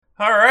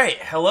All right,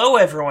 hello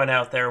everyone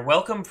out there.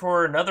 Welcome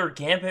for another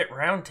Gambit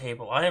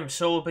Roundtable. I am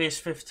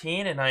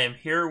SoloBase15, and I am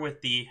here with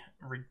the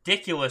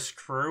ridiculous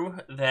crew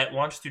that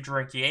wants to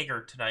drink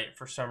Jaeger tonight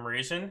for some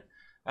reason.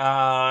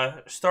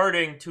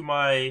 Starting to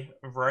my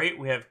right,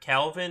 we have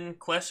Calvin,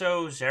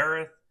 Klesso,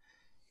 Zareth,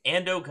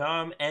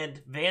 Andogam,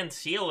 and Van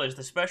Seal as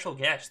the special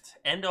guest.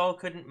 Endall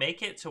couldn't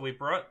make it, so we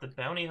brought the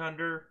bounty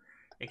hunter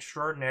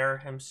extraordinaire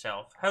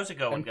himself. How's it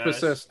going,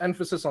 guys?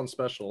 Emphasis on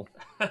special.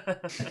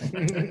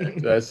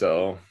 That's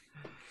all.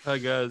 Hi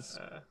guys.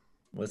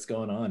 What's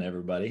going on,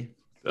 everybody?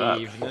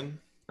 Evening.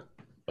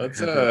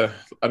 Let's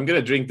I'm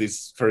gonna drink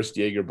this first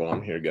Jaeger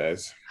bomb here,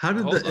 guys. How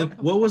did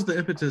what was the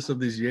impetus of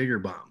these Jaeger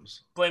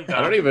bombs? Blame God.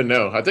 I don't even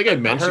know. I think I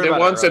mentioned it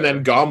once, and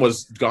then Gom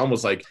was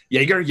like,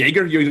 Jaeger,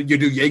 you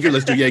do Jaeger,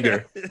 let's do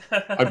Jaeger.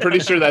 I'm pretty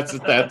sure that's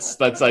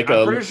like a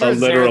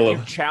literal.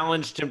 You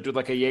challenged him to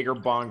like a Jaeger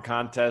bomb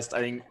contest. I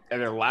think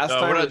either last time.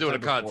 No, we're or not the doing a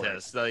time before.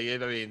 contest. I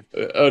mean,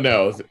 Oh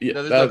no,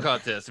 there's no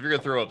contest. If you're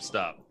gonna throw up,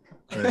 stop.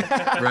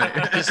 Right.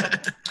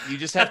 You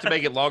just have to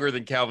make it longer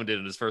than Calvin did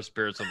in his first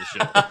appearance on the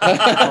show.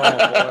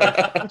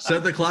 Oh, boy.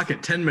 Set the clock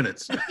at 10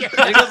 minutes. I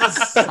think it was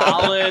a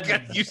solid.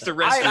 Got used to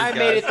wrestling. I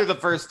made it through the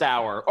first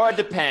hour, or it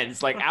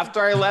depends. Like after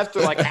I left,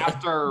 or like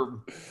after.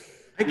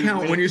 I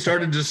count when you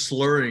started just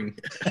slurring.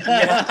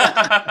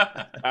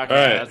 Yeah. Okay, right.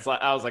 that's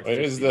like I was like.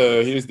 Here's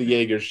 50. the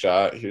Jaeger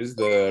shot. Here's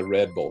the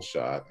Red Bull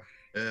shot.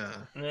 Yeah.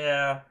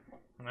 Yeah.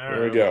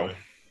 Here we go.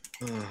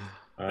 Ugh.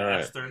 All right,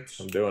 Bastards.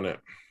 I'm doing it.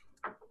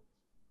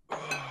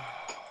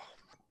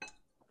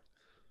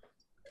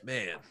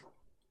 Man,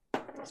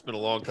 it's been a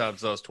long time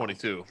since I was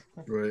 22.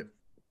 Right.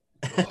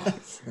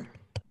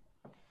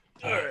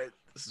 All right,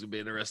 this is gonna be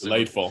interesting.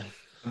 Delightful.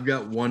 I've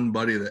got one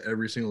buddy that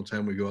every single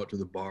time we go out to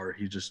the bar,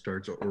 he just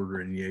starts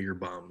ordering Jaeger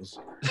bombs.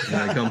 And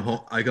I come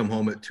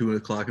home at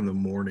 2:00 in the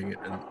morning,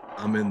 and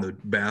I'm in the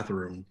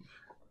bathroom.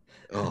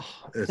 Oh,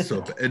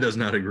 it does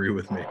not agree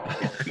with me.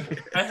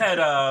 I had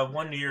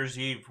one New Year's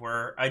Eve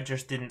where I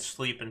just didn't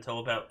sleep until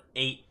about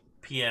 8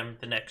 p.m.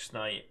 the next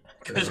night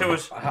because it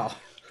was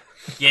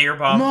Jaeger I'm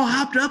bomb. all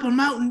hopped up on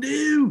Mountain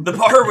Dew. The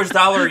bar was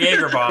dollar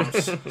Jaeger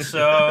bombs,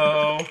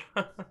 so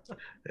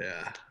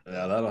Yeah.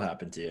 Yeah, that'll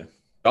happen to you.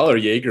 Dollar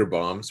Jaeger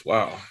bombs.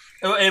 Wow.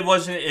 it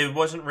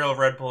wasn't real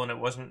Red Bull, and it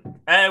was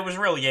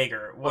real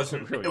Jaeger. It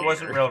wasn't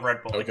real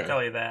Red Bull. I Okay. can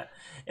tell you that.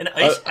 And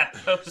I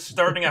was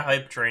starting a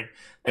hype train.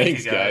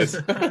 Thanks, guys.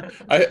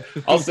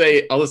 I'll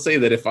say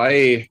that if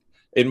I,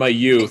 in my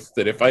youth,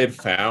 that if I had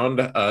found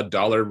a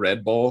dollar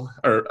Red Bull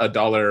or a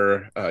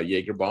dollar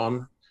Jaeger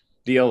bomb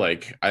deal,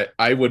 like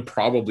I would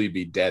probably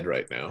be dead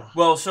right now.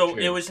 Well, so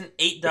it was an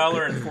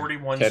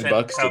 $8.41 $10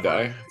 cover. to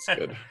die. That's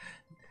good.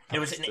 It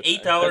was an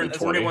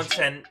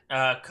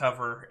 $8.41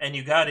 cover, and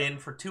you got in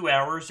for 2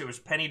 hours. It was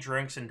penny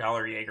drinks and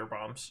dollar Jaeger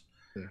bombs,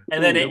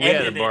 and then it we had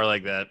a ended. bar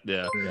like that.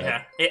 Yeah.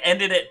 Yeah, it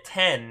ended at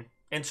 10,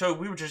 and so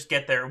we would just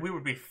get there. We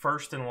would be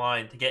first in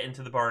line to get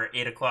into the bar at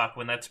 8:00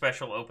 when that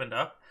special opened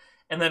up,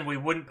 and then we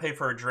wouldn't pay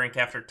for a drink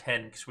after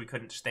 10 because we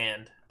couldn't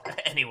stand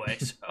anyway.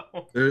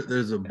 So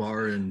There's a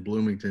bar in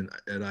Bloomington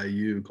at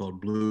IU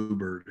called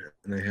Bluebird,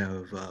 and they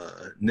have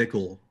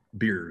nickel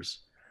beers.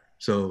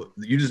 So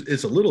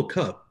it's a little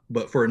cup,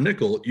 but for a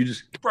nickel, you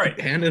just right.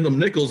 keep handing them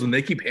nickels, and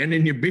they keep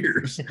handing you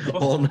beers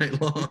all night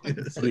long.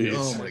 It's like, Jeez.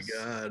 oh my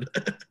god!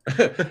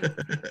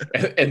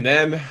 And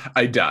then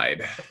I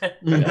died.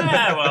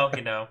 Well,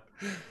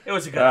 it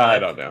was a good I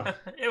life. don't know.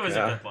 It was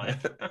a good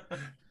life.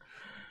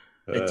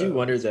 I do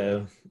wonder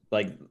though,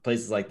 like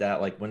places like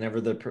that, like whenever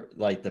the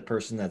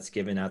person that's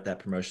giving out that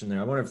promotion there,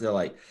 I wonder if they're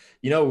like,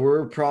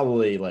 we're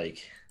probably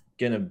like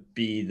gonna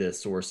be the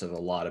source of a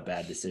lot of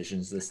bad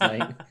decisions this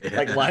night.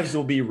 Like lives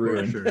will be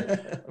ruined. Sure.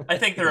 I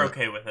think they're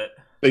okay with it.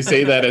 They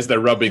say that as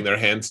they're rubbing their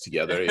hands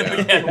together.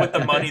 Yeah. Yeah, with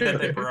the money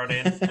that they brought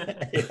in.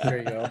 There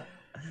you go.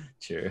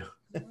 True.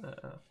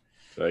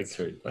 Like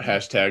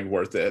hashtag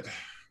worth it.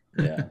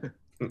 Yeah.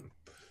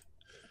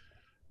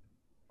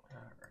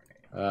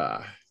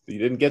 You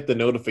didn't get the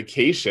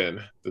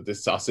notification that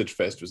this sausage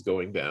fest was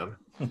going down.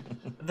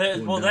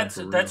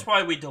 That's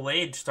why we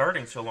delayed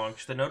starting so long,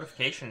 because the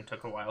notification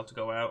took a while to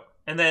go out.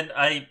 And then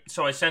I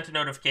sent a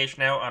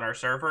notification out on our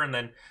server, and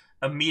then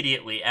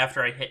immediately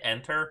after I hit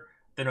enter,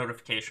 the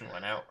notification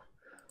went out.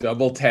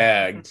 Double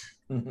tagged.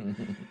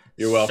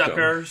 You're welcome.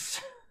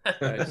 Suckers.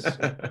 Nice.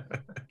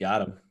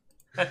 Got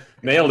him.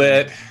 Nailed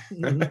it.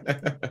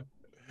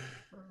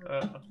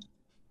 Uh,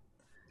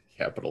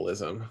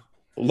 Capitalism.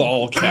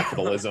 Lol,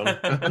 capitalism.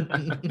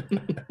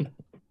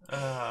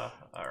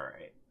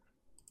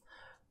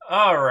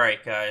 All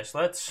right, guys.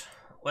 Let's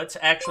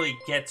actually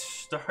get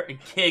started.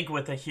 Gig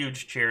with a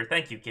huge cheer.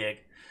 Thank you, Gig.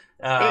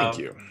 Thank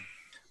you.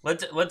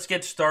 Let's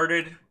get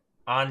started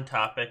on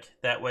topic.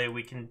 That way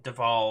we can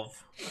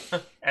devolve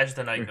as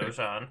the night goes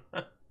on.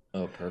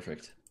 Oh,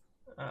 perfect.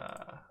 We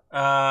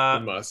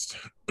must.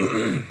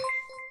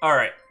 All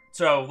right.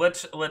 So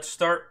let's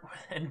start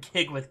and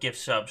Gig with gift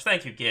subs.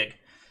 Thank you, Gig.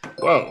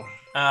 Whoa.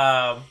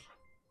 All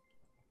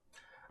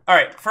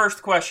right,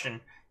 first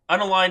question.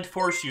 Unaligned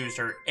Force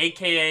user,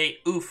 aka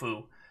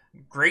UFU.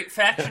 Great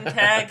faction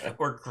tag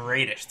or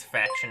greatest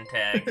faction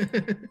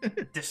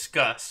tag?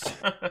 Discuss.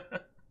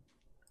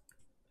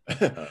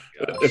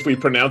 If we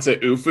pronounce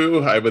it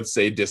Ufu, I would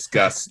say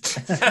disgust.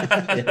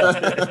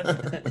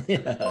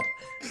 Yeah.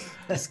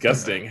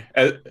 Disgusting.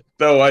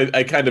 Though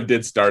I kind of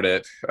did start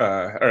it,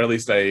 or at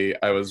least I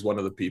was one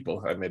of the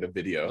people. I made a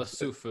video.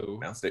 Lasufu.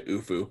 Announced it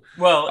Ufu.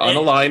 Well,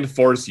 Unaligned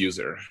force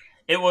user.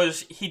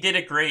 he did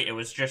it great. It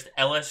was just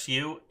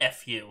LSU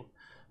FU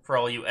for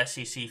all you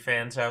SEC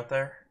fans out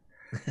there.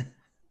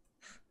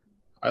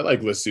 I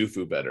like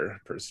Lasufu better,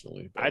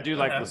 personally. I do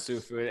like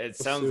Lasufu. It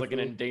sounds like an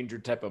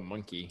endangered type of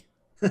monkey.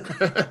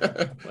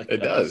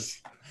 It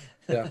does.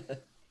 Yeah.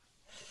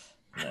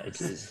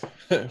 Nice.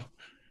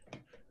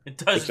 It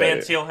does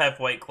Van Seal have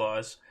White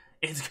Claws?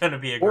 It's going to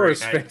be a Or great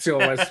is night. Van Seal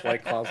has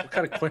White Claws? What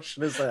kind of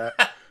question is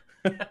that?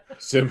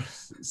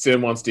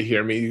 Sim wants to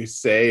hear me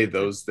say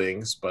those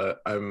things,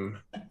 but I'm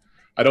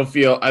not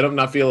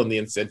feeling the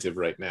incentive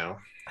right now.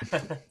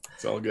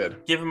 It's all good.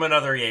 Give him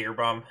another Jaeger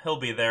bomb. He'll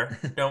be there.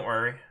 Don't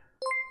worry.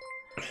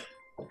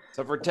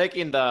 So if we're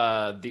taking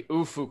the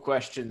Ufu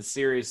question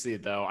seriously,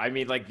 though, I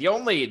mean, like the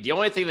only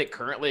thing that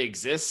currently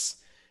exists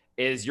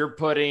is you're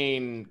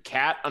putting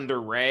Kat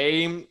under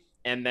Ray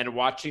and then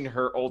watching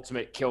her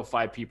ultimate kill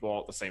 5 people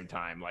all at the same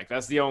time. Like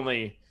that's the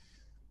only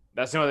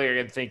thing I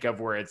can think of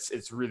where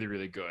it's really,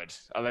 really good.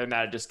 Other than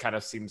that, it just kind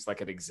of seems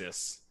like it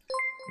exists.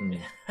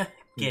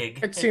 Gig.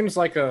 It seems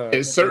like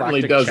It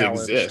certainly galactic does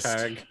challenge exist.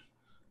 tag.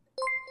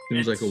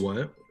 Seems like a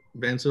what?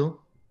 Bansil?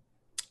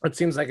 It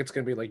seems like it's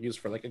gonna be like used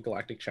for like a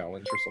galactic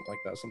challenge or something like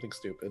that. Something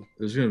stupid.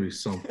 There's gonna be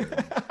something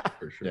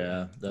for sure.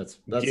 Yeah, that's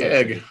Gig.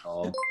 a good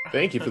call.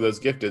 Thank you for those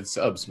gifted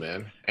subs,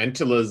 man.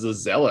 Antila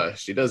Zazella.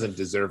 She doesn't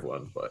deserve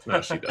one, but no,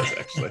 she does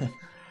actually.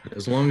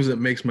 As long as it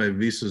makes my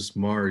Visas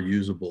Mar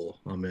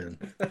usable, I'm in.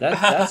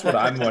 That's what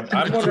I'm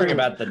wondering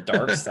about the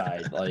dark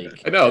side.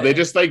 Like I know they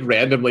just like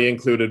randomly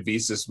included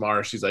Visa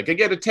Smar. She's like, I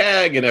get a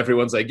tag, and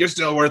everyone's like, you're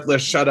still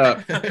worthless. Shut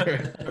up.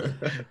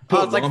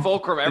 Oh, it's like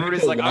Fulcrum.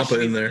 Everybody's like, oh, she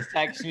in needs there. this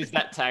tag, she needs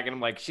that tag, and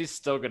I'm like, she's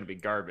still gonna be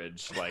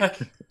garbage.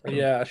 Like,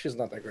 Yeah, she's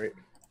not that great.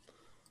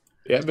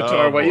 Yeah,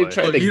 Vitar, why are you boy.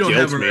 trying But to you don't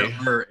guilt have her me? at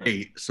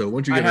R8, so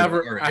once you I get have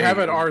her her. at I have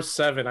R8, an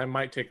R7. I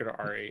might take her to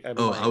R8.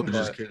 Oh, I was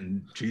just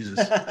kidding. Jesus.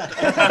 that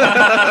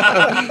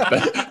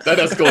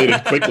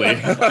escalated quickly.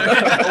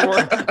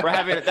 we're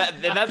having that,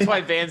 and that's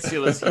why Van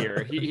Seal is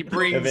here. He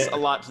brings a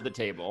lot to the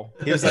table.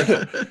 he was like,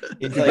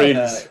 he's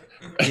brings-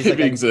 he's like,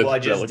 brings well, a I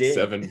just Relic did.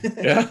 7.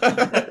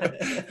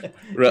 Yeah.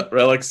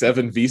 Relic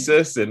 7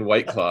 Visas and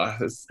White Claw.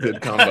 That's a good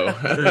combo.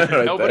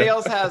 Right Nobody there.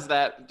 else has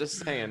that.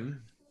 Just saying.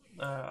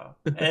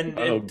 And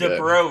Oh, good.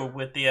 DeBro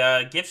with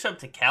the gift sub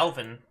to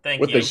Calvin.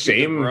 Thank With you. the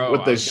shame, bro.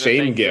 with I the was gonna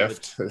shame thank you,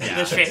 gift. but- The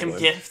Yeah, shame Excellent.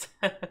 gift.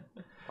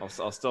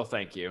 I'll still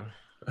thank you.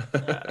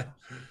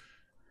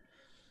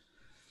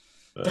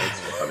 That's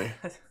funny.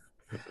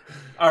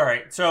 All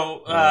right,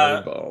 so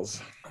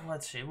Balls.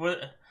 let's see.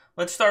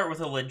 Let's start with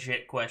a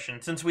legit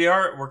question, since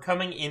we're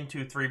coming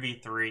into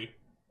 3v3,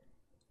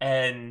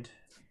 and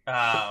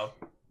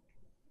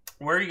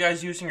where are you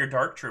guys using your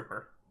Dark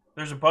Trooper?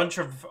 There's a bunch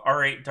of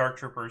R8 Dark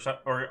Troopers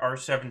or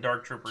R7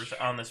 Dark Troopers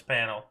on this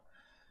panel.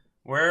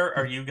 Where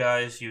are you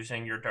guys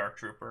using your Dark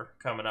Trooper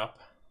coming up?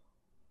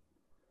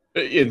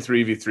 In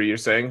 3v3, you're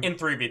saying? In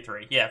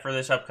 3v3, yeah, for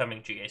this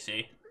upcoming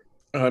GAC.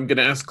 I'm going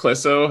to ask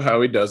Klesso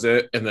how he does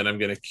it, and then I'm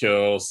going to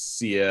kill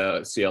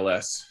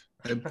CLS.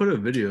 I put a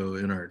video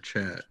in our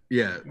chat.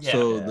 Yeah. Yeah.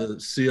 So the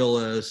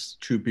CLS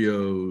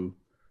 2PO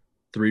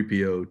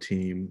 3PO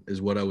team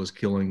is what I was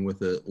killing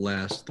with it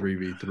last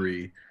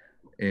 3v3.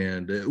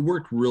 And it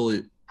worked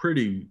really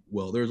pretty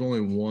well. There's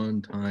only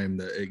one time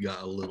that it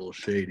got a little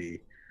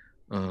shady.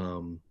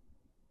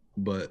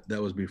 But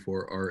that was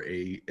before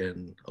R8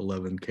 and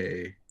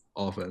 11K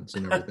offense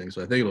and everything.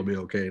 So I think it'll be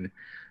okay and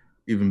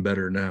even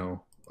better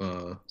now.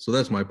 So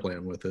that's my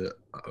plan with it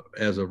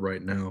as of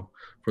right now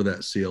for that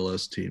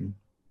CLS team.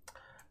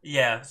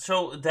 Yeah,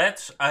 so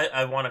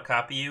I want to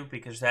copy you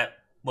because that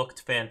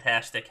looked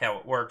fantastic how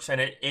it works, and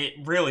it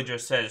really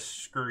just says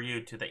screw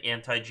you to the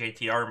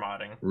anti-JTR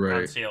modding on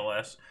Right.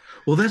 CLS.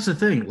 Well, that's the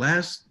thing.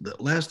 Last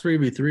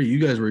 3v3, you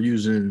guys were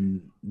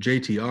using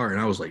JTR, and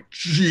I was like,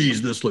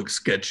 "Geez, this looks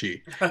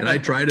sketchy." And I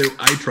tried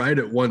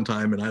it one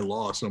time, and I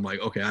lost. And I'm like,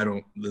 "Okay, I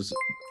gotta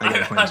find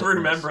I something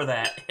remember else."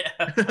 that.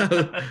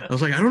 Yeah. I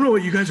was like, "I don't know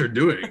what you guys are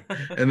doing,"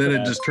 and then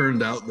it just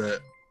turned out that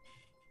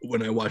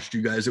when I watched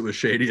you guys, it was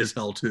shady as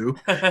hell too.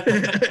 but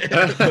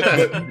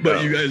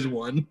you guys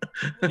won.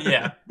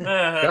 Yeah.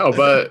 No,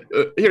 but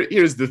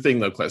here's the thing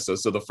though, Klesso.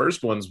 So the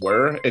first ones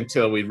were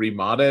until we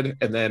remodded,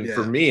 and then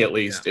for Yeah. me at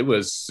least, it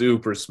was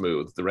super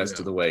smooth the rest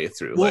of the way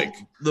through. Well, like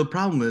the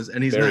problem is,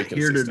 and he's very not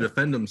here to consistent.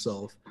 defend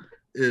himself,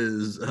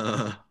 is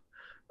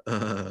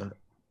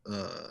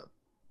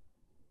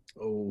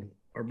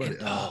our buddy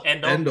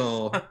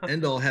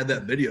Endall had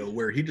that video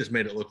where he just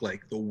made it look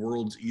like the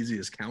world's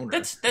easiest counter.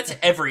 That's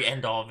every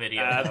end all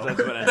video. That's what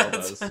Endall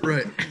does.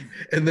 Right.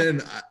 And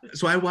then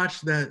So I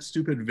watched that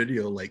stupid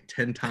video like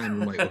 10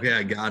 times. I'm like, okay,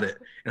 I got it.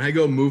 And I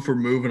go move for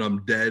move, and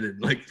I'm dead in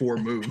like 4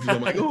 moves.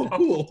 I'm like, oh,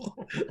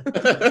 cool.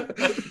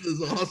 This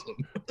is awesome.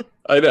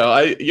 I know.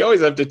 You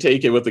always have to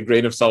take it with a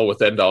grain of salt with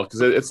Endall,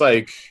 because it's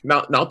like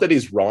not that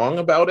he's wrong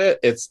about it.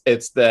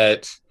 It's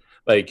that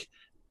like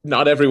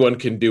not everyone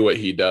can do what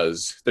he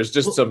does. There's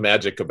just some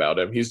magic about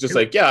him. He's just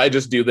like, yeah, I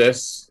just do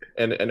this,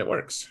 and it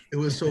works. It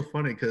was so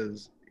funny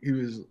because he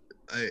was.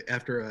 I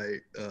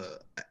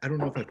don't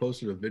know if I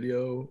posted a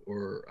video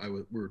or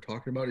we were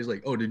talking about it. He's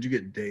like, oh, did you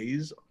get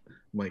days?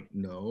 I'm like,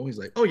 no. He's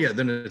like, oh yeah,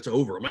 then it's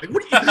over. I'm like,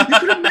 what? You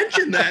could have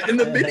mentioned that in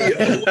the video.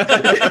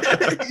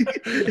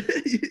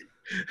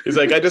 He's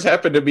like, I just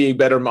happen to be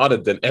better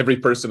modded than every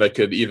person I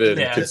could even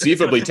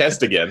conceivably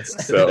test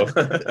against. So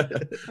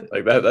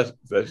like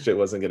that shit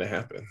wasn't gonna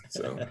happen.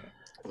 So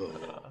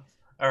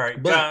all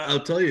right. But I'll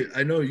tell you,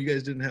 I know you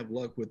guys didn't have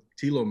luck with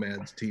Tilo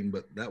Mad's team,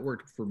 but that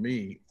worked for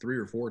me 3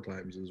 or 4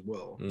 times as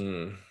well.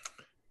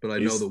 But I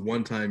know the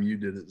one time you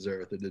did it,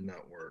 Zareth, it did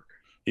not work.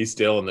 He's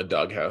still in the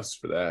doghouse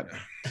for that.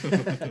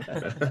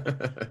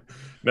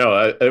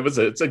 No,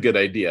 it's a good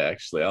idea,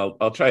 actually.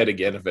 I'll try it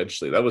again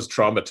eventually. That was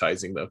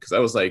traumatizing though, because I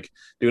was like,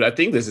 dude, I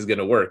think this is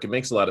gonna work. It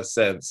makes a lot of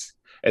sense.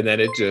 And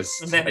then I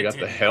got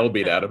the hell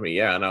beat out of me.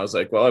 Yeah, and I was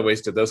like, well, I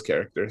wasted those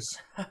characters.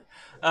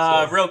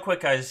 Real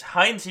quick, guys.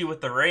 Heinzie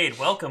with the raid.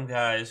 Welcome,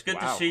 guys. Good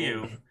to see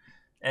you.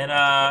 And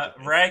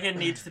Ragan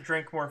needs to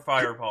drink more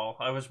Fireball.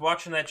 I was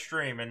watching that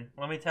stream, and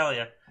let me tell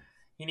you,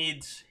 he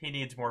needs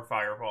more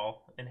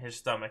Fireball in his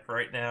stomach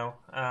right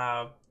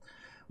now.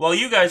 While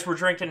you guys were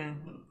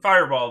drinking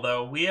Fireball,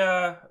 though,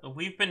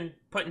 we've been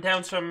putting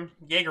down some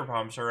Jaeger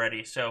bombs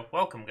already. So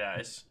welcome,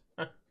 guys.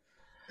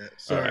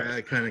 Sorry, right.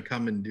 I kind of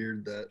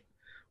commandeered that.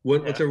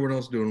 What's everyone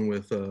else doing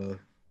with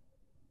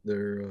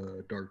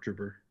their Dark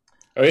Trooper?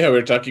 Oh yeah, we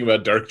were talking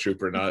about Dark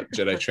Trooper, not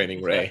Jedi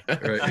Training Ray. Right.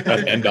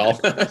 Endall.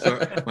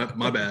 Sorry,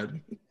 my bad.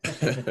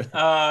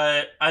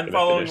 I'm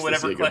following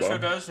whatever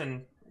Klesho does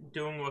and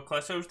doing what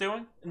Klesho's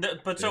doing.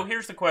 But so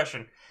here's the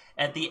question.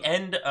 At the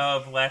end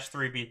of last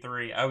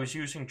 3v3, I was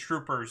using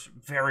troopers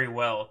very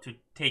well to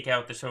take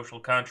out the social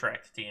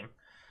contract team.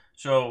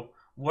 So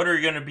what are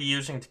you going to be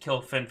using to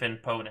kill Fin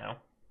Poe now?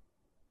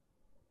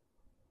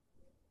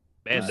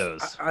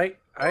 Mandos.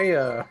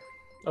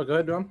 Oh, go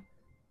ahead, Dom.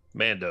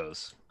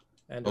 Mandos.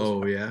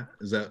 Oh yeah,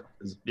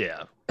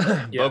 yeah.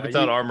 Both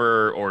without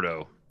armor,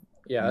 Ordo.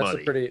 Yeah, that's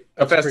Money. a pretty.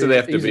 How fast do they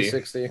have to be?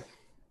 60.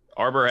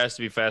 Armor has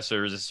to be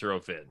faster. Resist hero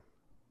Finn.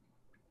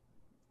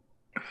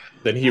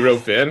 Then hero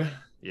Finn.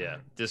 Yeah.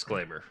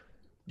 Disclaimer: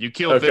 you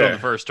kill Finn on the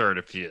first turn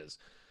if he is,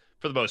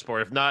 for the most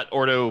part. If not,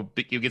 Ordo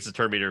gets the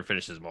turn meter and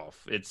finishes him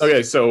off. It's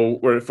okay. So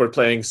if we're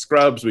playing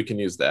scrubs, we can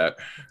use that.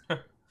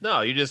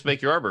 No, you just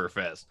make your armor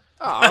fast.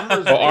 Armor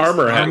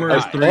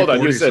is 340. Hold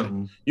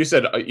on,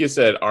 you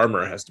said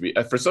armor has to be.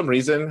 For some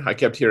reason, I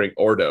kept hearing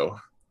Ordo.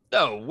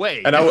 No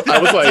way. And I was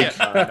like,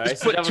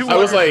 just put I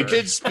was like,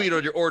 mid speed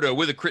on your Ordo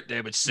with a crit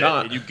damage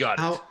set, and you got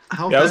it.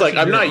 I was like,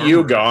 I'm not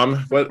you, Gom.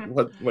 What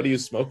are you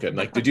smoking?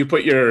 Like, did you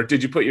put your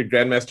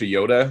Grandmaster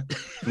Yoda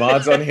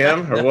mods on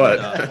him or what?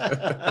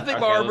 I think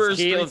my armor is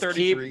 333. Let's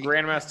keep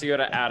Grandmaster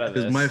Yoda out of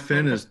this. Because my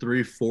Finn is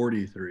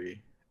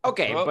 343.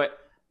 Okay, but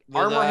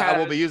armor has I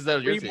will be using that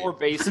on your 3 team. more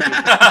base. Just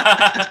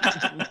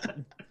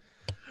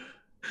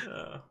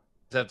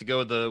have to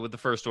go with the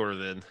first order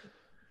then.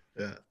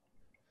 Yeah.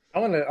 I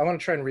want to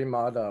try and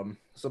remod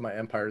some of my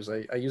empires.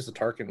 I used the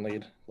Tarkin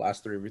lead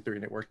last 3v3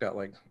 and it worked out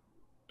like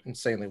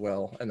insanely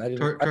well. And I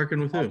didn't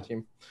Tarkin with who?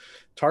 Team.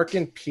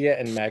 Tarkin, Piet,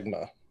 and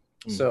Magma.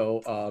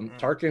 So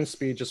Tarkin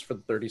speed just for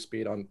the 30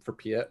 speed for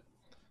Piet,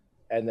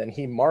 and then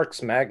he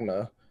marks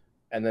Magma,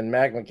 and then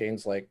Magma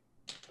gains like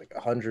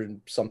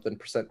 100 something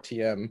percent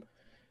TM,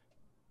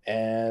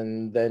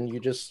 and then you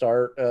just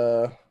start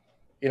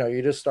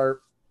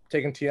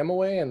taking TM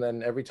away, and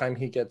then every time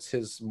he gets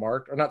his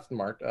marked, or not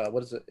marked,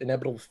 what is it?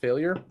 Inevitable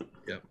failure.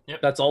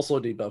 Yep. That's also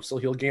a debuff, so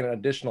he'll gain an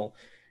additional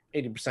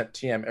 80%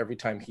 TM every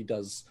time he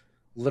does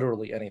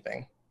literally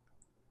anything.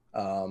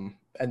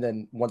 And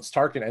then once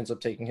Tarkin ends up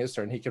taking his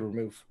turn, he can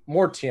remove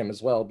more TM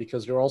as well,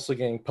 because you're also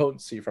getting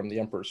potency from the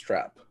Emperor's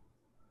Trap.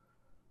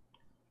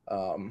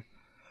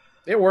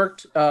 It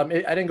worked. I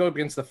didn't go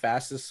against the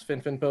fastest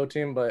Fin Poe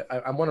team, but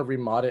I want to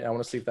remod it. I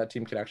want to see if that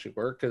team can actually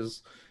work,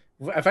 because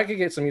if I could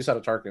get some use out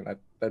of Tarkin,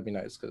 that'd be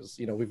nice, because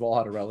we've all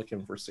had a relic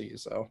him for C,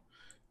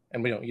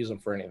 and we don't use him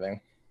for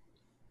anything.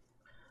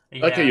 I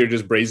like how you're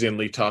just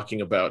brazenly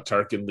talking about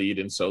Tarkin lead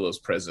in Solo's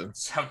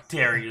presence. How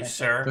dare you,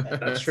 sir?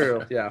 That's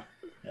true. Yeah.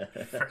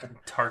 Frickin'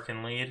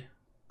 Tarkin lead.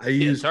 I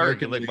use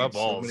Tarkin like my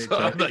balls. So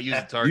I'm not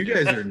using Tarkin. You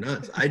guys are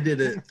nuts. I did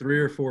it 3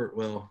 or 4.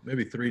 Well,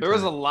 maybe 3 There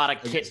times. was a lot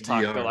of kit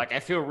talk, DR. though. Like, I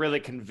feel really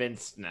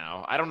convinced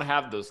now. I don't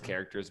have those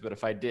characters, but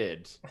if I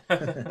did,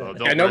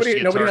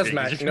 nobody has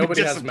Mac.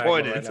 Nobody has Mac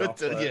right now.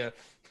 Yeah.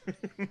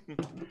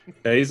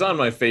 Yeah, he's on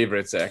my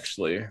favorites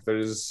actually.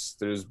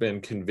 There's been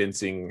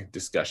convincing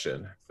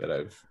discussion that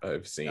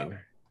I've seen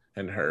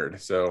and heard.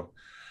 So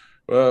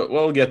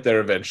we'll get there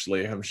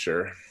eventually, I'm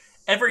sure.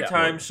 Every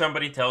time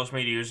somebody tells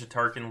me to use a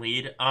Tarkin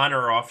lead, on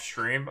or off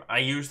stream, I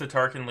use the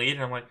Tarkin lead,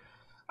 and I'm like,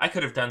 I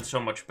could have done so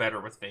much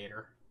better with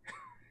Vader.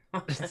 I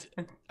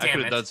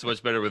could have done so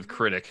much better with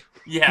Critic.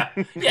 Yeah,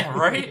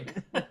 right?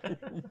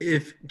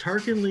 If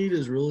Tarkin lead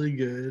is really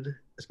good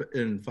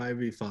in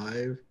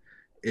 5v5,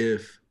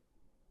 if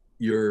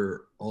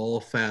you're all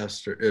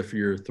faster, if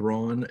your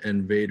Thrawn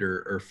and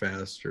Vader are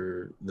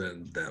faster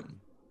than them,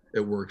 it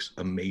works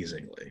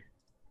amazingly.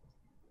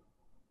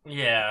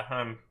 Yeah,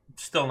 I'm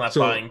still not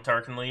buying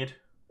Tarkin lead.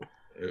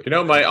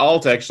 My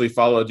alt actually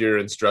followed your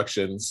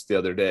instructions the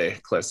other day,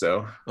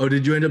 Klesso. Oh,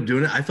 did you end up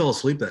doing it? I fell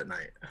asleep that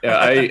night.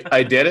 Yeah,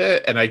 I did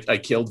it, and I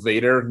killed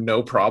Vader,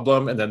 no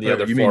problem. And then the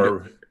other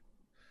four.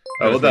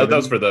 That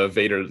was for the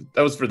Vader.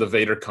 That was for the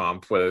Vader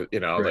comp. Where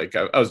Right.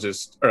 I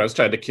was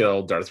trying to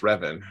kill Darth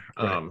Revan.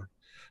 Right.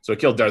 So I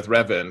killed Darth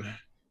Revan,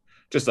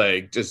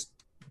 just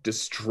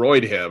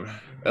destroyed him.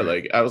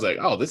 Right. I was like,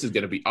 oh, this is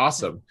gonna be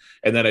awesome.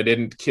 And then I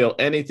didn't kill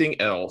anything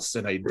else,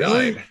 and I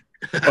Really? died.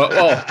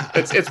 Well,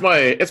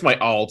 it's my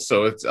alt,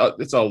 so it's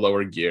all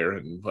lower gear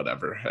and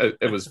whatever.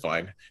 It was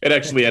fine. It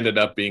actually ended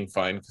up being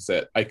fine because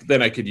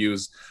then I could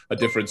use a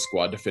different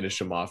squad to finish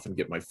him off and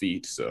get my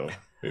feet. So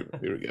we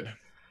were good.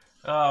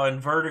 Oh,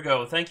 and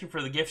Vertigo, thank you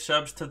for the gift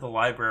subs to the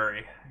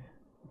library.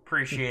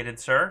 Appreciated,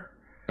 sir.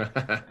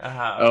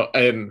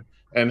 And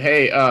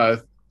hey,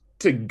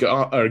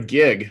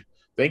 Gig,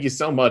 thank you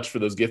so much for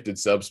those gifted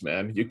subs,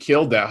 man. You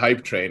killed that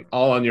hype train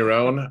all on your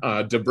own.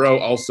 Debro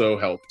also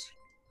helped.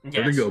 Yes.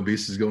 Vertigo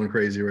Beast is going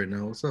crazy right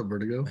now. What's up,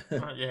 Vertigo?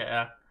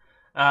 Yeah.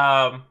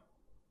 All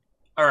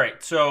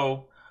right.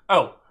 So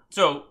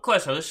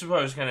Klesso, this is what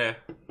I was gonna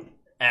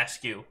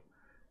ask you.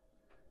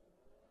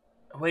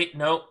 Wait,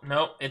 no,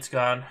 it's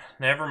gone.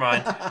 Never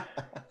mind.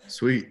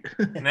 Sweet.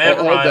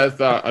 Never Hold mind. that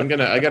thought.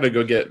 I gotta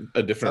go get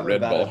a different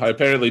Something Red Bull. about it. I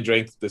apparently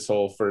drank this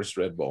whole first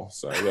Red Bull,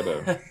 so I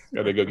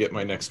gotta go get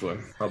my next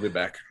one. I'll be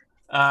back.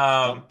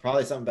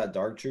 Probably something about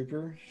Dark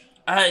Trooper.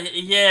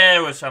 Yeah,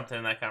 it was something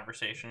in that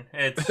conversation.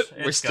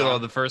 We're still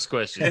on the first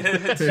question.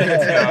 It's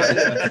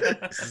gone.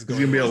 This is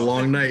gonna be a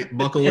long night.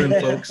 Buckle in,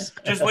 folks.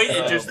 Just wait.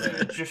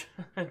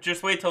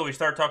 Just wait till we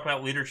start talking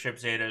about leadership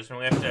Zetas, and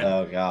we have to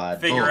Oh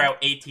God. figure out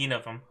 18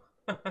 of them.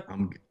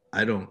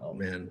 I don't,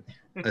 man.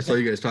 I saw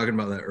you guys talking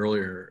about that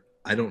earlier.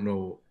 I don't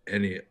know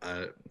any.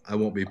 I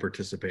won't be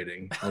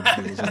participating. I'll just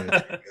be listening to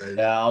you guys.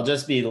 Yeah, I'll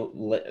just be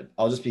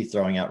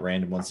throwing out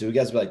random ones. So you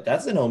guys will be like,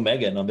 "That's an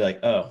Omega," and I'll be like,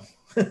 "Oh."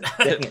 Dang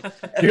it.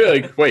 You're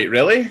like, wait,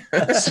 really?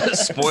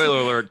 Spoiler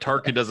alert: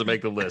 Tarkin doesn't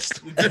make the list.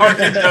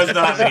 Tarkin does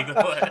not make the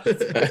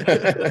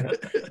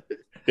list.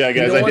 Yeah,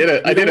 guys,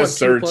 I did a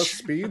search.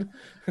 Speed.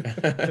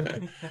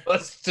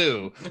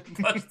 +2.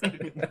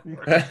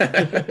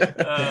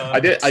 I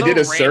did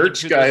a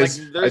search, guys.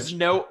 Like, there's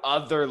no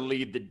other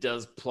lead that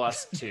does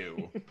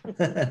 +2.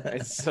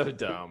 It's so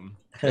dumb.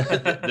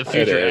 The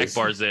future It is.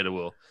 Akbar Zeta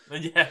will.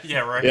 Yeah,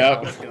 right.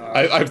 Yeah,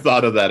 I've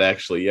thought of that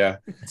actually. Yeah,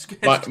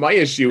 my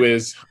issue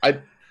is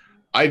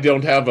I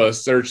don't have a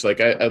search. Like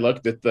I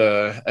looked at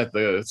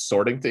the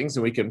sorting things,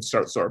 and we can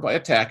sort by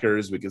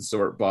attackers. We can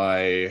sort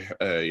by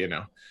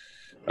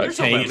There's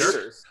a tanks,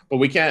 leader. but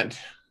we can't.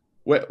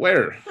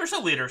 Where? There's a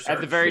leader search.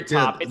 At the very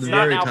top. Yeah, It's the not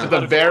very in top.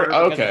 alphabetical The very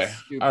order because okay. it's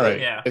stupid. All right.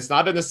 Yeah. It's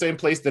not in the same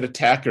place that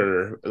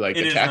attacker. Like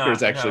It is attacker not.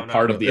 is actually No.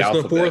 part of the It's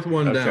alphabet. the fourth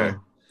one Okay.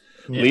 down.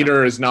 Yeah.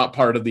 Leader is not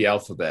part of the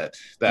alphabet.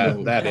 That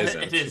No.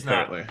 isn't. It is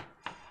not. apparently.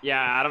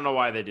 Yeah, I don't know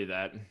why they do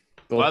that.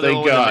 Well, Why the thank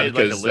one that God, made, like, a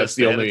because that's list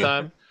the ahead of only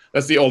time?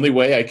 that's the only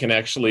way I can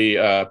actually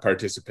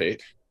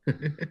participate.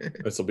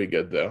 This will be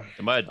good though.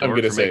 Am I a I'm dork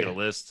gonna for say- making a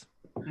list?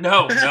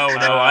 No.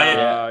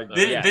 Yeah.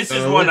 This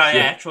is one I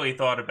yeah. actually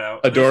thought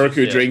about. A dork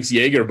who This is- drinks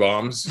Jaeger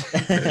bombs.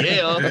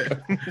 Yeah.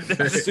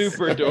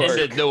 Super I dork.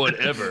 said no one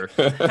ever.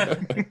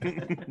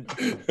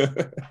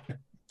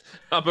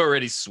 I'm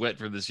already sweat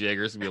from this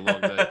Jaeger. It's gonna be a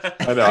long night.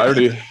 I know.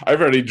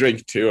 I've already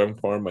drank two. I'm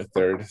pouring my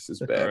third. This is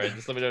bad. All right,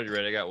 just let me know when you're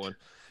ready. I got one.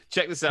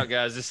 Check this out,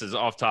 guys. This is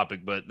off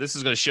topic, but this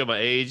is going to show my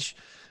age.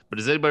 But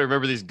does anybody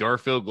remember these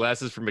Garfield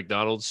glasses from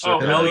McDonald's? Oh,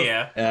 circa hell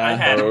yeah. Yeah. I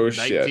had Oh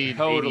shit!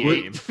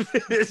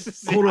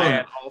 1988. Hold I on.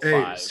 had all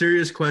Hey, five.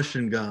 serious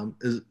question, Gum.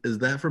 Is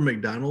that from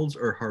McDonald's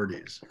or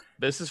Hardee's?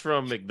 This is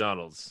from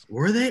McDonald's.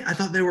 Were they? I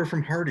thought they were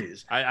from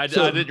Hardee's. I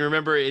So- didn't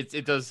remember.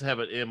 It does have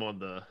an M on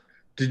the.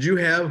 Did you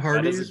have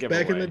That is a Hardee's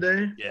back in the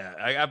giveaway. day? Yeah,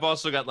 I've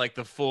also got like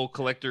the full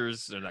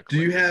collectors. Or not Do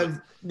you collectors,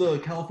 have the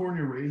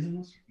California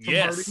raisins? but- From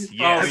Yes. Hardee's?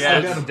 Yes. Oh, yeah.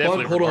 I've got a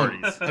definitely bunch. Hold from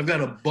on. Hardee's. I've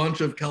got a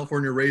bunch of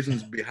California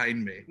raisins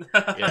behind me.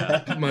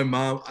 Yeah. My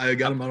mom. I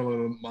got them out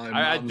of my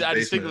I mom's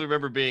distinctly basement.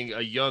 remember being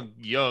a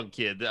young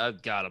kid.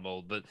 God, I'm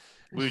old, but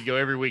we would go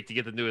every week to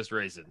get the newest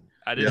raisin.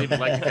 I didn't Yeah. even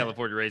like the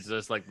California raisins. I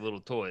just like the little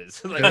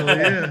toys. Like, Hell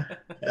yeah!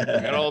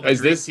 got all the Is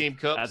Dream this- Team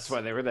cups. That's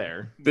why they were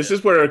there. This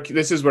is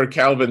where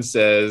Calvin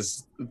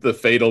says the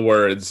fatal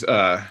words.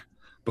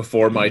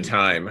 Before my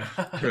time,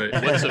 Right.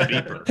 What's a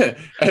beeper?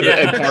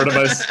 and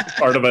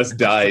part of us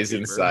dies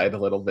inside a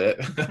little bit.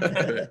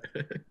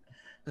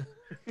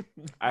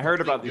 I heard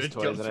about these Good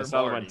toys comes and I from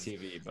saw them on Hardee's.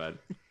 TV, but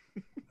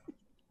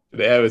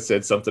They haven't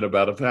said something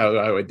about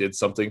how I did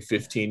something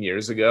 15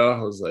 years ago.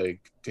 I was like,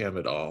 damn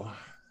it all.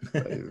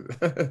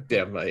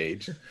 Damn my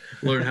age.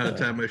 Learn how to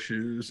tie my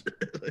shoes.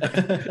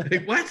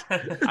 Like, what?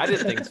 I did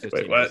things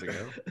 15 years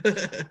ago.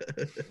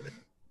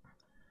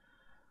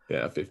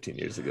 Yeah, 15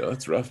 years ago.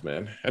 That's rough,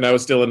 man. And I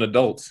was still an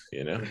adult,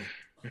 you know.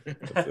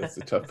 That's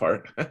the tough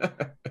part.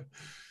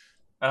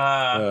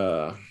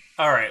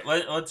 All right,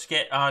 let's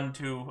get on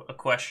to a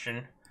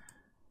question,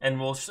 and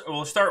we'll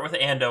start with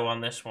Ando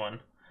on this one.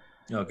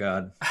 Oh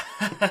God.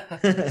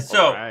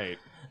 So, Right.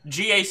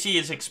 GAC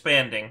is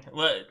expanding.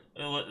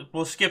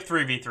 We'll skip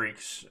 3v3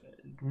 'cause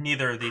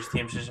neither of these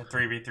teams is a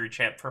 3v3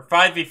 champ. For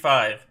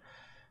 5v5,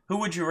 who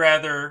would you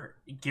rather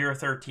gear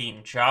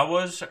 13,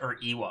 Jawas or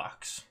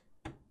Ewoks?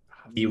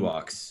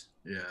 Ewoks.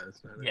 Yeah,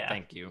 that's not it. Yeah.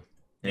 Thank you.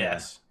 Yeah.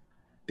 Yes.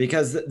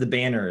 Because the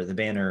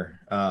banner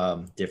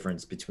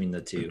difference between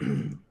the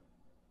two,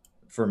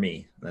 for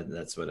me,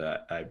 that's what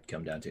I'd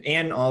come down to.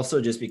 And also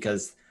just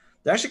because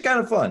they're actually kind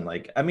of fun.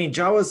 Like, I mean,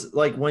 Jawas,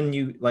 like when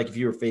you, like if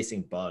you were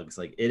facing bugs,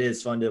 like it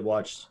is fun to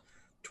watch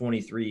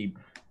 23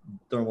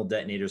 thermal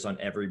detonators on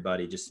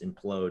everybody just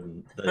implode.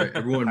 And Right,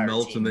 everyone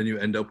melts, and then you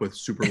end up with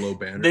super low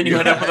banner. Then you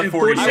end up with a I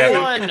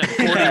 47. won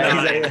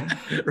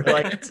 49.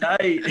 Like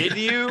tight. Did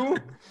you?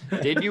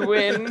 Did you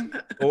win?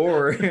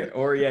 Or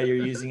yeah, you're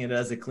using it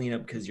as a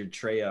cleanup because your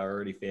Treya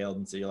already failed,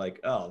 and so you're like,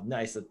 oh,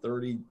 nice, a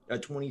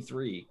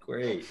 23,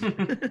 great.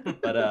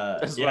 But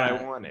That's yeah,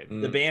 what I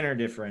wanted. the banner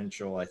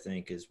differential I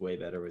think is way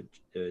better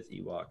with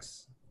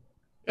Ewoks.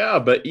 Yeah,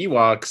 but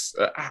Ewoks,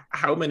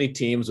 how many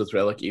teams with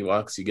Relic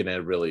Ewoks you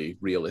gonna really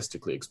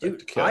realistically expect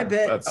to kill? I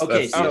bet- That's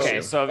okay, the Okay,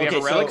 issue. so if you have a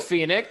Okay, Relic so-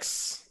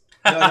 Phoenix,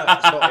 No,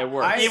 so it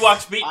works.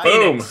 Ewoks beat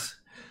Boom. Phoenix.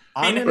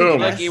 I'm Phoenix. gonna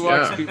Boom. Relic guess,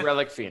 Ewoks Yeah. beat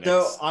Relic Phoenix.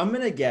 so I'm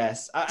gonna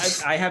guess.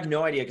 I have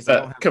no idea because I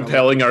don't have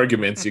Compelling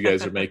arguments you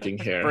guys are making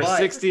here. For But-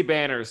 60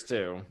 banners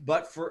too.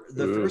 But for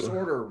the Ooh. first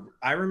order,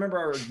 I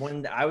remember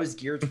when I was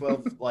gear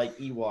 12 like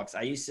Ewoks,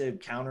 I used to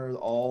counter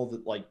all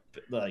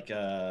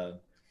the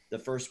the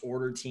first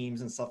order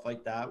teams and stuff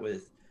like that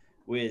with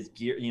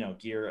gear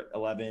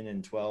 11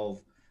 and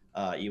 12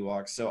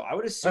 Ewoks. So I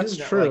would assume That's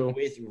that true. like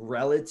with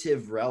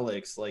relative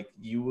relics, like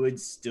you would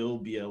still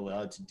be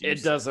allowed to do.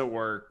 It doesn't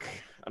work,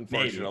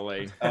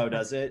 unfortunately. Oh,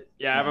 does it?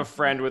 Yeah, I have a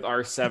friend with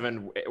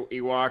R7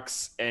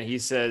 Ewoks, and he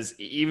says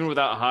even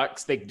without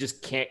Hux, they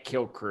just can't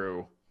kill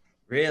crew.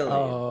 Really?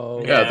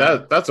 Oh,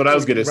 Yeah, that's what I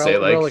was gonna say.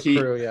 Like Relic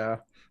Crew, yeah.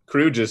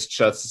 Crew just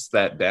shuts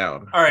that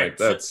down. All right, Like,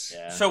 that's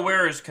Yeah. So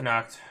where is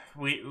Connacht?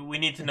 We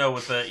need to know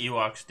what the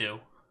Ewoks do.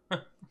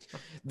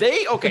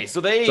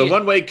 So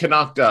one way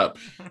knocked up.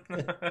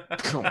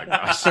 Oh my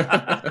gosh.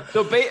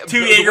 So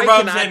Two the Jaeger way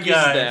bombs Canuck in, uses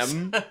guys.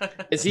 them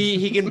is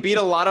he can beat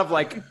a lot of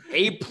like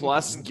A+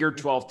 gear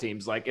 12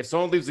 teams. Like if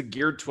someone leaves a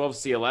gear 12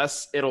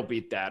 CLS, it'll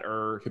beat that.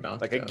 Or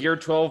Canuck, like a yeah. gear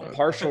 12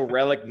 partial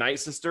relic Night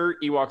Sister,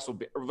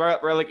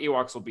 Relic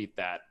Ewoks will beat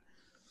that.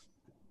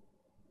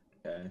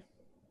 Okay.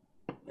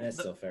 That's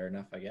still fair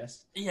enough, I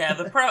guess. Yeah,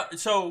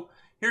 so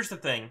here's the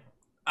thing.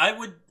 I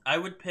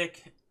would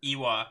pick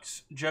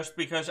Ewoks just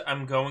because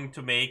I'm going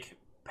to make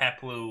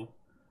Peplu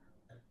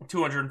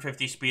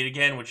 250 speed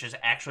again, which is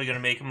actually going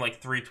to make him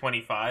like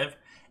 325,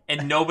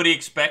 and nobody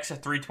expects a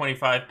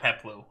 325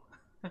 Peplu,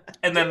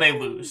 and then they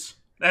lose.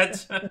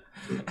 That's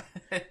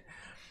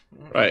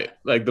Right.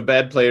 Like the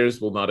bad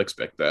players will not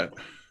expect that.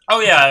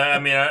 Oh yeah, I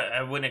mean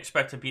I wouldn't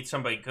expect to beat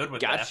somebody good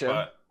with Gotcha. that,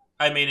 but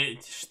I mean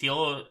it's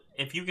still,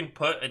 if you can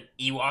put an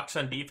Ewoks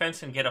on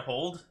defense and get a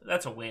hold,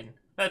 that's a win.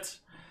 That's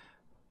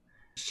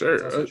Sure.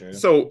 That's also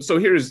true. So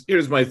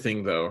here's my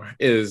thing though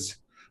is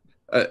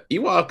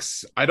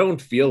Ewoks. I don't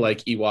feel like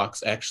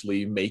Ewoks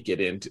actually make it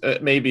into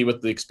maybe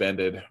with the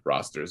expanded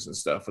rosters and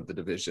stuff with the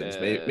divisions.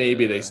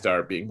 Maybe they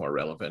start being more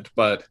relevant,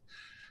 but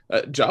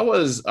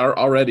Jawas are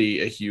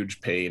already a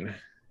huge pain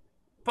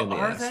but in the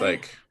are ass. they?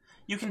 Like,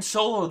 You can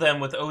solo them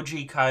with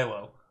OG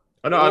Kylo.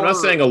 oh, no, I'm not Or-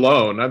 saying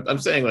alone. I'm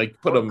saying like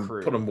put or them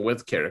crew.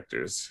 with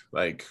characters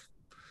like.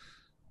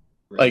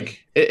 Really?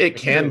 Like it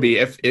can be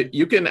if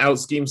you can out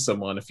scheme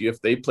someone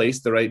if they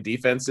place the right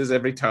defenses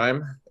every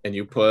time and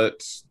you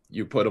put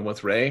them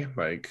with Ray,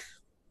 like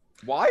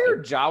Why are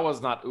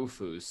Jawas not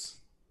Ufus?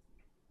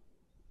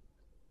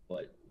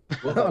 What?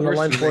 On the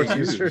line force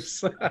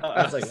users. users.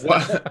 I was like,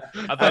 What? what?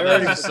 I thought I that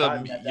already was just some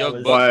forgot that young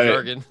was- buck Why-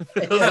 jargon. I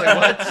was like,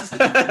 what?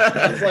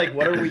 I was like,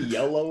 what are we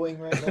yellowing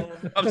right now?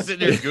 I'm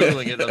sitting there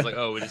Googling it. And I was like,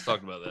 oh, we just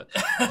talked about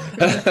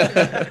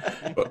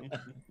that.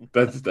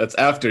 But that's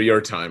after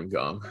your time,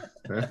 Gom.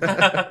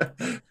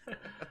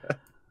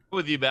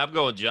 With you, man.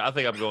 I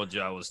think I'm going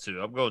Jawas too.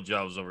 I'm going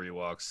Jawas over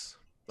Ewoks.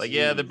 Like,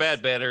 yeah, they're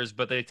bad banners,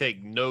 but they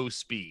take no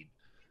speed.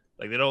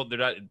 Like they don't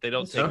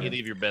take any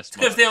of your best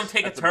Because they don't mods.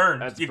 take That's a turn.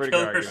 that's a You pretty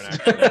kill good her.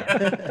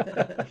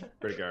 argument,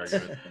 Pretty good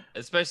argument.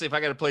 Especially if I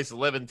got to place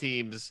 11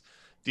 teams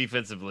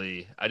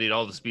defensively, I need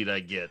all the speed I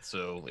get.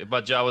 So if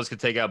my Jawas can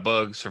take out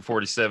bugs for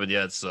 47,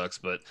 yeah, it sucks,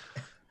 but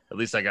at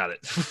least I got it.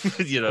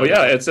 Well,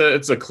 yeah, it's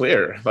a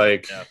clear.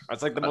 Like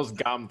That's like the most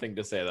Gom thing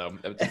to say, though.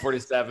 If it's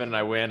 47 and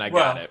I win, I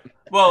got it.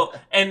 Well,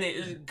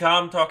 and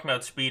Gom talking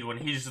about speed when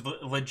he's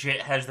legit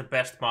has the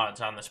best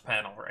mods on this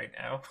panel right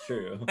now.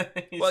 True.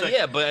 He's well, like,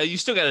 yeah, but you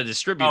still got to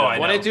distribute. Oh, them I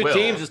know. 22 well.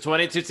 teams is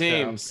 22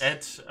 teams.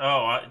 It's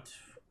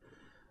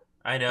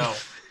I know.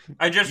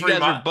 I just You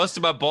guys were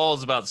busting my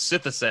balls about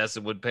Sith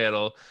Assassin would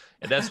panel,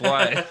 and that's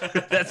why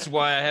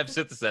I have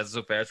Sith Assassin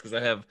so fast, because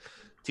I have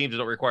teams that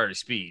don't require any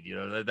speed. You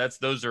know,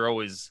 those are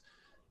always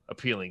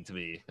appealing to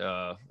me.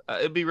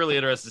 It'd be really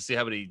interesting to see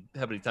how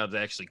many times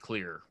I actually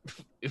clear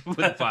when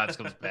the 5s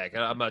comes back.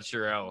 I'm not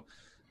sure how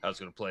it's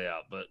going to play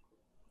out, but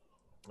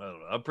I don't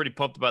know. I'm pretty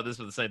pumped about this,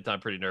 but at the same time,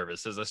 pretty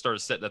nervous. As I started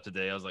setting up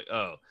today, I was like,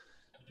 oh,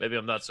 maybe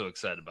I'm not so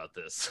excited about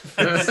this.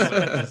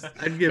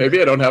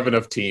 Maybe I don't have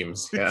enough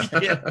teams. Yeah.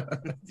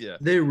 Yeah.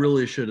 They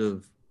really should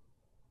have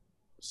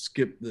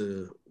skipped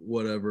the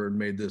whatever and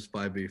made this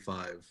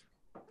 5v5.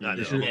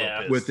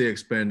 With the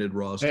expanded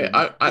roster. Hey,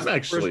 I'm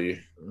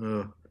actually.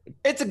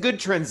 It's a good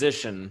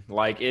transition.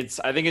 Like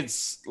I think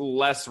it's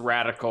less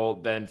radical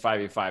than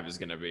 5v5 is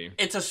going to be.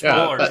 It's a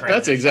smaller.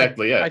 That's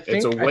exactly it.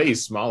 It's a way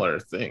smaller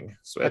thing.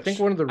 I think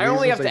one of the I reasons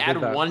only have to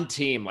add one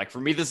team. Like for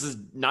me, this is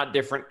not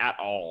different at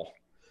all.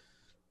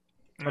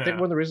 I think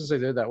one of the reasons they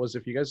did that was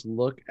if you guys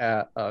look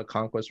at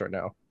Conquest right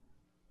now,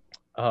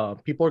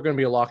 people are going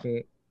to be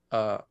locking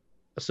Ahsoka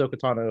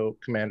Tano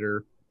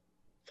Commander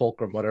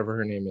Fulcrum, whatever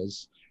her name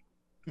is,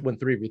 when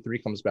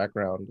 3v3 comes back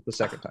around the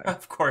second time.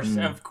 Of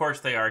course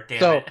they are.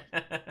 Damn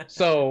it.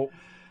 So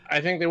I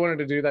think they wanted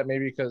to do that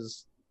maybe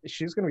because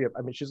she's going to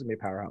be. She's going to be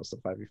a powerhouse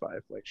at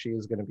 5v5. Like she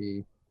is going to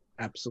be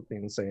absolutely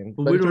insane.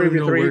 But we don't even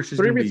know where she's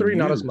 3v3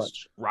 not as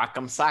much.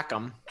 Rock'em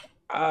sock'em.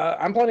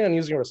 I'm planning on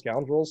using her with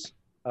Scoundrels.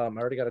 I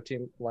already got a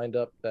team lined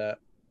up that,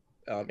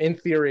 in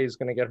theory, is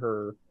going to get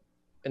her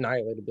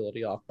Annihilate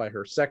ability off by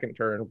her second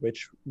turn,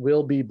 which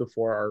will be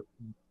before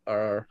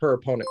her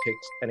opponent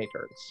takes any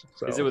turns.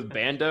 So, is it with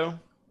Bando?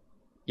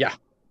 Yeah.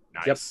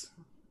 Nice.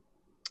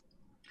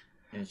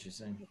 Yep.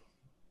 Interesting.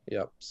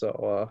 Yep.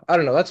 So I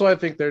don't know. That's why I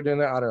think they're doing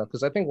that. I don't know,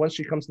 because I think once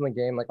she comes in the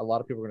game, like a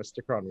lot of people are going to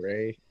stick her on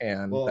Rey,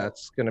 and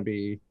that's going to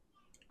be.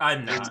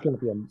 I'm not. It's going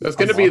to be. That's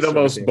going to be the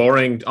most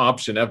boring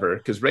option ever,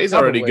 because Rey's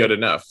already good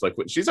enough. Like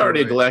she's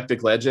already a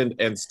galactic legend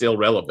and still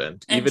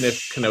relevant, and even if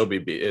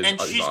Kenobi is.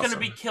 And she's awesome. going to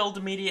be killed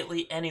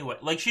immediately anyway.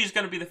 Like she's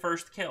going to be the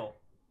first kill.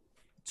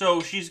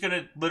 So she's going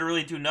to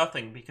literally do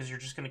nothing because you're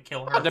just going to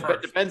kill her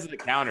first. Depends on the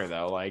counter,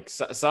 though. Like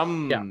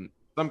some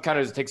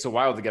counters, it takes a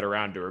while to get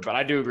around to her. But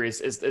I do agree,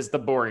 it's the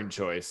boring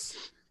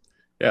choice.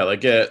 Yeah,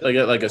 like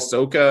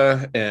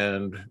Ahsoka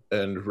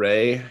and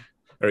Rey,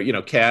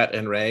 or Cat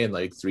and Rey, and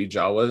like 3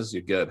 Jawas,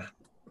 you're good.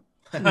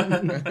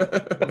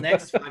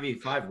 Next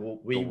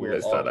 5v5, we will. You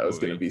guys thought I was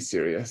going to be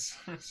serious.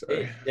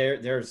 Sorry.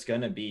 There's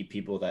going to be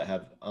people that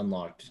have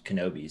unlocked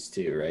Kenobis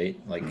too, right?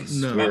 Like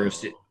no.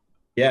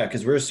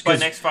 Because we're by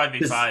next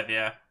 5v5,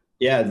 yeah.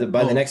 Yeah,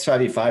 by the next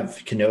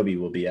 5v5, Kenobi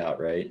will be out,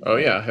 right? Oh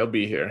yeah, he'll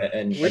be here.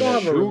 And we don't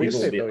have a release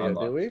date though yet,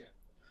 do we?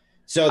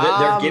 So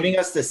they're giving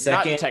us the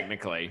second. Not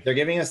technically, they're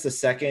giving us the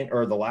second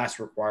or the last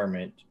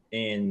requirement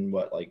in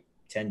what, like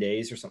 10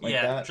 days or something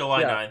like that.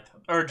 July 9th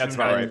or June 9th.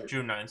 Right.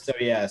 June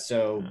 9th.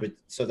 So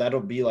so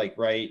that'll be like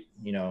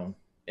and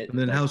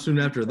then how soon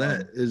after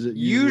that is it?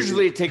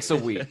 Usually it takes a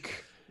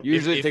week.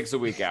 It takes a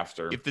week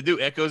after. If the new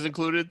Echo's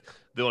included,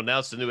 they'll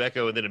announce the new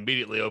Echo and then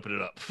immediately open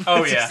it up.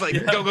 Oh It's yeah, just like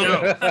go.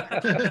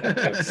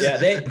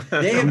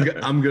 Yeah,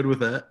 I'm good with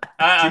that.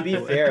 To be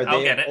fair,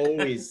 I'll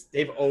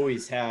they've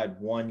always had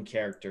one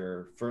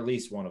character for at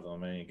least one of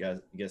them. I guess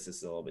this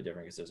is a little bit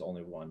different because there's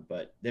only one,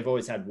 but they've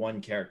always had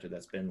one character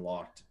that's been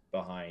locked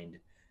behind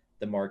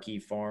the marquee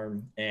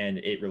farm, and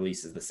it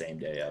releases the same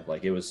day of.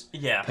 Like it was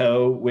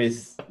Poe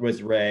with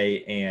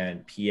Rey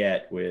and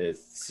Piet with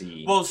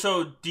C. Well,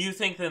 so do you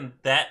think then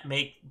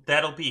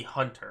that'll be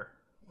Hunter,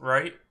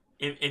 right?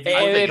 If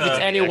it's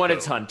anyone,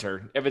 it's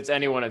Hunter. If it's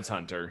anyone, it's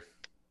Hunter.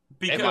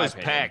 Echo's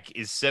pack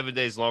is 7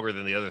 days longer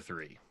than the other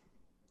 3.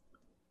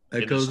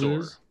 Echoes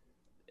is?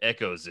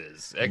 Echoes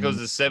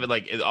is 7.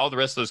 Like all the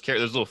rest of those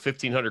characters, those little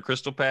 1,500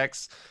 crystal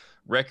packs.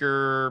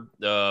 Wrecker,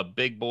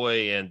 Big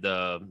Boy, and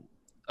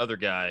other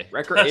guy.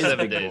 Wrecker is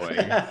Big Boy.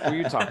 Who are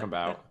you talking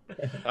about?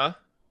 Huh?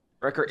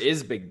 Wrecker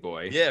is Big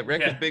Boy. Yeah,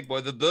 Wrecker's Big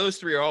Boy. Those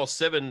 3 are all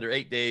 7 or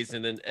 8 days,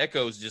 and then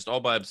Echo's just all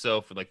by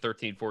himself for like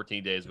 13,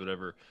 14 days,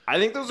 whatever. I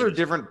think those are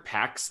different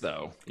packs,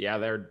 though. Yeah,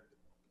 they're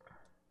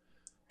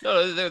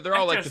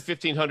all like the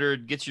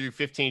 1,500, gets you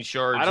 15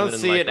 shards. I don't and then,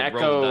 see like, an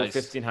Echo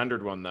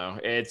 1,500 one, though.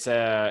 It's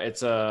a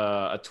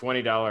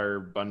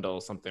 $20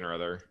 bundle, something or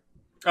other.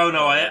 Oh,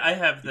 no, I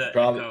have the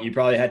Echo. You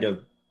probably had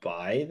to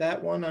buy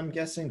that one, I'm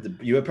guessing.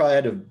 You would probably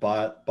had to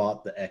bought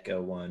the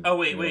Echo one. Oh,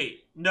 wait.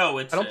 No,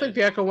 it's... I don't think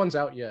the Echo one's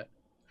out yet.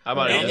 I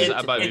might be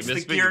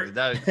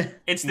misspeaking.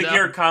 It's the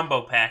gear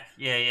combo pack.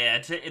 Yeah.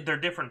 They're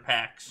different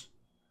packs.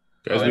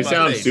 Guys, we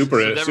sound super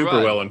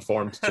well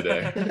informed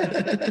today.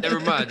 Never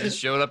mind. Just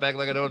showing up, acting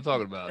like I know what I'm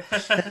talking about.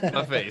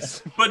 My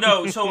face. But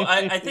no, so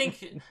I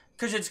think...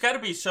 Because it's got to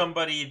be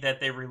somebody that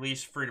they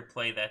release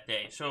free-to-play that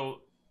day.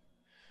 So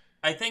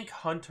I think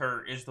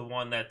Hunter is the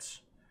one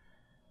that's...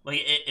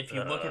 Like, if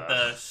you look at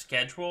the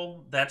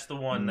schedule, that's the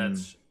one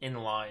that's in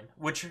line.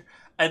 Which,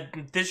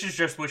 this is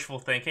just wishful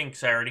thinking,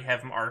 because I already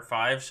have him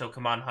R5, so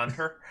come on,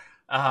 Hunter.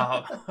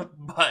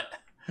 But...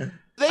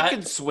 They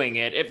can swing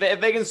it. If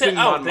they can swing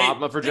Mon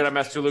Mothma for Jedi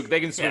Master Luke, they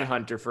can swing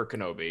Hunter for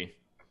Kenobi.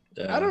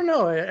 I don't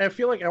know. I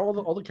feel like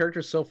all the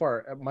characters so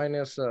far,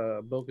 minus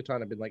Bo-Katan,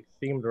 have been like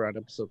themed around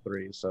episode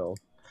 3. So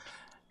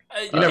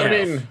I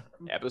mean,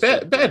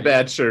 Bad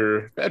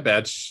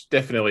Batch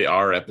definitely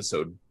are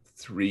episode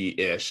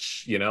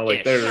 3-ish. You know,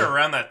 like they're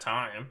around that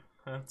time.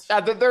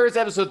 There is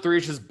episode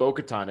 3, just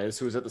Bo-Katan is,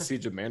 who was at the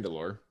Siege of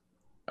Mandalore.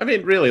 I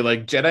mean, really,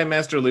 like Jedi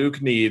Master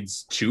Luke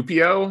needs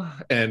Chupio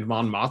and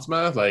Mon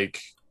Mothma,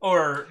 like,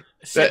 or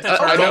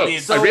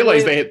I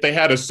realized they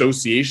had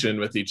association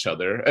with each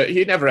other.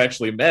 He never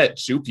actually met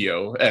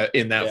Chupio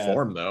in that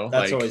form, though.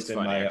 That's like, always been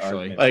my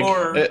argument. Like,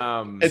 or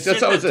it's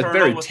always a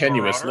very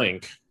tenuous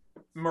link.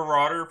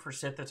 Marauder for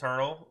Sith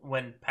Eternal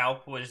when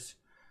Palp was.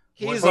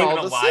 He's all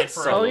the alive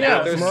Sith. for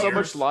There's so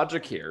much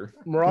logic here.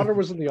 Marauder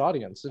was in the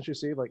audience. Didn't you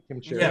see like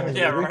him cheering?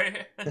 Yeah,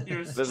 right.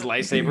 There's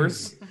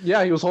lightsabers.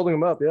 Yeah, he was holding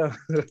them up. Yeah.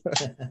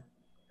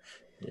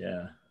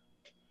 Yeah.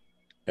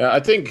 I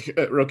think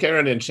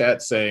Rokaran in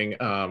chat saying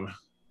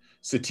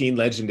Satine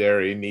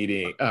Legendary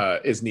going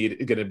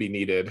to be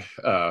needed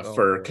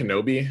for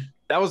Kenobi.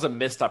 That was a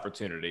missed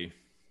opportunity.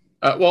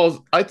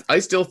 Well, I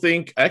still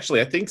think I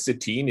think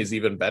Satine is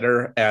even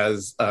better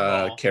as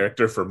a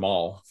character for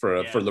Maul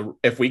for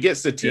if we get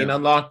Satine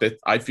unlocked,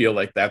 I feel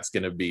like that's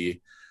gonna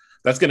be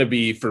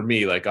for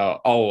me, like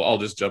I'll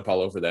just jump all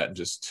over that and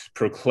just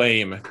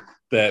proclaim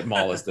that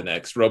Maul is the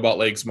next Robot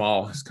Legs.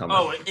 Maul is coming.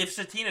 Oh, if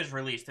Satine is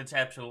released, it's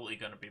absolutely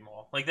gonna be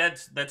Maul. Like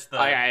that's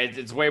the.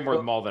 It's way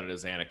more Maul than it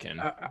is Anakin.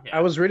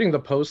 I was reading the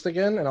post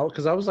again, and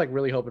because I was like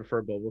really hoping for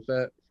a Boba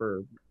Fett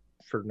for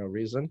no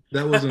reason.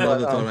 That was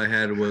another thought I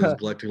had was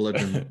Galactic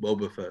Legend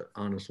Boba Fett,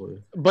 honestly.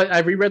 But I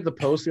reread the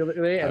post the other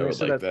day, and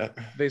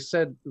they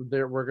said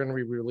we're going to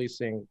be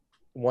releasing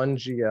one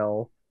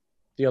GL,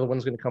 the other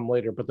one's going to come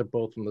later, but they're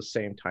both from the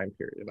same time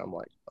period. And I'm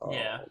like,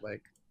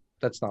 like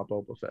that's not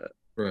Boba Fett.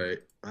 Right.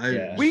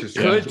 We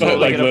could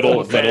like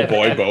little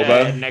boy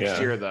Boba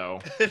next year though.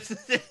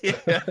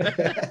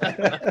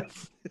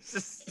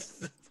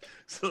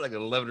 So like an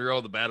 11-year-old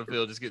on the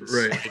battlefield just getting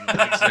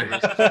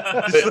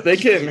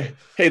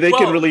they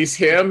can release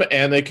him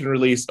and they can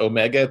release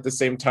Omega at the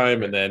same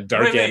time, and then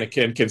Dark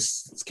Anakin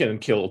can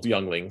kill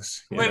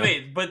younglings.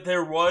 Wait, but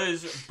there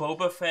was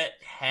Boba Fett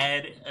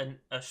had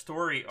a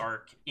story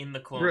arc in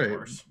the Clone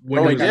Wars. He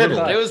did.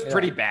 It was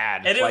pretty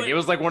bad. And it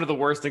was like one of the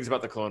worst things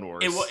about the Clone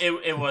Wars.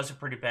 It was a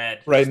pretty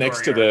bad. Right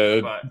next to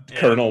the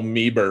Colonel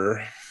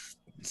Meeber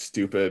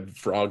stupid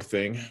frog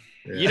thing.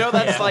 Yeah. You know,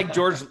 that's like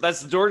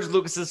that's George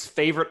Lucas's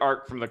favorite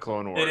arc from the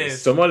Clone Wars. It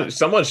is.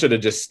 Someone should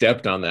have just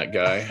stepped on that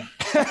guy.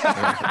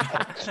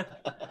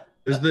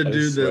 Is the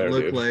dude that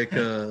looked like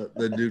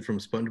the dude from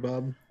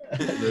SpongeBob?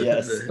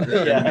 Yes.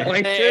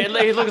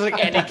 He looks like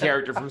any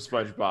character from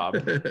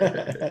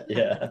SpongeBob.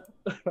 Yeah.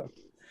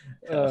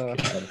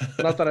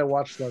 Not that I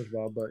watch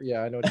SpongeBob, but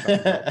yeah, I know what you're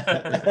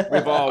talking about.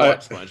 We've all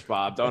watched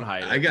SpongeBob. Don't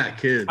hide it. I got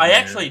kids. I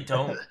actually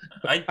don't.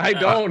 I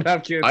don't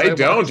have kids. I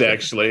don't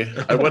actually.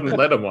 I wouldn't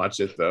let them watch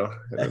it though.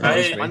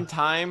 One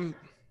time.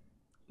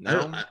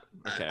 No.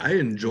 I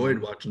enjoyed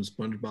watching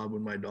SpongeBob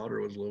when my daughter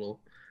was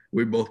little.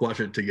 We both watched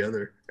it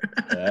together.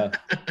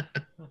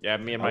 Yeah,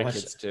 me and my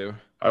kids too.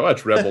 I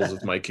watch Rebels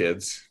with my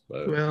kids.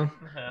 But, well,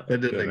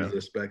 that didn't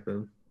exist back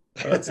then.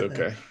 Oh, that's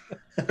okay.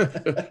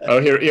 Oh,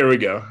 here we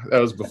go. That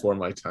was before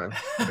my time.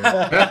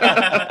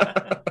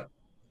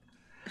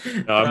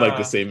 No, I'm like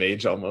the same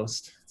age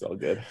almost. It's all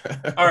good.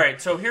 All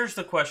right, so here's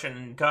the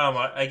question, Gum.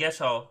 I guess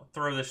I'll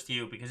throw this to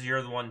you because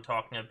you're the one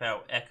talking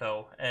about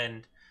Echo,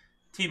 and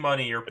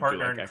T-Money, your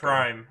partner in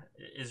crime,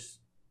 is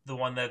the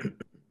one that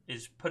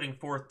is putting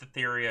forth the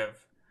theory of,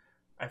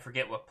 I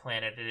forget what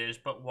planet it is,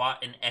 but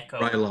Watt and Echo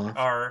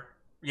are...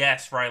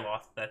 Yes,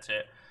 Ryloth, that's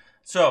it.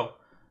 So,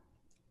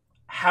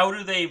 how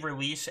do they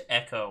release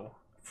Echo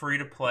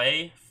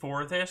free-to-play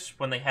for this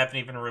when they haven't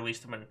even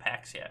released them in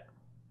packs yet?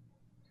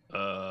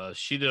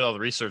 She did all the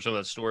research on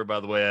that story,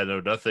 by the way. I know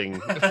nothing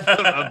of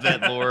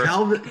that lore.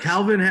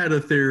 Calvin had a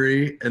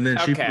theory, and then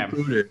she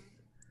poo-pooed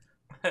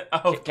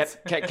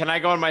it. Can I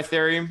go on my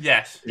theory?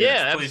 Yes.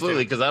 Yeah,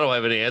 absolutely, because I don't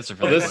have any answer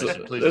for this.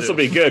 This will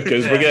be good,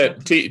 because we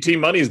get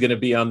T-Money is going to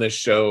be on this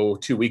show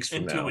 2 weeks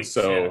from now. 2 weeks,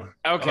 so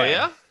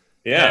okay,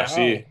 yeah,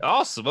 she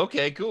awesome.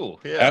 Okay, cool.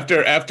 Yeah.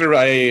 After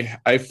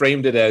I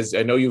framed it as,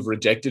 I know you've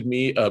rejected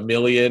me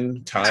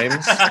 1,000,000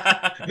 times.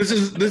 This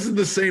is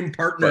the same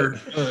partner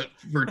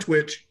for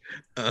Twitch.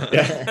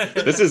 Yeah,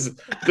 this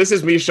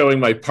is me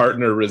showing my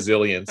partner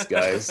resilience,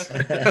 guys.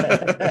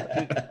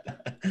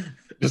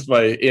 Just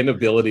my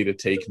inability to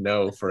take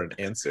no for an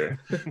answer,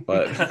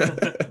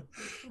 but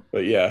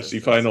yeah, she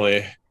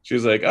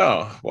was like,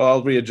 oh well,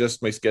 I'll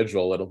readjust my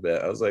schedule a little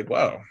bit. I was like,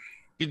 wow.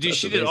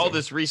 She did all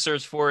this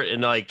research for it,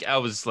 and like I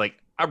was like,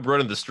 I'm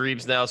running the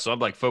streams now, so I'm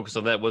like focused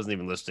on that. Wasn't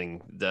even listening.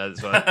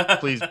 So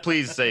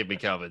please save me,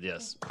 Calvin.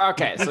 Yes.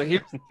 Okay, so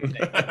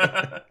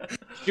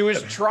she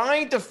was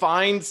trying to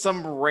find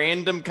some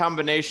random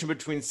combination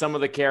between some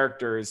of the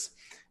characters,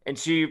 and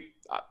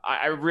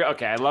I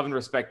love and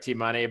respect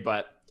T-Money,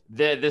 but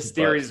this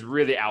theory is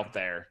really out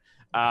there.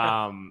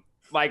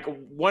 Like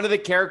one of the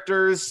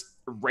characters'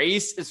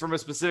 race is from a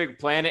specific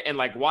planet, and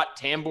like Wat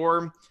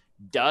Tambor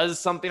does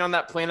something on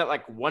that planet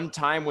like one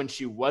time when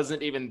she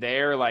wasn't even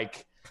there.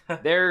 Like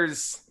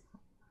there's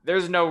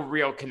no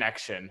real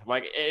connection.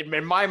 Like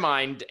in my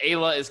mind,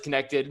 Ayla is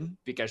connected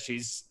because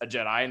she's a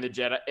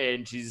Jedi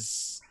and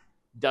she's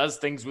does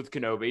things with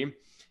Kenobi.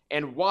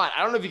 And Watt,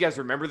 I don't know if you guys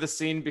remember the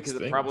scene because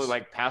it probably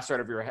like passed right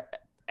over your head.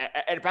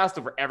 It passed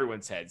over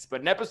everyone's heads.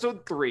 But in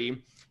episode 3,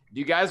 do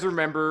you guys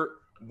remember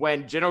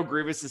when General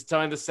Grievous is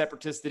telling the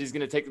Separatists that he's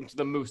going to take them to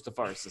the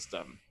Mustafar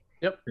system?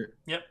 Yep.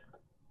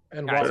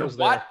 And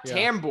Watt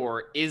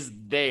Tambor is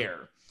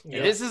there. Yeah.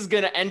 And this is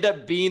going to end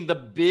up being the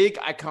big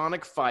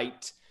iconic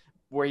fight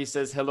where he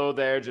says, hello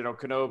there, General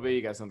Kenobi.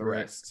 You guys know the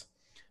rest.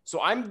 So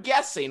I'm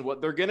guessing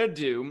what they're going to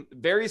do,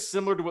 very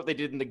similar to what they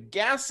did in the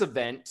gas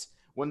event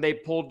when they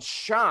pulled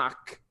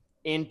Shock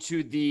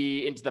into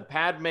the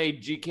Padme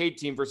GK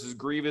team versus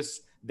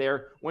Grievous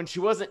there when she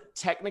wasn't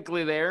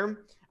technically there.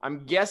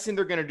 I'm guessing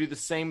they're going to do the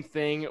same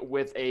thing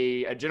with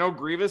a General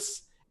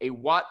Grievous, a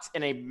Watt,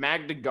 and a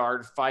Magna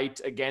Guard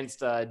fight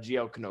against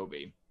GL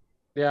Kenobi.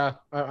 Yeah,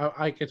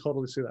 I could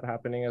totally see that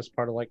happening as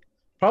part of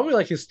probably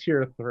like his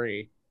tier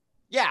 3.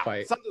 Yeah,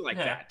 fight. Something like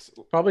that.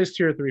 Probably his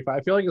tier 3 fight.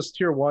 I feel like his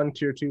tier 1,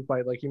 tier 2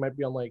 fight. Like he might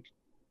be on like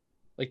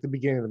the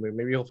beginning of the movie.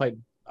 Maybe he'll fight,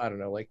 I don't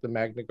know, like the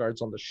Magna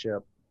Guards on the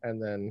ship,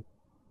 and then.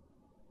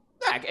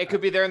 Yeah, it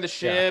could be there in the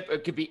ship. Yeah.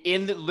 It could be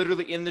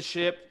literally in the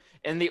ship.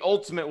 And the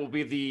ultimate will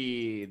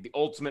be the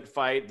ultimate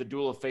fight, the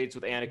Duel of Fates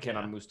with Anakin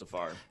on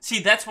Mustafar. See,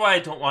 that's why I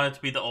don't want it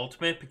to be the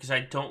ultimate, because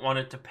I don't want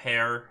it to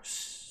pair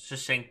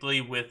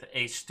succinctly with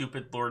a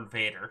stupid Lord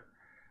Vader.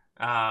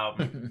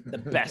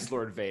 The best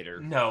Lord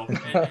Vader. No,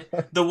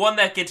 the one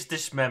that gets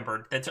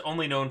dismembered. That's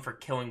only known for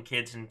killing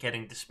kids and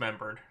getting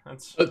dismembered.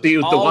 That's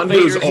the one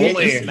who's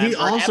only. He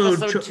also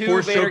episode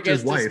 2 Vader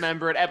gets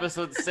dismembered.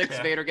 Episode 6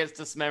 Vader gets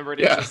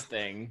dismembered. It's his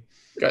thing.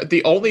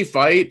 The only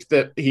fight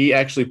that he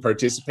actually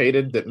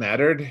participated that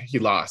mattered, he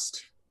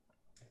lost.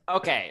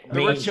 Okay,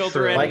 there were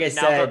children. Like I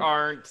said, there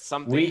aren't.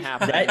 Something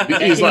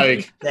happened. He's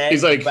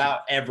like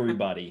about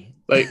everybody.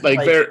 Like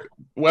they're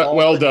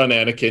well done,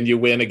 Anakin. You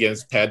win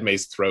against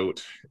Padme's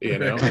throat. You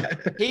know.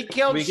 He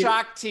killed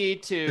Shock T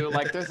too.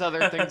 Like there's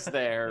other things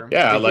there.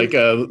 Yeah,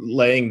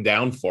 laying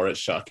down for it,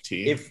 Shock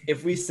T.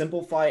 If we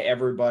simplify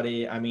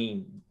everybody, I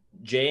mean,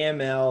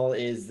 JML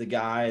is the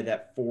guy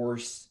that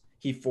force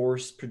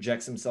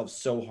projects himself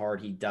so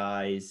hard he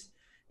dies.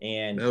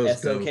 And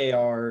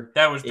SOKR.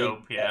 That was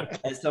dope, yeah.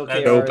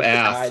 SOKR dope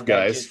ass,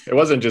 guys. It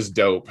wasn't just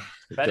dope.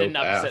 That didn't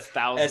upset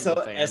thousands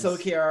of fans.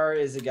 SOKR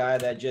is a guy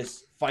that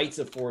just fights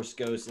a Force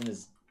Ghost and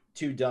is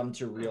too dumb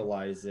to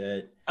realize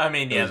it. I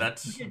mean, yeah,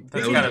 that's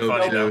kind of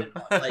funny, though.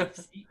 Like,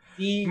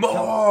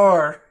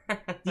 more!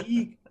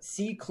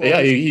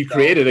 Yeah, he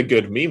created a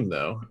good meme,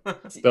 though.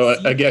 So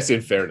I guess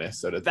in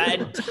fairness. That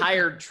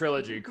entire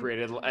trilogy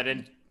created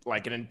an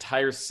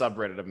entire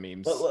subreddit of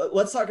memes. But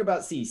let's talk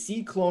about C.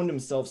 C cloned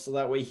himself so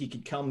that way he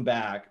could come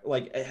back,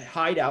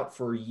 hide out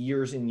for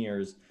years and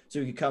years, so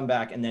he could come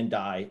back and then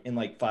die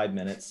in 5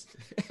 minutes.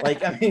 We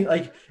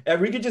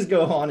could just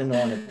go on and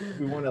on if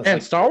we want to.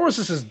 And Star Wars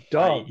is just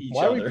dumb.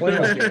 Why are we playing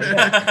this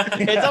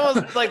game? It's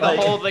almost like the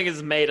whole thing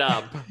is made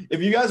up. If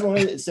you guys want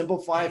to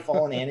simplify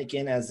Fallen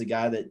Anakin as the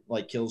guy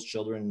that kills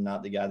children,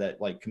 not the guy that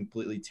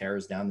completely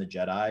tears down the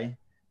Jedi,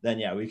 then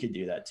yeah, we could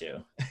do that too.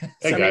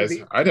 Hey guys,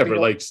 I never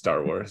liked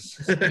Star Wars.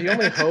 The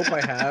only hope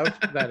I have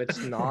that it's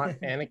not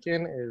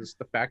Anakin is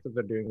the fact that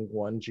they're doing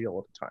one GL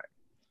at a time.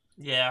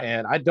 Yeah.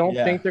 And I don't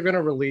think they're going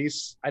to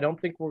release, I don't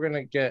think we're going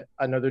to get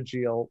another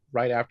GL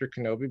right after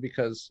Kenobi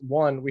because,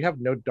 one, we have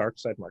no dark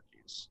side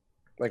marquees.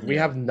 We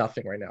have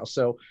nothing right now.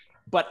 So,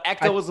 but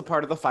Ecto was a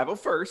part of the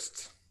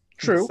 501st.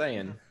 True.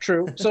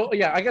 True. So,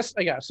 yeah, I guess,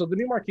 so the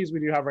new marquees we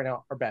do have right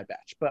now are Bad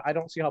Batch, but I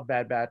don't see how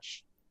Bad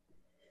Batch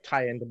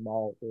tie into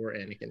Maul or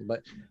Anakin,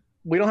 but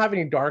we don't have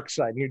any new dark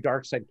side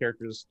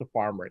characters to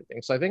farm or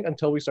anything. So I think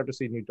until we start to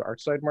see new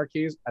dark side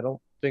marquees, I don't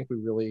think we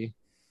really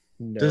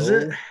know. Does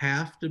it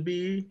have to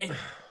be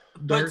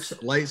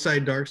light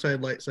side, dark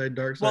side, light side,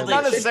 dark side? Well,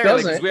 not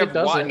necessarily because we have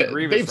one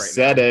Grievous. They've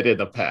said it in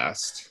the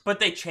past, but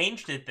they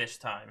changed it this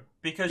time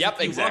because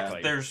if you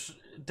look,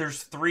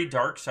 there's 3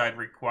 dark side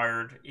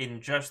required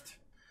in just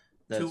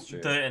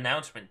the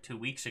announcement 2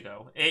 weeks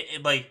ago.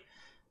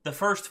 The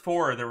first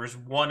 4, there was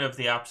 1 of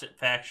the opposite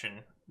faction.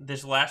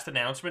 This last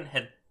announcement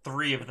had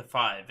 3 of the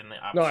 5 in the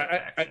opposite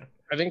faction.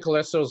 I think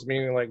Callisto's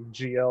meaning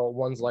GL,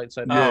 one's light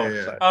side. Side.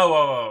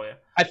 Yeah.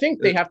 I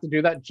think they have to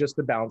do that just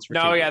to balance.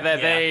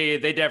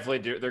 They definitely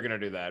do. They're going to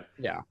do that.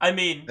 Yeah. I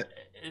mean,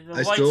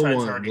 I still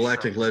want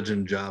Galactic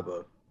Legend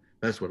Jabba.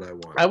 That's what I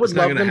want. I would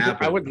love them.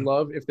 I would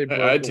love if they.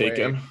 I'd take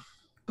him.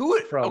 Who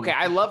would? Okay,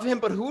 I love him,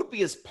 but who would be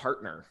his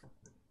partner?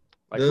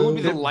 Who would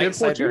be the light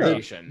side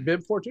variation?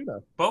 Bib Fortuna.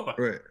 Boba.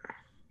 Right.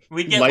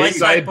 We get light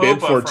side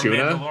Bib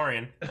Fortuna.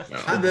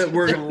 Not that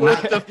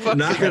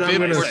I'm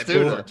going to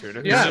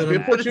spoil. Yeah,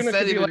 Bib Fortuna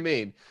could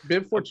be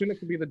Bib Fortuna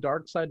could be the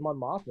dark side Mon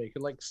Mothma. He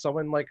could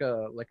summon a.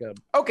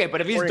 Okay,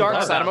 but if he's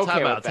dark side, I'm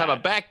okay with that. Time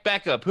out.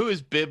 Back up. Who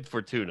is Bib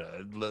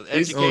Fortuna?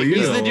 He's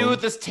the dude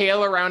with this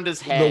tail around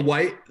his head.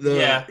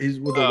 He's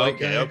with the white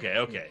guy.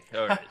 Okay.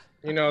 All right.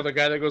 You know, the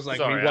guy that goes like,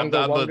 Sorry, "We I'm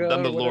wonga the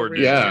wonga," Lord. or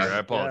Yeah. Here. I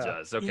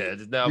apologize. Okay,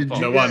 now Did you-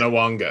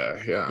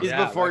 Nawanga, yeah. He's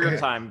Yeah, before your right.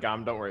 time,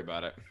 Gum. Don't worry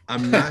about it.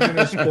 I'm not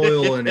gonna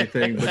spoil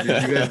anything, but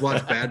did you guys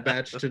watch Bad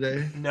Batch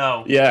today?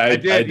 No. Yeah, I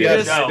did, did. You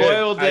yes. just No.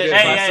 spoiled I it, did.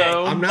 Hey, hey,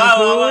 Busso. I'm Whoa, not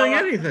whoa, whoa, spoiling whoa.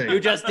 anything. You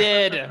just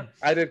did.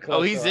 I did.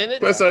 Oh, he's in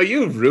it. Well, so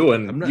you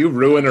ruiner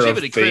of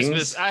Jiminy things.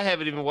 Christmas! I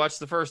haven't even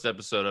watched the first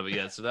episode of it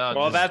yet, so now.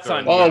 Well, I'm just that's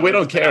on throwing- Oh, Yeah, we it's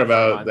don't been care out for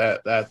a about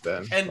month. that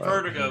then. And But-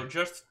 Vertigo,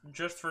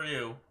 just for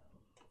you.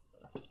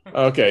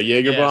 Okay,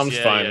 Jaeger Yes, bombs,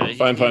 yeah, fine,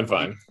 yeah.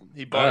 fine.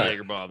 He bought Alright.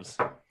 Jaeger bombs.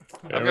 There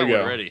I've we got one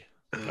go. already.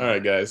 All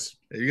right, guys.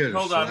 You guys are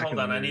Hold slacking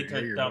on. I your need to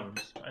Jaeger dump.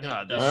 bombs. I need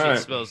God, to this dump. Alright.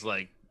 shit smells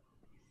like.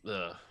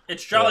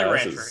 It's Jolly Yeah,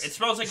 this Rancher. is- It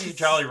smells like a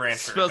Jolly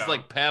Rancher. smells Gum.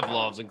 like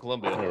Pavlov's in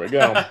Colombia. There we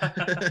go.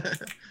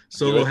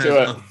 Solo Do has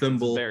it. a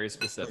thimble Very of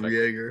specific.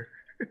 Jaeger.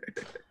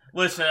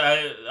 Listen,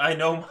 I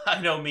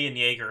know me and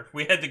Jaeger.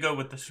 We had to go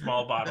with the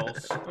small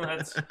bottles.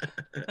 That's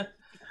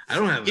I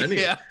don't have any.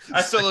 Yeah,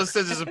 Solo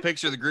sends us a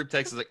picture of the group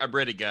text. Is like, "I'm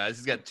ready, guys."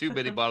 He's got too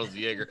many bottles of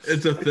Jaeger.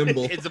 It's a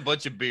thimble. It's a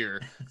bunch of beer.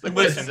 It's like,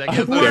 Listen, wait a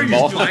second. What are you,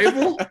 Thimble.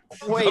 tribal?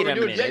 Wait We're a doing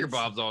minute. Jaeger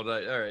bombs all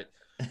night. All right.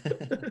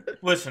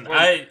 listen.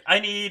 I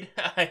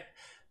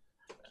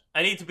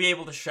need to be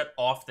able to shut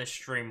off this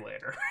stream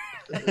later.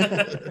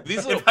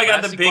 These little If I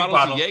got the plastic big bottles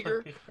bottle of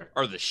Jaeger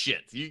are the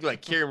shit. You can,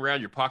 like, carry them around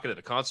your pocket at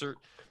a concert.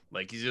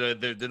 Like, you know,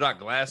 they're not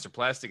glass or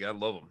plastic. I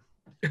love them.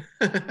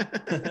 All right,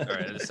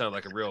 that just sounded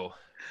like a real.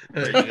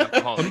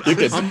 alcoholic. You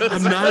can- I'm not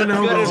an Good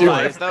alcoholic.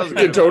 advice. That was You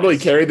good can totally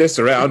advice. carry this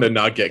around and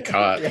not get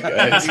caught.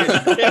 guys. You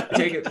can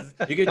take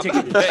it to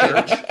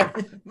church.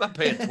 I'm not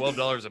paying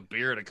 $12 a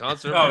beer at a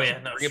concert. Oh, I'm yeah,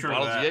 no, bringing screw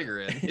bottles that. of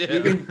Jaeger in. Yeah.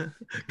 You can,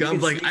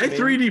 God's like, I sneak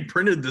 3D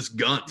printed this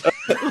gun.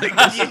 Like,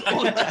 this is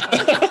all-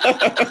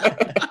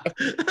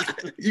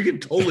 you can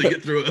totally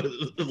get through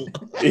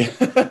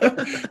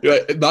it. You're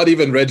like, not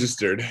even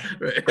registered.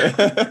 Right.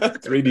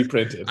 3D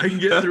printed. I can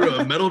get through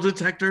a metal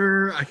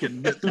detector. I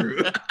can get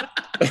through.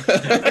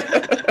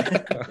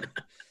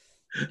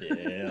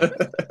 Yeah.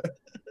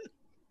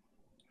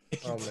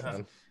 Oh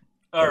man.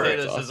 All Potato right.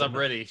 That's says, awesome. "I'm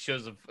ready."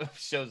 Shows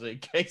a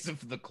case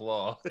of the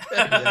claw.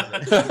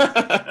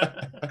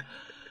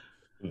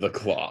 The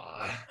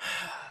claw.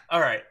 All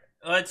right.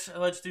 Let's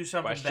do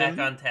something Question?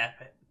 back on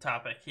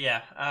topic.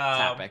 Yeah.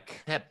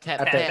 Topic. Tap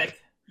Topic.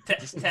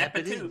 Just tap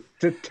it too.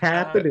 To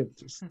tap it in.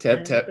 Just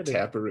Tap tap it in.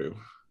 taparoo.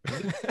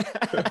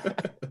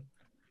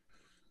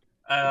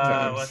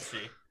 Let's see.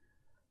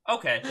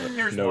 Okay,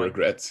 here's No one.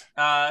 regrets.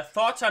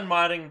 Thoughts on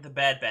modding the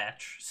Bad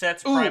Batch?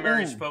 Sets Ooh,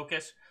 primaries ooh.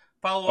 focus.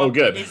 Follow Oh, up.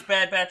 good. Is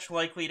Bad Batch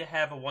likely to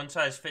have a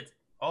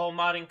one-size-fits-all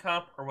modding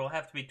comp, or will it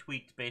have to be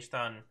tweaked based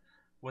on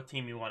what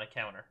team you want to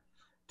counter?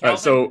 All right,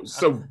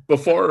 so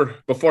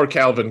before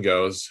Calvin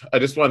goes, I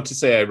just want to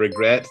say I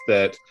regret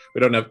that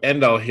we don't have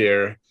Endall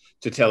here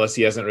to tell us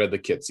he hasn't read the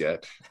kits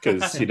yet,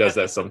 because he does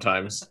that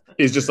sometimes.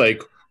 He's just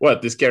like,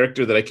 "What, this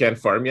character that I can't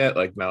farm yet?"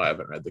 Like, no, I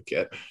haven't read the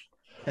kit.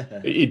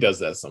 He does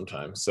that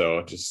sometimes.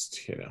 So just,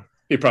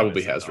 he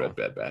probably has read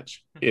Bad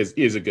Batch. He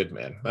is a good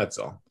man. That's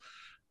all.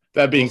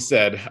 That being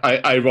said,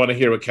 I want to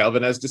hear what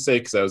Calvin has to say,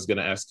 because I was going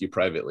to ask you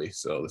privately.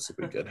 So this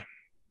will be good.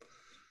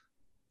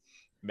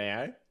 May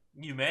I?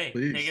 You may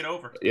Please. take it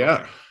over.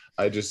 Yeah.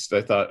 I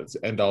thought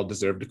Endall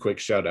deserved a quick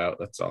shout out.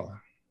 That's all.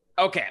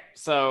 Okay,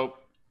 so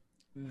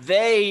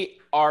they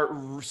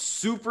are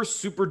super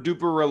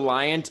duper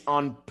reliant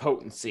on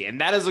potency, and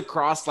that is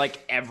across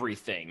like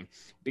everything,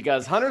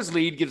 because Hunter's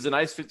lead gives a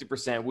nice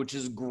 50%, which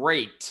is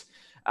great.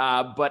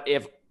 But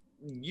if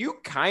you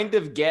kind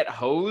of get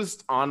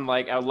hosed on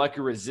like a lucky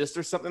resist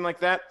or something like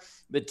that,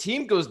 the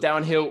team goes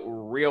downhill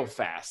real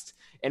fast.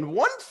 And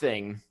one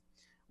thing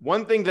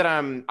that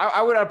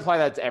I would apply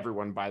that to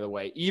everyone, by the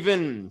way,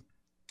 even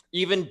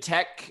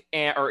Tech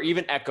or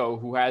even Echo,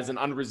 who has an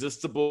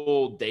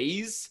unresistible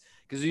daze,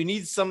 because you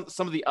need some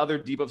of the other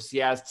debuffs he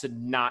has to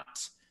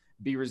not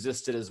be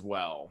resisted as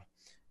well.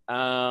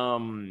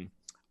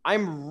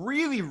 I'm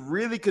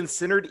really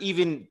considered,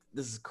 even,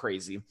 this is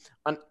crazy,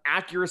 an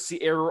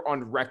accuracy error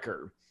on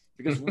Wrecker,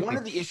 because one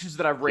of the issues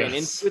that I've ran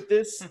Yes. into with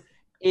this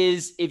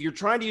is if you're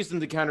trying to use them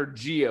to counter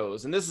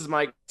Geos, and this is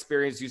my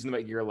experience using them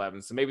at Gear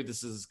 11, so maybe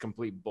this is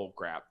complete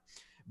bullcrap.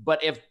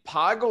 But if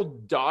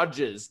Poggle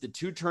dodges the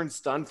 2-turn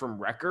stun from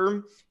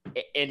Wrecker,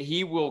 and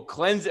he will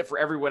cleanse it for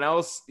everyone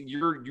else,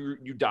 you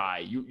die.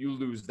 You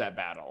lose that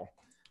battle.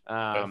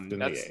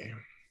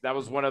 That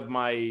was one of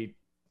my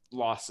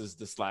losses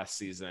this last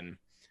season.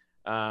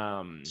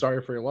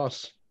 Sorry for your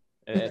loss.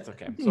 It's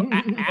okay. So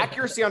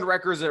accuracy on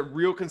Wrecker is a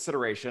real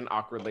consideration,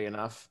 awkwardly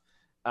enough.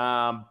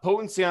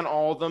 Potency on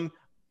all of them.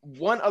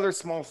 One other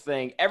small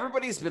thing.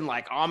 Everybody's been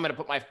like, "Oh, I'm going to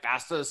put my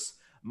fastest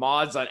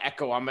mods on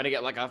Echo. I'm going to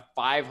get like a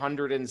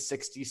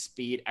 560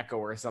 speed Echo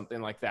or something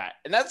like that."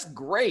 And that's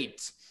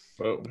great.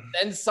 Whoa.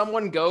 Then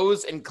someone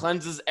goes and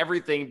cleanses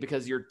everything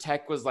because your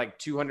tech was like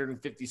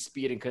 250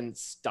 speed and couldn't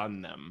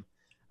stun them.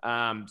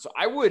 So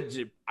I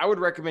would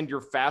recommend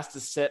your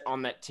fastest set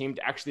on that team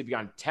to actually be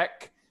on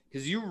tech,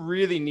 because you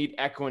really need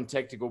Echo and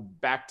tech to go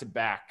back to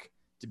back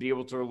to be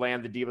able to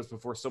land the debuffs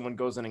before someone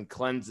goes in and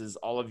cleanses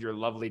all of your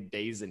lovely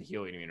days and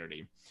healing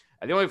immunity.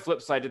 And the only flip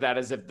side to that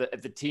is if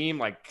the team,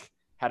 like,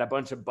 had a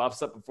bunch of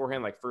buffs up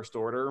beforehand, like first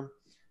order,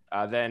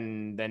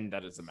 then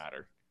that doesn't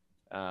matter.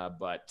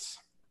 But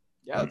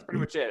yeah, that's pretty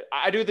much it.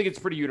 I do think it's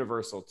pretty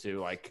universal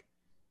too. Like,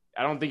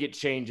 I don't think it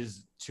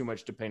changes too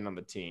much depending on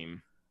the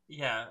team.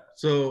 Yeah.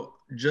 So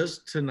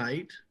just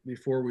tonight,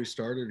 before we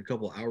started a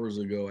couple hours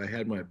ago, I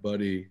had my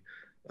buddy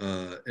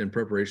in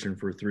preparation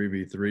for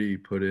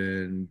 3v3 put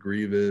in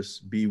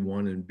Grievous,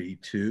 B1 and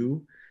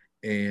B2,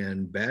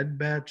 and Bad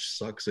Batch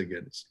sucks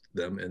against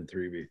them in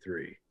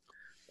 3v3.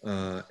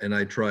 And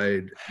I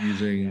tried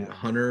using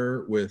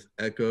Hunter with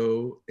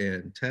Echo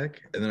and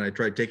Tech, and then I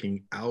tried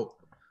taking out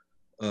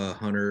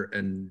Hunter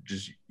and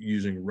just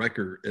using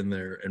Wrecker in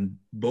there. And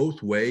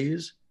both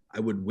ways, I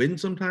would win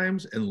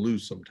sometimes and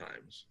lose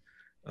sometimes.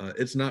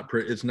 It's not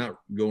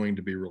going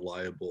to be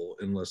reliable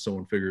unless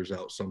someone figures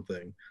out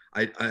something.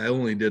 I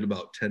only did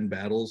about 10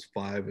 battles,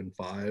 5 and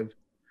 5,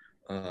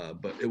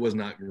 but it was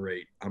not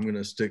great. I'm going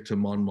to stick to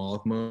Mon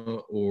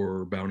Mothma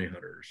or Bounty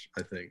Hunters,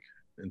 I think,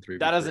 in 3v3.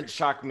 That doesn't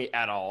shock me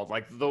at all.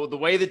 Like, the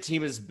way the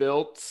team is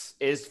built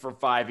is for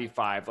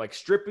 5v5. Like,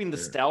 stripping the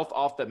stealth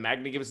off that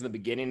Magna gives in the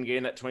beginning,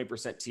 getting that 20%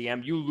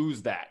 TM, you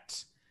lose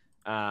that.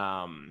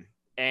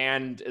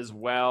 And as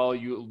well,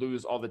 you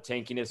lose all the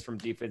tankiness from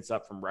defense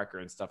up from Wrecker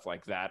and stuff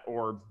like that,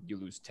 or you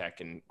lose tech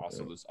and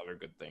also lose other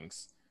good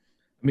things.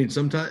 I mean,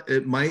 sometimes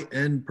it might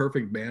end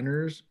perfect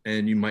banners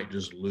and you might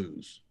just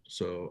lose.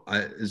 So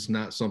it's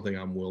not something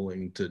I'm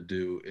willing to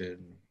do in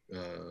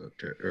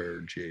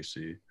or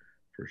GAC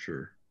for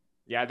sure.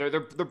 Yeah, they're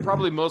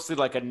probably mostly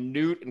like a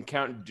Newt and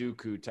Count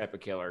Dooku type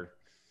of killer.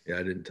 Yeah,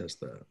 I didn't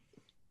test that.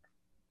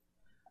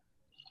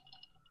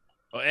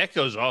 Well,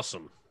 Echo's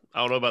awesome. I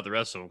don't know about the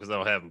rest of them because I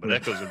don't have them, but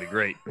Echo's gonna be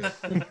great.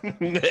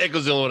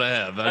 Echo's the only one I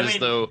have. I just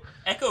know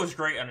Echo's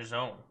great on his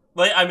own.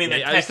 Like, I mean,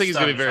 I just think he's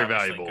gonna be very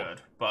valuable.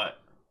 Good, but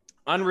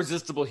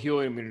unresistible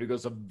healing immunity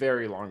goes a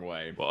very long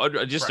way. Well,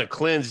 just a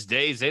cleanse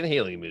days and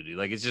healing immunity.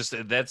 Like, it's just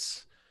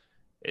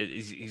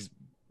he's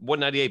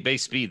 198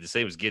 base speed, the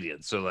same as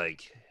Gideon. So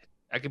like,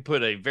 I could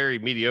put a very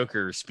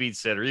mediocre speed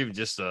set or even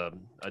just a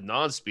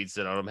non-speed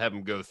set on him, have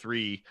him go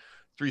 330,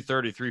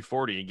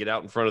 340 and get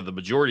out in front of the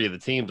majority of the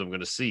teams I'm going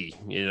to see.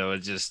 You know, it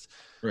just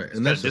right,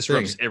 and that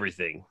disrupts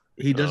everything.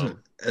 He doesn't,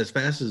 as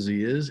fast as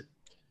he is,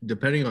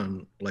 depending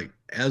on, like,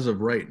 as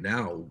of right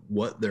now,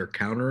 what they're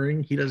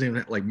countering, he doesn't even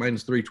have, like,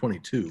 minus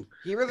 322.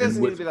 He really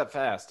doesn't need to be that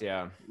fast,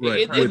 yeah.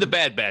 Right. In the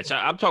Bad Batch,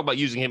 I'm talking about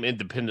using him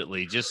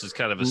independently, just as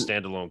kind of a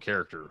standalone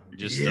character.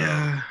 Just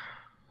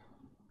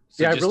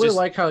I really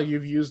like how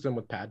you've used him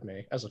with Padme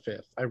as a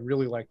 5th. I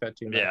really like that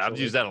team. Yeah, actually. I've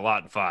used that a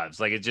lot in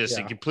 5s. Like,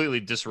 it completely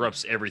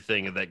disrupts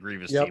everything of that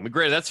Grievous team. And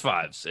granted, that's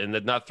 5s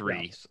and not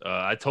 3s.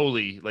 Yeah. I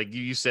totally, like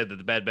you said, that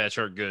the Bad Batch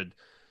aren't good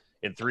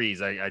in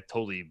 3s. I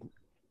totally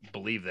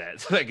believe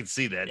that. I can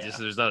see that. Just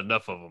there's not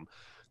enough of them.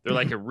 They're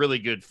like a really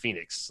good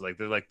Phoenix. Like,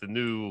 they're like the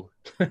new,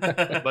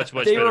 much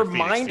they better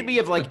remind me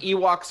of like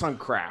Ewoks on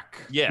crack.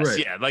 Yes, right.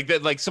 Yeah, like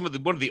that. Like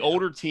one of the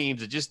older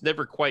teams that just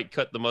never quite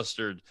cut the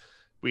mustard.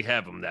 We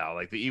have them now,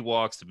 like the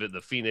Ewoks, the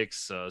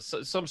Phoenix,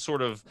 some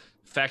sort of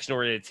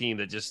faction-oriented team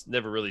that just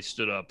never really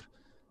stood up.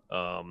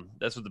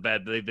 That's what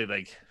they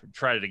like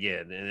tried it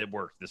again, and it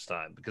worked this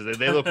time because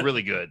they look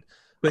really good.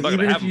 But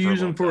even if you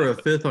use him for a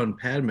 5th on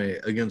Padme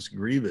against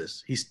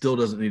Grievous, he still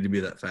doesn't need to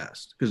be that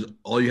fast because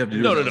all you have to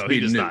do is no,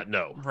 he does not.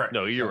 No, right.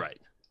 No, you're right.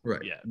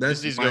 Right. Yeah,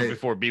 this needs to go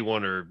before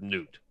B1 or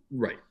Newt.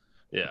 Right.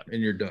 Yeah,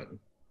 and you're done.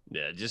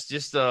 Yeah, just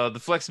the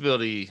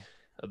flexibility,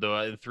 though,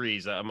 in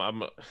 3s.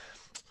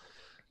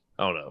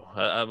 I don't know.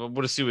 I want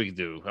to see what we can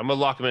do. I'm gonna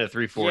lock him in at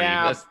 340.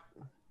 Yeah.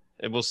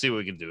 And we'll see what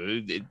we can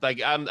do.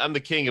 Like, I'm the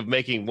king of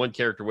making one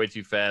character way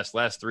too fast.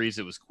 Last 3s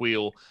it was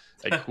Queel.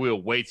 I had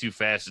Queel way too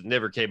fast. It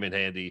never came in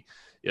handy.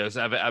 You know,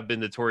 so I've been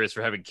notorious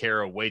for having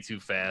Kara way too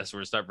fast,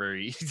 where it's not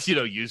very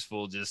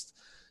useful. Just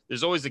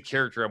there's always a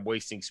character I'm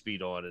wasting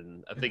speed on,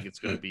 and I think it's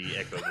going to be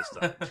Echo this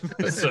time.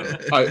 So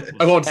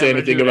I won't say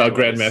anything about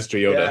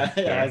Grandmaster Yoda.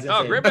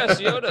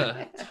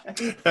 Grandmaster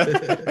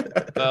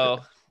Yoda.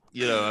 Well.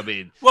 You know, I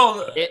mean,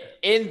 well,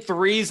 in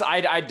 3s,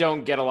 I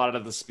don't get a lot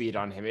of the speed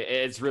on him.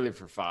 It's really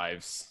for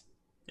 5s.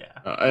 Yeah,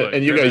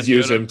 and you guys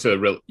use him to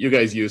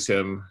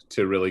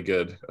really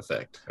good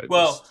effect.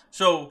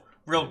 So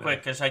real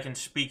quick, because I can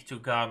speak to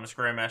Gom's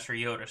Grandmaster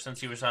Yoda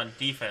since he was on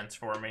defense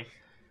for me.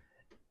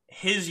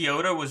 His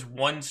Yoda was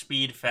 1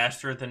 speed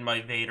faster than my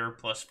Vader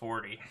plus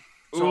 40,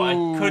 so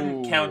I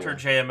couldn't counter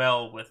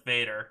JML with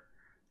Vader.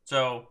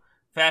 So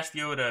fast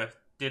Yoda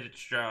did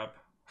its job.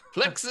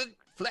 Flex it.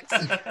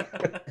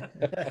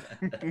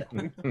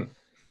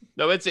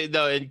 No,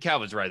 and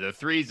Calvin's right though.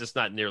 3s, it's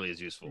not nearly as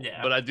useful.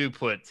 Yeah. But I do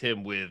put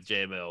him with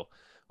JML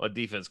on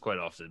defense quite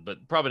often,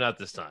 but probably not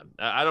this time.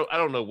 I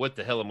don't know what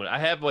the hell I'm going to. I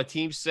have my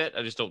team set.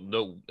 I just don't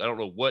know. I don't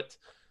know what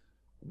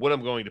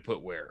I'm going to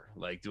put where.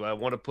 Like, do I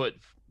want to put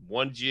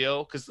 1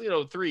 GL? Because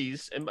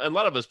 3s, and a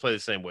lot of us play the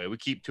same way. We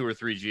keep 2 or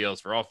 3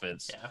 GLs for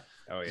offense. Yeah.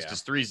 Oh yeah.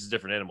 Because 3s is a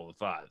different animal than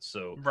 5s.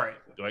 So right.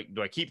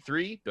 Do I keep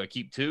 3? Do I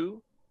keep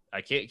 2? I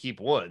can't keep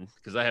 1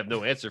 because I have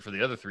no answer for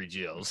the other 3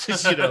 GLs.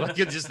 Like,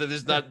 it's just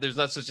there's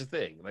not such a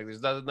thing. Like,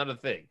 there's not a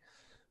thing.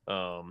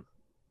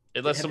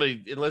 unless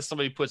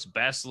somebody puts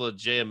Bastila,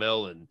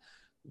 JML, and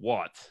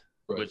Watt.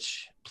 Right.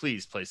 Which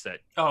please place that.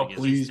 Oh, against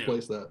Please do.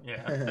 place that.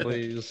 Yeah.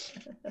 Please.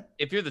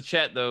 If you're the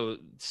chat though,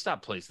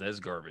 stop placing that. It's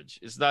garbage.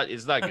 It's not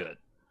good.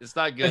 It's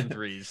not good in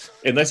threes.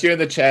 Unless you're in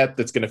the chat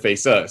that's going to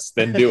face us,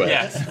 then do it.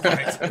 Yes,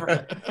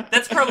 right.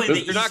 That's probably the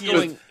You're not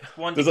easiest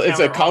one. To It's a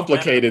counter off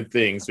complicated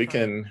thing. So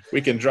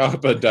we can draw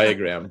up a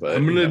diagram, but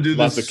I'm gonna do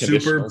lots this of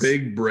super conditionals.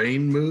 big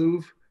brain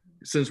move.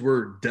 Since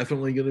we're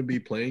definitely going to be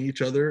playing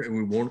each other and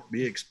we won't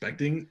be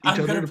expecting each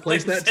other to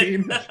place that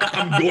team,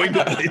 I'm going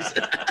to place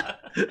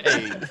it.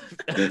 Hey,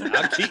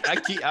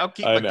 I'll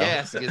keep I my know.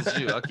 gas against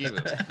you. I'll keep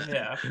it. better.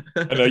 Yeah.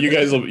 I know you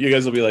guys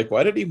will be like,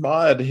 why did he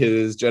mod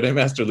his Jedi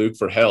Master Luke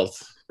for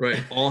health?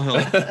 Right, all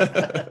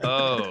hell.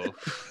 Oh,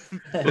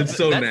 It's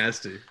so That's-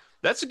 nasty.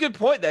 that's a good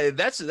point.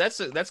 That's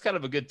kind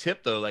of a good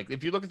tip though. Like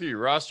if you look through your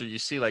roster, you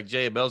see like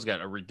JML's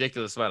got a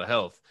ridiculous amount of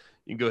health.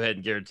 You can go ahead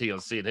and guarantee on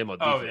seeing him on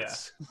Oh,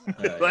 defense.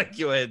 yeah. Like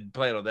go ahead and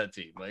plan on that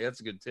team. Like that's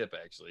a good tip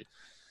actually.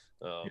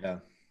 Yeah.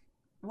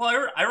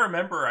 Well, I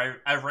remember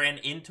I ran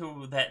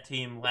into that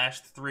team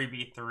last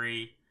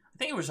 3v3. I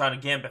think it was on a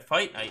Gambit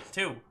fight night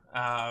too.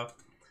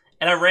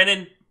 And I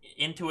ran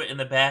into it in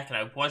the back, and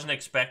I wasn't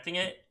expecting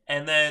it.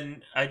 And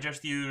then I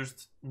just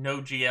used no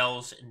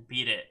GLs and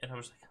beat it, and I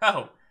was like,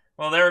 oh,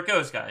 well, there it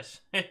goes,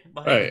 guys. Like,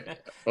 Right.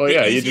 Oh the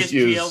yeah, you just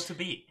easiest GL use to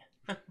beat.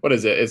 what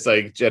is it? It's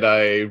like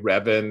Jedi,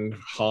 Revan,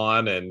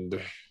 Han, and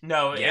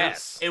No,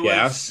 Gas. it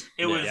Gas?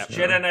 was Yeah.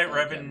 Jedi Knight Oh,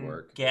 that Revan,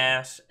 worked.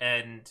 Gas,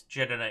 and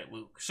Jedi Knight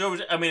Luke. So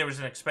it was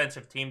an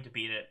expensive team to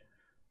beat it,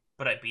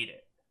 but I beat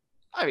it.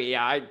 I mean,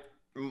 yeah,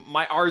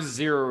 my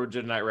R0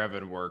 Jedi Knight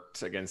Revan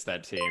worked against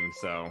that team,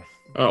 so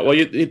oh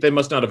well, they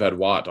must not have had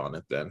Watt on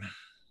it then.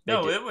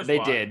 No, did, it was they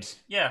Watt. did.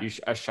 Yeah,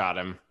 I shot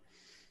him.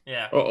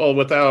 yeah. Oh,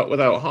 without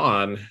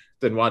Han,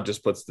 then Watt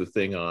just puts the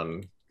thing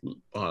on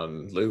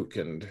Luke,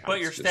 and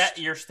But it's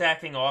you're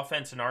stacking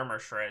offense and armor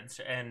shreds,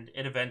 and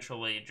it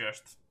eventually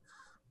just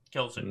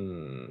kills it.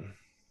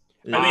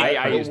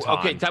 I used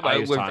okay, Han. time I out.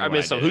 used Han I when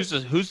missed some.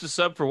 did Who's the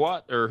sub for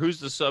Watt, or who's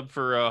the sub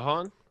for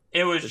Han?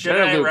 It was The Jedi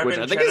Knight Luke, Revan, which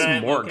I think Jedi is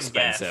Knight more Luke, and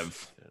Gas.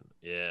 expensive.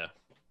 Yeah.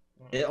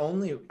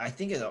 I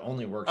think it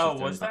only works. Oh, if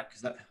they're was not, that?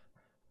 'cause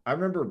I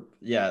remember,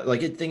 yeah,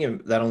 like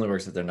that only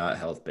works if they're not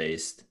health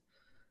based.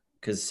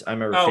 Because I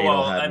remember Oh, Fatal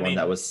well, had I one mean,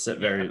 that was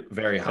very,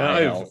 very Yeah,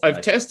 high health.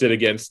 I've tested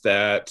against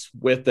that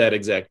with that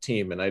exact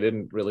team, and I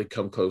didn't really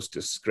come close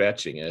to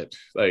scratching it.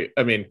 Like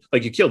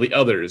you kill the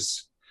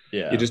others,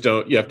 Yeah. you just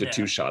don't. You have to Yeah.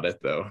 two-shot it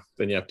though.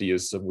 Then you have to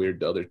use some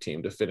weird other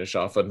team to finish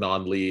off a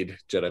non-lead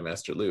Jedi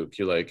Master Luke.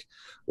 You're like,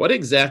 what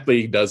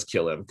exactly does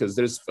kill him? Because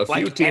there's a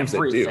few Like teams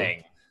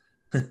everything.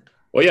 that do.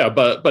 Well, yeah,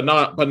 but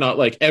not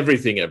like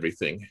everything.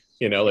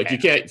 You know, like you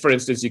can't, for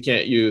instance, you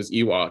can't use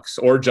Ewoks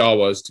or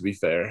Jawas to be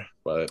fair,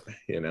 but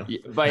you know.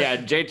 But yeah,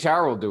 J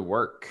Tower will do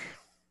work.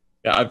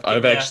 Yeah,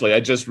 I've actually I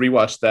just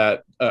rewatched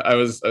that. I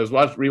was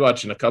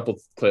rewatching a couple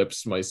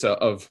clips myself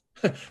of.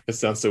 This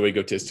sounds so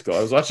egotistical.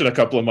 I was watching a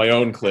couple of my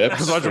own clips. I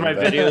was watching my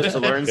from videos to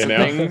learn some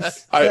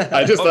things.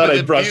 I just thought Open I'd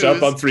the brush up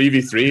views. on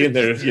 3v3 and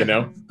there's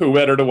who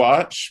better to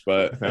watch,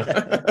 but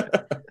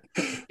that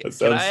Can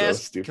sounds I so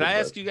ask? stupid. Can I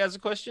ask but- you guys a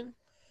question?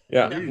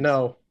 Yeah.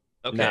 No.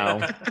 Okay.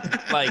 No.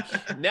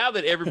 Like now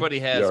that everybody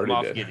has already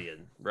Moff did.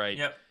 Gideon, right?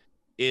 Yep.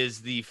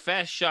 Is the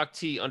Fast Shock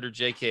T under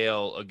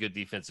JKL a good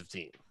defensive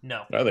team?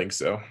 No. I think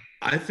so.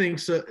 I think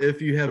so.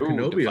 If you have Ooh,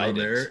 Kenobi on divided.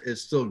 there,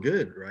 it's still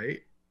good, right?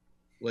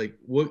 Like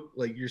what?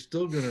 Like you're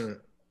still gonna.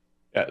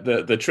 Yeah,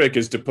 the trick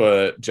is to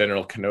put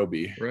General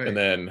Kenobi, Right. and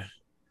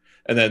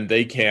then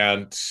they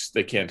can't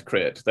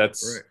crit.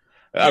 That's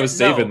Right. I was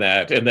No. saving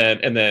that, and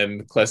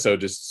then Klesso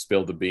just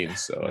spilled the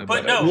beans. So,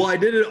 But no. Well, I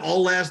did it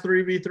all last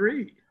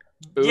 3v3.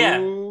 Yeah.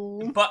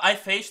 Ooh. But I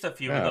faced a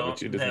few yeah, of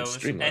but you didn't those,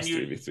 stream and last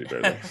you. 3v3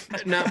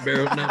 barely. Not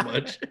barely, not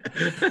much.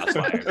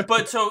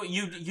 But so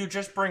you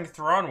just bring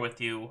Thrawn with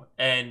you,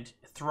 and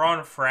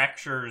Thrawn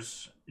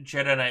fractures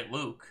Jedi Knight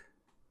Luke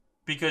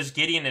because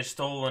Gideon has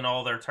stolen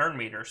all their turn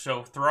meters.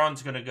 So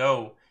Thrawn's gonna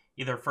go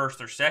either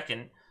first or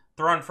second.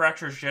 Thrawn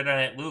fractures Jedi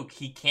Knight Luke.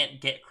 He can't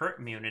get crit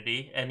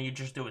immunity, and you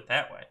just do it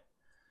that way.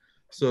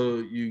 So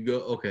you go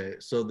okay.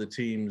 So the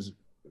teams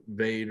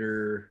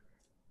Vader,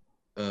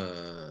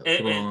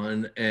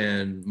 Thrawn,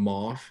 and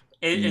Moff.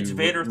 It's You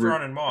Vader, re-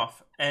 Thrawn, and Moff,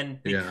 and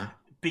Yeah.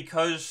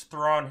 because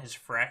Thrawn has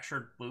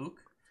fractured Luke,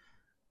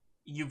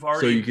 you've So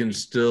already you can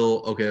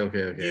still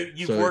okay.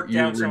 you've so worked you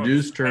down some of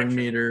reduce his turn protection.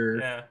 meter.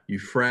 Yeah. You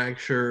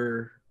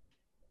fracture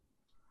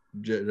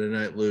Jedi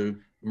Knight Luke,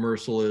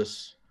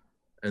 Merciless,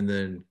 and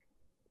then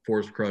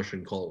Force Crush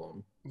and Call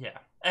them. Yeah,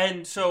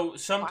 and so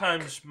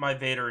sometimes my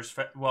Vader is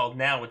well,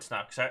 now it's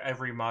not because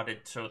I've remodded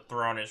so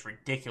Thrawn is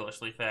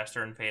ridiculously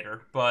faster than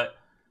Vader, but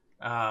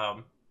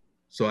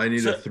So I need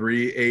So- a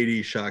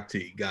 380 Shock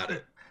T. Got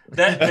it.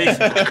 that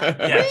basically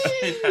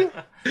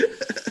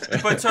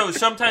yes. But so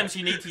sometimes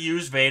you need to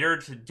use Vader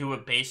to do a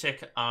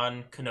basic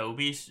on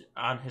Kenobi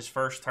on his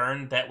first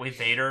turn. That way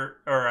Vader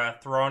or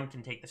Thrawn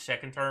can take the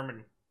second turn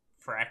and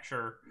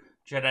fracture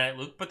Jedi Knight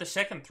Luke. But the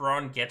second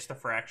Thrawn gets the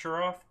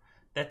fracture off,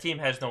 that team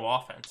has no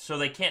offense, so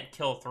they can't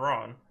kill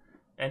Thrawn,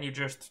 and you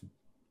just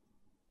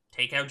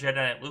take out Jedi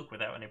Knight Luke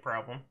without any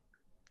problem.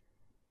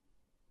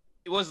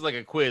 It wasn't like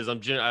a quiz. I'm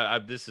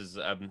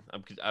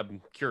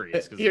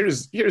curious.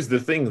 Here's the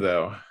thing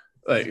though.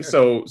 Like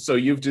so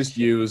you've just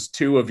used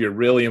two of your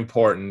really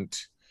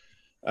important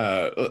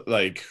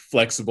like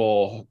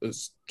flexible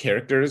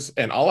characters,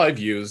 and all I've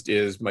used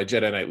is my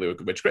Jedi Knight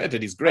Luke, which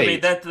granted he's great. I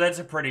mean that's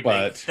a pretty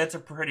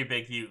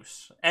big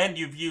use. And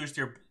you've used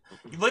your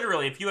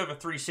literally if you have a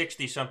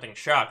 360 something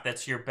shock,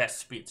 that's your best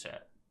speed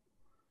set.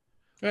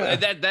 Yeah.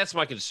 That's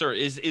my concern.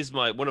 Is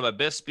my one of my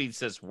best speed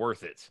sets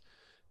worth it?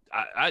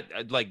 I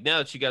like now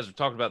that you guys are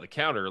talking about the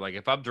counter, like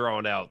if I'm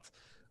drawing out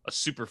a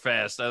super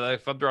fast,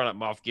 if I'm drawing out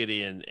Moff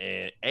Gideon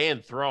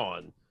and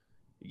Thrawn,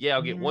 yeah,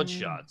 I'll get one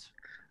shot.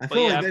 I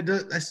feel like that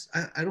does.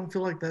 I don't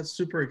feel like that's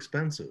super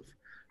expensive.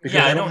 Because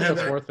Yeah, I don't think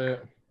it's worth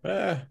it.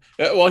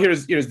 Well,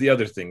 here's the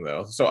other thing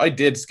though. So I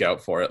did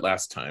scout for it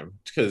last time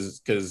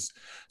because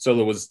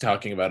Solo was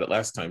talking about it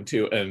last time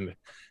too, and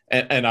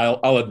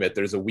I'll admit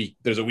there's a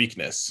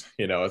weakness.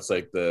 You know, it's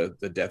like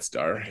the Death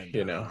Star.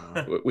 You know,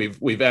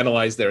 we've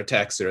analyzed their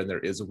attacks there, and there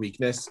is a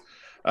weakness.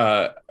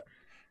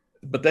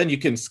 But then you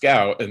can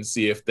scout and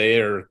see if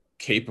they are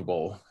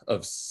capable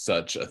of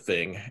such a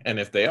thing, and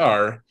if they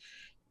are,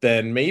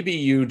 then maybe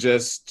you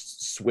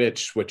just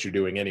switch what you're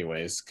doing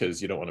anyways,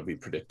 because you don't want to be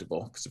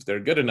predictable. Because if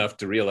they're good enough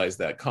to realize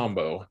that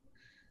combo,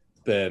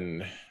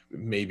 then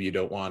maybe you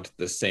don't want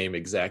the same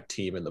exact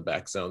team in the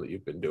back zone that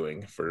you've been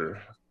doing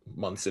for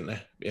months in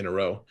a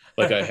row,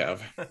 like I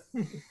have.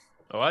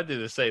 Oh, I do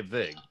the same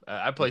thing.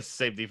 I play the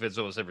same defense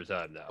almost every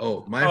time now.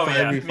 Oh, my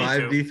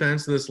 5v5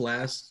 defense this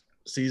last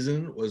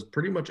season was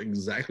pretty much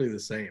exactly the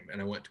same, and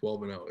I went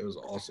 12-0. It was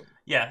awesome.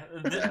 Yeah,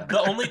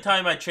 the only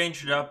time I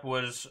changed it up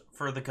was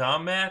for the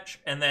GOM match,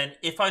 and then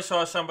if I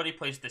saw somebody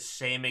plays the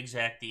same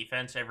exact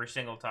defense every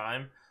single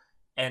time,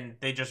 and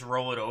they just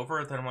roll it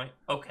over, then I'm like,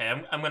 okay,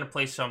 I'm going to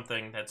play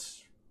something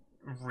that's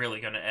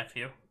really going to F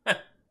you.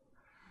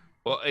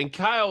 Well, and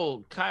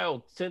Kyle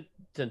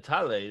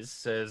Tentales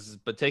says,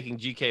 but taking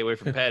GK away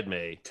from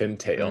Padme. Tin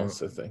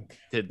Tails, I think.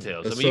 Tin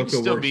Tails. Ahsoka I mean, you can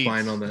still worked beat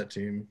fine on that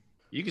team.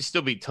 You can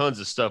still beat tons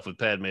of stuff with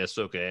Padme,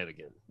 Ahsoka,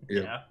 Anakin.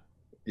 Yeah.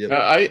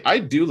 I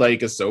do like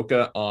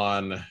Ahsoka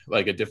on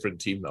like a different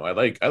team though. I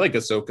like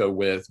Ahsoka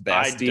with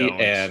Basti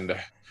and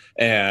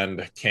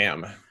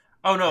Cam.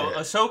 Oh no,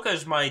 Ahsoka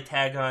is my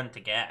tag on to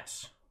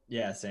Gas.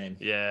 Yeah, same.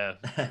 Yeah.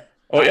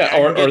 Oh yeah,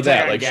 or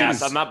that like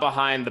gas. I'm not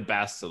behind the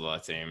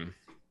Bastila team.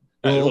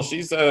 Well,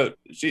 she's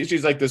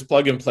like this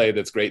plug and play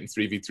that's great in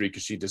 3v3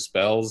 because she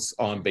dispels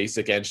on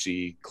basic and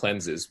she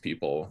cleanses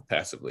people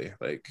passively.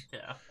 Like,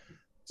 yeah,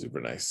 super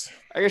nice.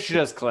 I guess she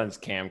does cleanse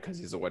Cam because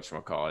he's a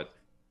whatchamacallit.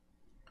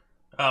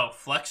 Oh,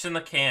 flexing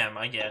the Cam.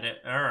 I get it.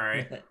 All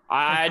right.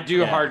 I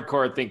do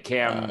hardcore think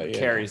Cam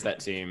carries that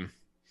team.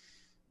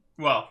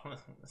 Well,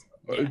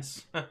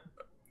 yes.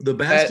 The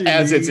Basti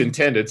as it's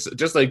intended,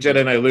 just like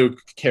Jedi Knight Luke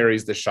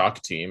carries the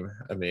shock team.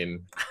 I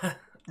mean,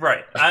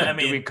 right. I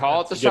mean, do we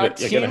call it the shock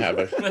team? You're gonna have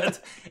it.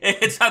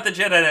 It's not the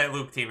Jedi Knight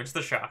Luke team. It's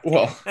the shock.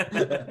 Well,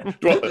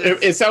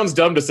 it sounds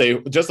dumb to say,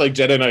 just like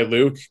Jedi Knight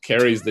Luke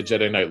carries the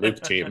Jedi Knight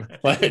Luke team.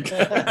 Like,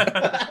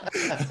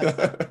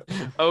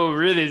 oh,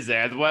 really,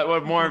 Zed?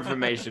 What more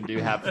information do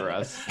you have for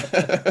us?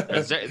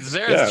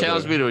 Zara's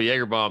challenged me to a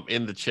Jaeger bomb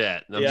in the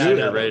chat, and I'm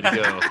just ready to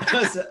go.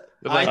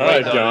 All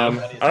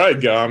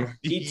right, Gom.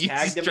 You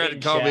just tried to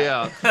call me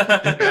out.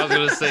 I was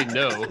going to say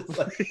no.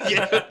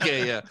 Yeah,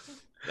 okay, yeah.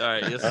 All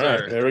right, yes, sir.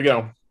 Right, there we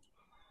go.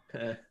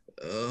 I'm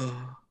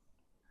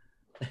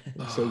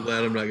so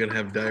glad I'm not going to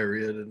have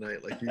diarrhea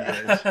tonight like you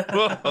guys.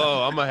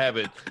 Oh, I'm going to have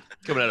it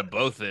coming out of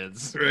both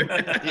ends. Right?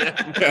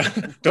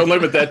 Yeah. Don't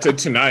limit that to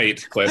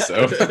tonight,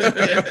 Clesso.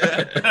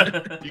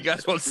 You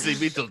guys won't see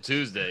me till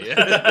Tuesday.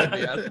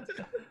 Yeah.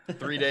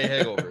 3-day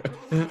hangover.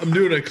 I'm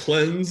doing a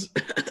cleanse.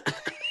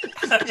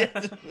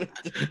 That's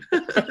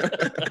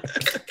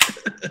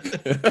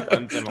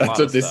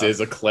what this is,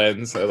 a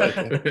cleanse. I like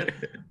it.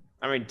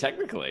 I mean,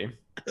 technically.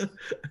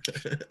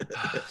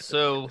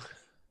 So,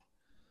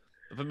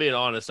 if I'm being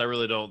honest, I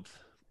really don't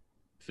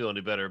feel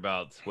any better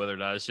about whether or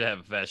not I should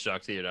have a fast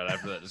shock T or not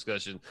after that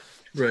discussion.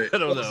 Right. I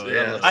don't know.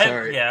 Yeah,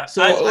 sorry.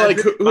 So, like,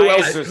 who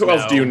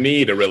else do you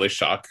need a really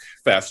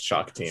fast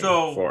shock team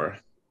for?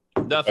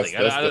 Nothing.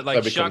 I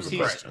like shock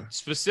teams question.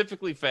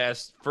 specifically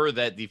fast for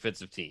that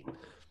defensive team.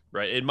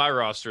 Right. In my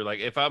roster,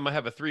 like if I'm gonna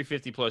have a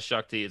 350 plus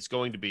shock T, it's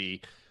going to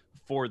be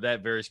for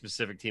that very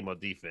specific team on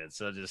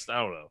defense. I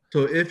don't know.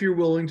 So if you're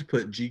willing to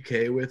put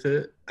GK with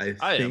it, I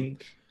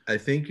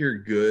think you're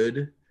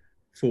good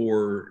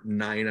for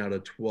 9 out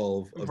of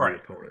 12 of your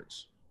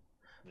opponents.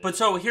 But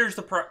here's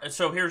the problem.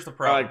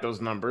 I like those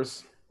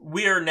numbers.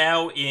 We are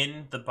now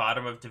in the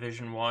bottom of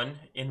Division 1,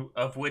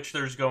 of which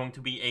there's going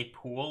to be a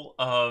pool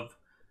of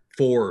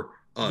 4.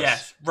 Us.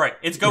 Yes, right.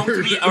 It's going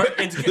to be.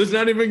 There's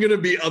not even going to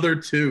be other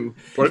 2.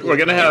 We're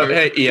going to have.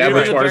 Hey,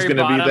 Abattoir is going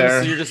to be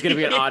there. So you're just going to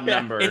be an odd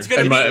number. It's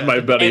going to and be, my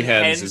buddy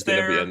Hens is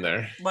going to be in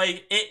there.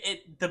 Like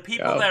the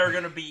people that are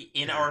going to be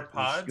in our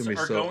pods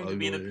are going to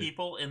be the ugly.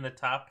 people in the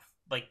top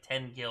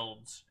 10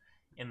 guilds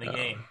in the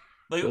game.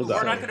 Like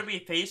We're not going to be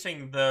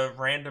facing the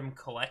random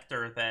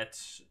collector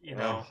that's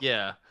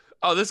Yeah.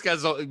 oh, this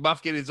guy's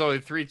Moff Gideon's only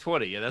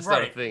 320. Yeah, that's not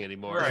a Right. thing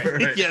anymore.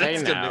 Right. Yeah, Hey,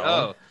 that's gonna be. now.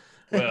 Oh,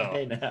 well.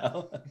 Hey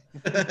now.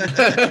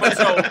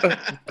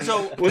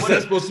 So What's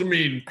that supposed to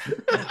mean?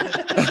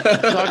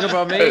 Talk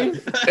about me.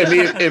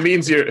 It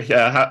means you're.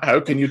 Yeah. How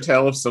can you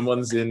tell if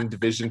someone's in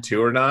Division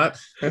 2 or not?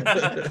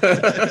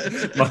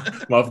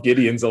 Moff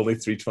Gideon's only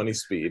 320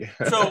 speed.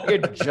 So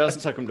It just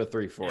took him to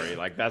 340.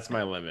 Like that's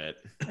my limit.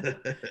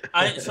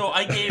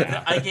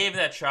 I gave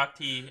that Shock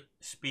T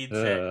speed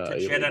set to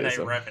Jedi Knight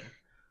Revan,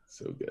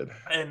 So good.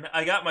 and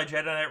I got my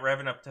Jedi Knight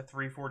Revan up to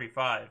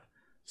 345.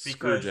 Screw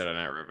Because Jedi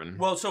Knight Ribbon.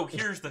 well, so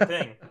here's the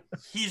thing: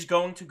 he's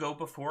going to go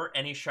before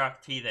any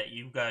Shock T that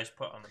you guys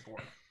put on the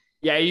board.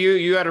 Yeah,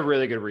 you had a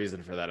really good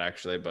reason for that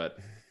actually, but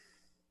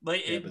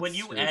Like Yeah, but when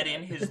you screw add that.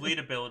 in his lead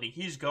ability,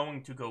 he's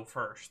going to go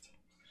first.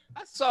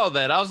 I saw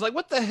that. I was like,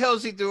 what the hell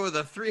is he doing with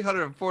a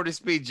 340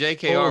 speed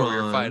JKR Hold we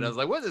were on. fighting? I was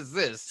like, what is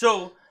this?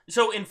 So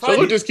in Solo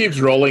five just keeps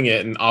rolling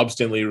it and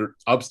obstinately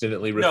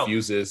No.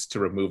 refuses to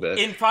remove it.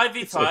 in 5v5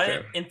 It's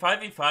okay. in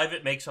 5v5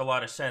 it makes a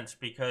lot of sense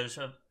because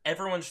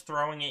everyone's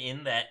throwing it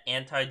in that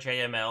anti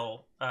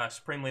JML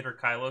Supreme Leader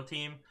Kylo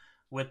team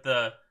with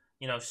the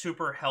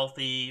super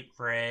healthy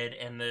Red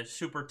and the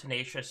super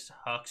tenacious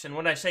Hux. And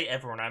when I say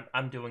everyone,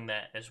 I'm doing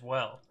that as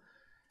well.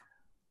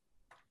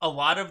 A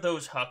lot of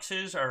those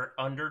Huxes are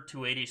under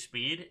 280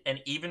 speed, and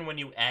even when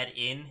you add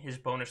in his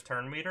bonus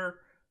turn meter,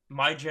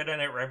 my Jedi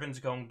Knight Revan's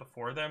going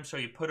before them, so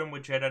you put him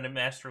with Jedi Knight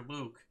Master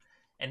Luke,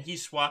 and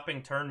he's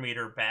swapping turn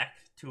meter back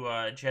to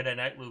Jedi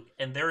Knight Luke,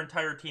 and their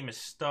entire team is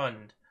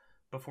stunned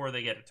before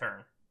they get a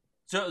turn.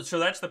 So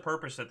that's the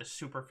purpose of the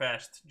super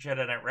fast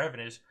Jedi Knight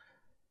Revan is,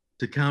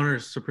 To counter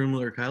Supreme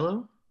Leader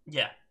Kylo?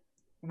 yeah,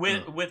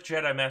 with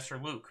Jedi Master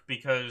Luke,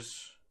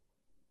 because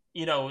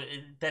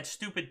that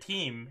stupid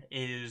team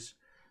is,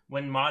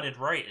 when modded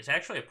right, is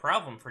actually a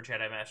problem for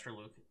Jedi Master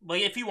Luke.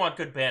 Like, if you want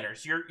good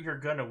banners, you're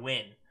gonna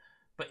win.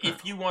 But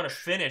if you want to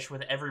finish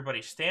with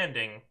everybody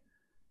standing,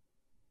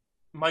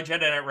 my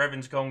Jedi Knight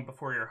Revan's going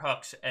before your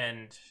Hux,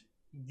 and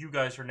you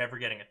guys are never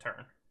getting a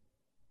turn.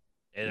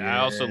 And I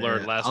also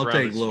learned last I'll round.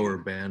 take that lower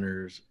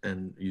banners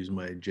and use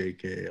my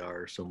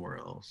JKR somewhere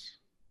else.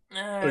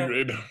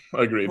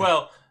 Agreed.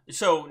 Well,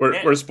 so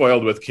We're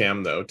spoiled with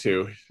Cam though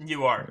too.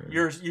 you are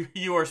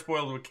you are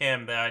spoiled with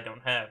Cam that I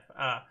don't have.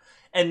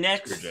 And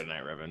screw Jedi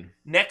Knight Ribbon.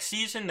 next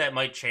season that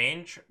might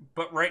change,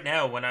 but right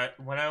now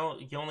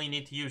you only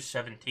need to use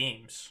 7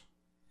 teams.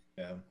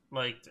 Yeah.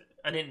 Like,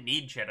 I didn't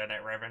need Jedi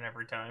Knight Revan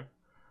every time.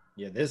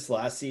 Yeah, this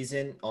last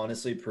season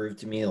honestly proved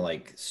to me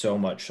like so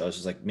much. I was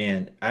just like,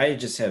 man, I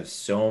just have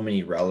so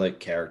many relic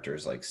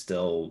characters like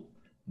still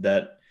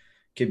that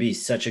could be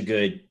such a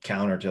good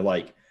counter to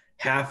like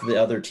half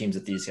the other teams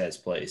that these guys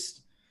placed.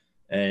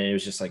 And it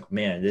was just like,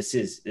 man, this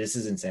is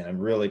insane. I'm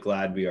really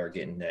glad we are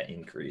getting that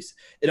increase.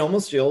 It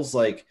almost feels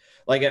like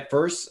at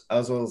first I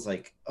was always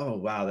like, oh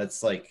wow,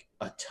 that's like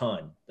a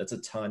ton. That's a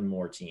ton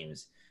more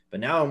teams. But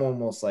now I'm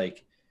almost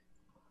like,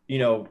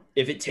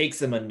 if it takes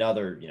them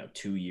another,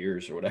 2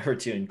 years or whatever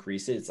to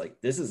increase it, it's like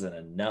this isn't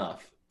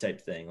enough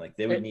type thing. Like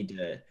they would need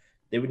to.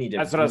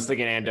 That's what I was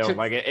thinking, Ando.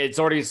 Like it's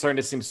already starting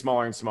to seem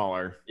smaller and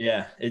smaller.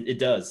 Yeah, it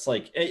does.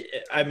 Like,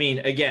 I mean,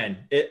 again,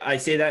 I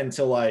say that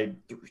until I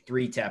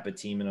 3-tap a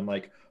team and I'm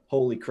like,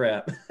 holy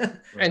crap.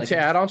 And to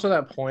add on to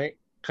that point,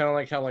 kind of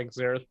like how like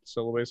Zareth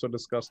Silobase would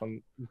discuss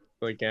on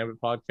the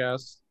Gambit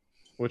podcast,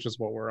 which is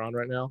what we're on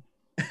right now.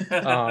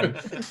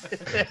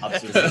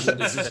 Observation.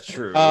 This is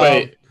true.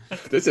 Wait,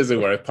 this isn't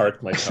where I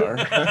parked my car.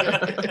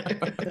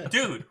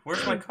 Dude,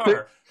 where's my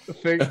car?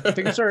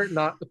 Things are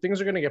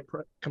going to get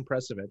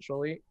compressed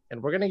eventually,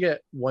 and we're going to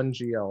get 1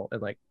 GL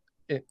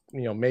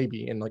and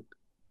maybe in like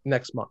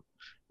next month.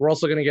 We're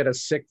also going to get a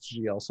 6th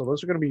GL, so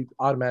those are going to be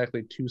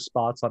automatically 2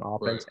 spots on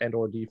offense and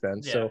or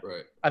defense. Yeah. So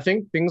I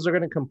think things are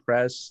going to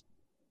compress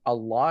a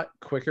lot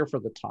quicker for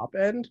the top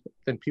end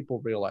than people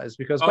realize,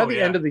 because by the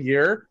end of the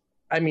year,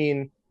 I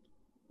mean,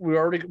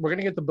 we're going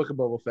to get the Book of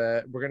Boba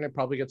Fett. We're going to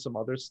probably get some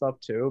other stuff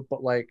too,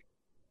 but like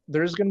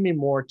there's going to be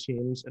more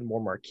teams and more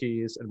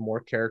marquees and more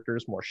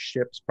characters, more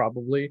ships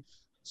probably.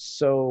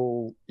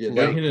 So Yeah,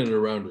 they're hitting it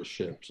around with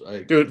ships.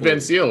 Dude,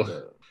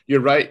 Vencil, you're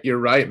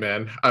right,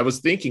 man. I was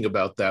thinking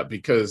about that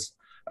because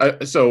I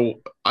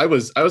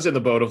was in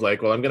the boat of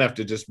like, well, I'm gonna have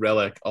to just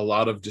relic a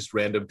lot of just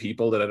random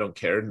people that I don't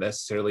care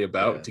necessarily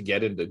about to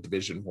get into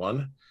Division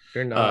 1.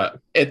 You're not.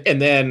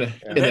 And then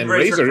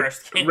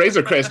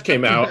Razor Crest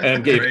came out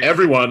and gave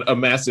everyone a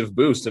massive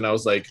boost, and I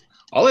was like,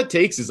 all it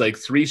takes is like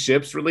 3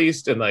 ships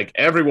released, and like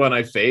everyone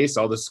I face,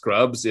 all the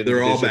scrubs,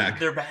 they're all back.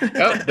 They're back.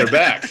 Oh, they're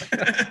back.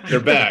 They're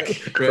back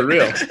for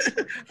real.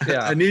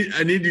 Yeah, I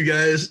need you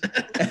guys.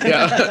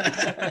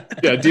 Yeah,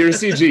 dear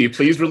CG,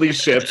 please release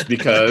ships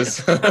because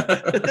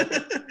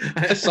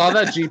I saw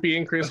that GP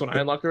increase when I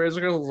unlocked the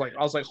Razor Crest.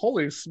 I was like,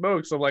 holy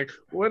smokes! I'm like,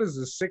 what is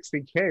this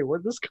 60K?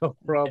 Where'd this come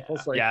from? I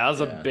was like, that was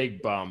a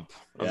big bump.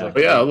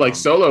 Like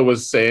Solo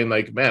was saying,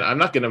 like, man, I'm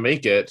not gonna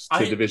make it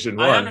to Division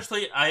 1.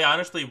 I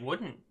honestly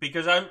wouldn't,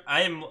 because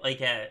I am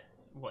like at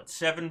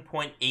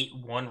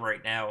 7.81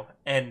 right now,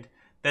 and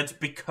that's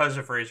because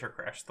of Razor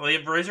Crest. Like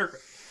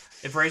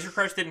If Razor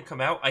Crest didn't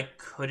come out, I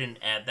couldn't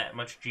add that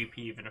much GP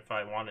even if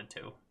I wanted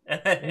to.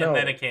 And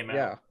then it came out.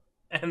 Yeah.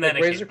 And then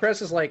Like, Razor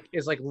Crest is like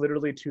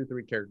literally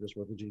 2-3 characters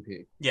worth of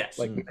GP. Yes.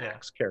 Like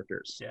max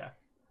characters. Yeah.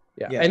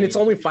 Yeah. And it's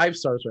only 5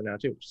 stars right now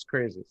too, which is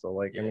crazy. So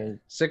like I mean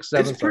 6,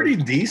 7 It's pretty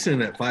stars.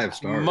 decent at 5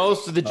 stars.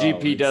 Most of the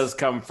GP does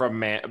come from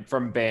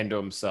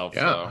Bando himself.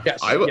 Yeah, though.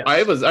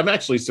 Yes, I'm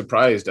actually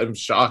surprised. I'm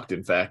shocked,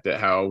 in fact, at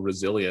how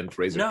resilient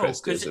Razor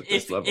Crest is at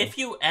this level. If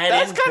you add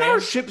That's in kind of how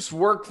ships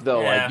work,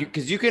 though. Yeah. Like,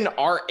 because you can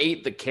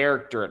R8 the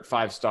character at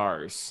 5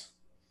 stars.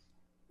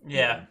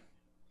 Yeah.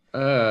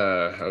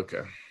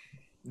 Okay.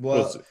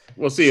 Well,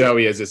 We'll see how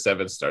he is at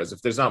 7 stars.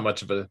 If there's not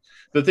much of a,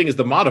 the thing is,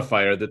 the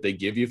modifier that they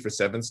give you for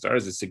 7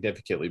 stars is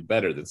significantly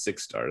better than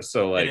 6 stars.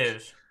 So like, It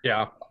is.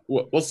 Yeah.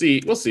 we'll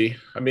see. We'll see.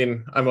 I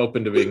mean, I'm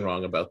open to being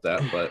wrong about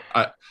that, but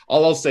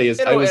all I'll say is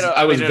I was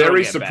it'll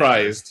very get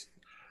surprised.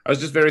 I was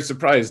just very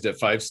surprised at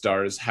 5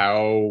 stars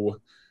how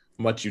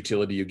much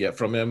utility you get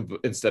from him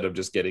instead of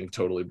just getting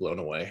totally blown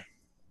away.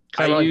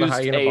 Kinda I like the used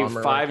Hyena a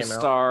Bomber when it came out.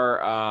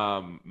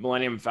 5-star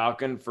Millennium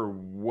Falcon for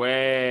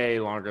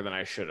way longer than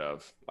I should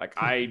have. Like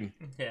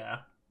Yeah.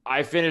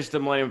 I finished the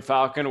Millennium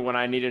Falcon when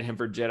I needed him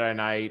for Jedi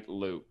Knight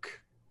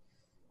Luke.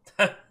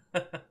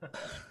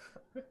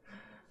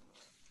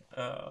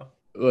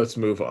 Let's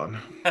move on.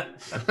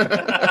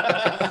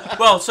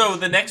 Well, so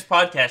the next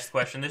podcast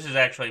question, this is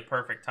actually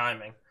perfect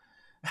timing.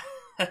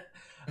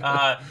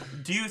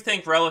 Do you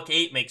think Relic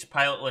 8 makes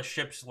pilotless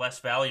ships less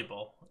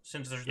valuable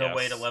since there's no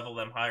way to level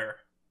them higher?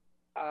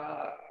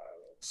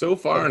 So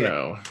far, Okay.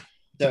 no.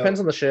 So, Depends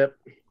on the ship.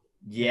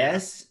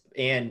 yes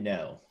and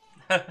no.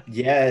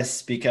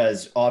 Yes,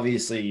 because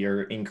obviously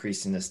you're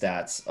increasing the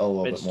stats a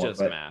little It's bit more,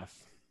 just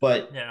math.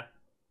 but Yeah.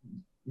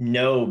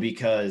 no,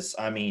 because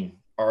I mean,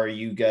 are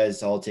you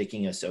guys all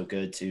taking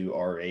Ahsoka to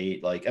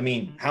R8? Like, I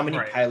mean, how many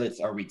Right. pilots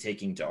are we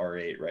taking to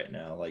R8 right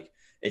now? Like,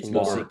 it's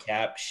More. mostly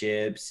cap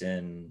ships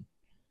and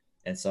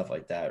stuff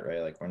like that, right?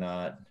 Like, we're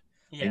not,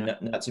 Yeah.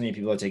 like, not so many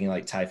people are taking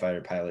like TIE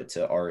fighter pilot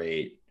to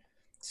R8.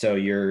 So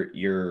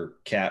your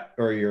cap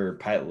or your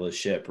pilotless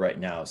ship right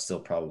now is still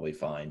probably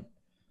fine.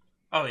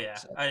 Oh yeah,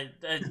 So-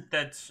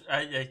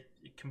 I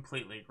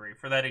completely agree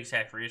for that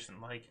exact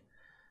reason. Like,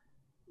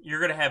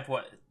 you're gonna have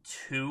what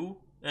 2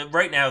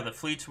 right now? The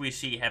fleets we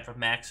see have a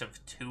max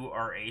of 2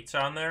 R8s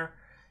on there,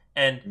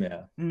 and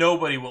Yeah.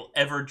 nobody will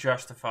ever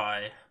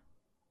justify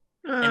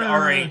an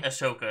R8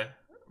 Ahsoka.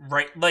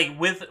 Right, like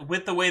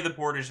with the way the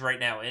board is right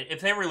now.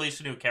 If they release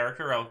a new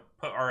character, I'll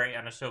put R8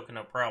 on Ahsoka,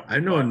 no problem. I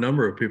know a But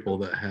number of people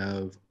that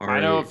have I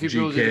know a few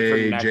people who did it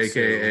for GK, Nexu.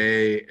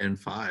 JKA, and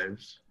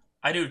 5s.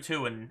 I do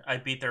too, and I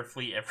beat their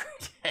fleet every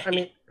day. I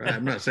mean,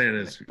 I'm not saying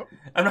it's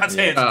I'm not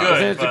saying it's Yeah.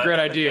 good. It's a but- great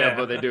idea, yeah.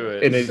 but they do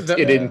it. And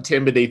it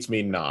intimidates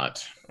me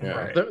not. Yeah.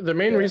 Right. the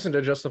main Yeah. reason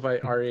to justify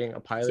REing a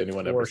pilot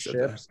anyone for ever said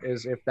that? ships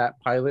is if that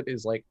pilot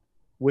is like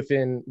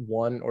within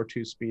 1 or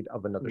 2 speed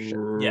of another ship.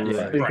 Yeah. So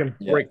Right. you can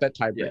Yeah. break that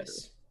tiebreaker.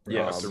 Yes. That's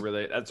Yes.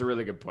 that's a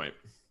really good point.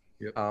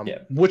 Yeah.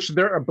 Which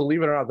there are,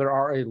 believe it or not, there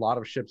are a lot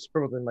of ships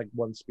within like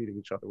 1 speed of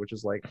each other, which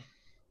is like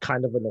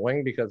kind of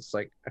annoying because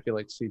like I feel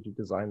like CG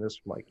designed this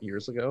from like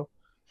years ago.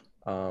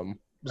 There's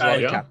a lot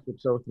of Yeah. cap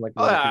ships that are within like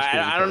Oh, 1 or 2 speed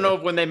of I each don't know other.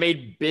 if when they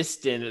made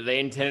Biston, they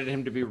intended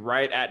him to be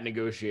right at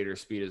negotiator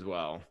speed as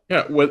well.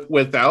 Yeah,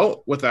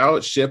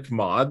 without ship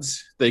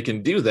mods, they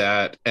can do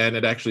that, and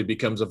it actually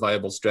becomes a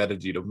viable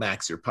strategy to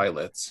max your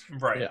pilots.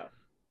 Right. Yeah.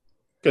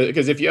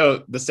 Because if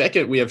the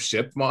second we have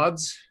ship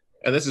mods,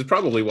 and this is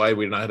probably why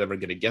we're not ever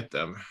going to get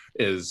them,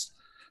 is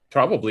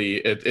probably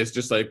it's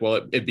just like,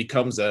 well, it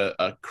becomes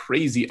a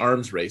crazy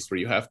arms race where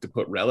you have to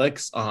put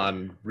relics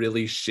on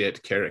really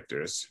shit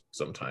characters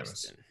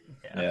sometimes.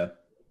 Yeah.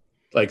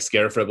 Like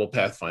Scarif Rebel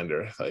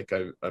Pathfinder. Like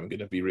I'm going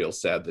to be real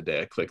sad the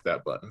day I click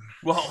that button.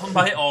 Well,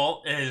 my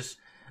alt is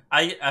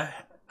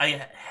I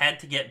had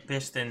to get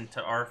Biston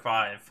to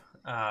R5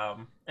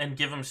 and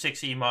give him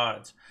 6E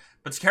mods.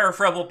 But Scarif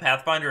Rebel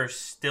Pathfinder is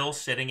still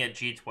sitting at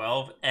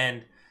G12,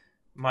 and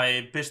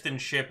my Biston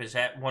ship is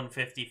at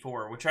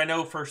 154, which I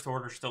know First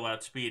Order still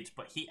outspeeds,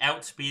 but he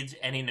outspeeds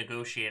any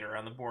negotiator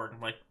on the board.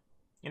 I'm like,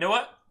 you know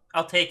what?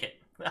 I'll take it.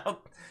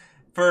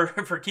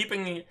 For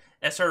keeping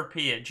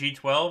SRP at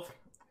G12,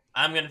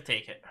 I'm going to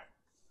take it.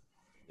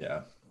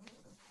 Yeah.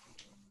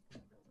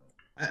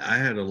 I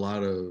had a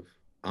lot of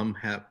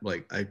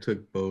like I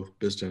took both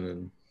Biston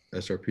and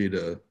SRP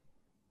to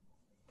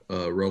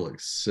Relic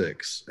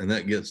 6, and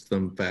that gets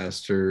them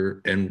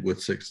faster, and with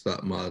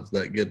 6-stop mods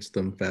that gets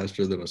them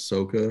faster than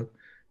Ahsoka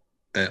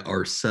at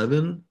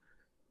R7,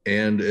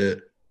 and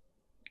it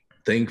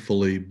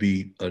thankfully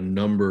beat a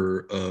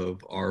number of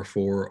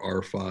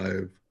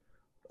R4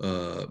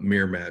 R5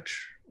 mirror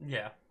match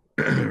Yeah.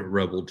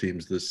 Rebel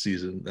teams this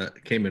season.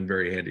 That came in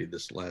very handy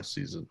this last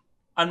season.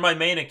 On my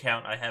main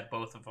account, I have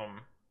both of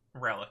them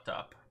relicked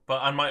up.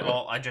 But on my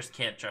alt, I just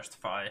can't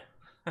justify.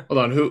 Hold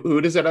on,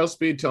 who does that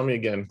outspeed? Tell me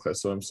again,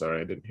 Clesso. I'm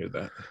sorry, I didn't hear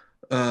that.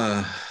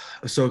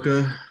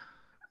 Ahsoka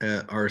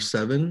at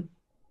R7,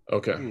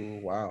 Okay.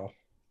 Ooh, wow.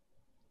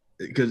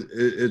 because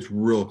it's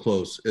real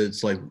close.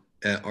 It's like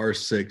at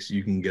R6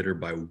 you can get her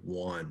by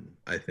 1,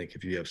 I think,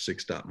 if you have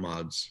 6-stop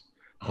mods.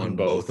 on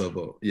both of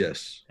them.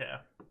 Yes. Yeah.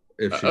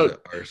 If she's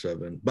at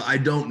R7. But I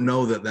don't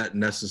know that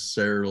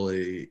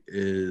necessarily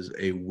is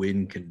a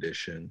win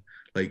condition.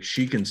 Like,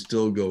 she can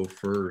still go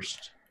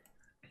first,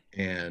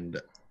 and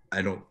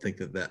I don't think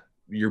that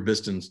your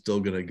Biston's still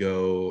going to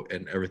go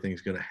and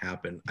everything's going to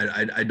happen.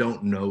 I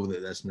don't know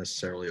that that's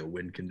necessarily a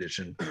win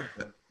condition,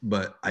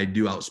 but I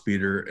do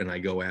outspeed her and I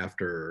go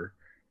after her,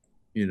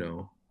 you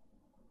know,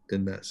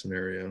 in that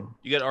scenario.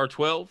 You got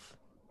R12?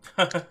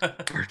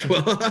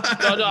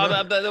 R12?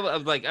 No,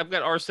 I'm like, I've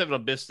got R7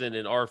 on Biston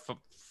and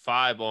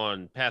R5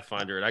 on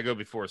Pathfinder, and I go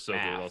before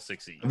Ahsoka with all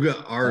 6E. I've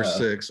got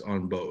R6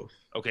 on both.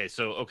 Okay,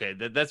 so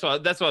that's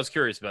what I was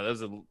curious about. That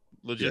was a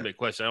legitimate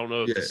question. I don't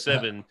know if the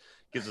 7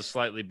 gives a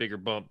slightly bigger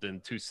bump than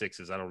 2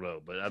 6s. I don't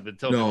know, but I've been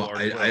telling No,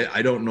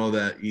 I don't know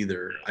that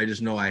either. I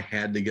just know I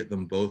had to get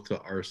them both to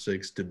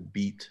R6 to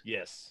beat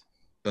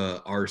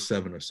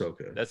R7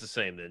 Ahsoka. That's the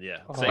same then,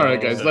 yeah. All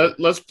right, guys,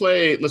 let's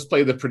play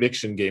the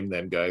prediction game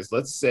then, guys.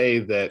 Let's say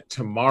that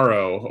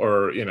tomorrow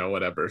or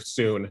whatever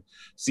soon,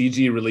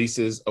 CG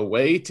releases a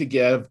way to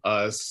give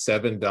us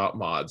 7 dot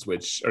mods,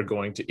 which are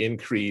going to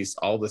increase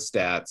all the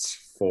stats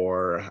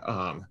for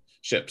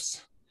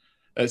ships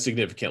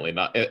significantly,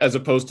 not as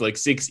opposed to like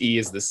 6E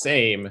is the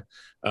same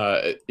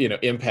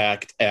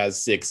impact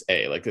as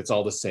 6A. Like, it's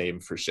all the same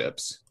for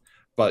ships.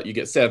 But you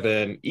get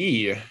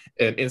 7E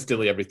and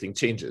instantly everything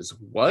changes.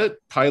 What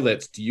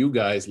pilots do you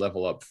guys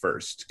level up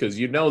first? Because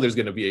there's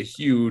going to be a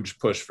huge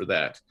push for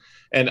that.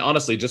 And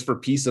honestly, just for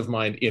peace of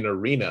mind in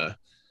Arena,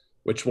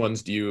 which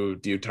ones do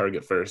you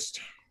target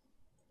first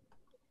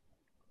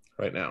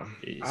right now?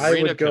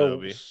 I would go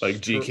Kenobi. Like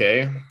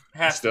GK. It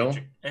has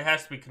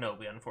to be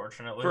Kenobi,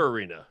 unfortunately. For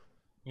Arena.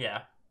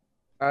 Yeah.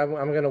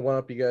 I'm gonna one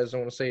up you guys. I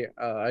want to say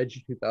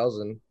IG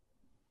 2000.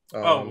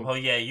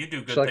 Yeah, you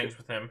do good things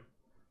with him.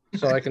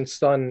 So I can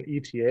stun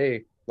ETA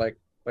like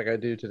I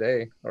do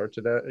today or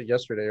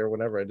yesterday or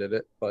whenever I did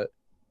it. But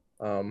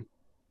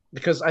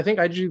because I think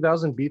IG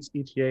 2000 beats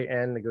ETA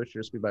and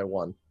Negotiator speed by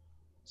 1.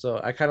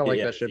 So I kind of like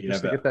that ship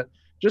just to get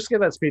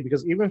that speed,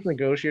 because even if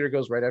Negotiator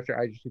goes right after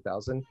IG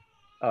 2000,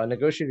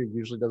 Negotiator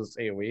usually does its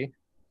AoE.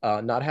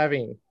 Not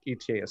having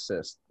ETA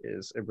assist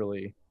is a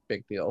really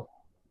big deal.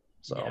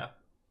 So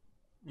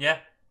yeah.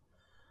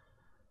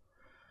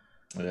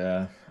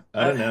 I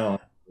don't know.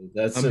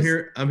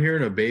 I'm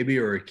hearing a baby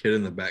or a kid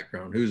in the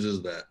background. Whose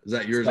is that? Is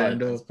that yours,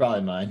 Ando? It's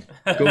probably mine.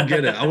 Go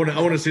get it. I want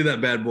to see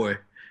that bad boy.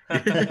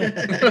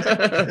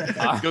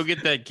 Go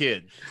get that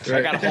kid.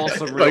 I got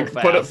wholesome real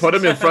fast. Put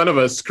him in front of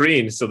a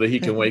screen so that he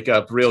can wake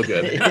up real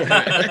good.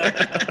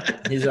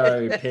 He's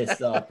already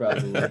pissed off,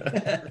 probably.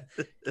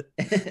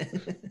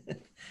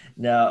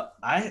 No,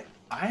 I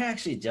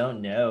actually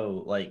don't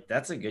know. Like,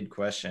 that's a good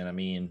question. I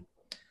mean,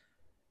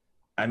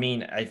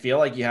 I feel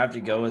like you have to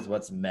go with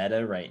what's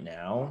meta right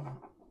now.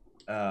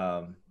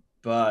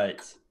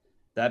 But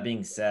that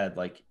being said,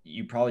 like,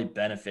 you probably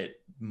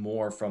benefit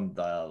more from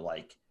the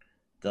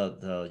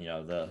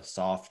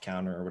soft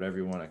counter or whatever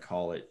you want to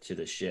call it to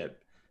the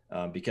ship.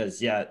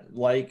 Because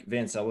like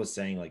Vancell was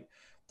saying, like,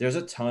 there's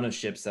a ton of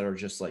ships that are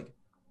just like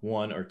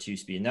 1 or 2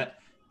 speed. And that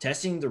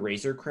testing the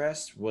Razor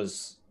Crest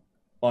was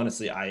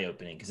honestly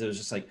eye-opening, because it was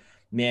just like,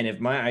 man,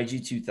 if my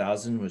IG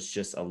 2000 was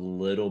just a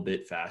little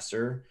bit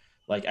faster,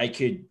 like, I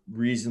could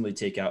reasonably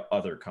take out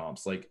other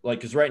comps. Like,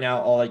 because right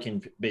now, all I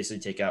can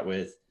basically take out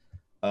with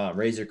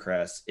Razor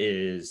Crest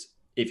is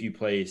if you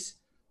place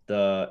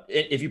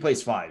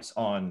 5s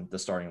on the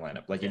starting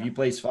lineup. Like, if you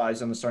place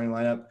 5s on the starting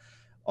lineup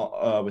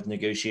with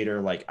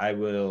Negotiator, like, I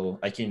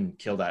can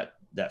kill that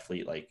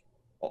fleet, like,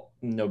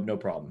 no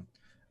problem.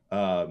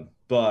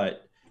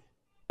 But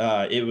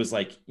it was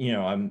like,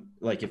 I'm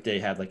like, if they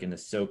had like an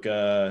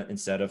Ahsoka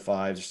instead of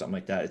 5s or something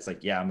like that, it's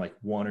like, I'm like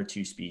 1 or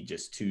 2 speed,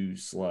 just too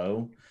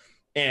slow.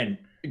 And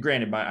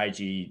granted, my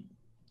IG,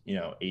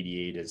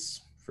 88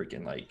 is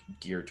freaking like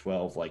gear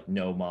 12, like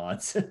no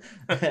mods.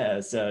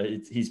 So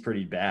he's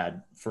pretty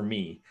bad for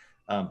me.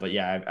 But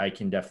yeah, I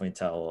can definitely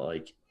tell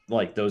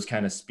like those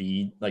kind of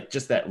speed, like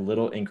just that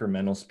little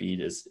incremental speed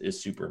is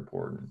super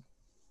important.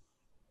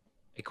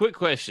 A quick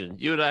question.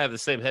 You and I have the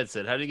same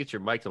headset. How do you get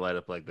your mic to light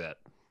up like that?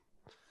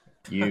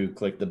 You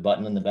click the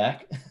button in the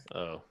back.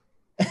 Oh.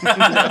 I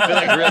feel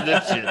like real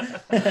dipshit.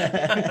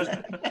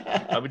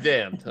 I'll be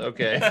damned.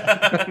 Okay.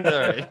 All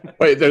right.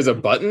 Wait, there's a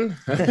button?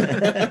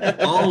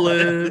 All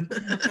in.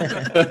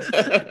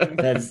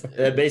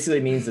 That basically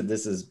means that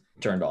this is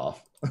turned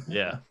off.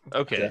 Yeah.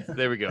 Okay.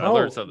 There we go. I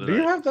learned something. Do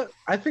you have that?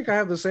 I think I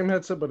have the same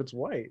headset, but it's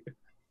white.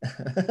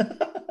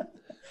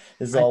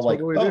 It's all like,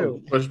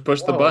 do.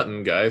 Push the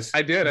button, guys.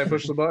 I did. I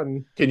pushed the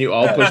button. Can you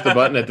all push the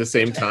button at the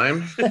same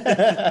time?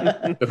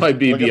 It might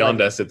be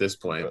beyond us at this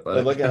point. But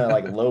we're looking at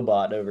like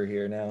Lobot over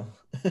here now.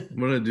 I'm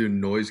gonna do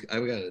noise.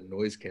 I've got a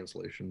noise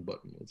cancellation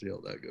button. Let's see how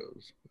that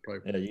goes.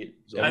 Probably.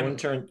 I'm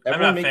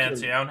not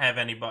fancy. I don't have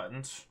any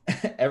buttons.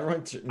 I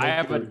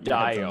have a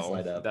dial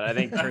that I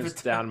think turns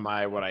down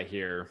what I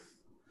hear.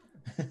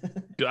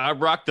 Dude, I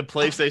rocked the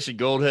PlayStation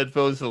Gold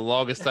headphones for the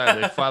longest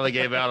time. They finally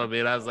gave out on me,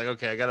 and I was like,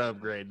 okay, I gotta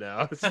upgrade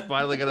now. It's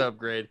finally gonna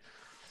upgrade.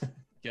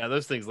 Yeah,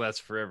 those things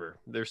last forever.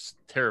 They're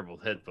terrible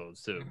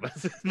headphones too, but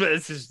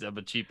it's just I'm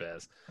a cheap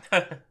ass.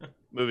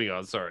 Moving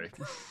on. Sorry,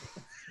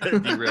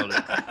 derailed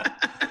it.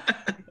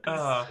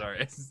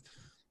 Sorry.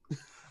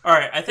 All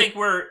right, I think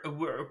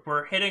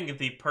we're hitting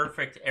the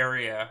perfect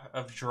area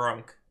of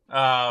drunk.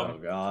 Oh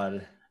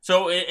God.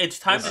 So it's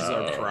time This to is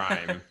our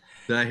prime.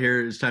 Did I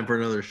hear it's time for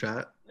another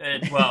shot?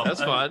 well,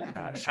 That's fine.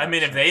 I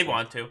mean, if they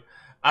want to,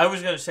 I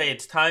was gonna say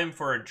it's time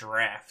for a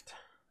draft.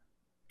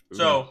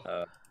 So,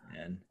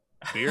 Man.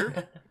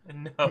 Beer?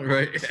 no,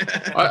 Right.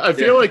 I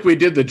feel like we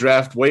did the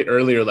draft way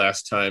earlier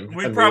last time.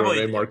 We and probably we were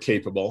way did. more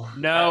capable.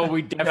 No,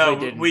 we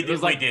definitely didn't. we It was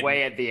did- we like didn't.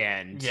 way at the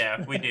end.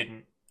 yeah, we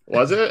didn't.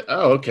 Was it?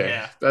 Oh, okay.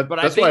 Yeah. That, But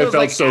that's I think why it I was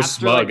felt like so after,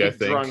 smug, like, I the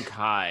think. drunk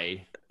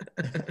high.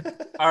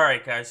 All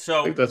right, guys. I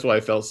So think that's why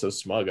I felt so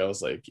smug. I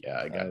was like, yeah,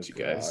 I got you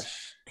guys.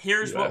 Gosh.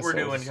 here's You what we're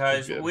assholes. doing,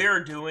 guys. Good. We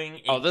are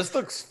doing. Oh, this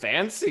looks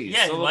fancy.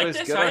 yeah, you So like looks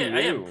this? good I on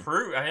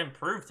you.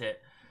 improved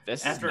it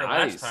This after is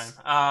last nice.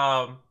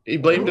 time. He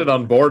blamed it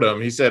on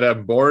boredom. He said,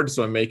 I'm bored,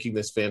 so I'm making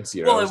this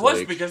fancier. Well, I it was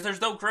like, because there's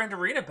no Grand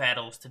Arena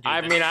battles to do.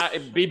 I this. mean,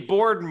 I'd be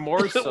bored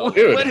more so.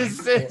 Dude. What is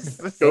this?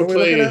 Go What are we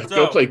looking play, at? go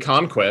So- play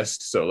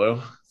Conquest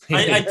solo.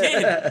 I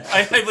did.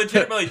 I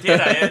legitimately did.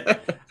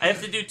 I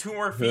have to do 2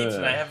 more feats,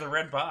 and I have the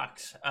red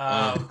box.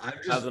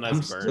 How's a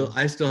nice burn?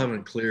 I still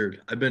haven't cleared.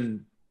 I've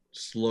been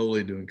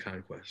slowly doing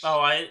conquest. Oh,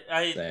 I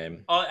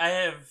Same. I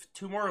have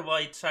 2 more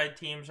light side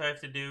teams. I have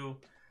to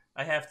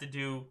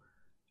do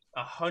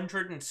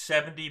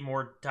 170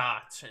 more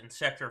dots in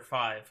Sector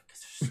 5.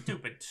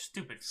 Stupid.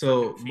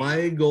 So frickin' feat.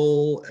 my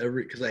goal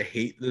because I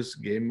hate this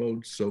game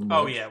mode so much.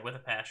 Oh yeah, with a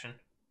passion.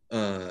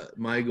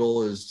 My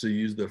goal is to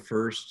use the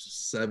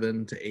first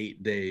 7 to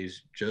 8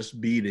 days just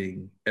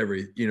beating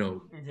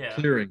Yeah.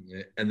 clearing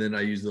it, and then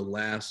I use the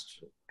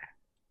last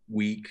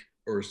week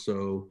or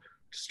so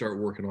to start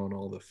working on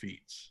all the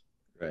feats.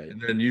 Right.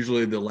 And then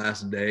usually the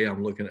last day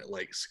I'm looking at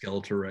like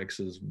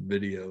Skelterex's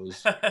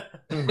videos.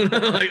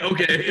 Like,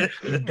 okay,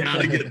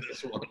 gotta get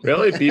this one.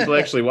 Really? People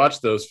actually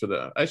watch those for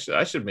the.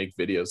 I should make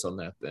videos on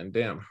that then.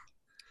 Damn.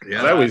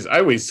 Yeah. I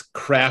always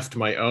craft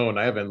my own.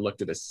 I haven't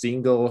looked at a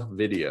single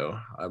video.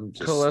 I'm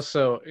just.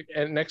 Calesso,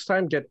 and next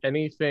time get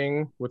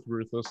anything with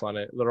Ruthless on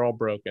it. They're all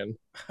broken.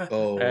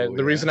 Oh, And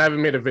the reason I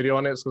haven't made a video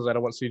on it is because I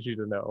don't want CG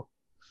to know.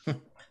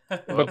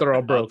 But they're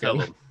all I'll tell broken.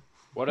 him.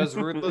 What does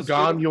Ruthless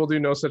Gone, do? you'll do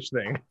no such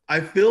thing. I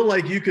feel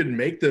like you could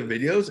make the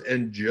videos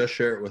and just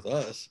share it with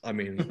us. I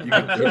mean, you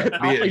could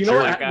be a You know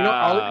what? jerk. You know,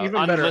 I'll-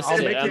 even better, I'll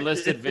Unlisted, make it-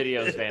 unlisted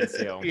videos,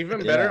 Vancio. Even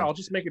better, Yeah. I'll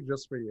just make it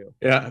just for you.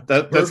 Yeah,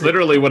 that's Perfect.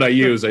 literally what I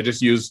use. I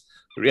just use.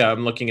 Yeah,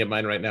 I'm looking at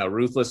mine right now.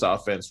 Ruthless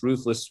offense,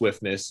 ruthless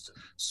swiftness.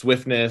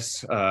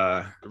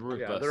 Yeah,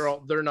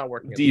 they're not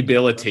working.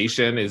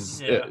 Debilitation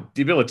is Yeah.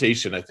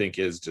 debilitation. I think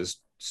is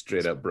just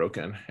straight up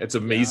broken. It's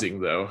amazing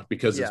though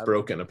because it's Yeah.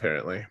 broken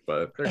apparently.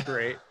 But They're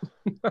great.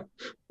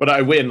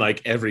 I win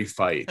like every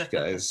fight,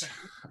 guys.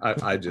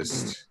 I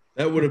just.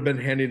 That would have been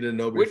handy to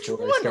know Which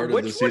before I one? started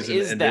Which the one season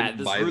is and that? didn't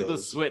This buy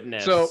Ruthless those.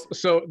 Witness.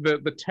 So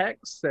the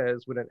text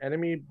says when an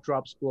enemy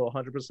drops below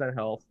 100%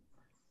 health,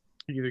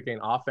 you either gain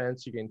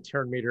offense, you gain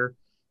turn meter,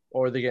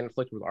 or they get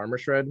inflicted with armor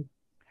shred.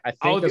 I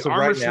think as the of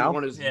armor right shred now,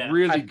 one is Yeah.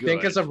 really I good.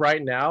 think as of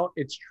right now,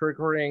 it's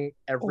triggering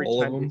every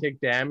All of time you them? take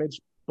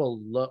damage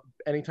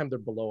anytime they're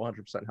below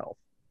 100% health.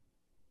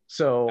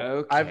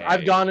 So I've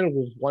Okay. gone in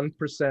with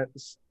 1%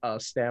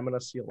 stamina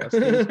CLS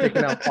teams,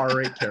 picking out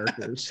R8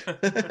 characters,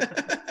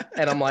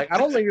 and I'm like, I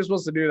don't think you're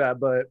supposed to do that,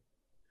 but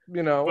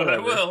But I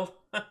whatever. will.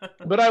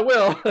 But I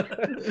will.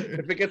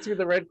 If it gets me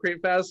the red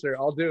crate faster,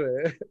 I'll do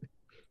it.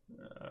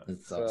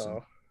 That's So,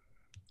 awesome.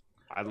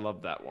 I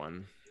love that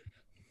one.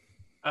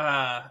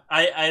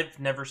 I've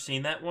never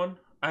seen that one.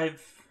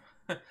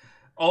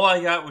 All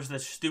I got was the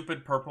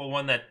stupid purple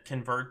one that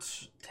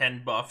converts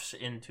 10 buffs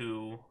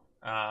into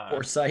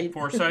Foresight.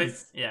 Foresight.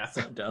 Yeah.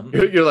 So dumb.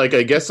 You're like,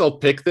 I guess I'll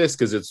pick this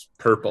because it's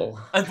purple.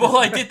 Well,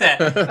 I did that.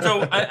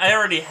 So I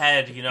already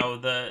had,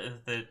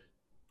 the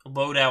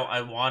loadout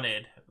I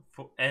wanted.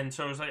 And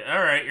so I was like, all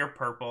right, you're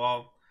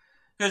purple.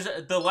 Because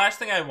the last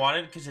thing I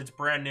wanted, because it's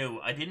brand new,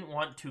 I didn't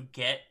want to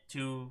get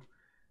to,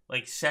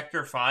 like,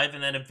 Sector 5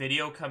 and then a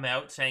video come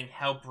out saying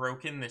how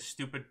broken this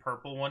stupid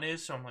purple one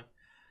is. So I'm like,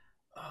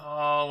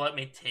 oh, let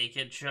me take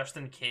it just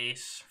in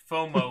case.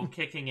 FOMO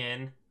kicking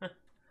in.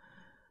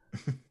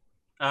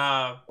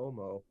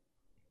 Homo.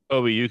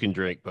 Bobby, you can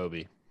drink,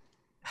 Bobby.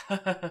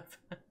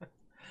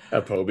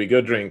 Poby,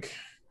 go drink.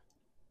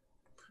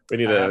 We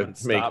need I to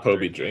haven't make stopped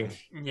Poby drinking.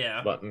 drink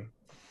Yeah. button.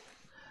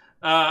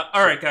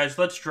 All right, guys,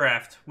 let's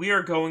draft. We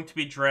are going to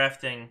be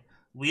drafting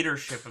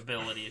leadership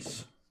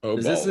abilities. Oh,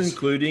 Is balls. this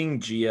including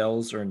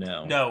GLs or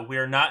no? No, we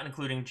are not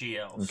including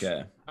GLs.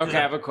 Okay. Okay,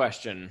 I have a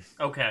question.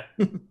 Okay.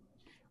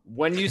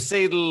 When you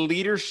say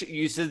leadership,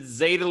 you said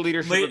Zeta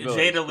leadership abilities,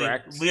 Zeta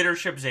correct?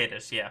 leadership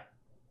Zetas, yeah.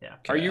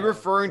 Are you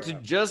referring to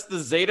just the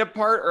Zeta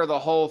part or the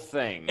whole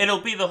thing? It'll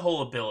be the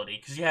whole ability,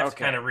 because you have to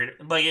Okay. kind of read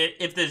it. Like,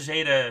 if the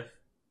Zeta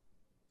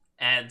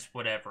adds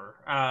whatever,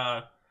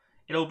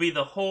 it'll be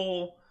the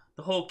whole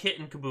the whole kit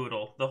and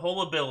caboodle, the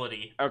whole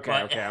ability. Okay,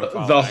 but- okay. I'm The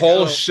following.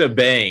 whole So-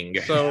 shebang,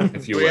 So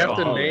if you do we will. have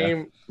to Oh, yeah.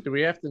 name? Do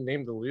we have to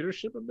name the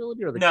leadership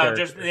ability or the no,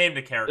 character? just name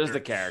the character. Just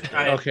the character.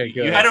 Okay,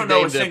 good. I don't know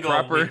a Name the single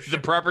proper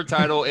leadership.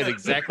 title and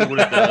exactly what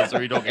it does,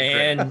 or you don't get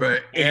credit. And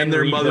Right. And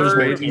their read mother's the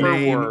Word maiden for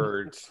name.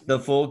 word. the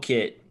full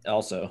kit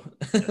also.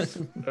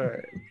 All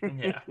right.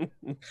 Yeah.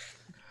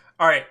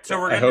 All right, so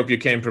we're I gonna hope you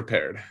came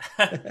prepared.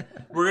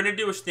 we're gonna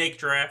do a snake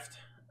draft,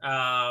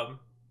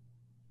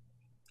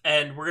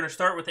 and we're gonna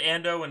start with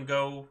Ando and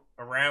go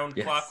around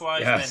Yes.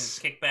 clockwise, Yes. and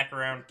then kick back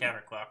around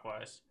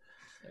counterclockwise.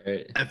 All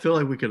right. I feel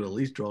like we could at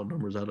least draw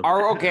numbers out of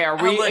Are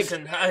we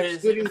listen,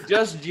 excluding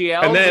just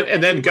GLs?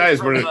 And then, or guys,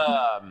 from we're-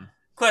 the,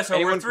 Classo, we're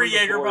Anyone 3 from the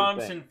Jaeger board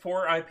bombs thing? and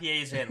 4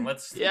 IPAs in.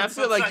 Let's Yeah, let's,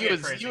 I feel let's like not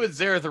get crazy. you and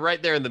Zareth are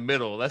right there in the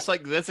middle. That's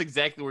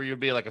exactly where you'd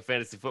be like a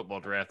fantasy football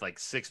draft, like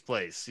 6th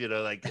place. You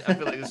know, like I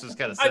feel like this was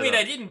kind of. I mean,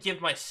 I didn't give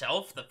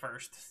myself the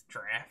first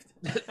draft.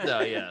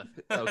 No, yeah,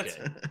 okay.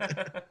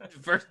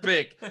 First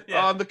pick.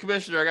 Yeah. Oh, I'm the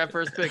commissioner. I got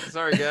first pick.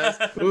 Sorry, guys.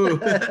 Ooh.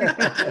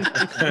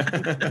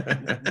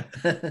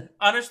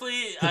 Honestly,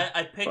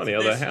 I picked Funny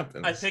how this. that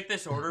happens. I picked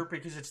this order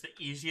because it's the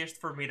easiest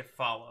for me to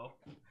follow.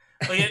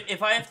 Like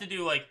if I have to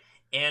do like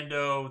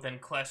Ando, then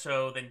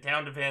Klesso, then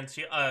down to Van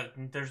Seal,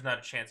 there's not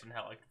a chance in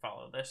hell I can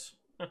follow this.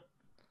 All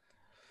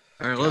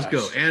right, let's go.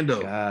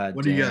 Ando, God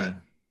what do you got?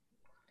 dang.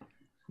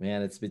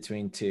 Man, it's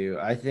between two.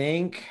 I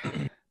think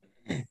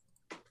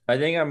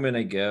I'm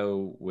gonna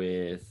go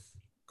with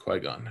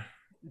Qui-Gon.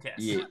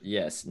 Yes.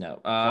 yes, no.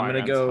 I'm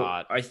gonna Qui-Gon's go.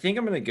 hot. I think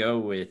I'm gonna go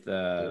with.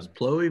 Does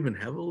Plo even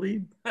have a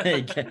lead? I'm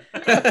gonna.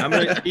 he I'm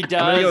gonna does.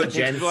 go It with takes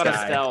Jen a lot of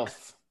Sky.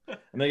 stealth. I'm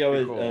gonna go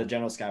with Cool.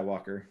 General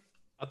Skywalker.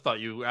 I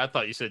thought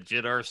you said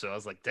Jyn Erso. I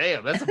was like,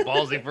 damn, that's a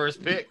ballsy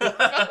first pick. All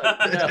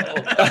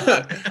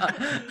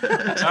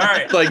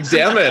right. Like,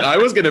 damn it, I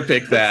was gonna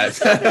pick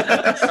that.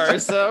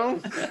 Urso.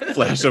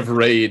 Flash of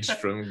rage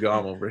from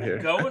Gom over here.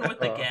 Going with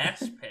the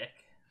gas pick.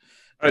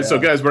 All right, so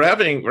Yeah. guys, we're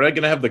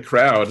gonna have the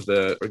crowd.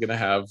 We're gonna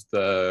have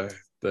the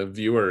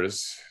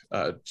viewers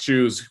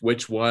choose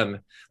which one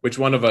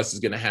of us is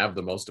gonna have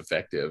the most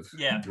effective.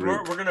 Yeah,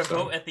 group. we're gonna So-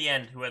 vote at the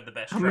end who had the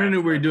best. How many draft,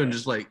 are we by the doing? way.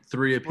 Just like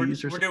 3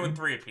 apiece or we're something? doing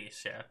 3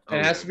 apiece. Yeah,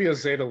 It has to be a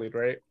Zeta lead,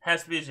 right?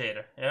 has to be a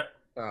Zeta. Yep.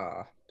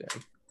 Ah,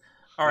 damn.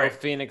 All No right.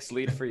 Phoenix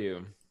lead for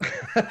you.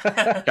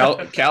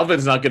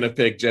 Calvin's not gonna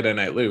pick Jedi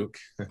Knight Luke.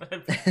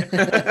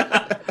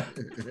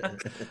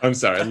 I'm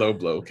sorry, low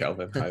blow,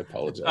 Calvin. I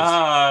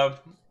apologize.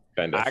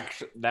 Kind of.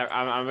 Actually,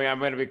 I'm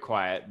going to be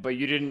quiet, but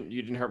you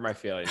didn't hurt my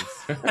feelings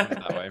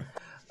that way.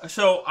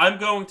 So I'm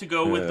going to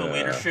go with the Yeah.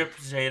 leadership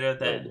Zeta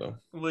Low that blow.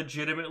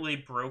 legitimately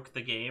broke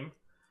the game,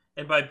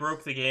 and by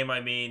broke the game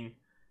I mean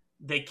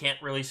they can't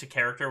release a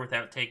character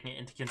without taking it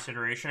into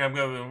consideration. I'm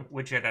going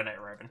with Jedi Knight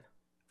Revan.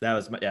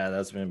 That's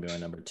gonna be my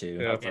number two.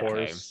 Yeah, of Okay.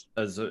 course.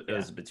 It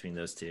was between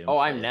those two. Oh,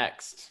 I'm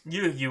next.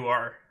 You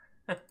are.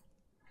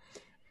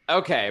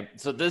 Okay,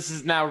 so this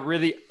is now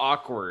really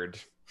awkward.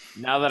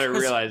 Now that I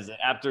realize it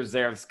after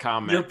Zareth's You're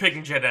comment,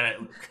 picking Jedi Knight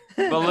Luke.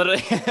 but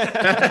literally,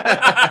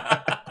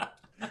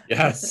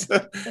 Yes,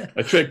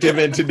 I tricked him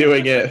into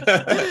doing it.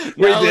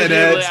 We No, did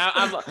legitimately,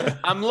 it.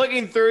 I'm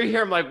looking through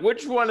here. I'm like,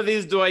 which one of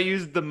these do I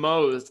use the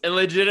most? And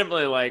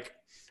legitimately, like,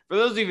 for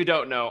those of you who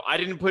don't know, I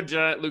didn't put Jedi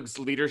Knight Luke's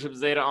leadership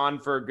Zeta on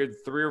for a good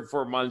 3 or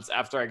 4 months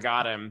after I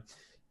got him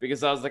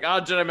because I was like,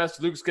 oh, Jedi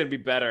Master Luke's gonna be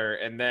better,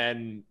 and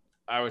then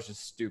I was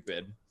just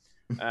stupid.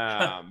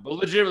 But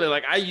legitimately,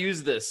 like, I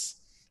use this.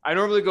 I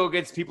normally go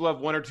against people who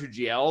have 1 or 2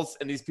 GLs,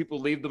 and these people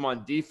leave them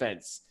on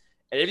defense.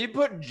 And if you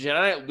put Jedi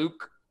Knight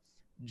Luke,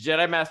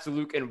 Jedi Master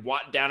Luke, and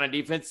Watt down on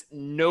defense,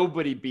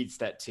 nobody beats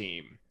that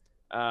team.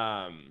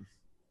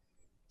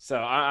 So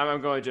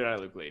I'm going Jedi Knight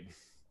Luke lead.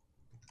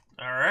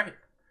 All right,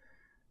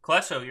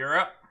 Klesso, you're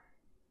up.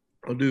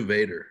 I'll do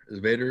Vader. Is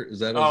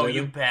that a Oh, Zeta?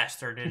 you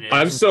bastard! It is.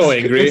 I'm so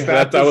angry. Is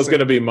that That was the- going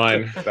to be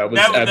mine. That was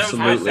that was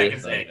my absolutely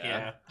second pick.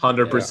 Yeah.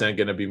 100%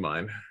 going to be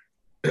mine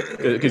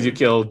because you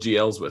kill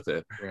GLs with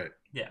it. Right.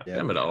 Yeah. Yeah.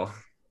 Damn it all.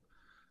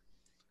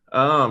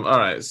 All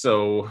right.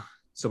 So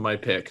my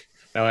pick.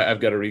 Now I've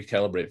got to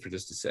recalibrate for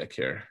just a sec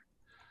here.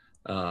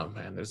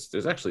 Man,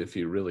 there's actually a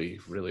few really,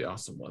 really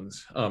awesome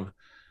ones.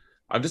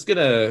 I'm just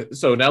gonna.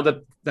 So now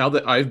that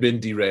I've been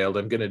derailed,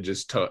 I'm gonna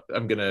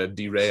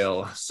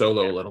derail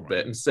Solo a little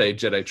bit and say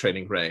Jedi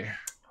Training Rey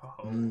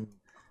Oh,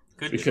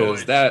 good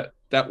because choice.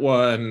 that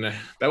one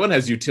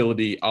has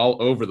utility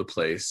all over the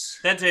place.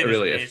 That's it.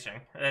 really Is is.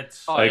 amazing.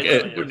 That's Oh, Like, yeah,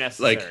 it- super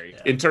necessary.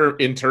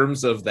 in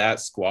terms of that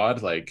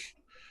squad, like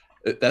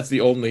that's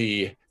the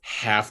only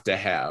have to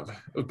have,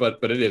 but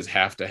it is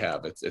have to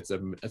have. It's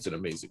an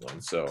amazing one.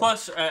 So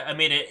Plus, I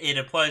mean, it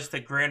applies to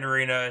Grand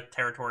Arena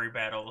territory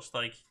battles.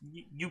 Like,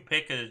 you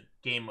pick a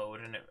game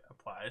mode and it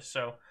applies.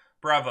 So,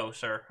 bravo,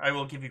 sir. I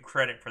will give you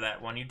credit for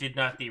that one. You did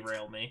not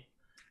derail me.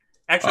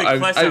 Actually,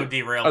 Klesso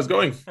derailed I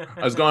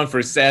was going me.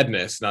 for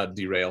sadness, not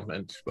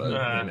derailment, but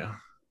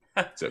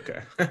it's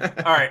okay.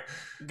 All right,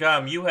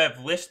 Gum, you have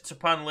lists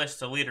upon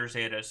lists of leader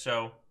Zeta,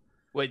 so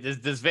Wait,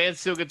 does Van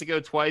still get to go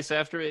twice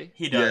after me?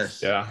 he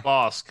does. Yes. Yeah.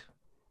 Bosk.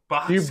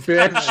 Boss. You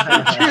bitch.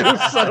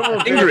 You son of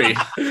a bitch. Angry.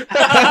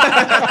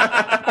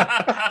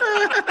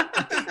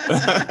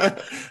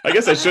 I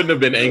guess I shouldn't have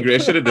been angry. I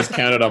should have just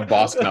counted on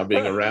Bosk not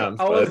being around.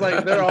 I was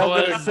like, they're all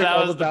That gonna was, take that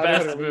all was the bounty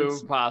best hunter loot.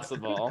 move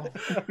possible.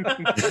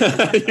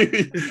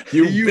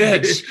 you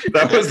bitch.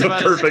 That was the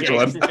That's perfect okay.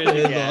 one.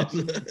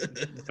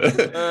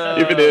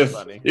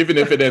 Even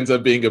if it ends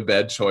up being a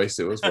bad choice,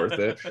 it was worth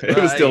it. It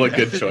was still a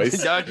good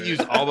choice. Now I can use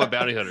all my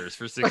bounty hunters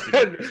for 60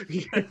 minutes.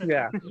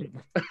 Yeah,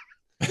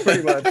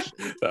 pretty much.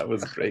 That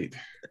was great.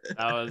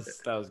 That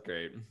was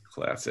great.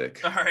 Classic.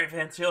 All right,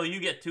 Van Til, you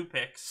get 2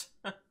 picks.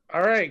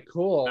 All right,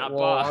 cool. Not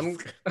Well,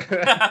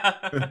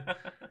 Bosk.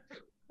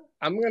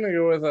 I'm gonna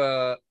go with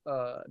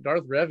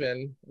Darth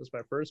Revan as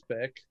my first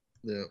pick,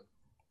 Yeah.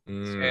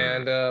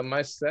 and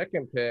my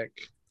second pick.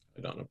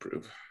 I don't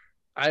approve.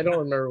 I don't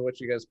remember what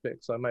you guys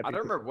picked, so I might. I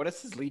don't remember. What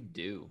does his lead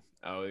do?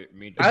 Oh,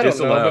 immune I don't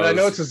know, but I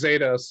know disallows- it's a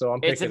Zeta, so I'm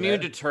it's picking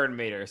immune that. to turn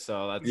meter,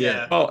 so that's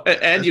Yeah. Oh,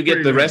 and you That's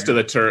get the pretty rest of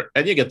rare. the turn,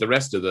 and you get the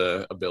rest of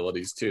the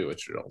abilities too,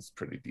 which are all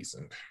pretty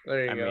decent.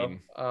 There you I go.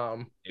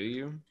 mean- Do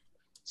you?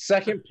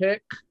 Second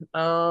pick.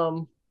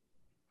 I'm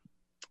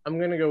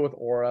gonna go with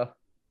Aura.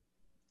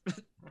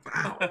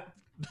 Wow.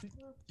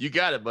 You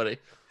got it, buddy.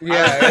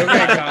 Yeah.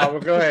 Okay, Kyle,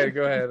 go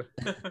ahead.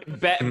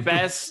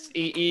 Best,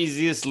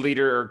 easiest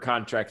leader or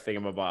contract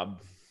thingamabob.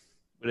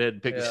 Went ahead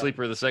and pick the Yeah.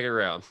 sleeper of the second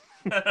round.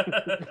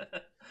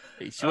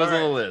 She All was on the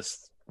right.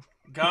 list.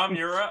 Gom,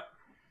 you're up.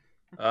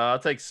 I'll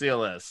take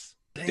CLS.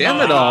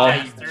 Damn it all.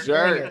 Bastard.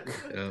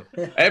 Jerk.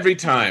 Yeah. Every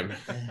time.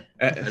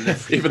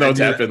 Even though it's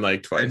I knew happened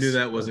like twice. I knew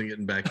that wasn't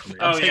getting back to me.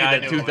 Oh, Taking yeah, I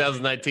that knew it was.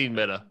 2019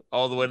 meta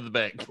all the way to the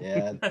bank.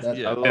 Yeah, Yeah.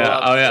 Yeah.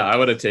 Oh yeah. I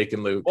would have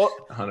taken Luke. Well,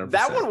 100%.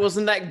 that one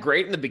wasn't that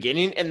great in the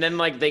beginning, and then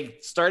like they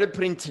started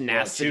putting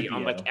tenacity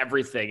on like Chupio.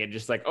 everything, and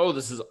just like, oh,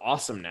 this is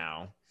awesome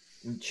now.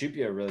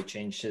 Chupio really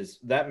changed his.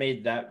 That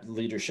made that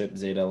leadership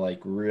Zeta like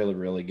really,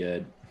 really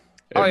good.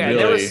 It Oh yeah, they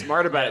were really,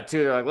 smart about it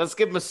too. They're like, let's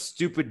give him a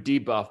stupid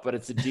debuff, but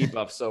it's a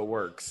debuff, so it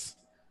works.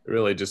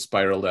 really just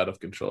spiraled out of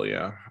control.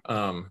 Yeah.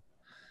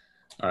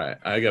 All right.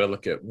 I gotta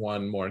look at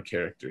one more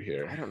character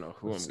here. I don't know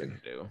who Let's I'm see. gonna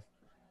do.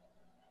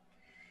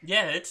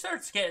 Yeah, it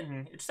starts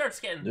getting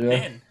Yeah.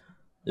 thin.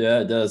 Yeah,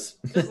 it does.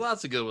 There's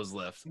lots of good ones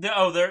left.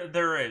 Oh,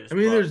 there is. I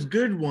mean, but- there's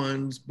good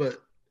ones,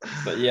 but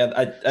But yeah,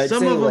 I'd some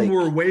say of them like,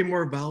 were way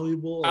more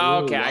valuable. a Oh,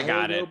 little okay, I while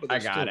got ago, it. but I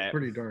they're got still it.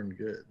 pretty darn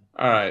good.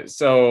 All right.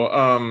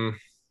 So,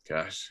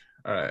 gosh.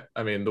 All right.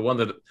 I mean, the one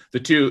that the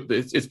two,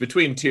 it's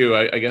between two.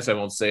 I guess I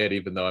won't say it,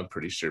 even though I'm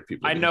pretty sure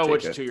people. I are gonna know take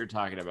which it. two you're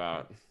talking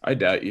about. I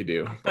doubt you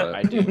do. But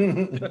I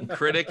do.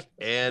 Critic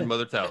and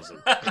Mother Townsend.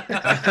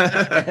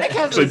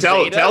 actually,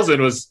 Zeta? Talzin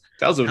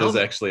was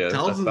actually a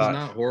Talzin's thought.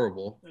 not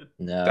horrible.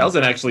 no,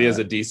 Talzin actually is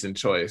a decent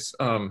choice.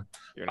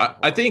 You're not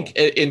I think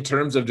in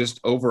terms of just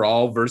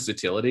overall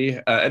versatility,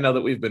 I know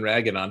that we've been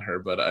ragging on her,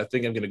 but I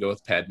think I'm going to go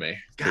with Padme.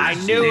 I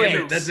knew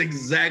Damn it. That's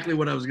exactly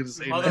what I was going to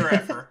say. Mother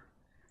next. effer.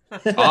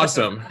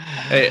 Awesome.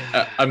 Hey,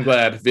 I'm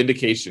glad.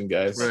 Vindication,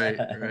 guys. Right.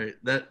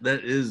 That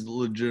is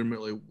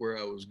legitimately where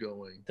I was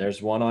going.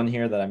 There's one on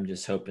here that I'm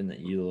just hoping that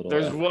you little.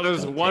 There's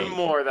one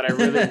more that I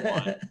really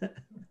want.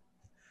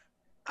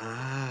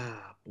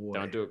 Ah, boy.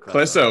 Don't do it,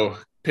 Clesso,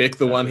 pick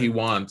the one he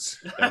wants.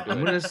 Don't do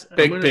I'm it.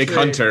 gonna, Pick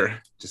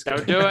Hunter. Just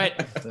Don't kidding. do it.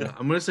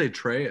 I'm gonna say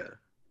Treya.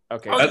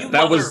 Okay. Oh, That- you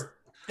that mother. was-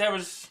 That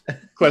was.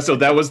 Clesso,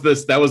 that was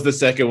the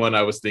second one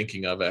I was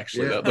thinking of.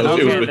 Actually, Yeah. it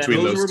Okay, was then between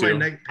Those those were two.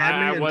 my next. Padme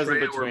I and wasn't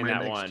Treya were between my that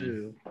next one.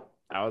 two.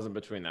 I wasn't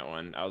between that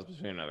one. I was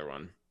between another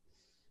one.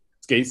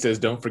 Skate says,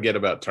 "Don't forget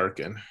about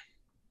Tarkin."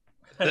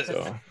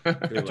 So.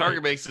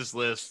 Target makes this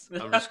list.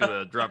 I'm just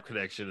gonna drop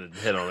connection and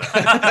hit on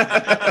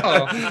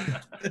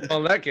that. Well,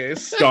 in that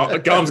case,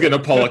 Gom's gonna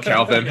pull a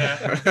Calvin.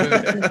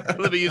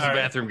 Let me use the All right.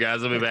 bathroom,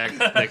 guys. I'll be back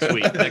next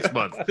week, next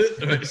month.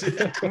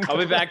 I'll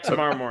be back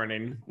tomorrow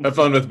morning. Have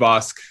fun with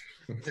Bosk.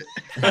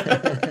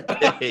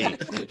 Hey,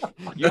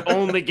 You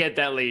only get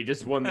that lead,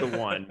 just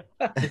 1-1.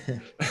 All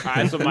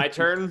right, so my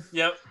turn.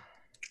 Yep.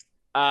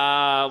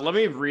 Let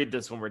me read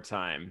this one more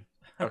time.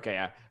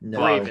 Okay, No.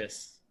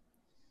 Grievous.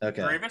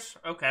 Okay. Grievous.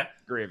 Okay.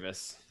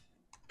 Grievous.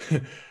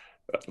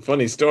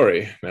 Funny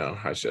story. No,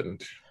 I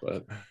shouldn't.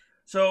 But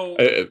So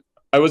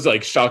I was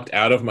like shocked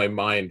out of my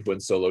mind when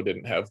Solo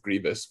didn't have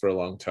Grievous for a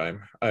long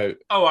time. I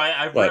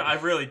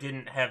really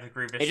didn't have the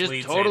Grievous It just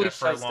lead totally Zeta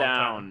for a shuts long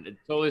down. It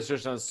totally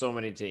shuts down so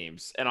many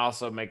teams, and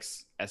also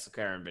makes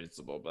SWGOH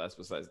invincible. But that's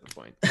besides the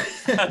point.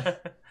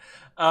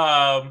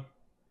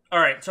 All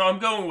right, so I'm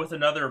going with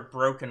another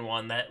broken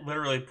one that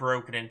literally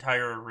broke an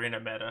entire arena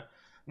meta.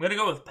 I'm gonna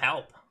go with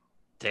Palp.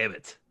 damn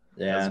it.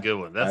 Yeah. That's a good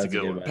one. That's a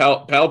good one.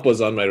 Palp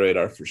was on my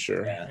radar for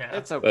sure. Yeah. Yeah.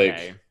 It's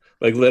okay.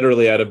 Like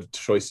literally out of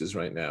choices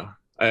right now.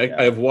 I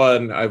Yeah. have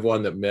one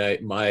that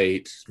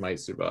might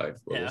survive,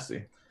 but Yeah. we'll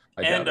see.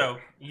 I doubt it. Ando,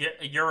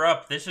 you're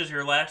up. This is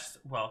your last.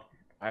 Well,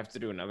 I have to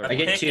do another. I one.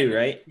 get picking- two,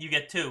 right? You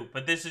get two,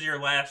 but this is your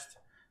last.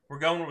 We're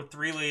going with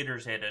 3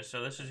 leaders, Ada.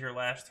 So this is your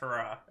last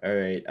hurrah. All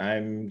right.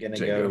 I'm gonna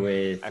Jacob. go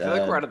with. I feel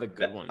like we're out of the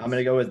good ones. I'm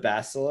gonna go with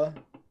Basila,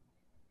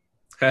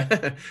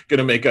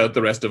 Gonna make out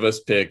the rest of us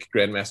pick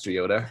Grandmaster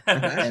Yoda.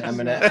 and I'm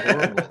gonna.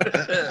 Horrible.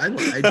 I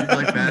do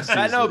like Bastila.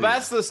 I know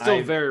Basila's still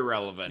I- very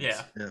relevant.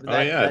 Yeah. That, Oh,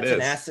 yeah, that it is.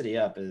 tenacity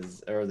up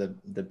is, or the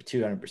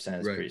 200%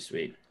 is Right. pretty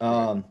sweet.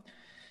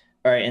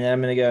 All right, and then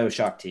I'm gonna go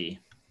Shock T.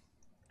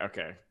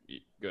 Okay,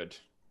 good.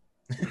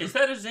 Is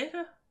that a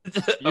Zeta?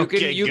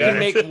 You can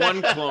make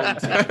one clone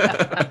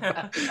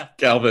team.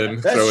 Calvin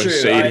That's throwing true.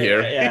 shade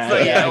here. He's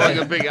like, yeah, I wasn't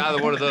gonna pick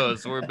either one of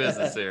those. We're in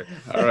business here.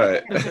 All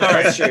right.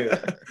 That's true.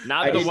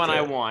 Not I the just one do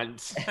I it.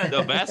 want.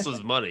 No,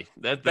 Basilisk's money.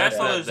 No,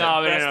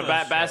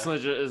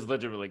 Basilisk is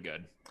legit really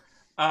good.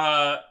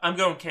 I'm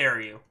going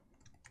Carryu.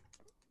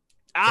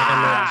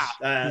 Ah!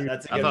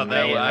 That's a good I thought one.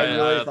 that. I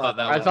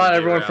I was thought gonna be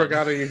everyone around.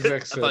 forgot to use I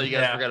Vixen. thought you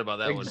guys Yeah. forgot about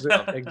that one.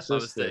 My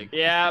Existed. mistake.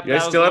 Yeah, You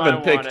guys that still was the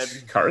one haven't I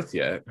picked Karth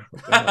yet.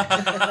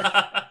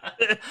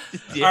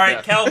 All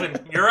right, Calvin,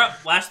 you're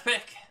up. Last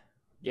pick.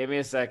 Give me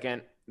a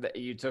second.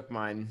 You took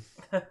mine.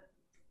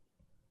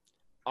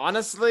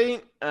 Honestly,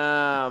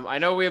 I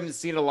know we haven't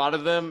seen a lot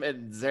of them,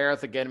 and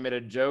Zareth again made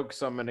a joke,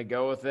 so I'm going to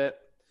go with it.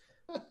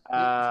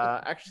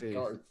 Actually,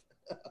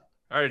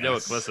 I already know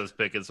what Calissa's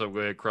picking, so I'm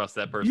going to cross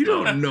that person. You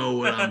don't know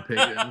what I'm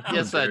picking.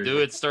 Yes, I do.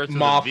 It starts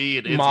with Moff a V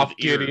and ends Moff with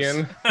ears.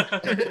 Gideon.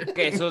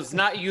 okay, so it's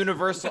not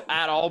universal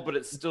at all, but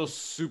it's still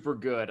super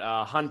good.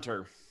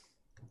 Hunter.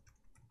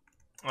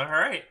 All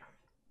right.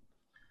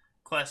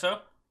 Clesso.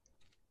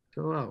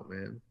 Chill out,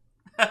 man.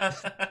 I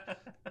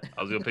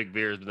was going to pick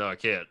Veers, but no, I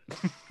can't.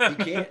 You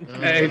can't.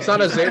 Hey, it's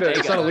not a Zeta.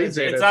 It's not a lead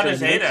Zeta. It's not a lead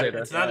Zeta.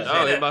 It's not a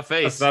Oh, Zeta. in my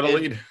face. That's not a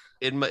lead.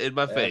 In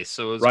my face.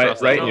 So it was Right,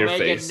 crossed right out. in your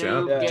Omega face.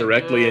 noob, Yeah. get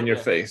Directly in noob. your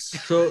face.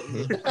 So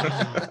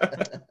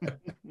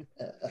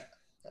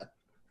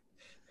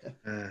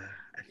I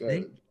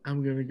think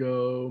I'm gonna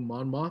go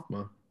Mon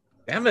Mothma.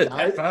 Damn it.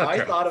 I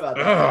Fuck. thought about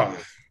that. Ugh.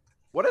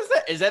 What is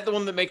that? Is that the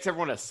one that makes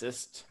everyone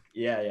assist?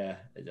 Yeah,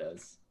 it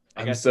does.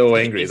 I I'm guess so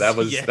it's- angry. it's- That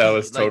was yeah,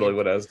 like totally it-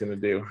 what I was gonna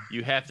do.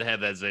 You have to have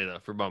that Zeta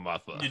for Mon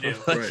Mothma. You do.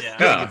 Right. Yeah.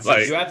 Yeah,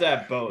 like You have to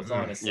have both,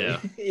 honestly. Yeah.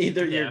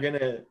 Either Yeah. you're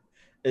gonna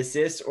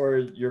assist or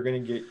you're gonna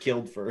get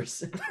killed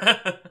first.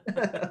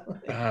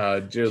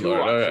 dear Two Lord.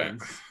 All right.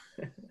 options.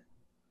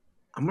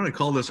 I'm gonna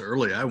call this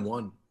early. I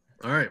won.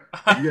 All right,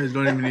 you guys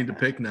don't even need to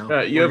pick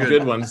now. You We're have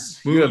good ones.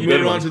 You have Move good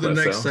on ones to the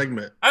Clisso. next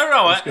segment. I don't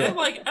know. Let's I go.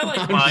 like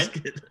I'm mine. just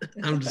kidding.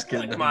 I'm just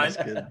kidding. Like I'm just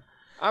mine. kidding.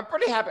 I'm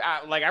pretty happy.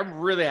 I'm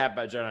really happy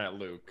about Jedi Knight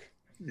Luke.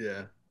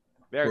 Yeah.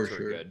 They're For too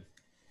sure. good.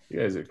 You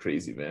guys are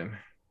crazy, man.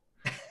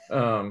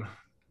 Gosh,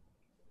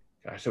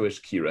 I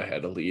wish Kira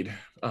had a lead.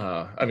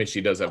 I mean,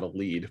 she does have a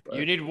lead. But...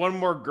 You need one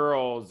more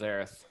girl,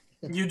 Zareth.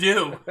 You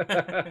do. Look at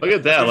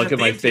that. There's Look a at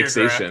my theme to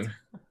your fixation.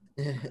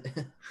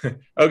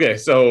 Okay,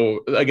 so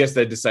I guess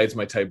that decides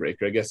my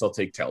tiebreaker. I guess I'll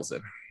take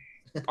Telzin.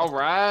 All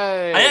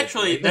right. I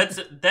actually,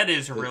 that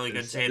is a really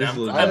good Zeta. It's I'm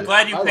legit.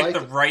 glad you I picked like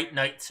the it. right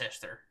Night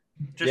Sister.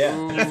 Just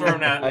Yeah. throwing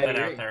that I out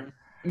agree. there.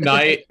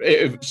 Night.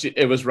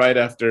 It was right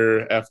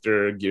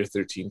after Gear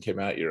 13 came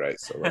out. You're right.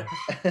 So.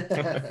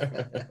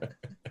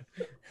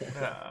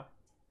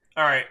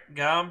 All right,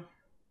 Gum.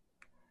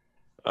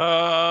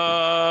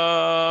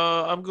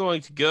 I'm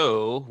going to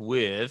go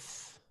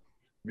with.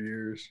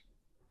 Beers.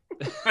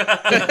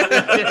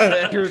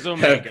 Here's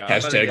Omega.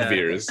 Hashtag Yeah.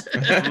 Veers.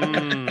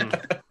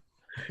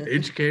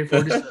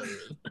 HK47.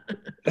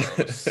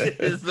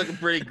 It's looking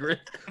pretty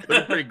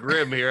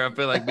grim here. I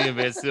feel like me and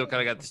Van Steel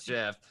kind of got the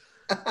shaft.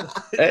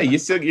 Hey, you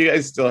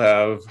guys still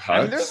have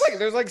I mean, Hux?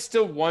 there's like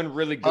still one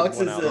really good Hux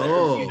one is out a- there.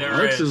 Oh, There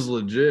Hux is. is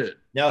legit.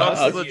 No, Hux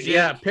Hux is is legit.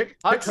 Yeah, pick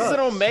Hux is an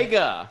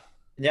Omega.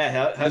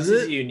 Hux Is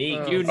is it?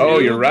 unique. You Oh,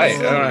 knew? you're right.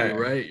 Oh, All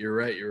right. You're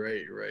right. You're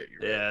right.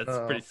 Yeah, it's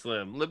Oh. pretty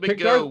slim. Let me pick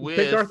go Darth, with.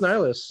 pick Darth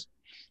Nihilus.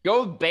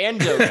 Go with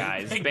Bando,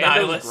 guys. Big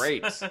Bando's Nihilus.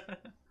 great.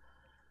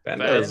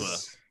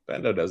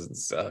 Bando doesn't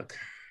suck.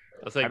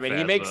 I'll take I mean,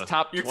 he Phasma. makes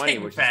top You're 20,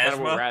 taking which is kind of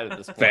Phasma? where we're at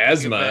this point.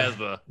 Phasma.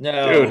 Phasma.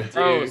 No, Dude.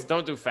 Gross,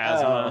 don't do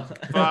Phasma.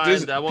 Oh. Fine,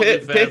 Just I won't do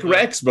pick Phasma.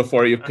 Rex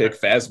before you pick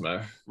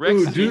Phasma. Rex,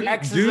 Ooh, dude,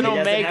 X is dude, an He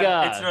doesn't Omega.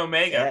 have- It's an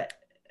Omega.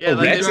 yeah, Oh,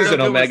 like, Rex there's is an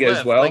no Omega what's as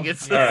left. well? Like,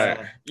 it's, All right.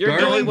 You're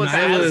Darth going with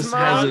Nihilus Phasma?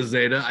 has a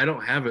Zeta. I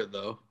don't have it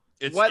though.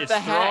 It's, What it's the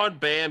heck? Thrawn,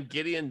 Bam,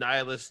 Gideon,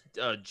 Nihilus,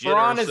 Jin,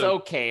 Thrawn is Ursa,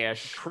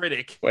 okay-ish.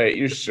 Critic, Wait,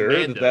 you're sure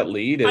Mando. that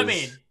lead is? I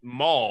mean,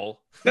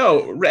 Maul.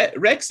 no.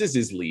 Rex is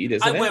his lead,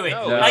 isn't it? wait.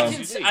 No, I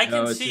it's can unique. I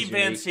No, can it's see just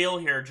Van unique. Seal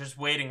here just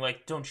waiting.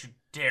 Like, don't you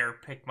dare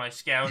pick my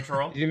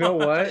scoundrel. You know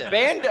what? Yeah.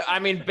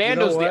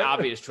 Bando's what? the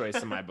obvious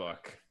choice in my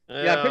book.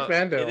 Yeah, pick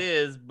Bando. It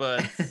is,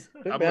 but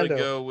I'm Bando. gonna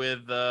go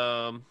with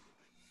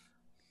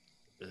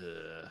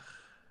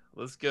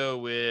let's go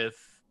with.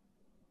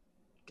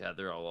 God,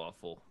 they're all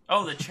awful.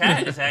 Oh, the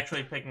chat is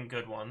actually picking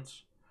good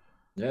ones.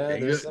 Yeah, Jango-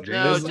 there's some- No,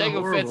 Jango's not Jango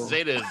horrible. Fett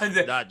Zeta is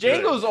not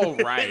good. Django's all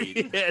right.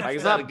 Yeah, Like,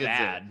 it's not not a good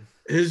bad.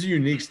 His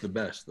unique's the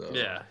best though.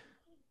 Yeah,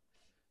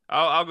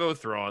 I'll go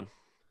with Thrawn.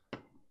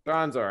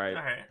 Thrawn's all All right.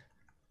 right.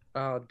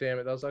 Oh, damn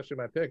it. That was actually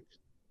my pick.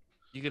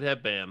 You could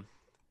have Bam.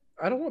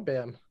 I don't want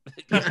Bam.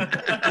 Great.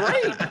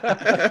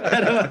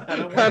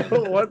 I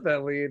don't want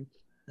that lead.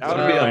 That'll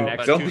Don't be be our un-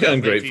 next don't be 2018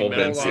 ungrateful,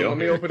 medal. Hold on, Vincio. let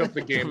me open up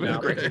the game now.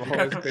 Ungrateful.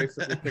 Always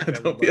basically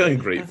pick Don't be everybody.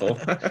 ungrateful.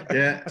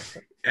 Yeah.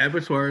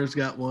 Abattoir's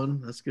got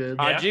one. That's good.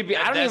 Yeah. GP.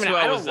 I That's don't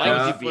what even. I was don't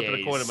like flipping a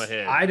GPAs. coin in my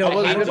head. I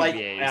don't hate like.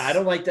 GBAs. I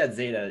don't like that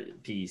Zeta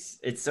piece.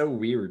 It's so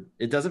weird.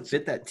 It doesn't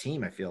fit that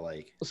team. I feel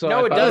like. So No,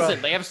 I it thought doesn't.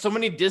 about- They have so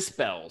many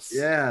dispels.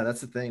 Yeah,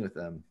 that's the thing with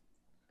them.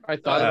 I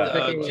thought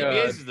about picking.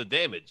 GBAs is the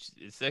damage.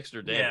 It's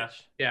extra damage.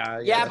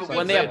 Yeah, but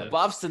when they have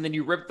buffs and then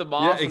you rip them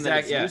off, and then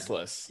it's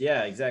useless.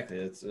 Yeah, exactly.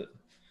 That's it.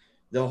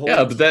 The whole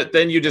Yeah, but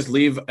then you just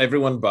leave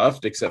everyone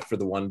buffed except for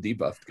the one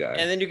debuffed guy.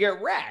 And then you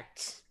get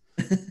wrecked.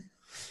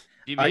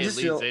 GBA just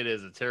feel, Zeta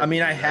is a terrible. I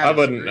mean, I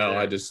wouldn't know.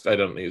 I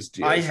don't use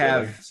GBA.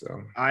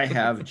 I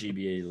have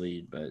GBA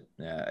lead, but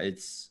yeah,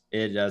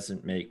 it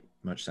doesn't make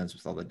much sense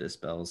with all the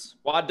dispels.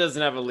 Wad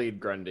doesn't have a lead,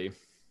 Grundy.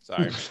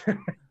 Sorry.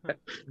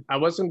 I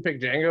was gonna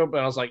pick Django, but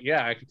I was like,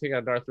 yeah, I could take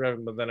out Darth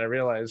Revan, but then I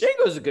realized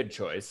Django's a good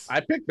choice.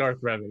 I picked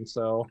Darth Revan,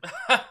 so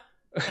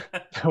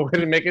that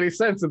wouldn't make any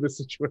sense in this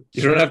situation.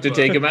 You don't have to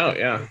take him out,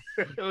 yeah.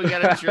 We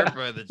got a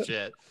chirper in the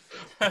chat.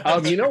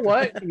 You know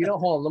what?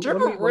 Hold on.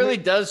 Chirper really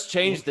does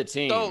change the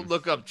team. Don't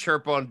look up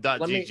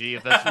chirpon.gg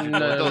if that's what you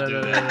want. Don't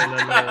do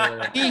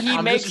that.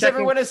 He makes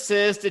everyone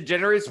assist. It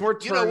generates more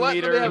turn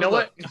meter. You know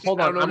what?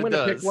 Hold on. I'm going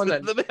to pick one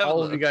that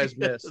all of you guys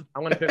missed.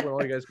 I'm going to pick one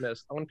all you guys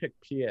missed. I'm going to pick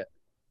Piet.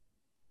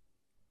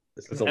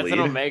 That's an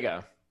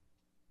Omega.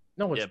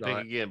 No, it's not.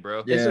 Pick again,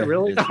 bro. Is it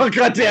really? Oh,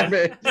 God damn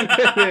it.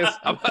 It is.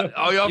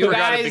 You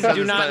guys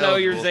do not know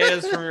your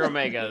Zetas from your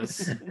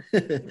Omegas.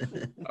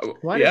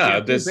 Why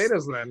did you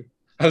Zetas then?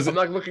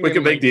 We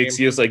can make the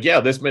excuse like, yeah,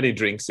 this many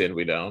drinks in,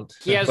 we don't.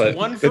 He has but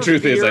one for the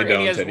truth is, I and don't.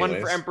 He has anyways.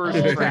 one for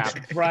Emperor's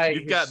Trap. Right.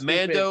 You've got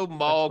Mando,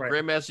 Maul,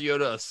 Grandmaster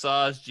Yoda,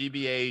 Asajj,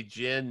 GBA,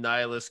 Jin,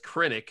 Nihilus,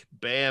 Krennic,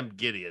 Bam,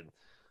 Gideon.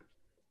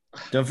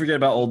 Don't forget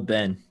about old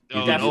Ben.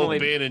 Oh, old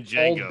Ben and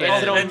Django.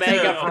 It's an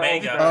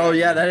Omega. Oh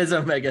yeah, that is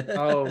Omega.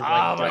 Oh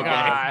my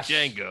gosh,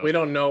 Django. We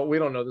don't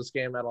know this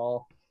game at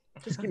all.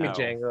 Just give me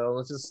Django.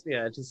 Let's just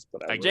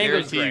whatever. I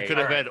guarantee you could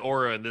have had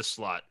Aura in this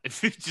slot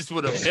if you just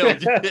would have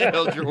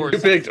held your horse. You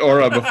picked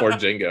Aura before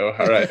Django.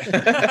 All right.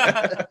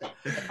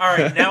 All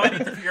right. Now I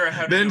need to figure out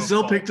how to. Ben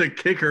still picked a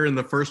kicker in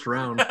the first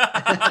round.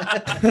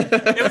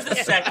 It was the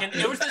second.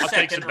 I'll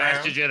take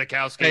Sebastian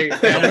Janikowski.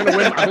 Hey, I'm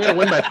gonna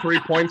win by 3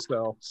 points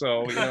though.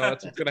 So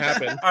that's what's gonna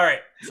happen. All right.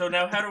 So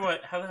now how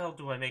the hell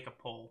do I make a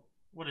poll?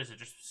 What is it?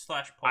 Just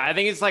slash poll? I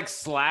think it's like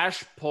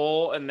slash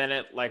poll, and then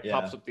it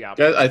pops up the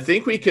option. I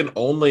think we can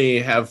only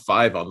have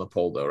 5 on the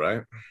poll, though,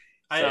 right?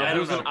 I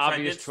there's don't an know,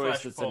 obvious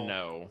choice that's poll. a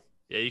no.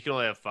 Yeah, you can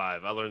only have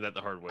 5. I learned that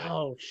the hard way.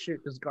 Oh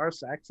shit! Does Gar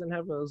Saxon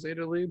have a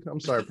Zeta lead? I'm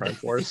sorry, Prime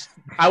Force.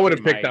 I would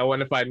have picked that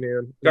one if I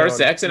knew. Gar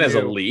Saxon has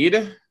a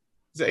lead.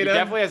 Zeta? He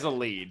definitely has a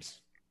lead.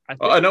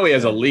 I know he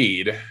has a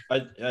lead. I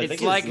think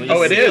it's like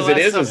it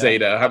is a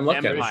Zeta. I'm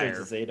looking. It's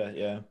a Zeta,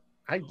 yeah.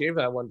 I gave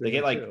that one. They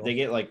get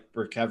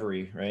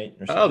recovery, right?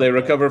 They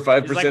recover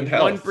 5%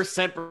 health.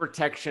 1%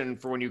 protection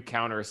for when you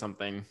counter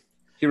something.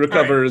 He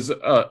recovers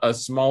a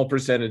small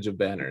percentage of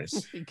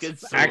banners.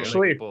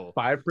 Actually,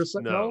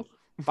 5% health.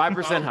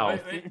 5%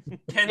 health.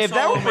 If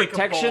that were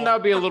protection, that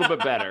would be a little bit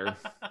better.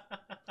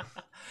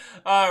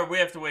 We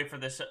have to wait for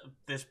this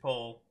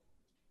poll.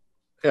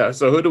 Yeah.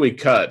 So who do we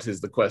cut? Is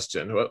the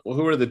question.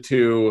 Who are the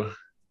two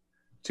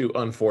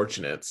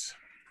unfortunates?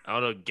 I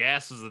don't know.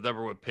 Gas was the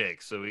number 1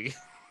 pick, so we.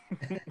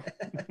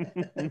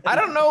 I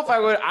don't know if I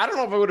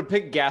would have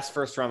picked Gas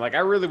first round. Like I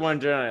really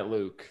wanted to do it at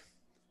Luke.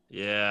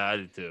 Yeah, I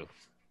did too.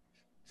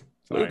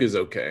 Luke is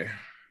okay.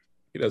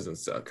 He doesn't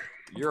suck.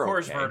 Of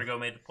course, okay. Vertigo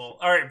made the poll.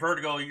 All right,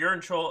 Vertigo, you're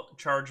in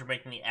charge of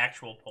making the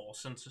actual poll.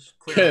 Since it's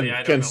clearly I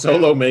don't know. Can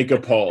Solo make a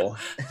poll?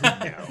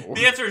 No.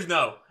 The answer is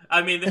no.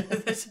 I mean,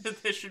 this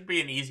should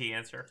be an easy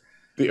answer.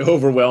 The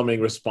overwhelming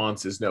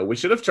response is no. We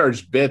should have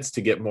charged bits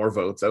to get more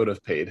votes. I would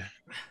have paid.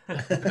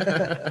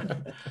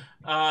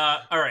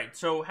 All right.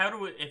 So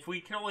if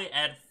we can only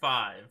add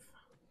 5?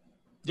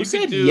 You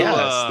said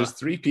yes. There's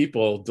 3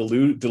 people,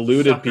 deluded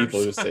suckers.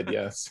 People who said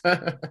yes.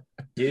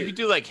 You can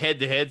do like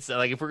head-to-heads.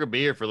 Like if we're gonna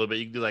be here for a little bit,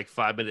 you can do like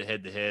 5-minute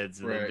head-to-heads,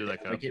 and then do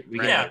like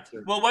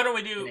Well, why don't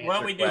we do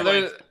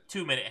like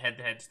 2-minute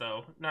head-to-heads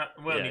though? I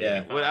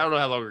don't know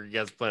how long you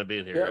guys plan on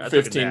being here.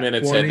 15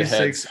 minutes.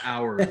 26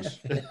 hours.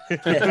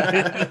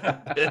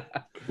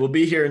 We'll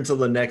be here until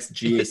the next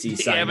GAC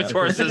sign.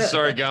 Avatar says,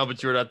 "Sorry,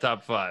 Gambit, you were not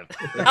top 5."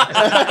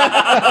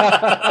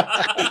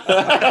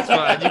 That's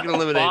fine. You can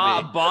eliminate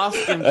me.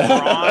 Boston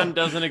Braun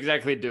doesn't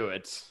exactly do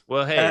it.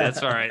 Well, hey,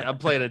 that's all right. I'm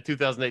playing in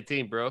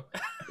 2018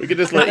 we could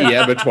just let the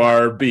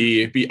Abattoir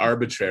be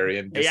arbitrary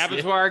and the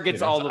Abattoir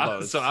gets all the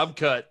votes. So I'm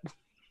cut.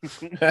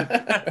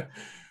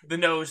 The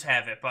no's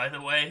have it, by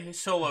the way.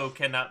 Solo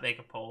cannot make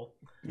a poll.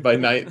 By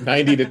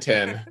 90 to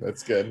 10.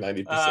 That's good. 90%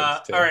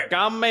 to 10. All right.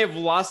 Gam may have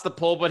lost the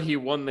poll, but he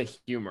won the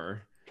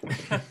humor.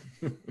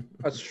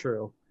 That's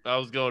true. I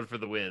was going for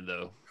the win,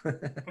 though.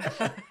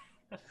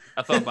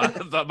 I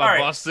thought my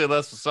boss said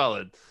less was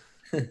solid.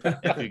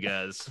 F you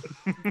guys.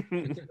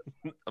 I'm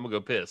gonna go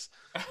piss.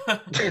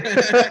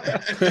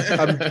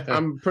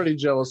 I'm pretty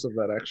jealous of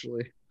that,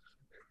 actually.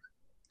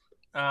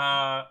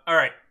 All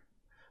right,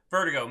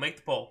 Vertigo, make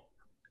the poll.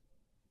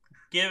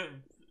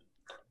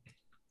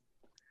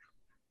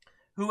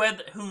 Who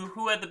had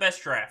the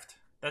best draft?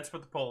 That's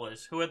what the poll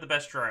is. Who had the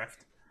best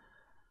draft?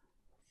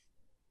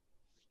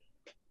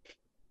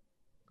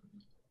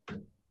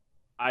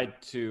 I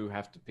too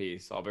have to pee,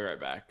 so I'll be right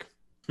back.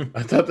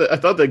 I thought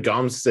that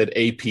Goms said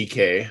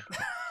APK.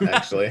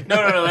 Actually,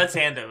 no, that's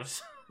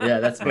Andos. Yeah,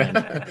 that's mine.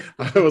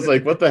 I was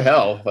like, what the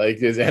hell? Like,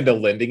 is Ando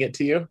lending it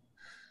to you?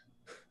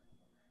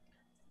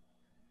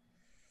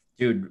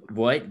 Dude,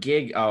 what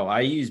gig? Oh,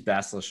 I use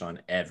Basilisk on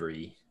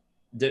every.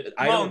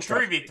 I Well, don't in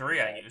trust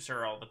 3v3, I use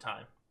her all the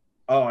time.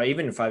 Oh,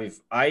 even in 5v,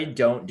 I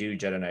don't do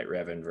Jedi Knight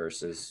Revan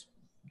versus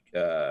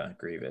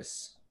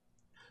Grievous.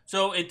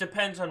 So it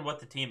depends on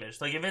what the team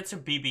is. Like if it's a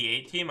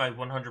BB-8 team, I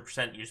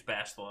 100% use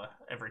Bastila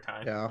every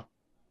time. Yeah.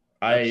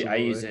 I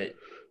Absolutely. use it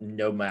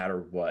no matter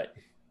what.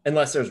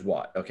 Unless there's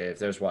Watt. Okay, if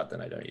there's Watt, then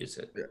I don't use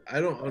it.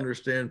 I don't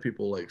understand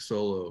people like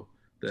Solo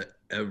that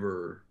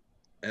ever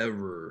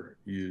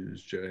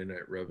use Jedi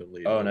Knight Revan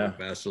lead. Oh, no.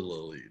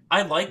 Bastila lead.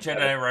 I like Jedi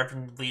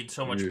Revan lead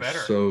so much You're better.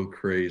 So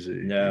crazy.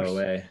 No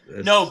way.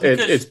 No,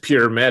 because It's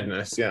pure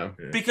madness. Yeah.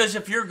 because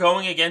if you're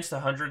going against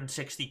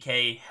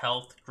 160k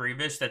health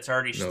Grievous that's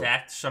already No.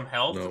 stacked some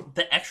health, No.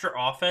 the extra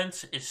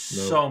offense is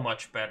No. so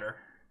much better.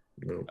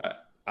 No.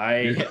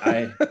 I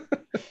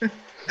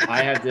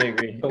have to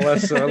agree.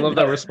 Bless her. I love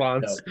that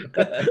response.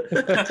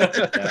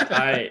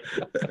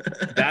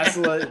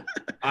 Basila.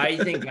 I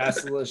think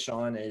Basila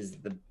Sean is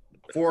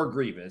for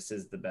Grievous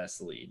is the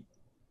best lead.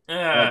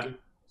 Yeah. Like in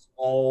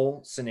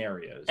all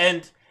scenarios.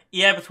 And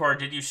Abattoir,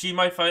 did you see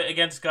my fight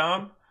against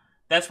Gom?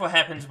 That's what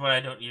happens when I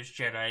don't use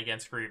Jedi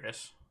against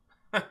Grievous.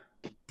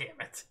 Damn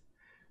it.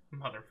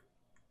 Mother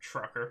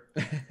trucker.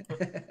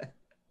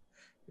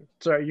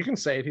 Sorry, you can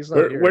say it. He's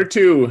not here. We're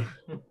two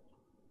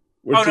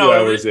Oh, no,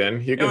 hours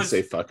in. You can was-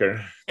 say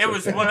fucker. It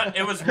was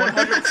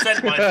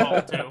 100% my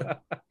fault too.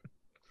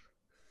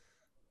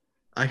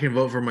 I can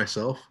vote for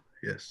myself.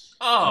 Yes.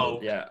 Oh,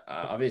 yeah,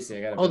 obviously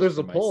I got. Oh, there's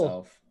a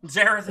poll.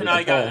 Zareth and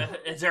I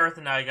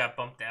There's got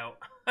bumped out.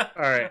 All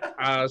right.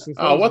 Since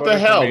Oh, what the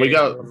voted for hell? me, We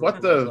got- I'm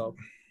what voting the- myself.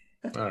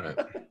 All right.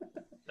 Did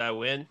I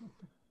win?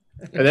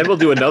 And then we'll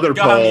do another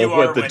Gom, you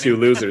poll are with the two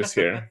winning. losers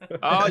here.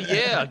 Oh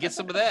yeah, get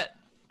some of that.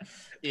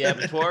 Yeah,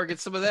 Abattoir, get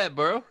some of that,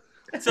 bro.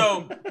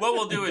 So what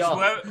we'll do is Gom-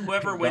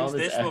 whoever wins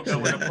Gom is this will go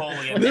in a poll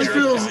against This Zareth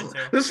feels too.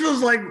 this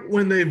feels like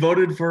when they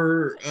voted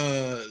for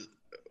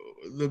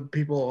the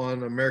people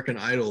on American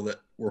Idol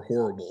that were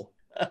horrible.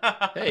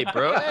 Hey,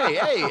 bro. Hey,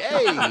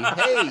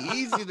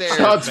 easy there.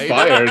 Shots Vader.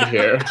 fired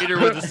here. Peter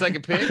with the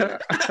second pick.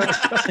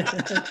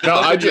 No,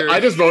 I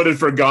just voted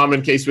for Gom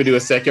in case we do a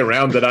second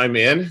round that I'm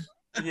in.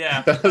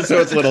 Yeah. So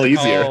it's a little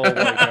easier. Oh my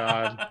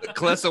god.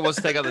 Calesso wants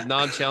to take out the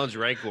non-challenge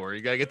Rancor.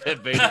 You gotta get that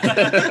Vader.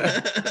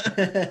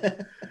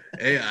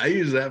 Hey, I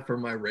use that for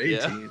my raid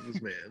Yeah.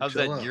 teams, man. How's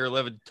Chill that out. year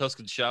 11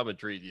 Tuscan Shaman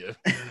treat you?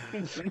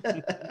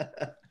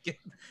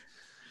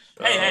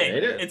 Hey,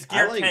 Vader- it's I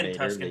Gear like 10 Vader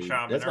Tuscan lead.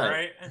 Shaman, That's all my-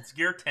 right? It's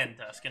Gear 10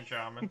 Tuscan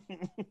Shaman.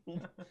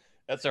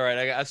 That's all right.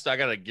 I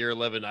got a Gear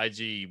 11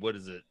 IG. What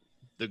is it?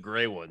 The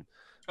gray one.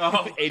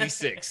 Oh,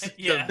 86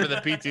 Yeah. for the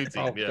P2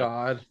 team. Oh yeah.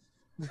 god.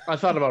 I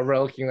thought about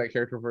relicking that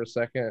character for a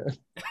second.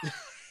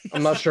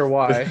 I'm not sure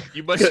why.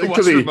 You must have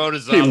watched Because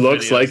Ramona's he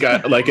looks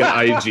videos. like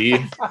an IG.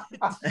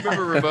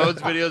 Remember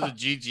Ramon's videos of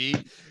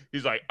GG?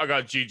 He's like, I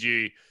got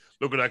GG.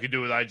 Look what I can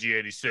do with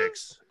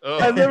IG86. Oh,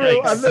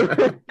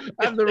 yikes.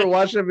 I've never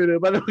watched that video,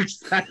 but I know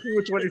exactly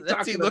which one you're That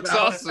talking team looks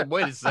about. awesome.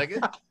 Wait a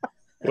second. That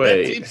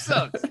Wait. team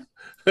sucks.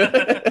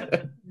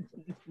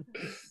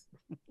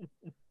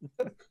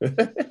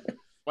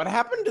 What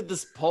happened to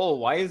this poll?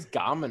 Why is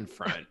Gom in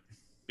front?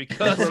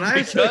 Because That's what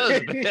I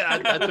say.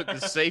 man, I took the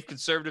safe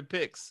conservative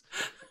picks.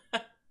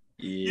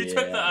 You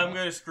took the I'm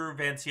going to screw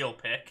Van Seal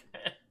pick.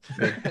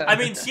 I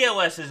mean,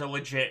 CLS is a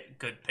legit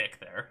good pick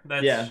there.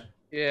 That's, Yeah.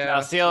 Yeah. Now,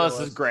 CLS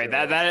is CLS, great.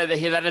 yeah.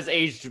 That has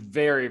aged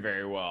very,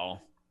 very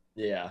well.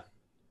 Yeah.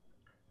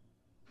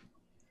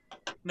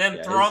 Then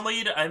Yeah, Thrawn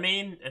lead, I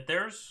mean,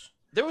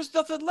 There was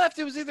nothing left.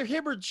 It was either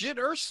him or Jin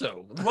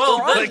Urso. Well,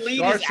 Thrawn's like, lead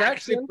Gar is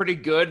actually Saxon? pretty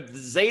good. The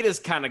Zeta's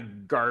kind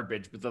of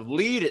garbage, but the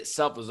lead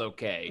itself is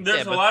okay.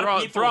 There's yeah, a lot Thrawn,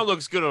 of people. Thrawn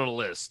looks good on a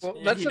list. Well,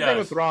 Yeah, that's he the thing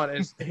with does. Thrawn.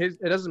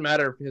 It doesn't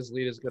matter if his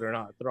lead is good or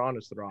not. Thrawn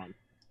is Thrawn.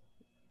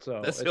 So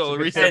That's the it's a only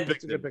good reason I pick. picked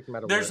It's a good him. pick no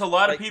matter There's a what.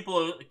 lot of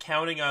people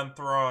counting on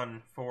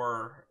Thrawn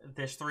for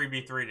this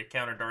 3v3 to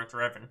counter Darth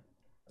Revan.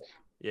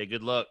 Yeah,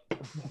 good luck.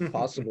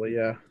 Possibly,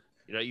 yeah.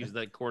 You're not using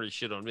that corny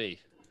shit on me.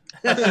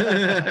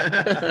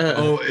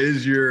 Oh,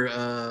 is your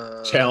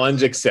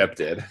Challenge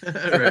accepted.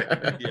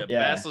 right, Yeah,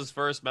 Yeah. Basilisk's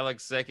first,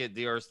 Malik's second,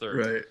 DR's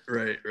third.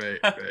 right.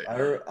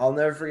 I'll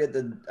never forget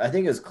I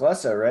think it was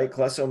Klesso, right?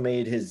 Klesso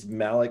made his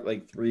Malik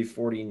like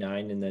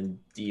 349 and then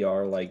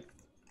DR like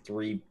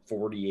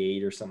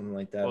 348 or something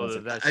like that. I was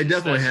Well, like, that's I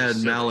definitely that's had just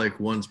silly. Malik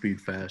one speed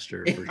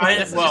faster. For I- sure.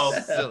 That's well-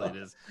 just silly. It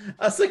is.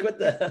 I was like, what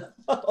the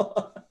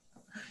hell?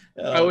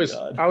 I always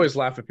God.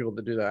 laugh at people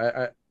that do that.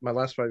 I my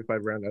last 5v5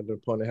 round, I had an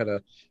opponent had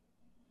a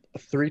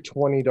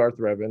 320 Darth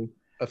Revan,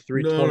 a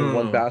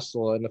 321 No.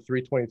 Bastila, and a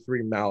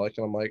 323 Malik,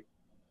 and I'm like,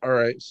 all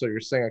right, so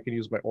you're saying I can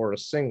use my Aura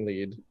Sing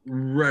lead?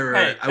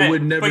 Right. Hey, I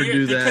would hey, never but you're-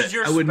 do because that.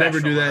 you're I would never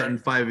do special, that right?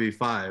 in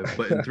 5v5,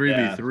 but in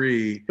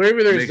 3v3 3v3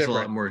 is makes a lot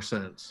different. more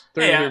sense.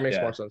 3v3 Hey, makes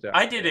yeah. more sense. Yeah.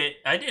 I did it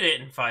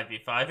in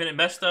 5v5 and it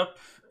messed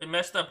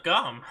up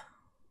Gom.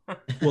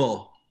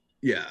 Well,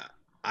 yeah,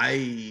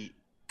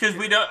 Because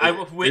we don't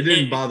it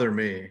didn't bother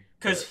me.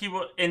 because he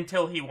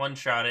until he one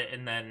shot it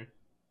and then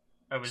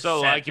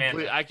So I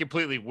I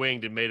completely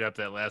winged and made up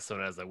that last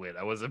one as I went.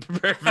 I wasn't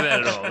prepared for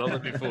that at all. Don't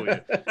let me fool you.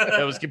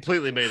 That was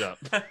completely made up.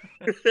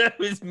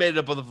 We just made it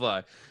up on the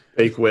fly.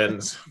 Fake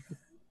wins.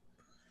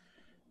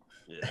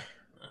 Yeah.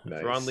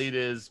 Nice. Ron lead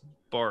is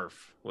barf.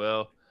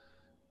 Well,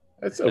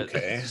 That's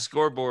okay.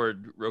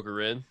 Scoreboard,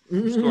 Rokerin.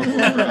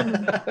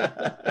 Scoreboard,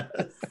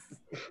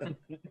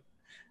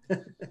 bro.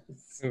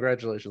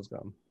 Congratulations,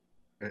 Gum.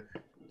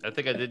 I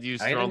think I did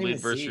use I didn't strong lead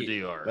even versus see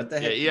it. DR. What the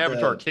heck Yeah, did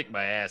Avatar the- kicked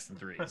my ass in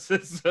threes.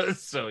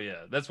 so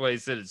yeah, that's why he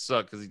said it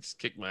sucked because he just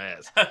kicked my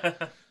ass. I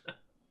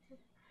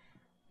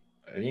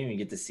didn't even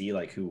get to see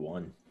like who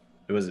won.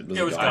 It was It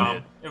was Gone.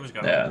 gone. It was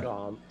gone.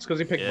 Yeah. It's because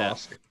he picked Yeah.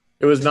 Bosk.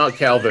 It was not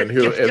Calvin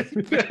who.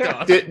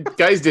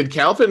 Did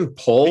Calvin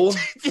pull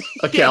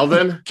a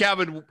Calvin?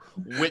 Calvin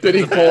went Did to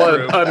he the pull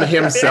bathroom. it on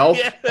himself?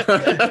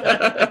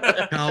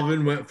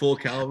 Calvin went full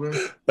Calvin.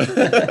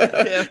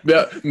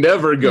 No,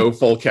 never go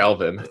full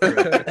Calvin.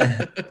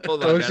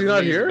 Hold Oh, on, is he guys, not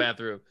let me use here? the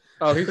bathroom.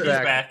 Oh, he's He's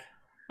back. back.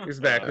 He's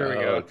back. There we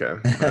go. Okay.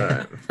 All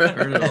right.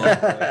 Turn it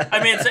off.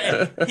 I mean,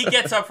 he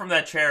gets up from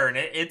that chair, and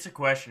it's a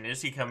question: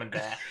 is he coming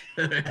back?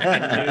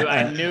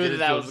 I knew Did it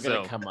that to was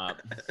going to himself. come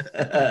up.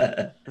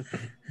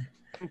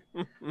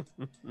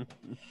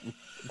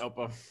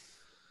 Nope.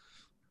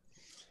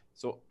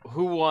 So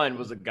who won?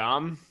 Was it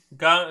Gum?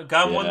 Gum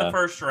won the Yeah.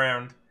 first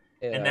round,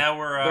 Yeah. and now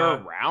we're There are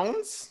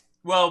rounds?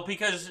 well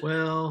because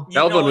Well, you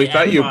can Calvin, only we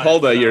thought add you 5,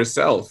 pulled that so-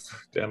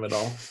 yourself. Damn it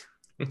all.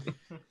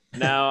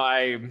 No,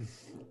 I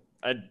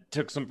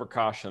took some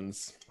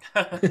precautions.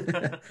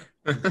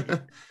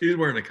 he's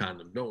wearing a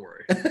condom. Don't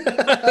worry.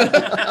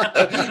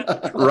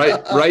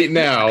 right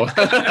now.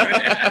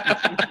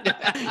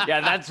 Yeah,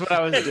 that's what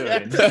I was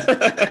doing.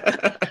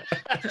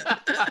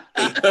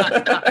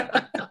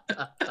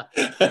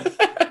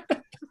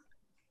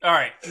 All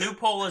right, new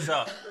poll is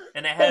up,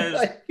 and it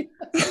has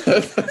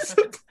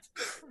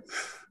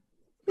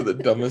The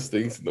dumbest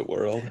things in the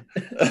world.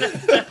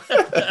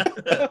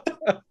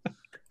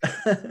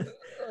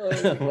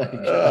 Oh my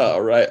god.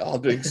 All right, I'll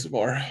drink some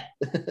more.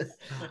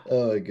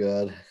 Oh my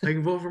god. I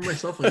can vote for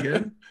myself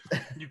again.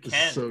 you This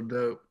can. is so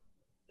dope.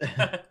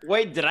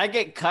 Wait, did I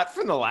get cut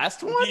from the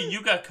last one?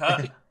 You got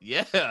cut.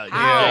 Yeah,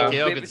 How?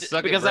 Gail Be- can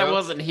suck because it, I bro.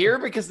 wasn't here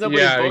because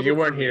nobody Yeah, voted you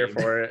weren't for here me.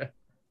 for it.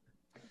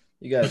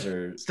 You guys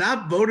are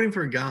Stop voting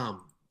for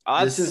Gum.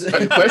 this is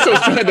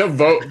Plesso's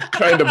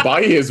trying to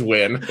buy his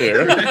win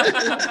here.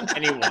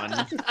 anyone.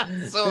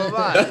 So am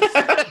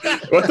I.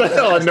 What the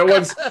hell?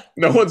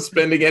 No one's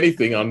spending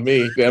anything on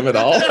me. Damn it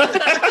all.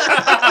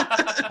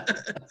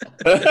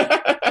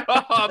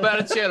 Oh, I'm out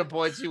of channel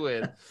points. You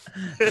win.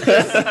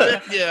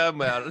 Yeah,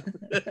 I'm out.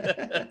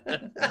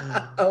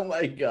 Oh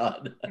my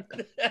god.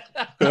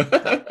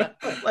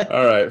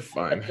 All right,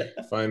 fine.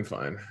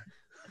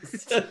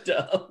 So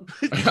dumb.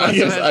 I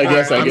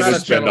guess I I'm get out to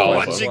of spend channel all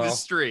of points. them. Watching well. the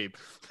stream.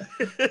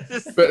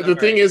 But the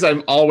thing is,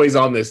 I'm always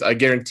on this. I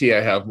guarantee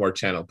I have more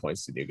channel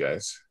points than you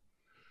guys.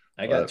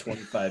 I got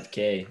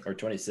 25k or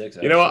 26.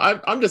 You know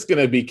what? I'm just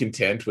gonna be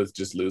content with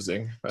just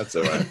losing. That's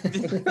all right.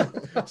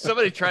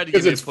 Somebody tried to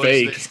Because give me it's points.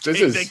 fake. They, This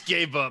they, is- they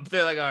gave up.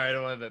 They're like, all right, I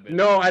don't want that. Bit.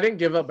 No, I didn't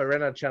give up. I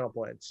ran out of channel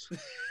points.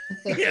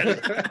 Yeah,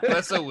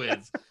 Klesso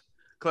wins.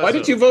 Why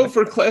did you vote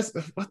for Class?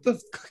 What the?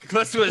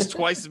 Klesso has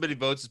twice as many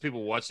votes as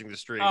people watching the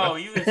stream. Oh,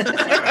 you guys.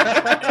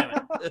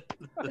 Damn it.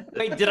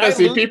 Wait, did I I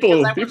see lose people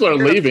because I people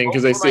was are here to leaving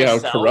because vote they for see how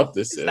myself? corrupt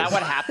this Is that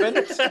what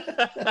happened?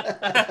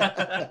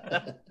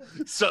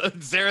 So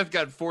Zareth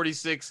got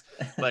 46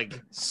 like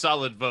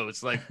solid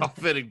votes, like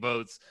authentic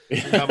votes.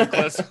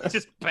 Klesso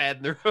just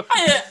padding their Did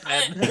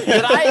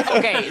I?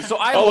 Okay, so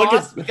I Oh, look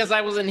lost at- because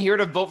I wasn't here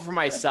to vote for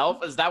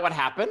myself. Is that what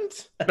happened?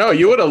 No,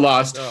 you would have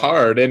lost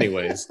hard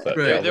anyways. But,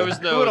 Right. yeah, There was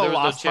Who no, would there have was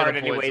no lost hard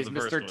channel points anyways, in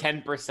the first Mr.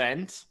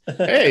 one.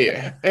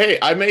 10%? hey,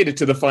 I made it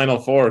to the final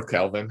four,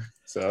 Calvin.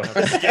 So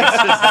This is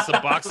a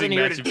boxing Wasn't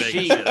here match to in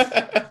cheat.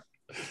 Vegas.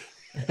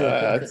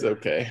 that's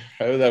okay.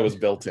 That was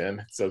built in.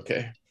 It's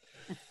okay.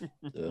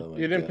 Oh my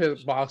You didn't gosh.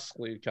 pick Bosk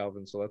lead,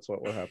 Calvin, so that's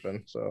what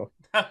happened. So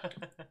All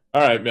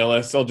right,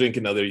 Millis. I'll drink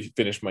another.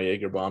 Finish my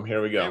Jaeger bomb. Here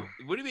we go.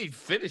 What do you mean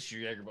finish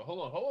your Jaeger?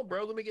 Hold on,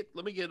 bro. Let me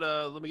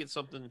get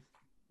something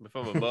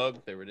from a mug.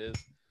 There it is.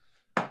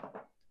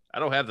 I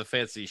don't have the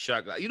fancy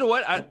shot glass. You know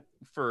what?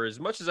 For as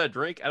much as I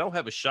drink, I don't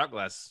have a shot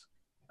glass.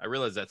 I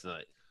realized that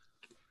tonight.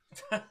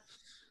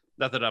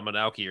 Not that I'm an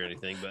alky or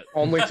anything, but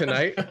only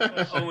tonight.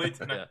 Only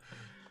tonight. yeah.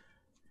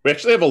 We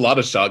actually have a lot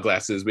of shot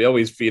glasses. We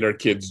always feed our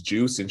kids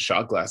juice in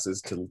shot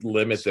glasses to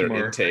limit their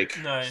Smart.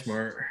 intake. Nice.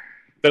 Smart.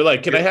 They're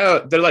like,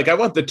 They're like, I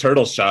want the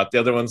turtle shot. The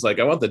other one's like,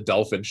 I want the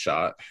dolphin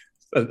shot.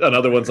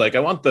 Another one's like, I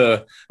want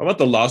the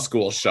law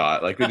school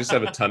shot. Like, we just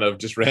have a ton of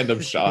just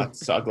random shot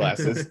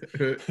glasses.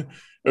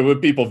 And when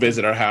people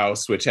visit our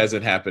house, which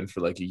hasn't happened for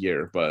like a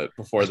year, but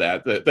before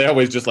that, they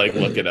always just like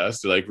look at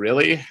us. They're like,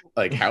 really?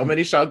 Like, how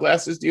many shot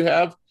glasses do you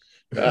have?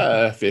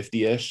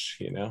 50-ish,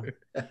 you know,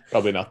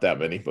 probably not that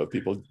many, but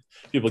people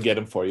get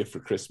them for you for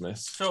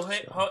Christmas. So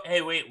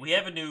hey, wait, we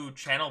have a new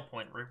channel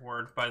point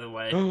reward, by the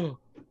way.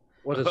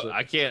 What is it?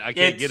 I can't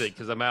It's- get it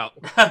because I'm out.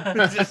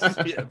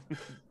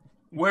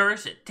 Where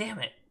is it? Damn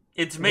it!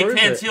 It's make Where is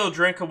Van it? Seal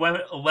drink a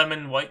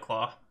lemon White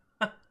Claw.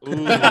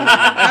 Ooh.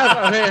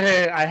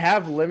 Hey, I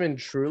have lemon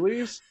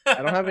Trulies. I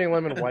don't have any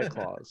lemon White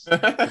Claws.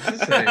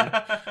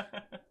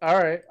 All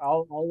right,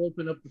 I'll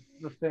open up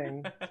the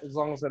thing as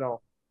long as I don't.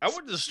 I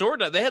went to the store.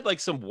 They had like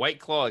some White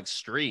Claw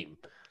Extreme.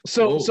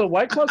 So Whoa.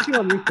 White Claws came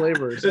on new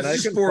flavors, and I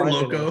This is couldn't for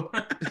find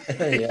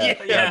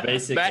Loco. Yeah,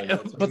 basically.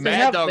 But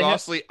Mad Dog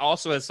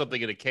also has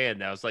something in a can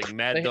now. It's like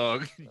Mad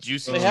Dog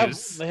Juicy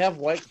Juice. They have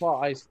White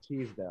Claw iced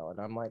teas now, and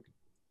I'm like,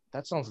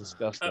 that sounds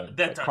disgusting.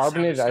 That Like, does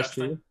carbonated sound iced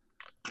tea. disgusting.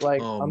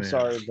 Like, Oh, I'm man.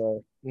 sorry, but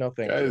no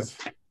thank you. Guys,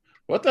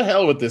 what the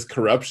hell with this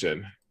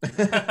corruption?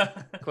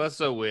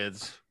 Klesso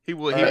wins. He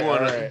won. All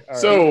right.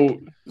 So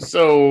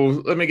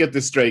let me get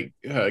this straight,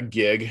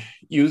 Gig.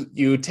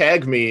 You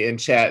tag me in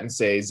chat and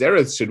say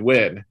Xerath should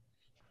win,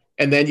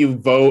 and then you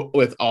vote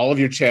with all of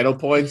your channel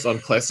points on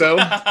Klesso.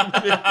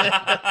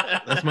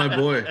 That's my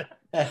boy.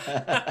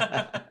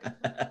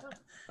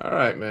 All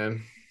right,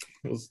 man.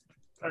 All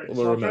right, We'll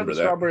so I'll try remember the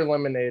that. strawberry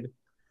lemonade.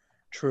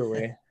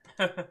 Truly,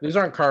 these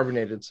aren't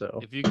carbonated, so.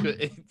 If you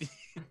could,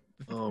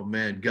 Oh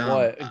man,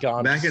 What?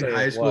 Gone. Back in Say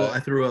high school, what? I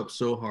threw up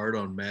so hard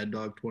on Mad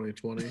Dog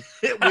 2020.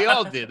 we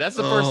all did. That's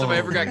the first time I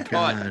ever Oh, got my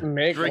caught God.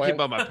 Make drinking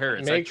by Wen- my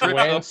parents. I Make tripped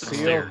Wen up the Seal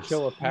stairs.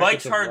 kill a packet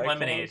Mike's of Hard White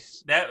Lemonade.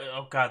 Claws.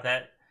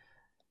 That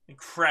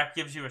crap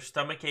gives you a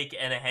stomachache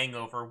and a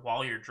hangover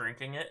while you're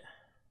drinking it.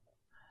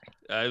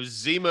 It was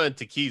Zima and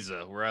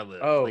Tequiza where I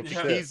live. Oh, like shit.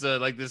 Tequiza,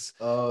 like this.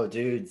 Oh,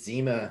 dude,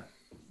 Zima.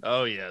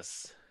 Oh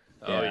yes.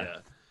 Oh Yeah. yeah.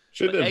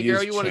 Should have Hey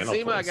girl, used you want a channel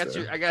Zima? I points got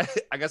there.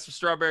 I got some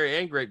strawberry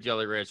and grape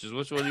jelly ranchers.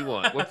 Which one do you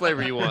want? What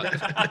flavor you want?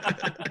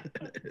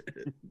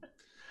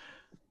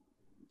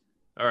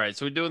 All right,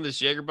 so we're doing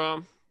this Jaeger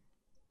bomb.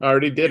 I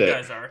already did You it.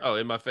 guys are. Oh,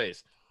 in my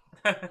face.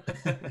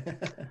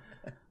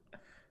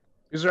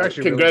 These are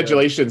actually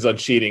Congratulations on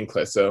cheating,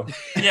 Klesso.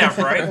 Yeah,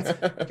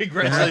 right?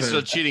 Congratulations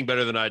on cheating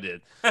better than I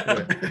did.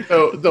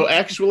 Though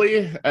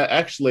actually,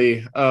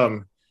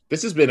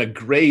 this has been a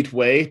great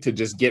way to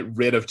just get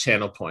rid of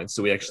channel points,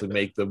 so we actually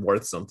make them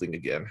worth something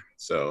again.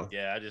 So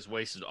Yeah, I just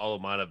wasted all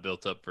of mine I've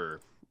built up for.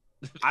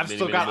 I've many,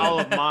 still many got months. all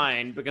of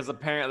mine because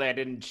apparently I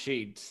didn't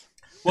cheat.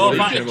 Well, You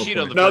my, couldn't cheat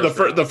on the no, first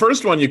round. the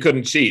first one you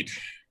couldn't cheat.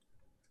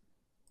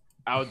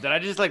 Oh, did I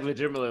just like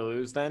legitimately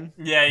lose then?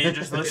 yeah, you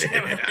just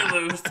legitimately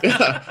lose.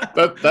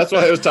 That's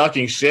why I was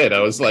talking shit. I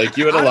was like,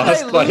 you would have How did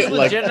lost I lose by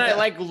like legitimately,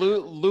 like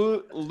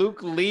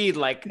Luke lead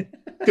like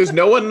because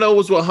no one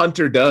knows what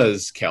Hunter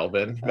does,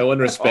 Calvin. No one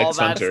all respects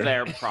that's Hunter.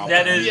 their problem.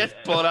 That is- Yes,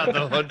 pulled out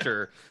the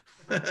hunter.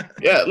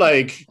 Yeah,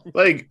 like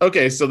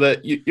okay, so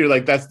that you're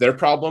like that's their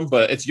problem,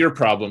 but it's your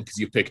problem because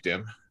you picked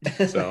him.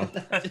 So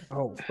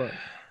Oh, fuck.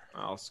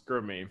 Oh,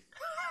 screw me.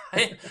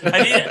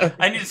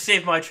 I need to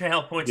save my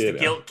channel points You to know.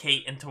 guilt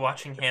Kate into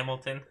watching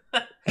Hamilton.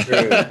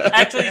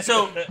 Actually,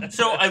 so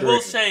I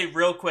will say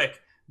real quick,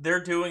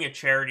 they're doing a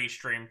charity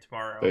stream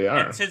tomorrow. They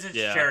are. And since it's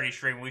Yeah. a charity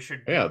stream, we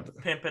should yeah,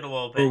 pimp it a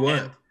little bit. For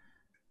what?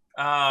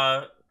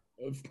 And,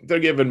 they're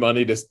giving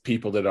money to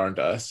people that aren't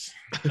us.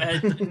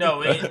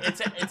 no,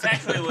 it's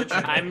actually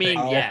legit. I mean,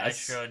 I yes.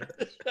 should.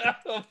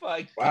 Oh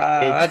my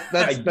god.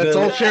 Wow, that's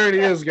all charity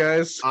is,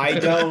 guys. I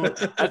don't.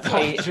 That's all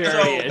I-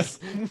 charity is.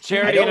 I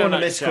Charity don't in a want to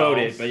misquote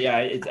nutshell. it, but yeah,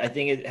 I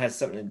think it has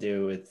something to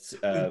do with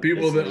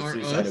People that it's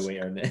aren't suicide us?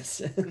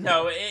 awareness.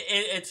 No,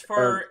 it's for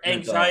Or mental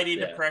anxiety,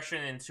 health, yeah.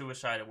 depression, and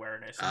suicide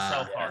awareness and Ah.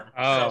 self-harm.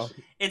 Oh, So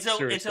it's a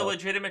seriously.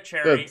 legitimate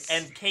charity, That's-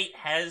 and Kate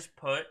has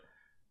put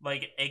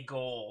like a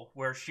goal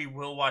where she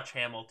will watch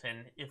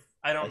Hamilton. If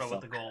I don't know what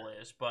the goal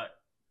is, but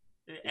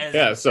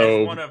as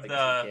one of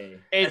the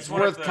It's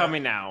one of worth the-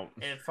 coming out.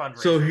 fundraisers.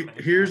 So things.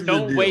 here's the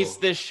Don't deal.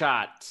 waste this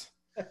shot.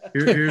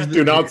 Here's the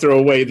Do not throw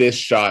away this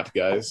shot,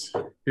 guys.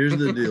 Here's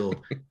the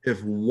deal.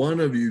 If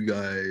one of you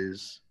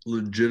guys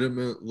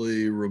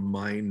legitimately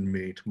remind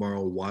me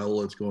tomorrow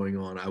while it's going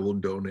on, I will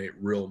donate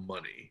real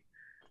money.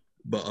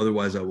 But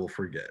otherwise, I will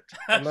forget.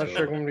 I'm not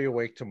sure I'm gonna be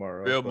awake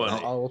tomorrow. Real but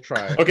money. I'll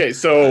try. Okay,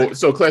 so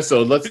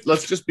Klesso,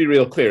 let's just be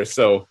real clear.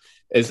 So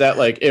is that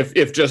like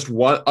if just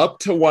one up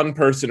to one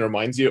person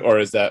reminds you, or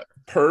is that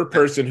per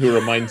person who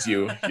reminds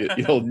you,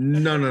 you'll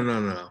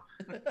No.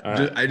 all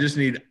right. I just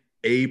need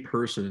a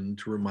person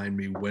to remind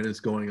me when it's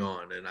going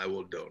on, and I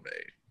will donate.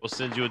 We'll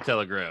send you a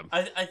telegram.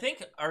 I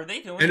think are they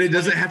doing? And it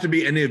doesn't have to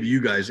be any of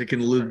you guys. It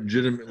can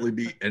legitimately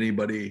be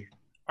anybody.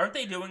 Aren't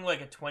they doing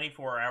like a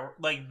 24-hour?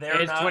 Like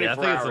they're It's not. 24 Yeah, I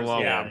think it's a hours.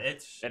 long yeah, one.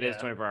 It is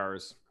 24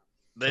 hours.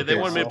 They Okay,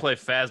 wanted me to so- play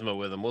Phasma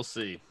with them. We'll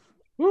see.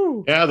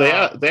 Woo. Yeah,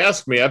 they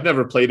asked me. I've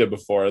never played it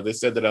before. They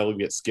said that I would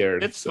get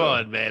scared. It's so.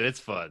 fun, man. It's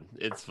fun.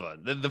 It's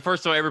fun. The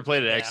first time I ever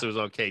played it Yeah. actually was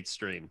on Kate's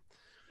stream.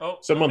 Oh,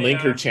 Someone let me,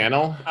 link her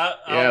channel.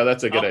 Yeah,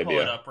 that's a good I'll pull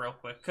idea. it up real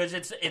quick because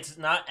it's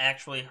not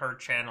actually her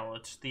channel.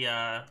 It's the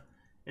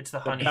The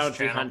Honey's bounty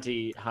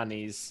channel.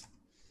 honeys.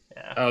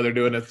 Yeah. Oh, they're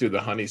doing it through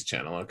the Honeys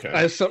channel. Okay.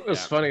 It's Yeah.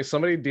 funny.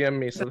 Somebody DM'd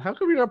me said, "How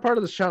come you're not part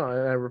of this channel?"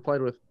 And I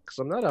replied with, "Because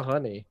I'm not a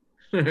honey."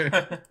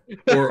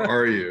 Or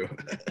are you?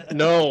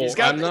 No, He's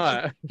got I'm the-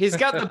 not. He's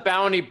got the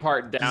bounty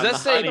part down. Does that the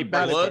say honey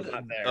part's blood?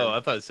 not there. Oh, I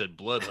thought it said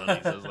blood honey.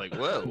 So I was like,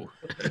 whoa.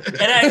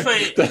 And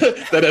actually,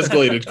 that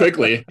escalated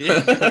quickly. Wait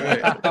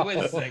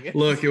a second.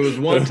 Look, it was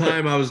one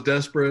time I was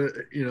desperate.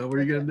 You know, what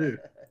are you gonna do?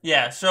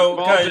 yeah. So We've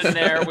all guys, been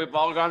there. We've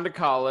all gone to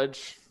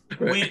college.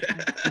 we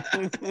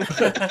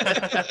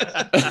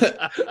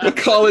What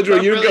college were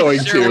Not you really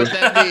going sure to? what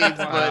that means,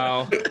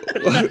 Wow.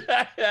 but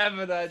I have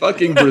an idea.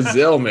 Fucking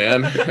Brazil,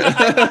 man.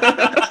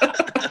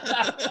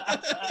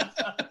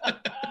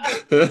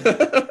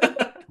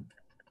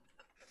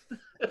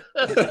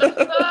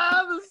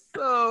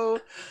 So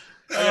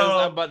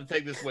I'm about to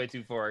take this way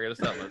too far. I gotta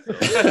stop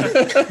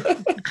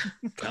myself.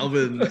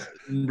 Calvin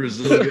in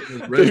Brazil getting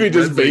his red. Did we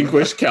just red thing.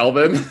 vanquish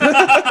Calvin?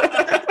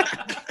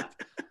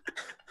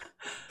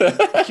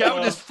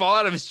 Calvin just fall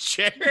out of his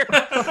chair.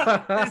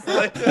 It's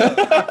like,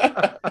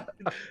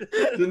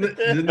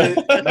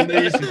 Didn't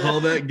they used to call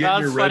that getting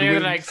That's your red funnier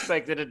than I wings?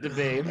 expected it to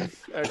be.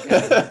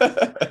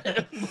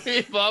 Okay.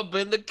 we've all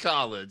been to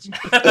college.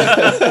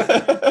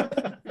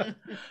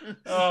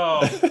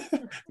 oh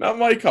Not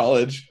my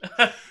college.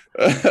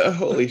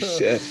 Holy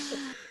shit.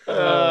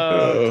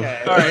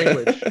 Okay.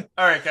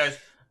 all right, guys.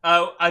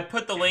 I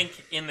put the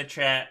link in the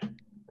chat.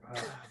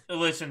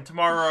 Listen,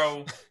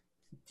 tomorrow,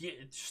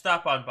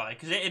 stop on by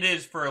because it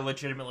is for a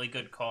legitimately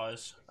good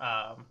cause.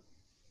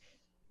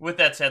 With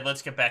that said,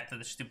 let's get back to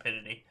the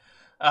stupidity.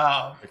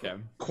 Okay.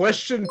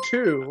 Question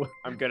 2.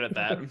 I'm good at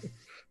that.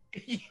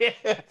 Yeah.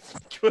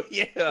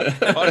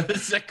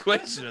 This is the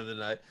question of the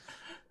night.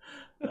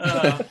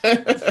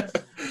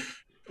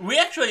 We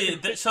actually,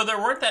 so there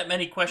weren't that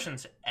many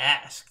questions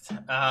asked.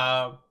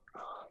 I'll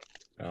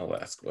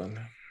ask one.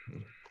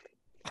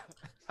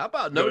 How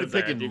about Go nobody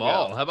there, picking do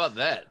Maul? that. How about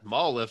that?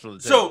 Maul left on the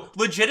table. So,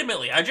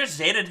 legitimately, I just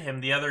zated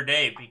him the other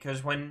day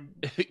because when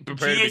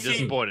Prepare to be GAC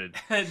disappointed.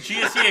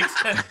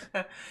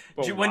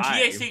 But when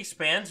why? GAC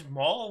expands,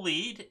 Maul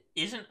lead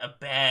isn't a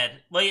bad,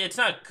 like, it's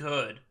not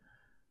good.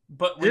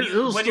 But when, It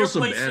was when still you're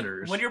some placing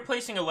banners. when you're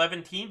placing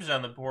 11 teams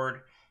on the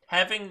board,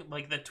 having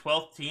like the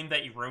 12th team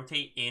that you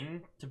rotate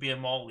in to be a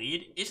Maul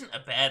lead isn't a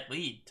bad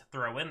lead to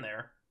throw in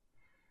there.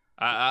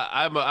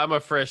 I'm a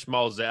fresh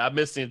Maul Zay. I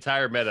missed the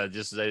entire meta. I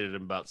just zated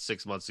him about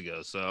 6 months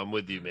ago. So I'm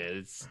with you, man.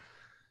 It's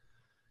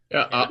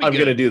Yeah, That'd be I'm good.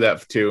 gonna do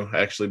that too.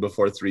 Actually,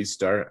 before 3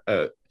 start,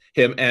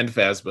 him and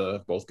Phasma are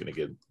both gonna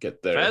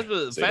get there.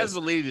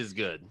 Phasma lead is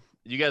good.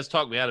 You guys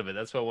talked me out of it.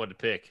 That's what I wanted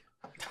to pick.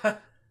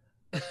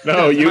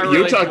 No, That's you my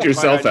relationship talked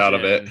yourself with out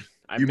of it. Jin.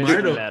 I You picked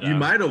might the have meta. you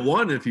might have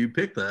won if you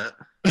picked that.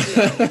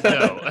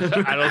 No,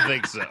 I don't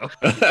think so.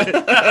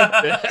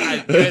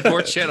 I had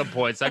more channel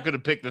points. I could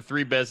have picked the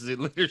 3 best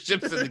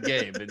leaderships in the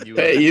game, and you.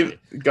 Hey,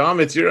 Gom,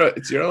 it's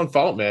your own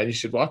fault, man. You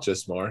should watch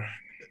us more.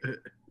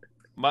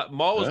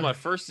 Maul was Huh? my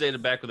first Zeta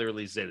back when they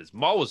released Zetas.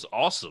 Maul was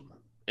awesome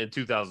in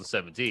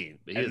 2017,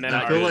 but he is And then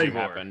not I good feel like-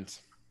 anymore. happened.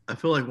 I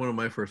feel like one of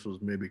my first was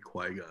maybe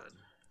Qui-Gon.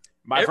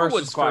 My Everyone's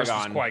first was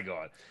Qui-Gon.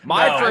 Qui-Gon.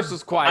 My No, first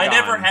was Qui-Gon. I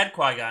never had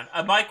Qui-Gon.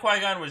 My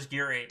Qui-Gon was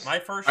Gear 8. My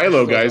first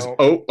Kylo, was... guys. don't.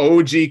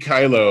 OG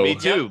Kylo. Me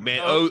too, Yep. man.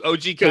 Oh. OG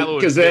Kylo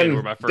Because and Finn then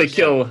were my first.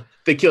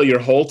 they kill your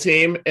whole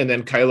team, and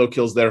then Kylo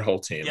kills their whole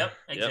team. Yep,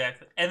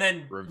 exactly. And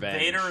then Revenge.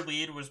 Vader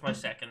lead was my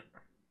second.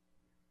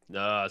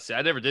 No, see,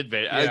 I never did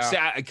Vader.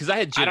 Yeah. Because I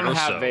had Jyn I don't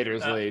Erso. have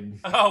Vader's lead.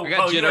 Oh, I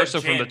got you Jyn had Erso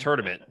from the Jyn.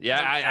 tournament. Yeah,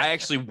 I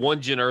actually won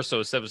Jyn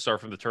Erso 7-star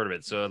from the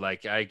tournament. So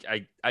like I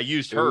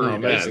used her. Ooh,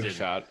 and man. wasted- Big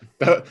shot.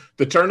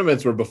 The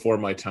tournaments were before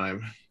my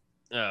time.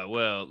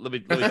 Well, let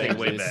me take it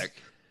way Please. back.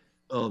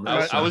 Oh,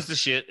 I was the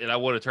shit, and I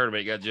won a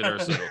tournament. Got Jyn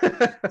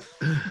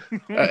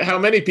Erso. How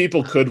many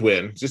people could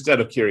win? Just out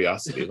of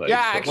curiosity. Like,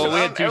 Yeah, what's actually, Well, we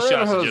had 2 everyone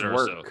shots of has Jyn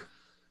work. Erso.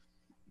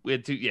 We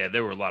had 2. Yeah,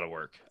 they were a lot of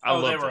work. I Oh,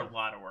 they loved were them. a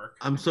lot of work.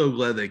 I'm so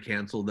glad they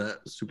canceled that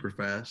super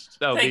fast.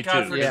 No, Thank me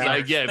God too. for It's cheaters.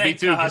 like, yeah, me Thank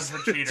too. God 'cause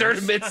for cheaters.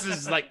 Tournaments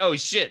is like, oh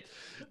shit,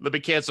 let me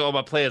cancel all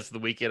my plans for the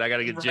weekend. I got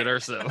to get Jyn Right.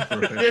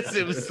 Erso. Right.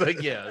 it was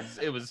like, yeah,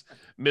 it was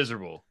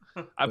miserable.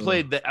 I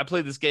played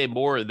this game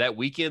more that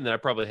weekend than I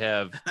probably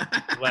have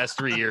the last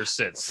 3 years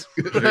since.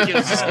 Like, I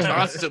was just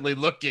constantly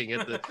looking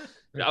at the.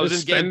 I was in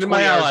game Spending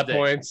 20 my hours ally a day.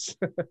 points.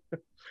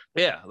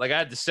 Yeah, like I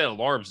had to set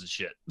alarms and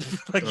shit.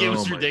 Like it Oh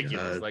was my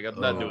ridiculous. God. Like I'm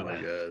not Oh doing my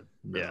that. God.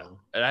 No. Yeah.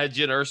 And I had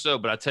Jyn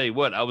Erso, but I tell you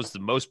what, I was the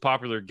most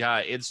popular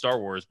guy in Star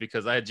Wars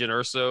because I had Jyn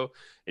Erso,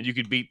 and you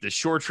could beat the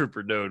Shore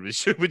Trooper node with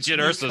Jyn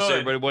You Erso, so could.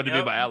 everybody wanted to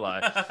Yep. be my ally.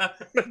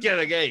 Yeah,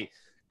 like, hey,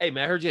 man,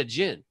 I heard you had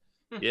Jyn.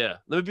 Yeah,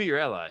 let me be your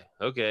ally.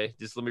 Okay,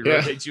 just let me Yeah.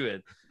 rotate you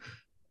in.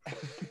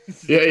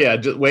 Yeah.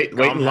 Just wait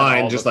Gom in had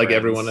line, all just the like friends.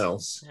 everyone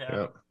else. Yeah.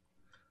 Yeah.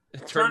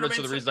 Tournaments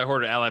are the Tournaments- reason I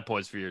hoarded ally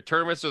points for you.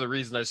 Tournaments are the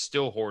reason I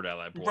still hoard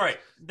ally points. Right.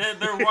 They're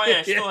why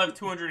I still have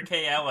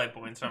 200k ally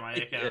points on my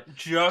account.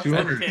 Just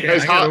 200. in Guys,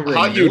 case. I got hot- over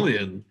hot a you-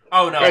 million.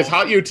 Oh no. Guys,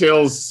 Hot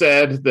Utils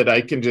said that I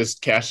can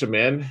just cash them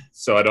in,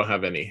 so I don't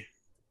have any.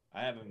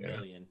 I have a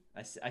million.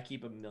 I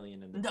keep a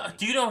million in the No, bank.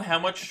 do you know how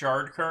much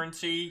shard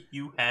currency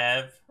you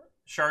have?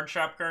 Shard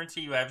shop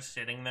currency you have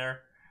sitting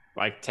there?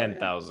 Like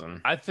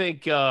 10,000. I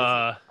think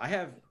I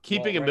have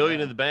keeping well, a million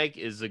right in the bank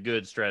is a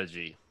good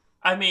strategy.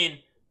 I mean,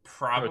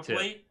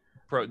 probably.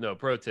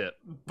 Pro tip.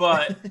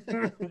 But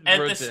Pro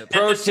the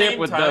tip same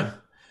with time,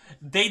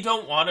 they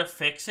don't want to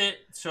fix it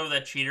so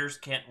that cheaters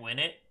can't win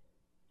it,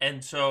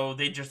 and so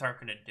they just aren't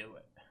going to do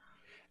it.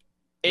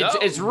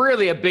 It's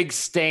really a big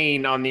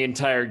stain on the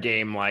entire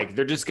game. Like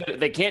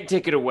they can't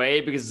take it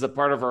away because it's a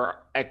part of our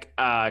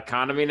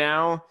economy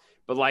now.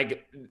 But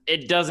like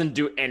it doesn't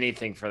do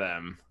anything for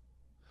them.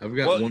 I've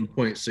got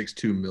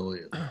 1.62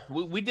 million.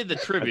 We did the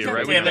trivia,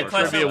 right? Yeah, We did the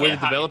trivia with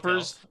the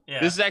developers. Yeah.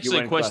 This is actually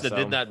a win, question that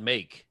Queso. did not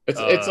make. It's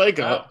like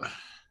They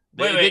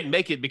Wait. didn't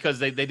make it because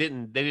they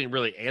didn't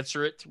really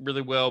answer it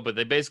really well, but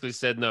they basically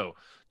said no.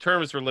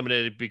 Tournaments were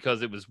eliminated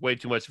because it was way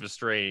too much of a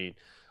strain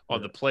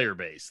on the player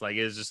base. Like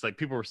it was just like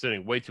people were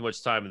spending way too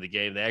much time in the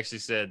game. They actually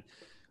said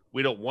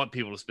we don't want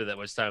people to spend that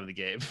much time in the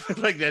game.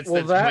 Like that's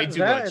way too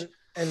much.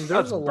 And there's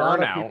That's a lot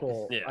burnout. of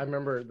people I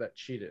remember that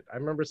cheated. I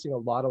remember seeing a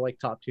lot of like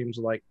top teams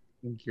with like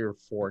Gear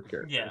 4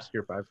 characters,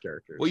 Gear 5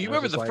 characters. Well, you And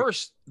I remember was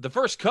just the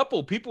first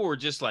couple people were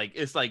just like,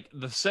 it's like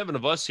the 7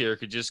 of us here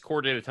could just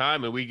coordinate a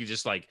time and we could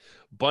just like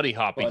bunny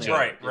hop each other.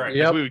 Right. Like,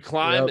 Yep. we would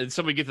climb Yep. and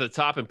somebody get to the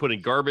top and put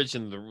in garbage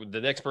and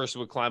the next person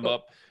would climb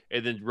up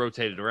and then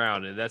rotate it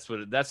around, and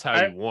that's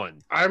how you won.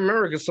 I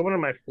remember because someone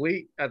in my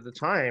fleet at the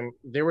time,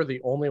 they were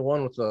the only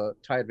one with a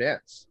tie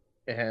advance,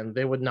 and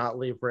they would not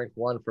leave rank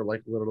 1 for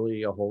like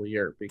literally a whole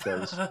year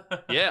because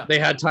Yeah. they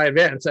had tie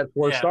advance at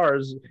 4 Yeah.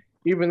 stars.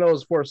 Even though it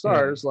was 4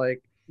 stars,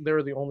 like they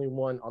were the only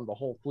one on the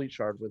whole fleet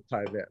shard with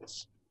tie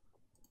advance.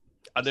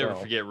 I'll never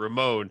So- forget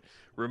Ramon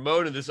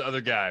and this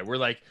other guy were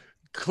like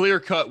clear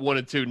cut 1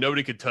 and 2.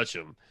 Nobody could touch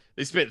them.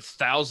 They spent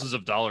thousands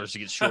of dollars to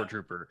get Shore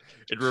Trooper,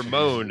 and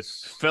Ramon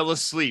fell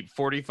asleep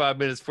 45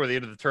 minutes before the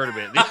end of the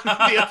tournament.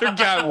 The other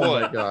guy Oh my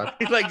won. god!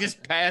 He like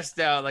just passed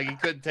out, like he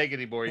couldn't take it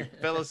anymore. He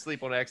fell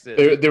asleep on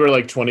accident. they were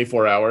like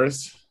 24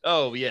 hours.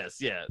 Oh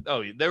yes, yeah.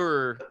 Oh, they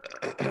were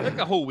like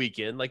a whole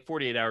weekend, like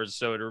 48 hours or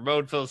so. And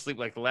Ramon fell asleep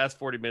like the last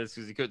 40 minutes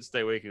because he couldn't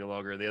stay awake any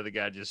longer. And the other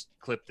guy just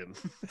clipped him.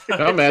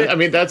 No man, I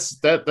mean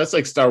that's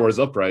like Star Wars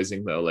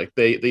Uprising though. Like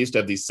they used to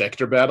have these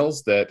sector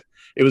battles that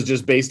it was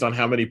just based on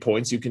how many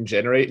points you can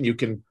generate, and you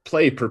can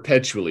play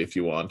perpetually if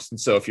you want. And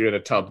so if you're in a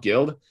top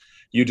guild,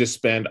 you just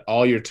spend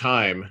all your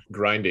time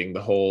grinding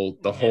the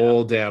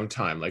whole damn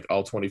time, like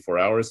all 24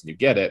 hours, and you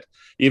get it.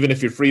 Even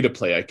if you're free to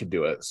play, I could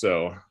do it.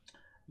 So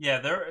Yeah,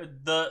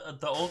 the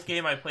old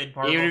game I played,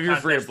 Marvel Even if you're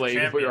free to Contest play, you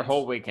can put your Champions.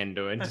 whole weekend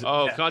doing.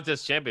 Oh, Yeah.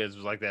 Contest Champions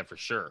was like that for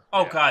sure.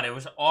 Oh Yeah. god, it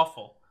was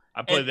awful.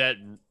 I played that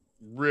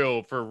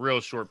for a real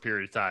short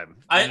period of time.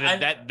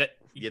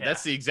 Yeah.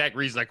 That's the exact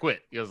reason I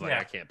quit. I was like, Yeah.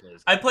 I can't play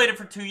this. I played it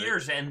for 2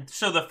 years, and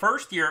so the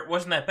first year it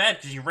wasn't that bad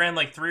because you ran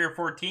like 3 or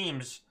 4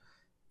 teams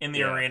in the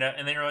Yeah. arena,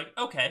 and then you're like,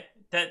 okay,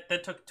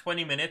 that took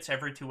 20 minutes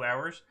every 2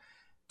 hours.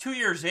 2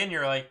 years in,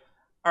 you're like,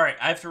 all right,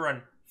 I have to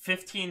run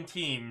 15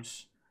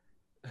 teams,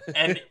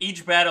 and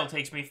each battle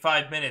takes me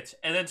 5 minutes,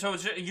 and then so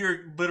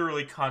you're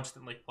literally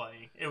constantly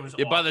playing. It was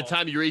By the awful.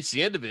 time you reach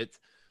the end of it,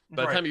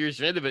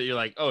 you're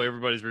like, oh,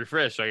 everybody's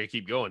refreshed, so I can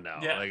keep going now.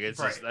 Yeah, like it's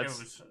right. just, that's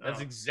It was,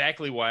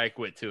 exactly why I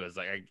quit too. It's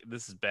like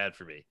this is bad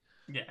for me.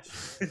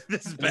 yes.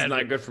 This is It's bad.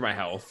 not good for my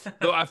health.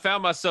 So I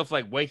found myself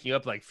like waking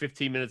up like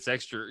 15 minutes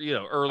extra,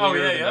 earlier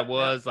yeah, than I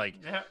was. Like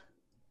Yeah.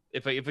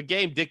 if a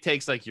game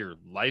dictates like your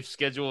life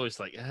schedule, it's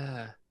like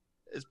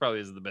this probably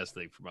isn't the best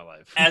thing for my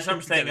life. As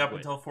I'm staying Gotta up quit.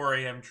 until 4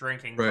 a.m.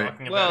 drinking, Right.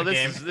 talking about Well, a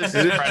game. this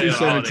It is is Friday the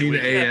holiday 2:17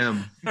 weekend.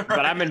 a.m.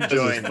 But I'm This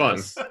enjoying is fun.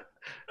 this.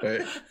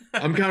 Right.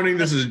 I'm counting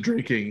this as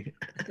drinking.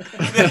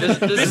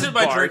 this is is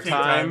my bar drinking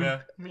time.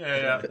 time.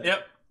 Yeah.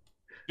 Yep.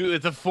 Dude,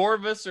 if the 4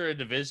 of us are a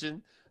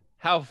division,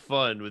 how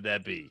fun would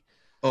that be?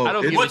 Oh, I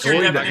don't it's give a What's your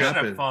going to definition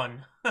happen. of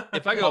fun?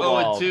 If I go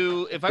Oh,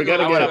 0-2, if I We go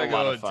gotta 0-2, get I a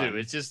lot go of fun. 0-2.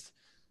 It's just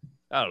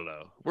I don't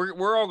know.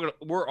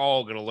 We're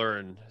all gonna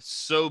learn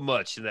so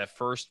much in that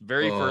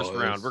very first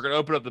round. it's- We're gonna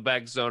open up the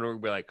back zone and we're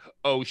gonna be like,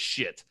 oh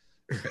shit.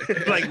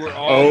 Like we're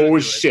all gonna do Oh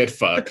it. shit,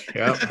 fuck.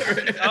 Yeah.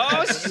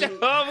 Oh shit.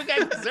 Oh, we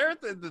got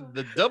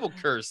the double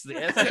curse. The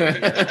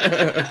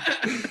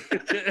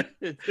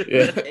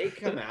Yeah. They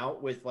come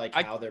out with like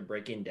I- how they're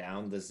breaking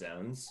down the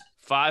zones.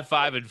 5,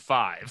 5, and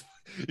 5.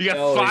 You got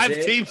Oh, is 5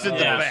 it? teams in the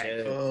Yeah. back.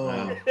 shit. Oh.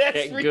 Wow. That's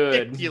Get good.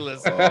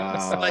 ridiculous.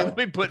 Wow. Like let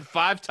me put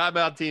 5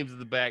 timeout teams in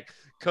the back.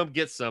 Come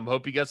get some.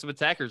 Hope you got some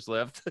attackers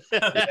left.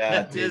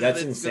 Yeah, It dude, is-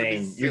 that's it's gonna be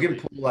insane. You can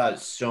silly. pull out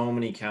so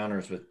many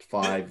counters with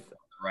 5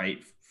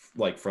 right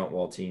like front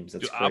wall teams.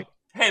 That's Dude, great.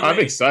 Hey, I'm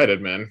wait. excited,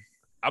 man.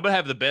 I'm gonna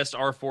have the best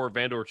R4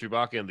 Vandor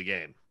Chewbacca in the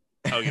game.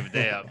 I don't give a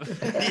damn.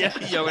 yeah,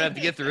 I'm gonna have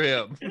to get through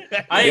him.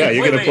 Yeah,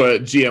 you're wait, gonna wait.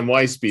 put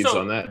GMY speeds So,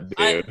 on that,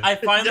 I, dude. I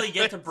finally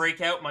get to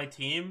break out my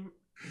team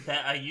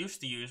that I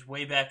used to use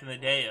way back in the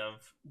day of,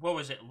 what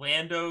was it,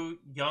 Lando,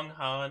 Young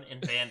Han,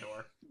 and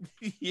Vandor.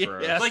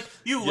 yeah, Like,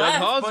 you Young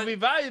laugh, Han's but be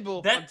valuable.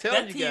 I'm that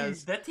telling you team,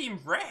 guys. that team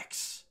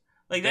wrecks.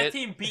 Like, that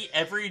team beat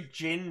every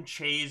Jin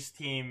Chase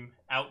team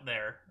out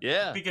there.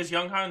 Yeah, Because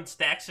Young Han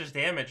stacks his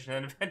damage and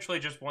then eventually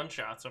just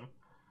one-shots him.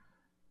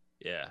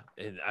 yeah.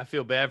 And I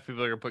feel bad for people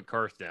that are gonna put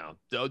Karth down.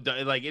 Don't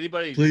like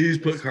anybody. Please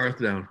put Karth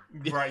down.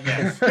 Right,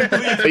 yes.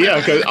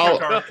 Yeah, 'cause I'll-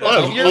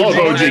 If you're all of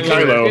doing OG it,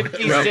 Kylo.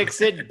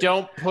 56 it,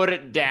 don't put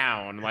it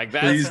down. Like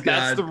Please,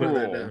 that's God, the put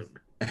that rule.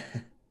 down.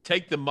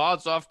 take the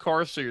mods off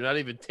Car so you're not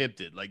even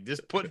tempted. Like,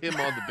 just put him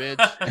on the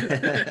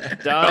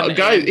bench. Done.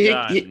 Guys,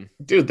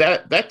 dude,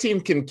 that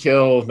team can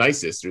kill Night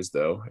Sisters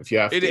though if you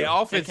have to.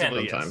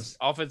 Offensively, sometimes. yes.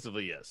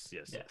 Offensively, yes.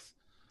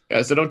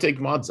 Yeah, so don't take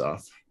mods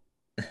off.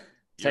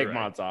 Take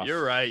mods off.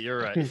 You're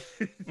right.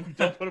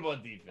 Don't put them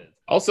on defense.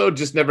 Also,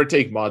 just never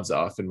take mods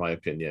off, in my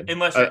opinion.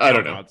 Unless I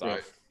don't know. Mods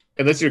off.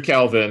 Unless you're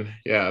Calvin,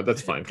 yeah,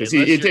 that's fine because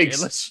he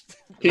takes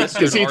he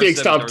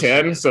takes top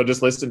 10. So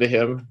just listen to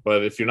him.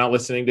 But if you're not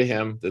listening to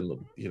him,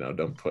 then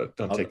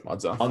don't take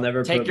mods off. I'll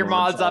never Take put your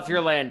mods off your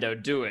Lando.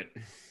 Do it.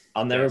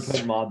 I'll never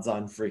put mods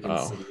on freaking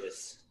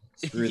Sidious.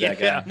 Screw that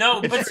guy.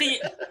 No, but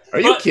see, Are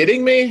you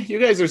kidding me? You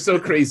guys are so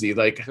crazy.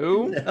 Like,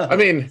 Who? No, I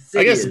mean,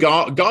 I guess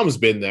Sidious. Gom's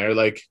been there.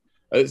 Like,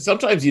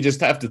 sometimes you just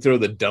have to throw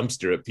the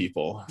dumpster at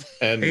people.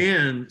 And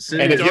And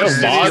if you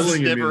have mods,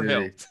 never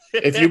helped.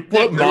 if you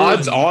put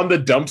mods on the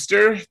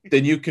dumpster,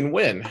 then you can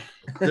win.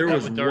 There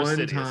was With Darth one Sidious,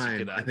 you time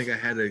cannot. I think I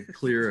had to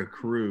clear a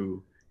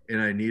crew, and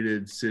I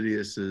needed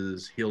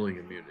Sidious's healing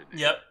immunity.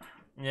 yep.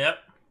 And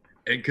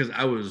because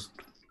it was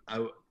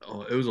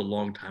a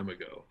long time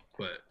ago,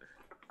 but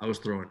I was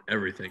throwing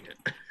everything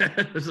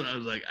in. So I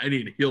was like, I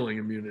need healing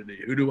immunity.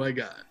 Who do I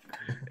got?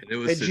 And it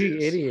was Hey, G,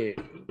 Sidious. idiot.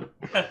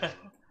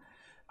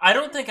 I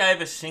don't think I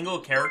have a single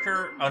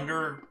character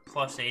under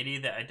plus 80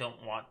 that I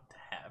don't want to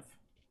have.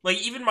 Like,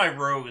 even my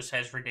Rose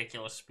has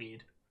ridiculous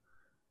speed.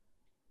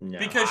 No.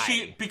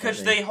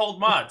 Because they hold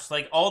mods.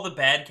 Like, all the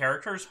bad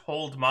characters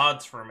hold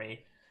mods for me.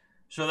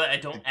 So that I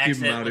don't Keep 'em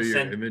accidentally out of your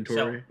send...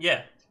 inventory? So,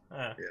 yeah.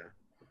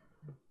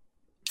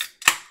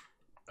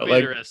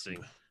 Like,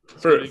 Interesting.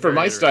 for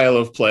my style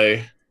of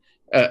play,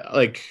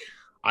 like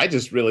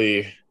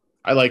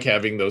I like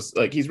having those.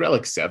 Like he's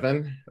relic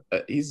 7.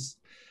 He's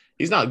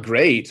not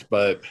great,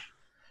 but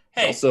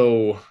Hey,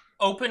 also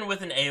open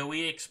with an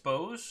AoE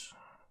expose?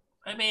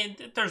 I mean,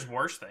 there's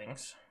worse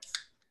things.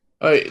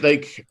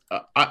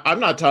 I'm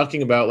not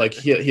talking about like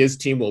his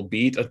team will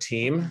beat a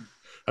team.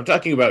 I'm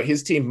talking about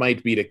his team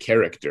might beat a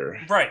character.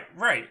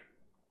 Right.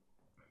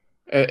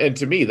 And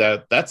to me,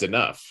 that's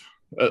enough.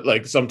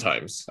 Like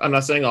sometimes, I'm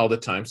not saying all the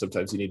time.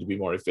 Sometimes you need to be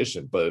more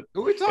efficient, but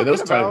Who are we in talking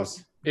those about?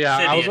 times, Yeah,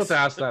 I was Sidious. about to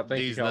ask that.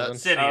 Thank you, These Calvin.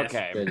 nuts. Sidious.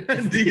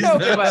 Okay. These No,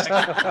 nuts.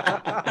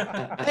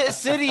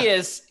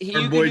 Sidious,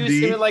 Our you boy can use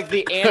D. him in like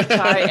the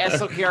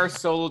anti-SLKR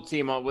solo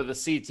team with a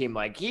C team.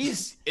 Like Until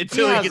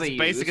he has gets a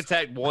basic use.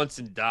 attack once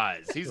and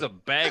dies. He's a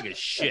bag of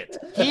shit.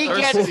 He Our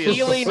gets Sidious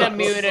healing sucks.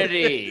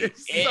 immunity. It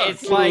It's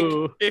sucks.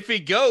 like If he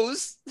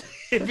goes,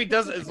 if he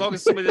doesn't, as long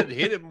as somebody didn't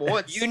hit him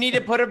once. you need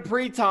to put a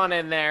Preton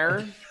in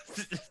there.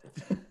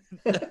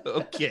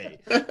 Okay.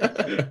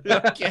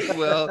 Okay.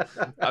 Well,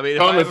 I mean, if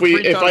Tom, I have if we- a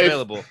free if time I-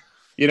 available,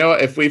 you know,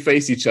 if we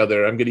face each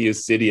other, I'm going to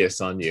use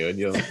Sidious on you, and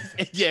you'll.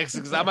 yeah, because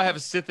I'm gonna have a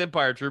Sith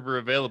Empire trooper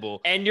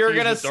available. And you're He's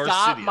gonna with Darth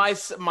stop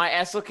Sidious. my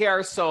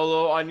SLKR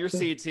solo on your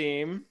C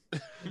team.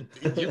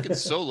 You can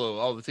solo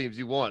all the teams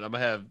you want. I'm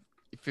gonna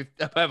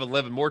have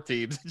 11 more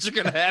teams that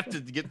you're gonna have to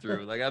get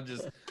through. Like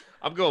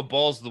I'm going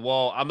balls to the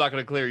wall. I'm not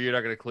gonna clear. You're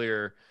not gonna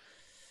clear.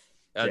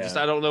 I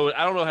don't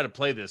know how to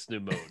play this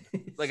new mode.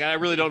 Like I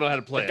really don't know how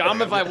to play.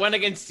 Dom, if I went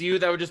against you,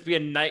 that would just be a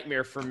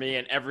nightmare for me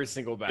in every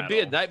single battle. It'd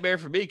be a nightmare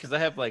for me because I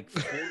have like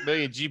 4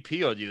 million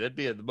GP on you. That'd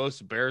be the most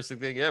embarrassing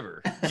thing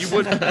ever. You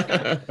would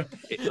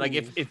like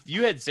if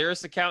you had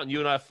Xeris account and you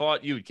and I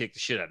fought, you would kick the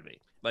shit out of me.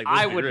 Like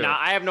I let's be would real. not.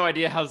 I have no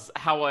idea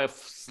how a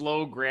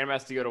slow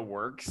Grandmaster Yoda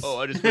works. Oh,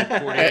 I just went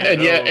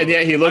 48. And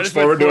yet he looks just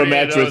went forward to a 48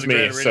 match and with the me.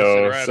 Grand Arena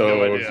Center. I have no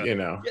So idea. you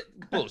know, Yeah,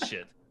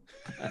 bullshit.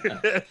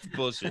 That's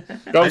bullshit.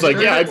 Gom's like,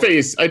 yeah, I'd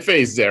face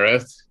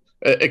Zareth,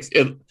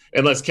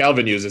 unless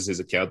Calvin uses his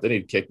account, then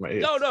he'd kick my.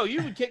 No,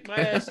 you would kick my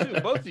ass too.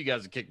 Both of you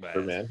guys would kick my ass.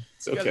 Man,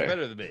 it's You guys are okay.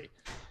 better than me.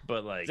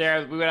 But like,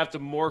 There, we would have to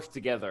morph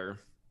together.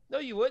 no,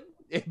 you wouldn't.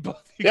 Both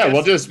of you Yeah, guys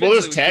we'll just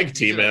eventually would tag kick the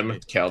team shit out of him, me.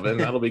 Calvin.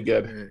 That'll be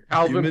good.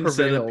 Calvin Human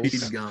prevails.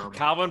 centipede gum.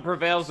 Calvin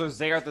prevails or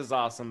Zareth is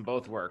awesome.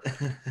 Both work.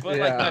 But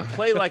Yeah. like my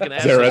play like an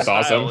Zareth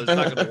asshole style awesome. is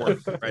not going to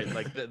work, right?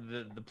 Like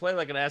the play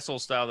like an asshole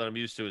style that I'm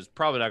used to is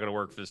probably not going to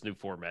work for this new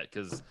format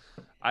because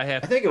I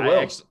think it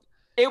will.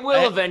 It will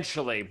I-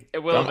 eventually. It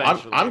will I'm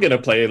eventually.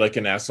 gonna play like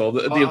an asshole.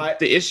 I-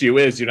 The issue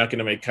is you're not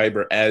gonna make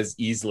Kyber as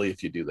easily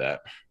if you do that,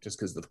 just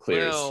because of the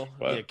clears. Well,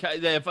 But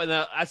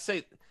I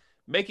say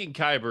making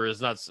Kyber is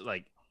not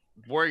like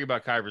worrying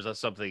about Kyber is not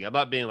something. I'm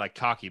not being like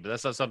cocky, but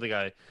that's not something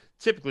I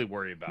typically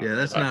worry about. Yeah,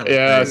 that's not.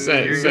 Yeah, a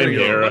same- you're same gonna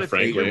go here, But if,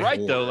 frankly. you're right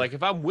though. 8-4. Like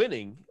if I'm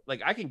winning,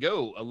 like I can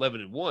go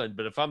 11-1,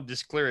 but if I'm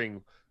just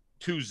clearing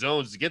 2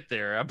 zones to get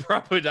there, I'm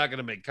probably not going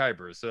to make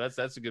Kyber. So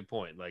that's a good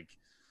point. Like,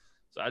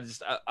 so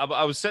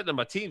I was setting up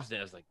my teams and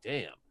I was like,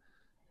 damn,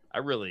 I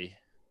really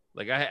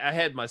like I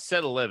had my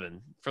set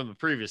 11 from the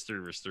previous 3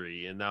 vs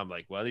 3, and now I'm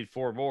like, well, I need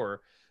 4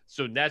 more.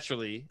 So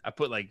naturally, I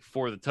put like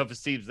 4 of the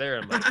toughest teams there.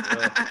 I'm like,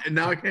 well, and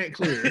now I can't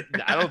clear.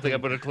 I don't think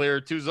I'm going to clear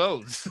 2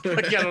 zones.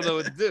 Like I don't know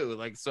what to do.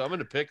 Like so, I'm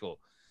in a pickle.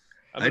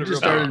 I'm I in a just real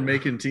started pickle.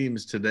 making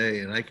teams today,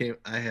 and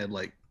I had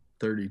like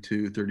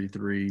 32,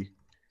 33.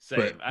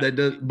 Same.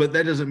 But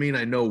that doesn't mean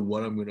I know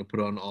what I'm going to put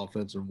on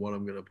offense and what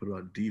I'm going to put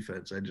on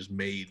defense. I just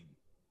made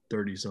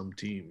 30 some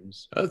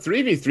teams.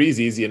 3v3 is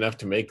easy enough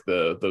to make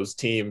those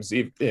teams.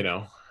 You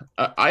know,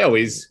 I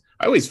always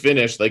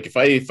finish like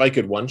if I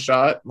could one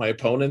shot my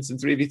opponents in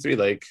 3v3,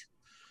 like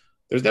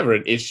there's never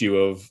an issue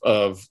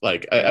of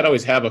like I'd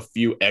always have a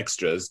few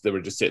extras that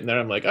were just sitting there.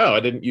 I'm like, oh, I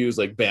didn't use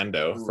like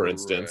Bando, for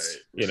instance.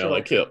 Right. You know, So-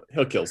 like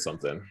he'll kill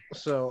something.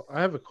 So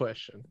I have a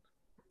question.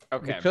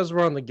 Okay. Because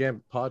we're on the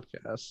Gambit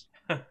podcast,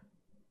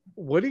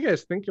 what do you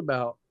guys think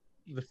about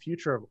the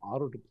future of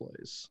auto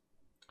deploys?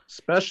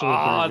 Especially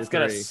Oh, in it's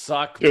gonna 3v3.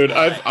 suck, Dude,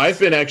 balls. I've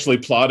been actually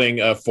plotting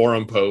a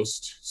forum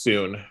post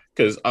soon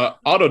because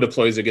auto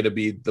deploys are going to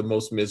be the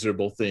most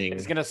miserable thing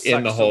It's gonna in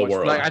suck the so whole much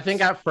world. Like I think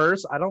at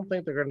first, I don't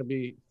think they're going to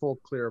be full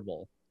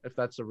clearable, if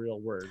that's a real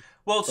word.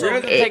 Well, You're so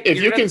gonna take- if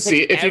you're you gonna can see,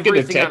 take if you can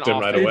everything detect on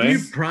them right offense. away,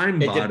 If you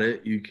prime It bot did-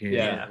 it, you can.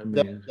 Yeah. I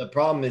mean, The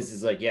problem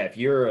is like, yeah, if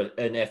you're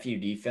an FU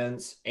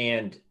defense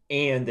and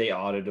they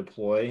auto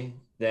deploy,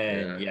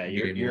 then Yeah,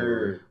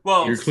 you're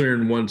well, you're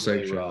clearing one really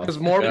section. rough. Because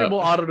more Yeah. people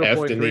auto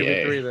deploy F in the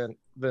 3v3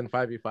 than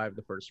 5v5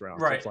 the first round.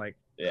 So Right. it's like,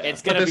 Yeah.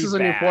 It's but gonna this be is a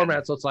new bad.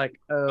 format, so it's like,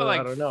 But I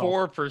like don't know.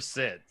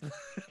 4%,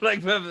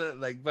 like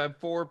by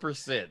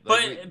 4%.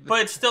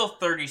 but it's still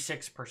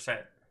 36%.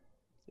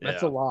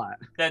 That's a lot.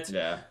 That's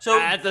Yeah. so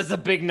That's a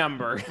big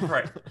number.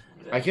 right.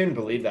 I couldn't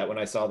believe that when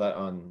I saw that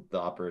on the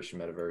Operation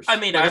Metaverse. I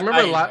mean, Like, I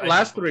remember I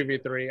last believe-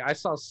 3v3, I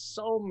saw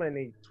so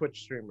many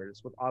Twitch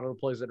streamers with auto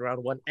deploys in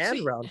round 1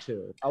 and round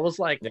 2. I was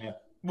like, yeah.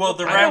 Well,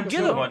 the I round don't get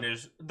 2 them. one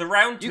is the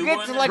round 2 You get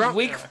one to is- like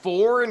week yeah.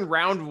 4 and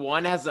round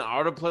 1 has an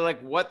autoplay.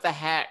 Like, what the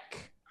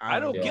heck? I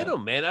don't Yeah. get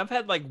them, man. I've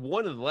had like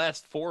one in the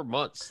last 4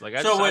 months. Like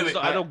I, So, just, wait,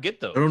 I don't get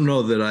those. I don't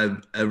know that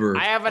I've ever.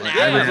 I have an I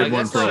haven't average had like one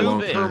that's for a two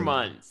long per time.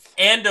 month.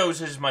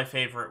 Ando's is my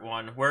favorite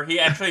one, where he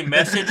actually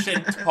messaged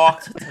and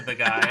talked to the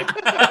guy.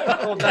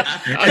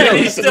 I know, And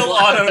he's still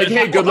auto. like,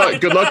 hey, good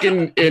luck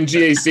in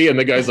GAC, and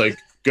the guy's like,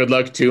 good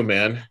luck too,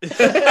 man.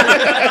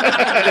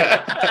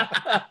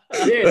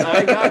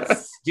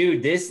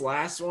 Dude, this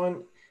last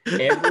one,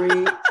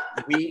 every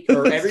week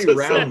or every So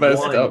round messed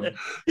one. up.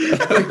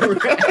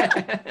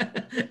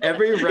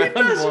 Every round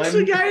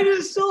one. guy, and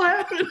it still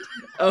happened.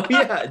 Oh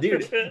yeah,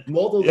 dude,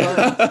 multiple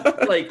Yeah.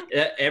 times. Like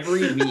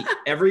every week,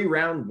 every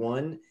round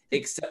one,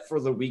 except for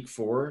the week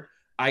 4,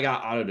 I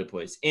got auto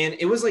deploys, and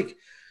it was like,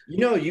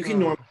 you can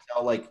normally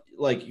tell,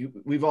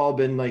 we've all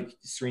been like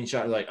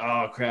screenshot like,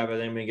 oh crap, I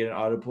think I'm gonna get an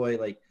auto deploy.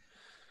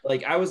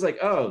 Like I was like,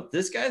 oh,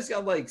 this guy's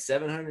got like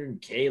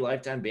 700K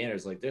lifetime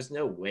banners. Like, there's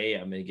no way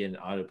I'm gonna get an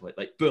auto deploy.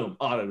 Like, boom,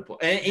 auto deploy,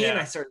 and Yeah.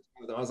 I started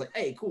with them. I was like,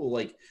 hey, cool,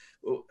 like.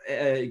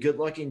 Good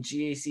luck in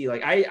GAC.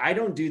 Like I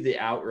don't do the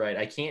outright.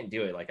 I can't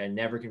do it. Like I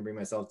never can bring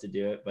myself to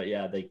do it. But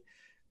yeah,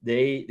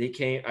 they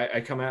came.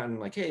 I come out and I'm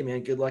like, hey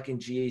man, good luck in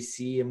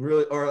GAC.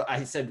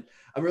 I said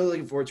I'm really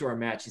looking forward to our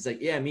match. He's like,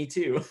 yeah, me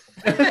too.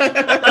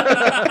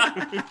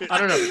 I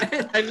don't know.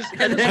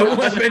 I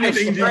won't have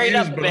anything to Straight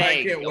use, up but I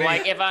beg. can't wait.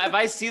 Like if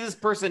I see this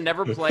person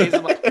never plays,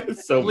 I'm like,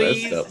 It's so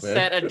please messed up, man.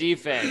 set a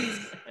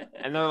defense.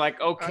 And they're like,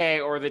 okay,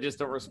 or they just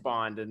don't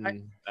respond, and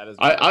that is.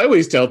 I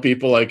always tell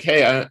people like,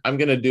 hey,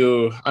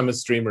 I'm a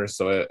streamer,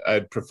 so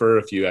I'd prefer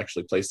if you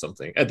actually play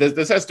something. And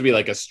this has to be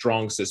like a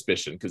strong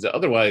suspicion, because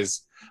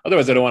otherwise I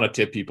don't want to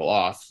tip people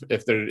off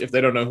if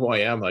they don't know who I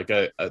am. Like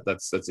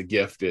that's a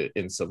gift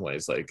in some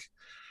ways, like,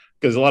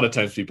 because a lot of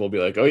times people will be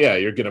like, oh yeah,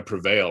 you're gonna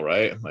prevail,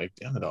 right? I'm like,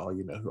 damn it all,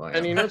 you know who I am.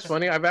 And you know what's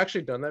funny? I've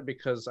actually done that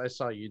because I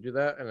saw you do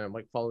that, and I'm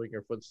like following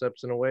your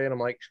footsteps in a way, and I'm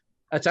like,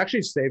 it's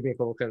actually saved me a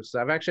couple times.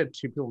 I've actually had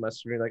 2 people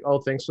message me like, oh,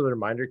 thanks for the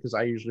reminder, because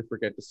I usually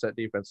forget to set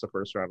defense the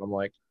first round. I'm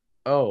like,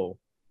 oh,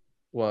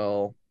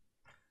 well,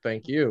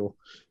 thank you.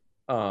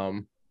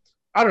 I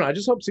don't know. I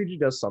just hope CG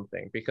does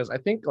something, because I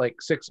think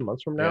like 6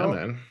 months from now, Yeah,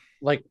 man.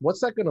 like what's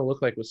that going to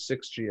look like with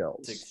 6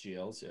 GLs? 6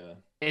 GLs, yeah.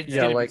 It's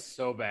Yeah, gonna like- be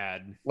so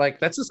bad. Like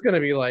that's just going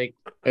to be like,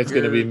 It's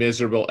gonna be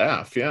miserable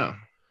F, yeah.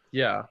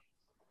 yeah.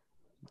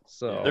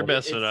 So They're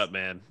messing it It's- up,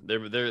 man.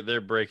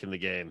 They're breaking the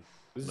game.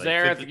 Like,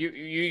 Zareth, 50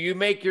 you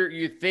make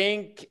you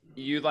think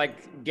you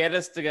like get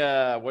us to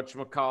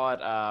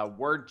whatchamacallit,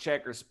 word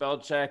check or spell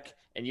check,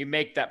 and you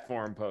make that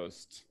forum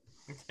post.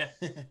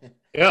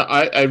 Yeah,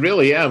 I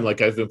really am.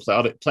 Like, I've been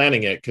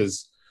planning it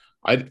because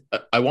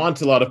I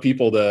want a lot of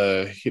people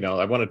to,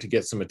 I wanted to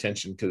get some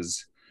attention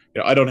because,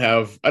 I don't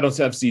have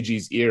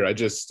CG's ear. I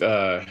just,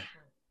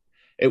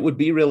 it would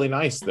be really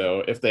nice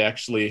though if they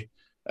actually,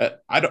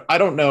 I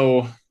don't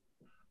know.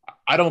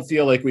 I don't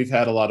feel like we've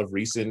had a lot of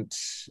recent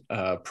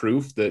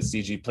proof that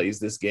CG plays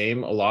this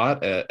game a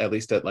lot, at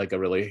least at like a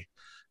really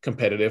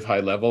competitive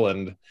high level.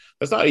 And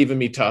that's not even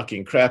me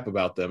talking crap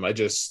about them. I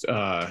just,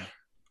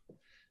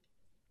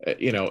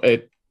 it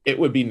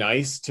would be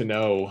nice to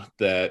know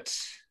that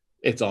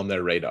it's on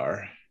their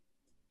radar.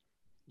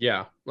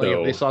 yeah, like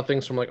if they So- saw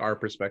things from like our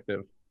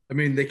perspective. I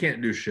mean, they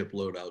can't do ship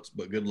loadouts,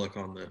 but good luck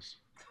on this.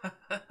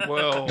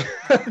 Well,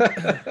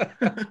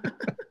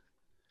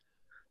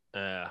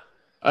 yeah.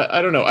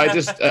 I don't know. I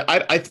just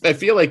I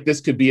feel like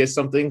this could be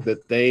something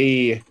that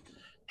they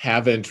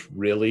haven't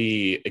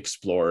really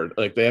explored.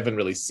 Like they haven't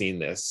really seen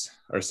this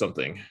or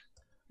something.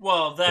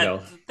 Well, You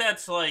know.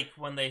 that's like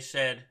when they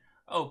said,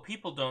 "Oh,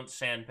 people don't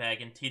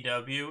sandbag in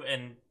TW,"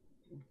 and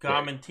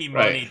Gom and T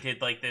Money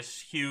did like this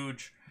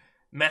huge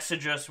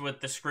message us with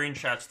the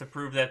screenshots to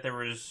prove that there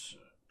was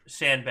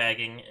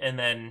sandbagging, and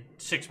then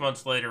 6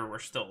 months later we're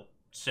still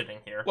sitting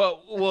here.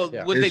 Well, what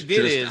It's they did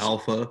just is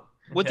alpha.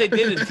 what they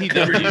did in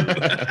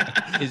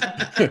TW is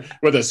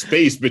with a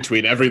space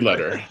between every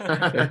letter.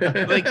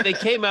 like they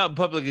came out and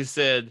publicly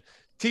said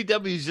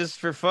TW is just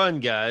for fun,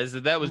 guys,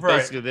 and that was Right.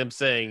 basically them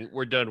saying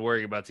we're done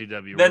worrying about TW.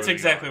 We're That's moving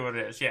exactly on. what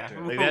it is. Yeah,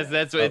 Like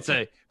that's what it's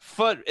a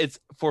fun. It's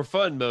for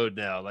fun mode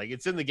now. Like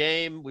it's in the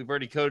game. We've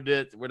already coded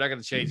it. We're not going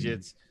to change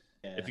it.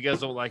 Yeah. If you guys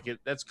don't like it,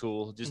 that's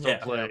cool. Just don't Yeah.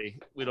 play.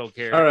 We don't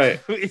care. All right.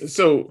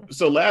 So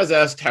Laz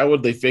asked, how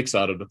would they fix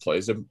auto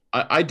deploys?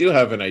 I do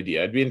have an idea.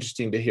 It'd be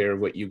interesting to hear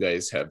what you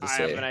guys have to I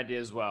say. have an idea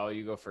as well.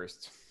 You go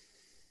first.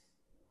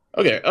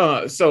 Okay.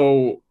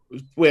 So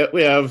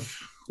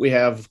we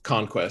have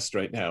Conquest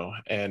right now,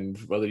 and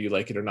whether you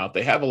like it or not,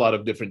 they have a lot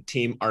of different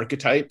team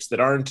archetypes that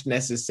aren't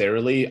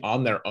necessarily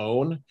on their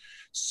own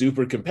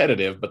super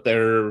competitive, but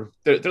they're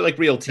like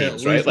real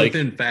teams, right? Like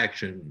within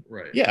faction,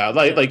 right? yeah,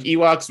 like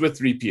Ewoks with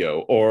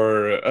 3PO,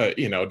 or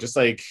just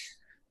like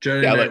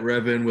Jedi Yeah, Knight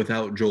like- Revan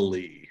without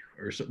Jolie,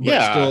 or so, but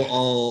Yeah. still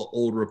all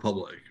Old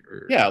Republic.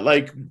 Or, yeah,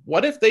 like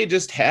what if they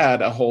just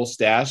had a whole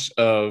stash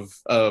of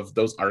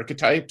those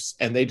archetypes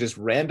and they just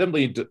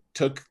randomly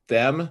took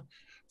them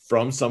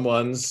from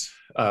someone's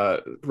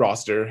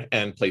roster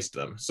and placed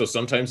them. So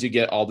sometimes you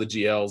get all the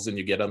GLs and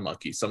you get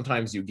unlucky.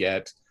 Sometimes you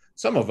get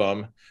some of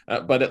them,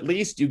 but at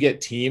least you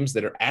get teams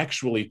that are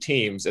actually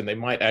teams, and they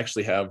might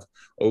actually have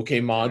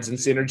okay mods and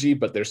synergy,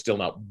 but they're still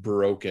not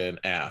broken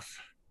AF.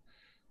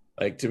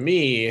 Like, to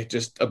me,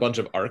 just a bunch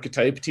of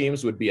archetype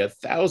teams would be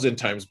 1,000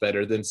 times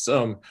better than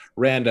some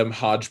random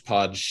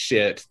hodgepodge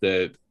shit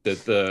that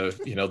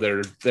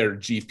their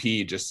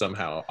GP just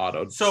somehow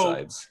auto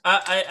decides.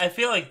 I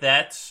feel like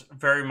that's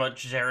very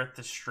much Zareth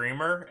the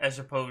streamer as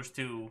opposed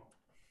to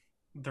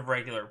the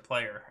regular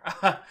player.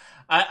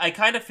 I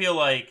kind of feel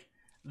like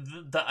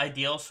the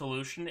ideal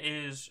solution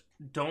is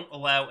don't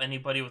allow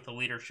anybody with a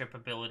leadership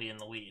ability in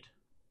the lead.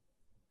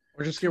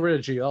 Or just get rid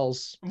of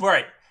GLs.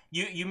 Right.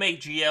 You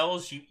make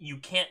GLs, you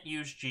can't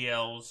use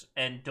GLs,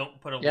 and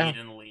don't put a lead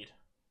in the lead.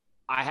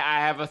 I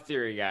have a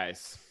theory,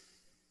 guys.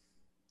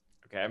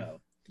 Okay. Oh,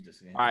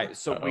 just All right.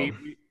 So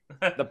we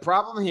the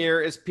problem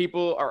here is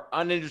people are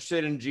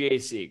uninterested in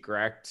GAC,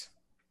 correct?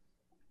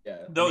 Yeah,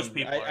 Those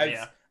people are,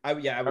 yeah. I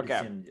would Okay.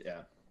 assume,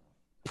 yeah.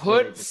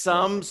 Put Just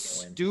some going.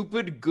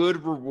 stupid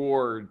good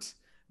rewards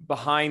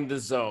behind the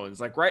zones.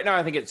 Like right now,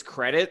 I think it's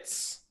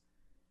credits.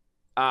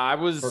 I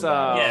was For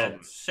battle. Yeah,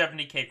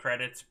 70k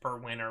credits per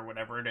win or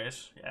whatever it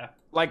is. Yeah.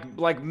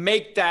 like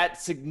make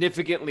that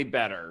significantly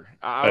better.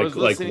 I was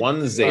like listening one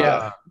to,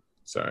 Zeta.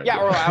 Sorry.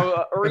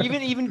 yeah, or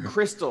even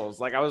crystals.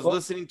 Like I was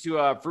listening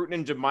to Fruit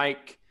Ninja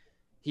Mike.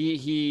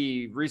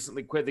 He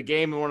recently quit the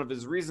game, and one of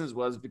his reasons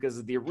was because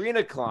of the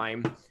arena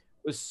climb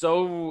was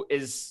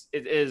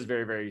it is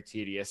very, very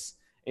tedious.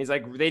 And he's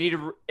like, they need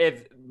to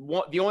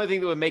the only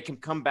thing that would make him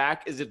come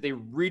back is if they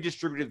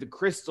redistributed the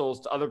crystals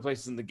to other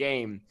places in the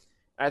game.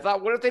 And I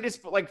thought, what if they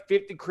just put like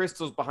 50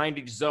 crystals behind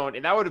each zone,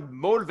 and that would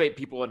motivate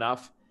people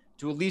enough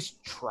to at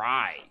least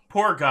try.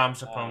 Poor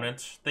Gom's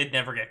opponents. They'd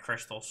never get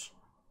crystals.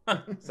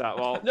 So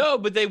well, No,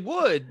 but they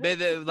would.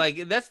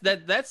 Like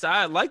that's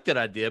I like that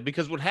idea,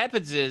 because what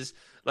happens is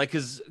like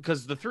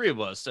because the three of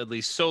us, at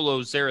least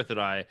Solo, Zareth, and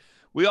I,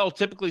 we all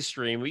typically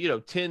stream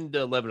 10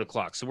 to 11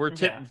 o'clock. So we're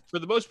for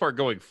the most part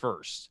going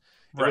first.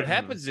 And Right. what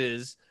happens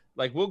is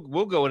like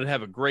we'll go in and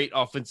have a great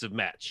offensive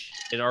match,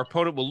 and our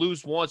opponent will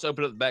lose once,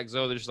 open up the back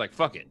zone. They're just like,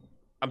 fuck it,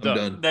 I'm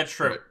done. That's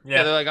true. Right.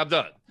 Yeah, they're Yeah. like, I'm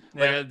done.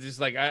 Like, Yeah. I just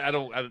like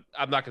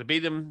I'm not going to beat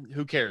them.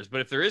 Who cares?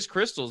 But if there is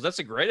crystals, that's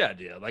a great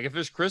idea. Like if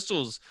there's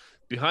crystals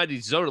behind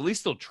each zone, at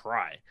least they'll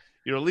try.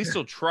 At least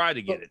they'll try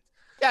to get it.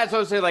 yeah, that's what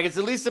I'm saying. Like it's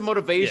at least a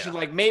motivation. Yeah.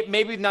 Like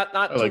maybe not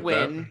I to like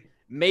win, that.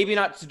 maybe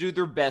not to do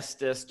their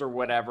bestest or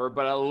whatever,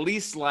 but at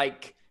least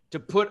like to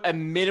put a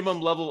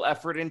minimum level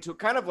effort into it,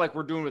 kind of like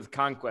we're doing with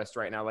Conquest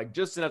right now, like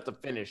just enough to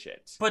finish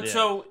it. But Yeah.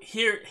 so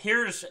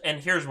here's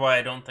why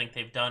I don't think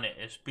they've done it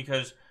is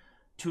because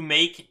to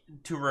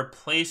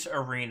replace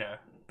Arena,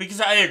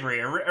 because I agree,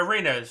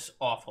 Arena is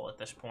awful at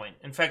this point.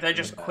 In fact, I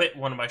just quit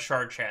one of my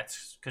shard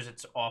chats because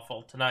it's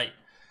awful tonight.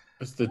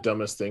 It's the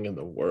dumbest thing in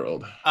the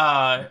world.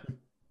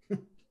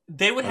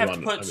 They would have to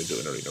I'm put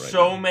doing Arena right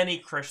so now. many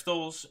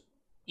crystals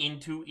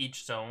into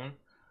each zone.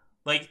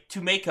 Like,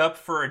 to make up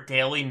for a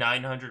daily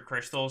 900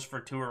 crystals for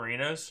 2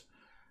 arenas,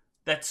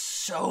 that's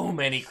so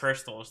many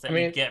crystals that I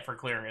mean, you get for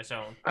clearing a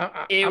zone.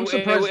 I'm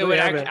surprised it would they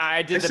act, haven't.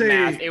 I did I the say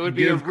math. It would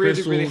be a give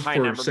really, really crystals high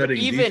for number. But setting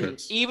even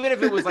defense.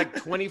 if it was like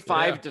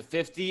 25 to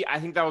 50, I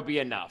think that would be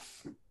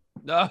enough.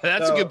 No,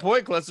 that's So- a good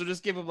point, Clint. So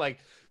just give them like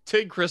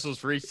 10 crystals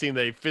for each team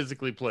they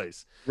physically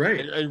place.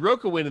 Right. And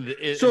Roka win in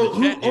the So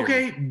in the chat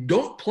here.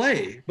 don't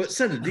play, but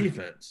set a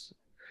defense.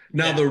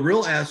 Now Yeah. the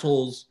real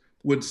assholes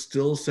would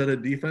still set a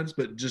defense,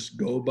 but just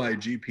go by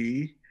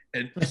GP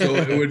And so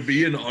it would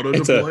be an auto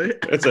It's deploy.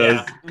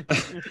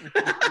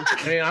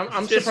 I mean,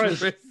 I'm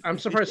surprised. I'm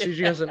surprised CG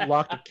hasn't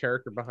locked a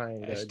character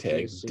behind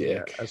Hashtag GC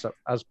dick.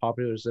 as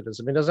popular as it is.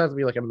 I mean, it doesn't have to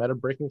be like a meta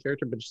breaking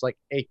character, but just like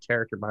a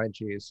character behind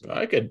GC.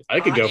 I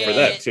could go for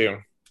that too.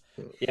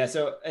 Yeah.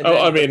 So.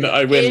 I mean,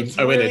 I win. It's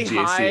I win really at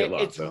GC high. a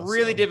lot. It's though,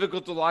 really so.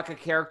 difficult to lock a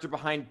character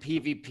behind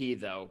PvP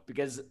though,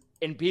 because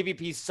in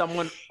PvP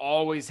someone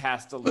always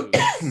has to lose.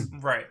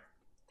 Right.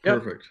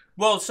 Yep. Perfect.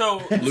 Well,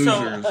 so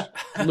Losers.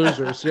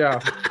 Losers, yeah.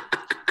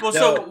 Well,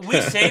 so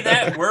we say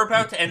that we're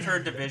about to enter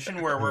a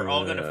division where we're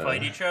all going to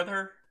fight each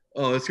other,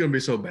 Oh, it's gonna be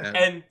so bad.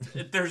 and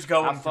there's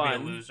going Have to be a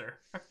fun. loser.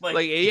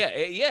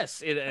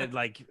 Yes,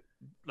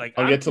 like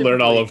I'll get to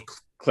learn all of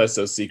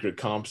Klesso's secret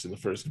comps in the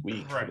first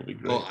week. Right. It'll be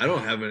great. Oh, I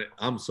don't have it.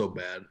 I'm so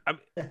bad.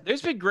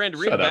 There's been Grand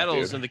Arena Shut up,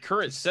 battles dude. in the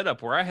current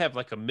setup where I have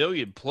like 1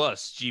 million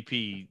plus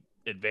GP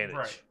advantage.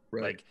 Right.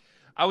 Right. Like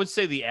I would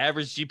say the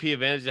average GP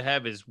advantage I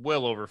have is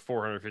well over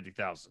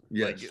 450,000.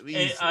 Yes. Like,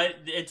 easy.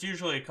 It's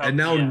usually a couple. And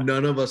now yeah.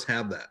 none of us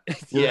have that.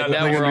 yeah,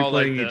 now gonna we're be all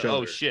like, playing each oh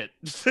other. shit.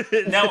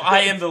 Now I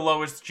am the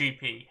lowest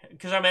GP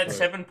because I'm at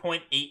Right.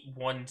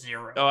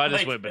 7.810. Oh, I just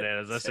Like, went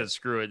bananas. I said,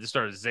 screw it. Just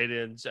started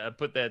Zeta in. I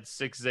put that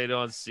 6 Zeta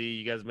on C.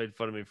 You guys made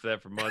fun of me for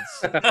that for months.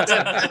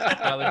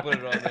 Finally put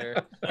it on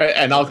there.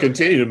 And I'll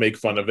continue to make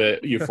fun of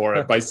you for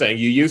it by saying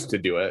you used to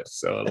do it,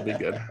 so it'll be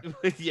good.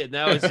 Yeah,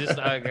 now it's just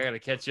I gotta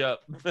catch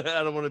up. I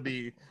don't want to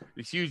be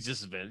a huge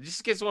disadvantage.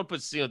 Just in case I want to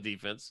put C on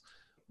defense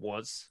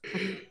once.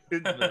 I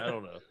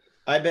don't know.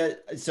 I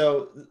bet.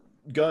 So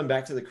going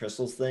back to the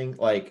crystals thing,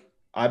 like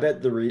I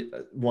bet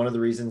one of the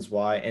reasons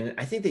why, and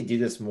I think they do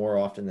this more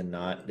often than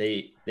not,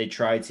 they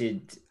try to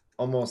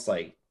almost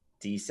like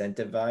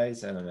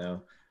decentivize. I don't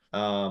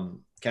know,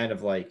 kind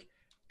of like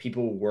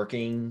people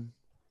working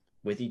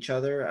with each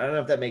other. I don't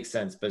know if that makes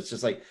sense, but it's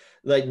just like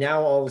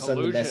now all of a sudden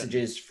the Collusion.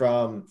 messages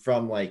from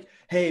like,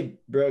 hey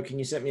bro, can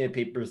you send me a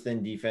paper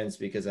thin defense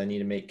because I need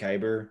to make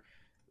Kyber?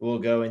 We'll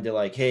go into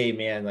like, hey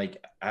man,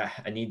 like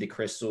I need the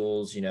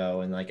crystals,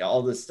 and like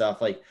all this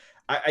stuff. Like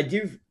I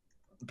do.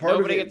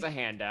 Nobody gets a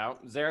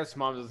handout. Xerath's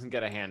mom doesn't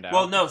get a handout.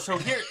 Well, no. So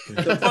here,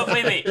 but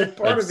wait.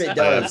 Part of it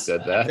I have does.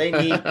 said that.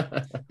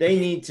 They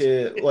need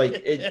to like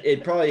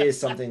it probably is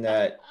something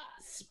that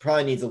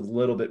probably needs a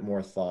little bit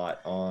more thought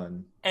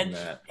on And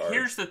that part.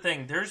 here's the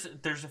thing: there's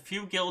a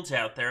few guilds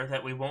out there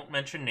that we won't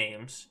mention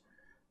names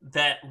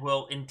that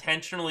will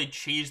intentionally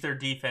cheese their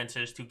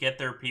defenses to get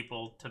their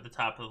people to the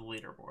top of the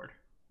leaderboard,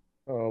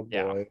 Oh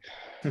boy.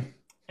 Yeah.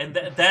 and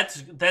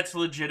that's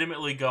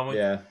legitimately going.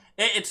 Yeah.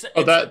 It's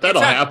that'll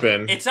not,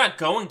 happen. It's not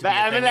going to. Be a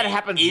I mean, thing. that It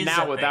happens is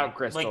now a without thing.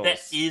 crystals. Like that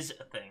is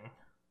a thing.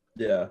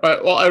 Yeah.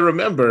 Well, I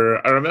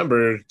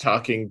remember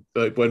talking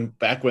like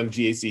back when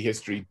GAC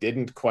history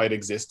didn't quite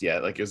exist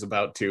yet, like it was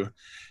about to,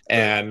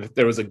 and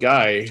there was a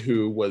guy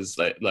who was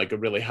like a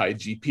really high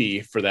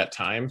GP for that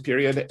time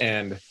period,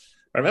 and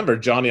I remember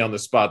Johnny on the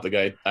spot, the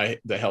guy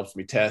that helps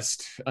me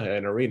test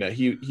in arena.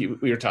 We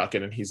were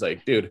talking, and he's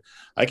like, "Dude,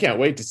 I can't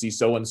wait to see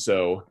so and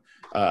so."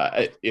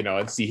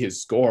 And see his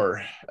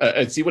score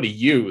and see what he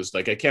used.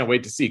 Like, I can't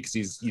wait to see because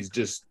he's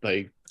just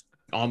like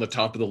on the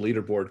top of the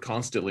leaderboard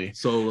constantly.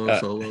 Solo.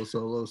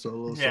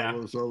 Yeah.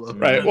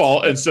 Right.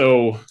 Well, and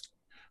so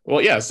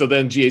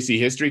then GAC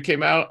history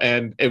came out,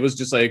 and it was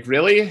just like,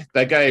 really?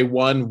 That guy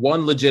won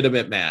one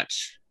legitimate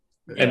match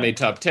and made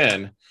top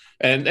 10.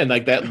 And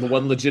like that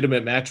one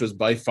legitimate match was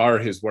by far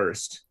his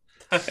worst.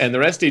 And the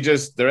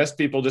rest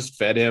people just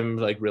fed him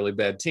like really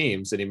bad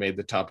teams, and he made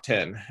the top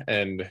 10.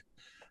 And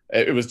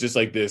it was just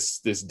like this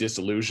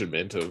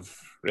disillusionment of,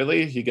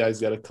 really, you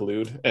guys got to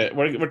collude.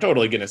 We're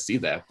totally gonna see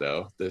that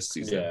though this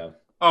season. Yeah.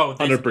 Oh,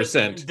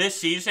 100%. This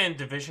season,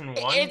 Division 1.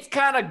 It's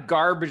kind of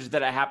garbage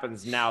that it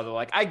happens now, though.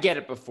 Like, I get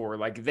it before.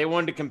 Like, if they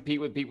wanted to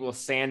compete with people with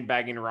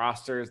sandbagging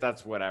rosters,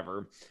 that's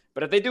whatever.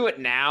 But if they do it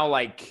now,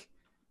 like,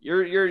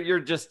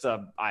 you're just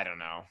I don't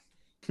know.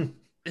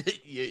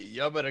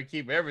 Y'all better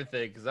keep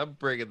everything because I'm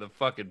bringing the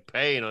fucking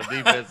pain on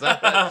defense.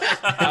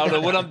 I don't know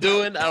what I'm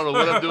doing. I don't know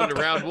what I'm doing in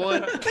round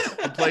 1.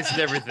 I'm placing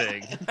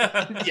everything.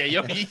 Yeah,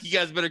 you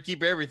guys better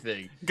keep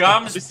everything.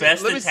 Gom's Let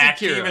best me see attack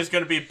Kira. team is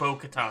going to be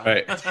Bo-Katan.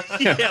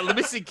 Right. Yeah, let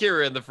me see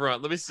Kira in the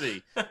front. Let me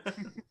see.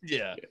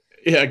 Yeah.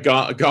 Yeah,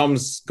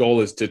 Gom's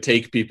goal is to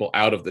take people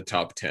out of the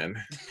top 10.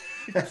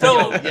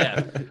 So,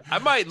 Yeah, I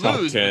might Top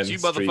lose, 10 but you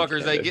streak motherfuckers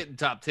ain't ahead. getting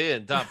top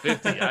 10, top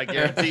 50. I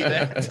guarantee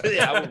that.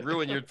 Yeah, I will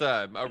ruin your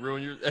time. I'll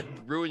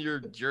ruin your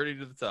journey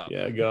to the top.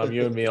 Yeah, Gom,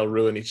 you and me will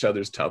ruin each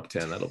other's top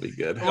 10. That'll be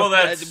good. well,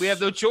 that's We have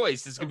no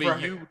choice. It's gonna be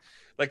Right. you,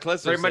 like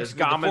Klesso Very says, much with the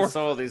Gom and four-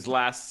 Solo these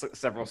last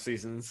several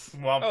seasons.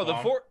 Womp Oh, womp.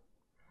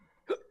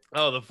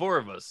 the four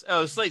of us.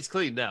 Oh, the slate's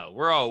clean now.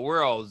 We're all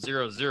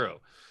 0-0.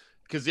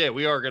 Because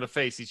we are gonna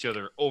face each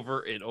other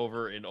over and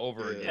over and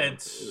over again.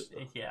 It's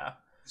yeah.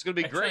 It's gonna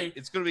be Actually- great.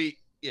 It's gonna be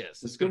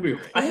yes. It's gonna be.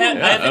 I have-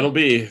 Yeah, it'll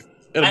be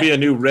It'll be a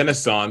new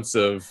renaissance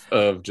of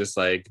just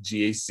like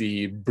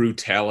GAC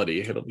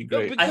brutality. It'll be No,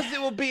 great. because it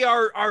will be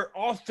our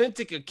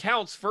authentic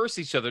accounts versus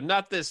each other,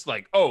 not this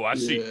like, oh, I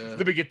see. Yeah.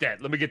 Let me get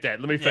that. Let me get that.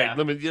 Let me Yeah. fight.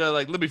 Let me,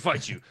 let me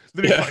fight you.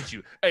 Let me Yeah. fight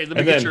you. Hey, let me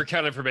And get then- your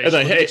account information. and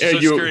then, Let me get hey,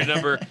 your you- social security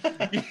number. Yeah,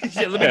 let me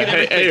Yeah, get hey,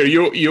 everything. hey,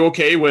 are you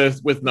okay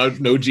with no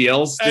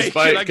GLs Hey,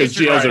 despite can I because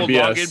get your GLs are Apple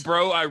BS? login,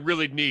 bro? I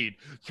really need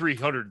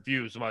 300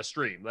 views on my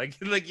stream. Like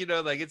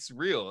it's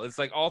real. It's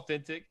like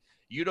authentic.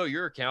 You know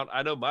your account.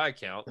 I know my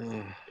account.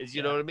 It's,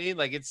 you know what I mean?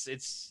 Like it's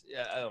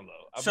I don't know.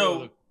 I'm So- really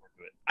looking forward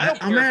to it. I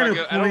don't I'm care at if a I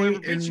go. I don't ever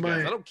point beat in you guys.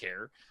 my- I don't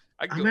care.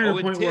 I can I'm go at a 0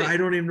 point and where 10. I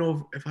don't even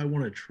know if I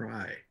want to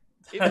try.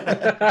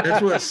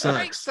 That's what Great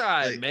sucks.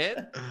 side, Like,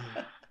 man.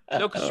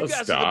 No, because Oh, you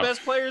guys are stop. the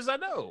best players I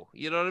know.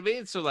 You know what I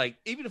mean? So like,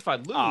 even if I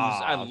lose,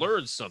 I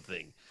learned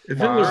something. If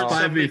it was Wow.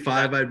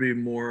 5v5, I'd be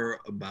more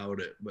about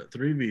it. But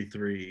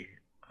 3v3,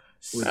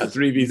 with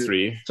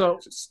 3v3. So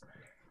Just-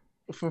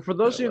 for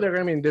those of you that are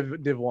going to be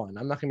in Div 1,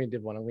 I'm not going to be in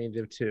Div 1. I'm going to be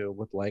in Div 2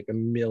 with like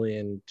 1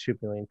 million, 2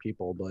 million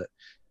people. But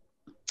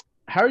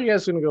how are you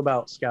guys going to go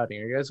about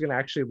scouting? Are you guys going to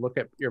actually look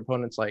at your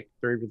opponent's like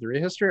 3v3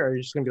 history? Or are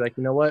you just going to be like,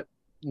 you know what?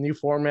 New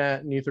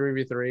format, new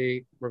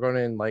 3v3. We're going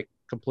in like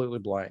completely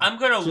blind. I'm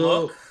gonna So-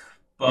 look,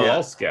 but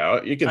I'll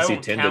scout. You can I see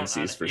won't count on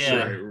tendencies it, for yeah.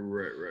 right,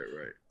 sure.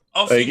 right.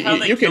 I'll Like, see how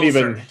they you can kill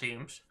even- certain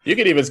teams. You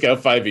can even scout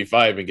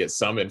 5v5 and get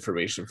some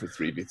information for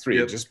 3v3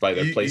 Yep. just by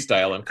their You- play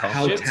style and How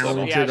confidence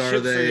level. talented Yeah, are ships are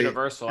they?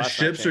 universal. That's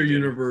not Ships are changing.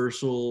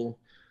 universal.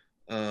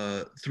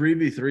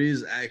 3v3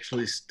 is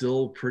actually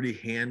still pretty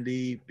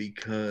handy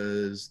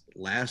because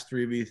last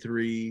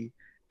 3v3,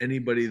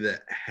 anybody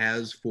that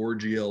has 4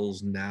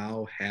 GLs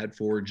now had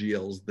 4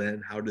 GLs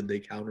then. How did they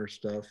counter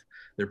stuff?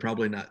 They're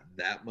probably not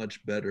that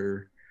much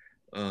better.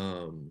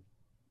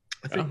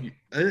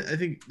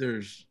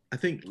 I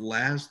think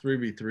last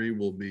 3v3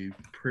 will be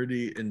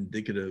pretty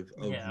indicative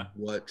of Yeah.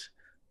 what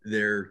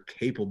they're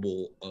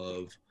capable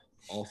of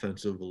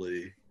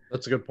offensively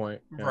That's a good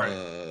point. Yeah.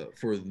 Right.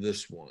 for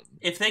this one.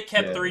 If they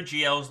kept Yeah. 3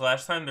 GLs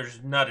last time,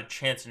 there's not a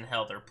chance in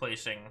hell they're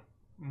placing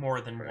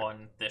more than Right.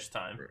 one this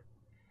time.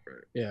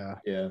 Right. Yeah.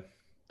 Yeah.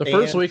 The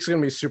first And- week's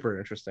going to be super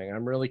interesting.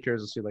 I'm really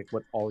curious to see like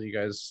what all you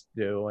guys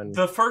do. And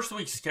The first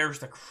week scares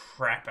the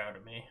crap out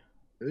of me.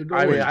 It I mean,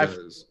 always I've-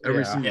 does.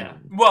 Every yeah. season. Yeah.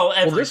 Well,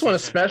 every this one season it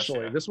does,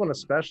 especially. yeah. This one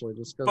especially,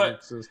 just because But-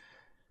 it's just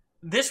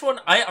This one,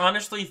 I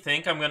honestly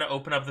think I'm gonna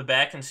open up the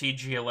back and see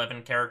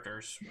G11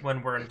 characters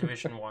when we're in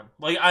Division 1.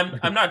 Like,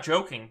 I'm not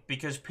joking,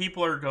 because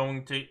people are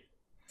going to...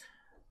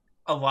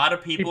 A lot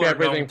of people Keep are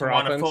everything going to for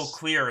want a offense. full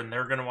clear, and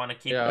they're going to want to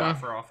keep it Yeah. off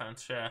for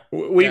offense, yeah.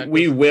 We Yeah,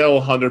 we 'cause-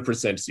 will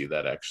 100% see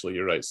that actually.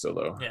 You're right,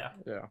 Solo. Yeah.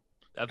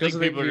 I 'Cause think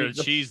of people are the- going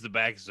to cheese the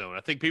back zone. I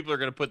think people are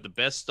going to put the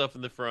best stuff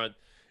in the front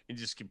and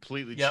just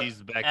completely Yep, cheese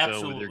the back zone with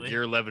absolutely. their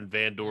Gear 11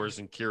 Vandors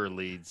and Kira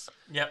leads.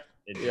 Yep.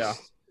 And Yeah.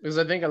 just- because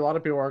I think a lot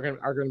of people are going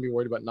to be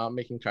worried about not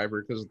making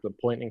Kyber because of the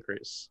point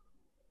increase.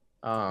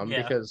 Yeah.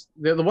 Because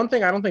the one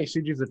thing I don't think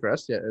CG's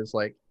addressed yet is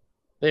like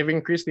they've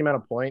increased the amount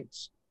of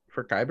points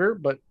for Kyber,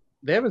 but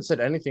they haven't said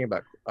anything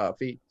about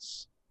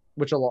feats,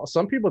 which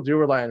some people do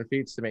rely on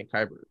feats to make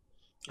Kyber.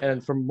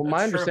 And from my That's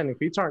true. understanding,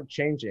 feats aren't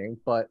changing,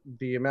 but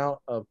the amount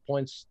of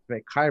points to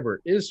make Kyber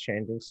is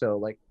changing. So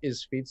like,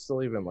 is feats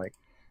still even like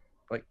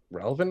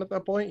relevant at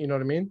that point? You know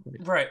what I mean?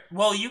 Right.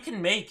 Well, you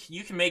can make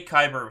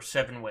Kyber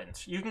 7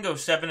 wins. You can go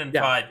 7 and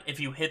Yeah. 5 if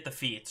you hit the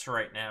feats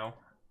right now.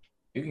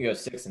 You can go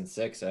 6 and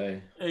 6.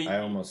 I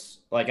Uh, almost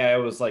I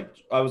was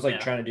Yeah.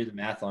 trying to do the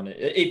math on it.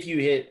 If you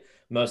hit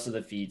most of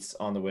the feats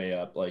on the way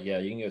up, like, yeah,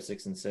 you can go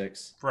 6 and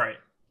 6. Right.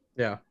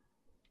 Yeah.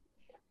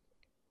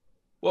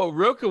 Well,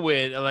 Roku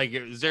win, like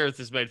Zareth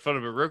has made fun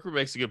of it. Roku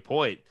makes a good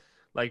point.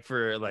 Like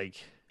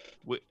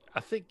I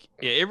think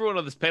everyone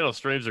on this panel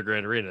streams their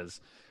Grand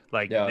Arenas.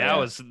 Like Yeah,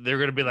 now yeah. they're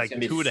going to be like gonna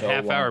be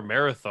 2.5 so hour long.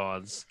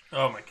 marathons.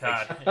 Oh my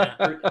god. Yeah.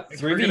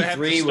 3v3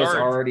 was start.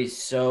 already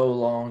so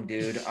long,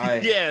 dude.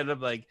 Yeah, and I'm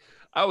like,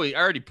 I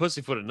already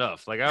pussyfoot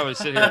enough. Like I always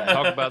sit here and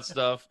talk about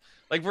stuff.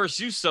 Like versus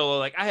you solo,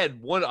 like I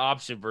had one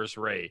option versus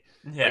Ray.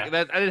 Yeah. Like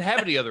that, I didn't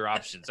have any other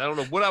options. I don't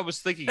know what I was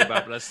thinking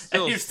about, but I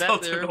still you sat still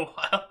there. took a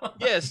while.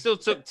 Yeah, it still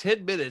took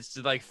 10 minutes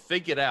to like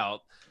think it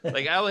out.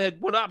 Like I only had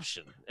one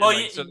option. And, Well,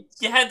 like,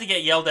 you had to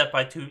get yelled at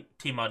by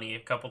T-Money a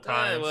couple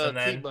times, well, and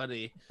then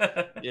T-Money.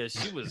 Yeah,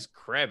 she was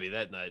crabby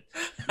that night.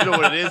 You know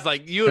what it is?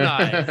 Like you and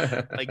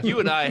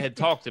I had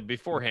talked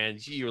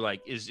beforehand. You were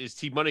like, "Is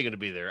T-Money going to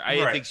be there?" I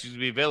didn't Right. think she was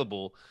going to be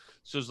available.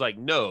 So it's like,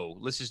 no,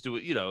 let's just do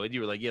it. You know, and you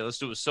were like, "Yeah, let's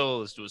do it solo.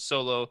 Let's do it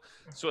solo."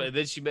 So and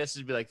then she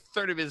messaged me like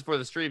 30 minutes before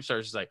the stream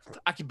starts. She's like,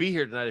 "I can be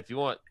here tonight if you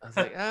want." I was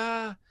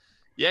like,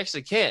 you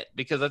actually can't,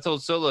 because I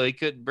told Solo he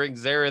couldn't bring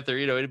Zareth or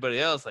anybody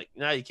else. Like,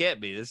 no, you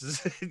can't be. This is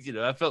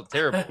I felt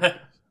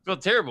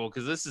terrible.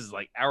 Because this is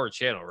like our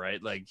channel,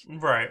 right? Like,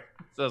 right.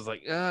 so I was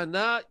like,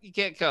 nah, you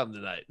can't come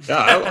tonight. Yeah,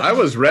 I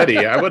was ready.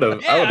 I would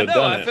have. Yeah, I would have know.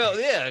 done I it.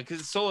 felt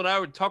because Solo and I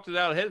would talked it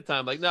out ahead of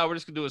time. Like, no, we're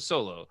just gonna do it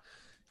solo,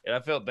 and I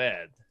felt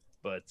bad,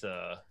 but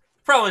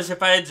Problem is,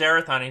 if I had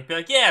Zareth on, he'd be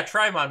like, "Yeah,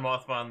 try Mon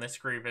Mothma on this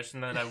Grievous,"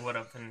 and then I would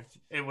have, and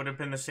it would have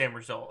been the same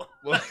result.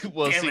 well,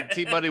 Damn see, it.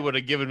 T-Money would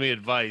have given me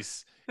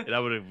advice and I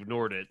would have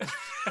ignored it,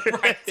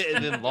 Right.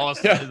 and then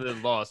lost. Yeah. And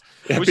then lost.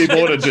 Yeah, Which-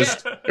 people would have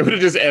just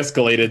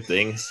escalated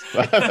things.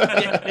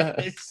 Yeah,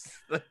 it's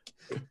like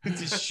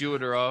just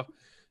shooing her off.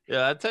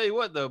 Yeah, I tell you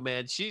what though,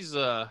 man, she's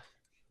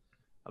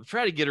I'm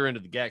trying to get her into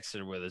the GAC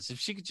Center with us. If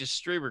she could just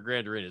stream her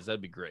Grand Arenas,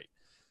 that'd be great.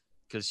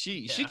 Because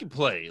she can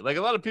play. Like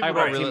a lot of people I don't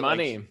brought really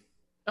money. like,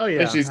 Oh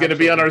yeah, And she's going to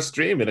be on absolutely. our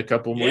stream in a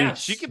couple Yeah,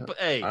 weeks. she can.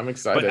 Hey, I'm but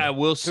excited. I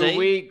will 2 say,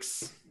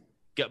 weeks.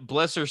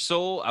 bless her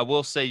soul. I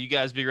will say, you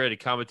guys be ready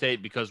to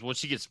commentate because when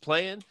she gets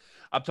playing,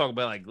 I'm talking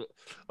about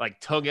like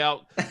tongue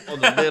out on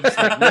the lips,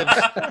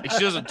 like she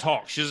doesn't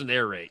talk, she doesn't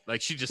narrate,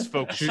 like she just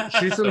focuses.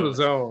 She's in the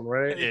zone,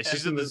 right? Yeah,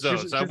 she's in the zone.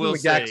 She's So I in will the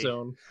GAC say,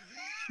 zone.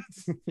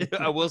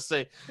 I will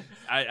say,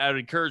 I would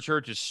encourage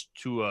her to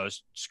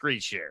screen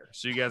share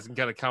so you guys can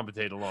kind of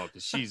commentate along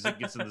because she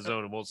gets in the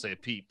zone and won't say a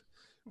peep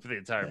for the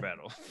entire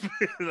battle.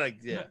 Like,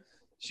 yeah,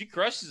 she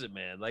crushes it,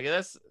 man. Like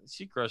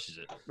she crushes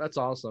it. That's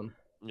awesome.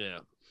 Yeah,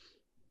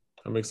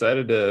 I'm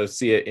excited to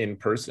see it in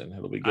person.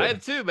 It'll be good. I am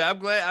too,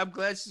 man. I'm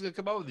glad she's gonna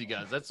come out with you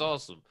guys. That's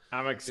awesome.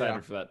 I'm excited Yeah.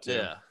 for that too.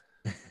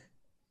 Yeah,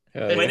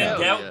 Hell When yeah.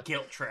 in doubt, Yeah.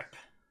 guilt trip.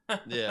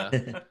 yeah.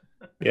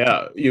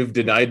 Yeah, you've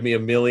denied me a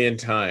million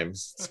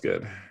times. It's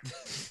good.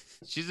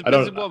 She's a I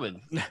don't- busy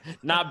woman.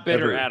 Not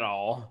bitter Never. at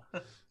all.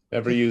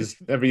 Never used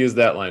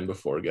that line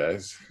before,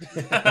 guys.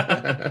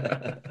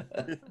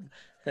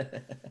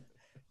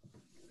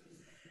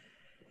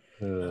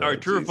 All right,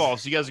 true or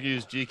false? You guys are gonna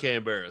use GK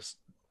embarrassed.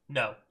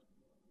 No.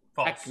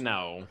 False. Heck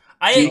no.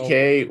 I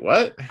DK,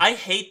 what? I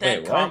hate that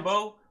Wait, what?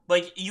 combo.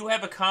 Like, you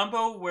have a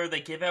combo where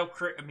they give out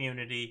crit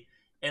immunity,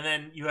 and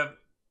then you have,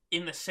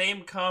 in the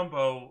same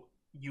combo,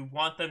 you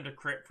want them to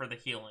crit for the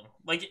healing.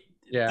 Like,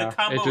 Yeah, the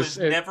combo it just-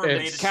 has never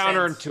made it's a sense.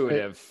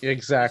 Counterintuitive.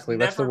 Exactly.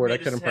 That's the Never word I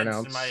made a couldn't sense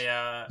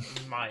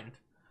pronounce. in my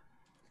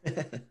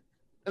mind.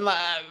 And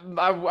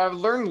I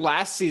learned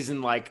last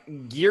season,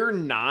 like Gear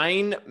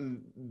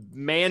 9,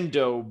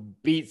 Mando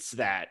beats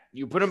that.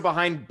 You put him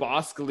behind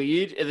Bosk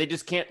lead, and they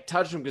just can't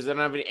touch him because they don't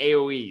have any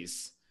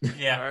AoEs.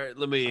 Yeah. All right,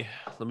 let me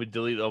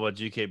delete all my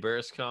GK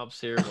Barris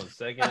comps here. 1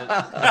 second.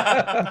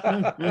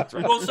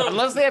 Well, so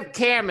Unless they have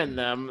Cam in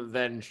them,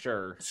 then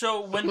sure.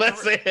 so when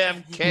Let's say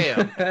have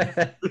Cam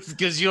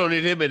because you don't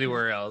need him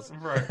anywhere else.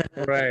 right.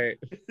 Right.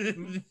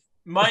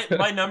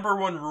 My number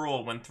one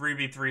rule when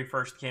 3v3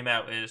 first came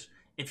out is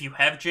if you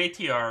have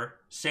JTR,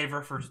 save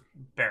her for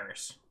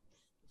Barris.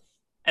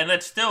 And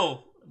that's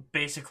still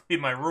basically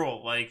my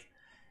rule. Like,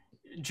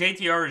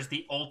 JTR is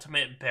the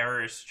ultimate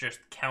Barris just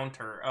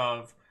counter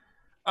of,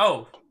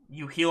 oh,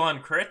 you heal on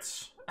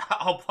crits?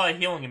 I'll apply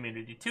healing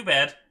immunity. Too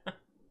bad.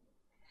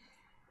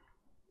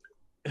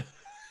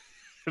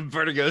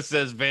 Vertigo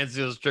says Van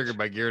Seal's triggered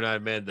by Gear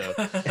 9 Mando.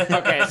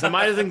 Okay, so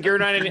mine isn't Gear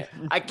 9.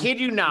 I kid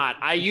you not.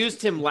 I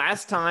used him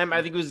last time.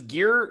 I think it was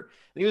Gear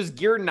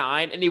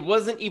 9, and he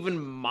wasn't even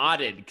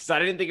modded because I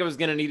didn't think I was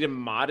going to need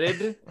him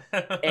modded.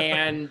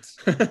 And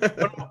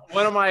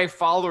one of my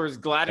followers,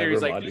 Gladiator,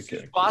 is Never like, modded just use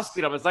characters. boss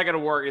speed up. It's not going to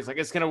work. He's like,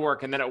 it's going to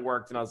work. And then it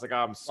worked. And I was like, oh,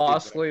 I'm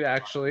Boss stupid. lead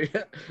actually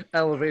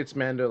elevates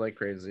Mando like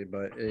crazy,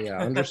 but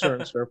yeah, under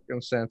certain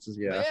circumstances,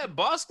 yeah. Yeah,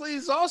 Bosley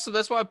is awesome.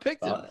 That's why I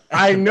picked him.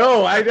 I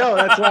know.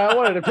 That's why I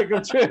wanted to pick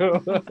him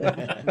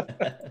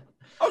too.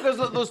 Oh,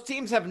 because those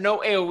teams have no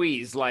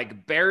AoEs.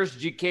 Like Bears,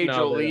 GK, No, they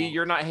Jolie, don't.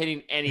 you're not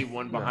hitting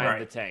anyone behind Right.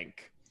 the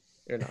tank.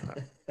 You're not.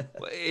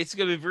 Well, it's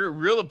going to be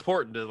real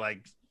important to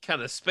like kind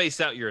of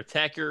space out your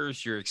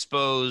attackers, your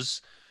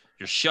expose,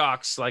 your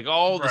shocks, like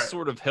all the Right.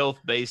 sort of health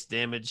based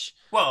damage.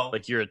 Well,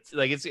 Like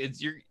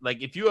it's you're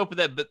like if you open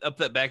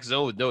that back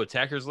zone with no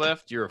attackers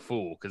left, you're a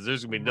fool because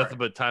there's gonna be nothing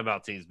but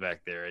timeout teams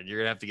back there, and you're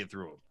gonna have to get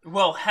through them.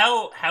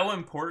 how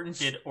important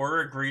did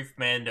Aura Grief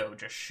Mando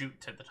just shoot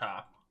to the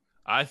top?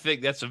 I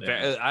think that's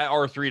Yeah. I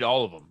R3'd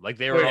all of them. Like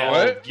they were Wait, all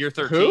what? Gear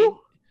 13.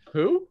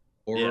 Who?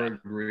 Or Yeah.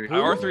 agree. I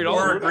R3'd all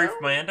Aura of them. Grief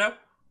Mando?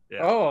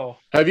 Yeah. Oh,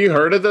 Have you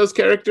heard of those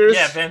characters?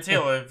 Yeah, Van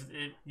Ziel.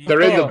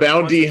 They're in the Oh,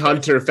 Bounty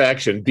once or twice. Hunter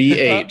faction,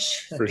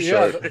 BH for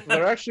yeah, short.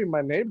 they're actually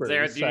my neighbors.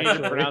 There, you need to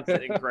actually. pronounce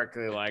it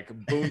incorrectly, like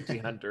Bounty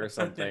Hunter or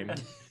something.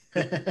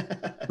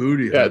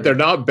 Booty. Yeah, they're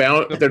not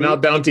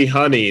bounty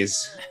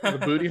honeys. The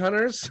booty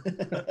hunters.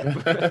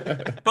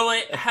 But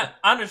like,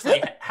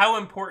 honestly, how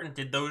important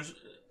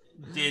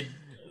did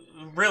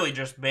really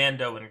just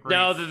Mando and Grief?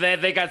 No,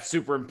 they got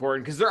super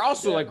important because they're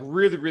also like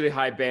really, really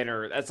high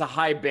banner. That's a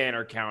high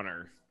banner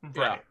counter.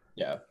 right.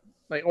 Yeah.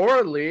 Like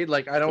Aura lead,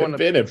 like I don't They've want to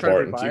been be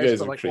important. You biased, guys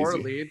but are like Aura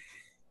crazy. lead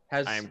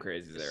has I am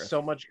crazy there.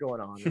 so much going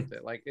on with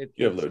it. Like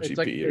You have low it's GP,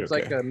 like you're it's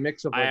like okay. a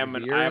mix of. I Like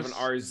have an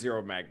years.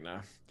 R0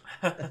 Magna.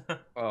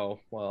 Oh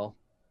well.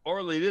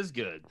 Orlean is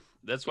good.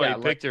 That's why Yeah,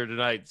 you picked her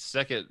tonight.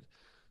 Second,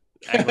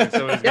 act like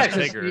somebody's Yeah,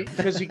 gonna take her.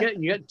 because you get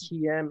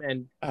TM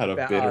and Out of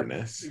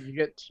bitterness. you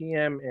get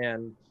TM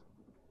and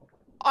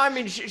I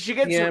mean, she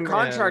gets her TM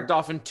contract and-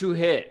 off in 2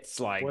 hits.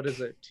 Like what is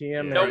it?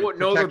 TM. No, and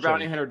no other protection.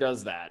 bounty hunter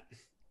does that.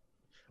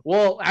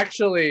 Well,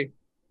 actually,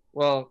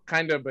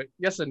 kind of, but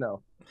yes and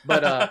no.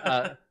 But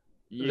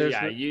There's-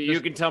 Yeah, you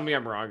can tell me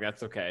I'm wrong.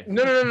 That's okay.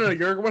 no.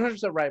 You're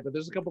 100% right. But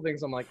there's a couple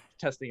things I'm like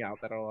testing out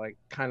that are like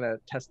kind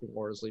of testing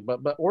Aura's lead.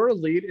 But Aura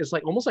lead is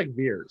like almost like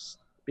Veers.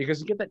 because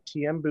you get that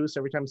TM boost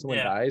every time someone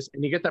dies,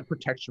 and you get that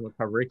protection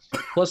recovery.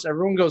 Plus,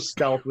 everyone goes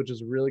stealth, which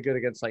is really good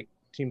against like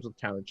teams with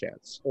counter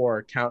chance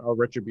or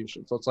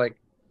retribution. So it's like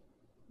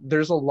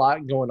there's a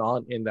lot going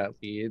on in that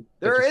lead.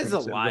 There is a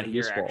lot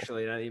here,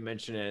 actually. Now that you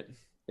mention it,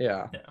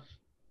 yeah.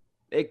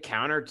 They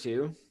counter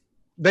too.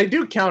 They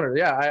do counter.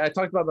 Yeah, I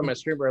talked about that in my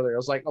stream earlier. I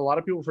was like, a lot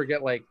of people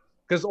forget, like,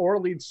 because Aura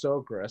lead's so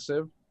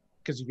aggressive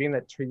because you gain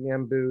that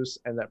TM boost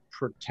and that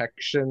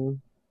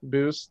protection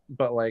boost.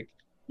 But like,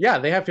 yeah,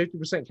 they have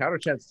 50% counter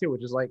chance too,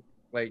 which is like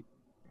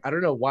I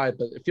don't know why,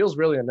 but it feels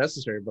really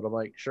unnecessary. But I'm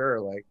like,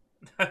 sure, like.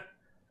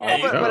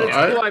 But it's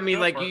cool. I mean,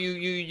 like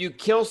you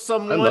kill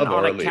someone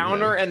on a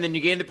counter, and then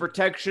you gain the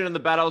protection, and the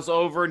battle's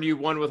over, and you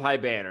won with high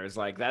banners.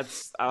 Like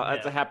that's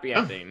a happy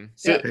ending.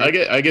 So I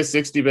get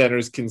 60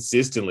 banners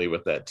consistently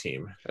with that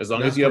team. As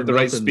long as you have the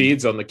right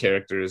speeds on the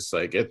characters,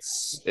 like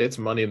it's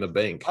money in the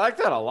bank. I like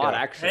that a lot,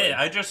 actually. Hey,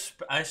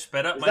 I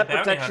sped up my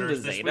bounty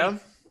hunters this week.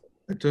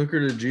 I took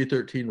her to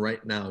G13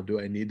 right now.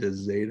 Do I need to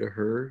Zeta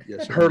her?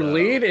 Yes. Her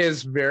lead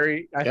is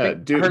very. I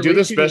think do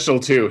the special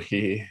too.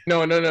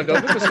 No, don't do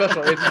the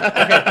special.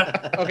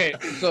 Okay.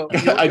 So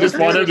I just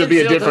want him to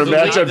be a different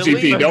matchup.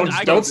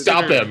 GP, don't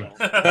stop him.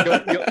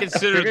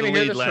 Consider the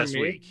lead last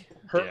week.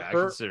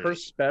 Her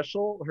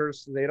special, her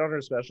Zeta on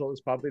her special is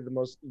probably the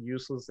most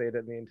useless Zeta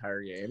in the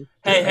entire game.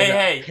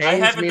 Hey! I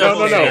have a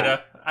double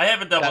Zeta. I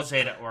have a double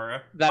Zeta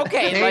aura.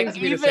 Okay, like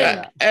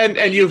even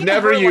and you've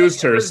never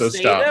used her, so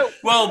stop.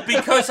 Well,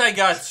 because I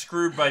got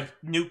screwed by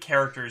new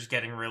characters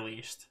getting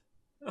released.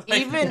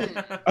 Even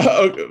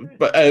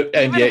but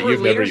and yet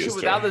you've never used her.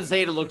 Without the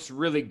Zeta looks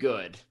really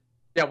good.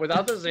 Yeah,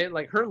 without the Zeta,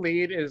 like her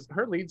lead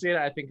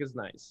Zeta, I think is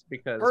nice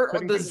because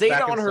the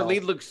Zeta on her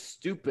lead looks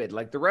stupid.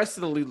 Like the rest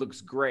of the lead looks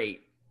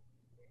great.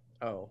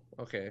 Oh,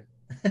 okay.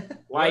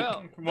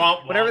 Like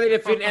whenever they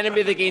defeat an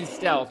enemy that gains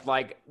stealth,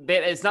 like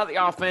it's not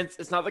the offense,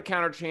 it's not the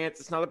counter chance,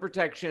 it's not the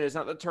protection, it's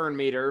not the turn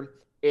meter,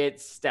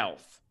 it's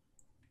stealth.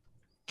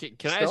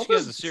 Can I ask you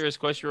guys a serious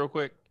question real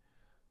quick?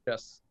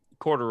 Yes.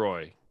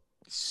 Corduroy,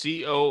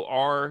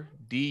 CORDUROY.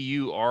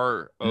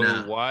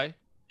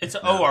 It's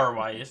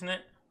ORY, isn't it?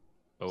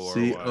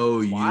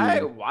 COU.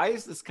 Why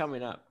is this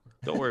coming up?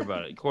 Don't worry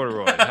about it.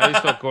 Corduroy. How do you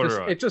spell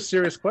corduroy? It's a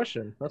serious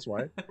question. That's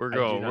why. We're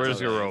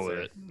just gonna roll with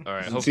it. All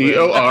right.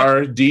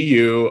 CORDUROY.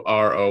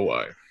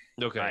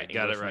 Okay,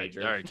 got it right.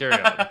 All right, carry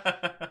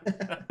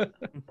on.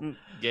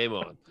 Game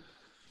on.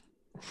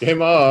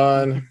 Game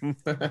on.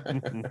 I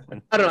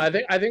don't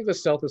know. I think the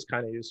stealth is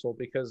kind of useful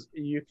because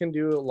you can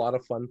do a lot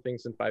of fun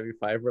things in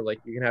 5v5 where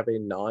like you can have a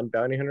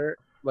non-bounty hunter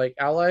like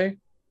ally.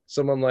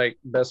 Someone like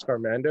Best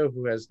Armando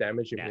who has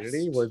damage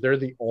immunity, where they're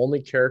the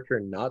only character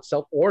not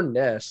stealth, or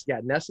Ness. Yeah,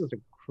 Ness is a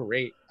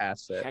great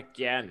asset. Heck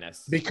yeah,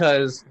 Ness.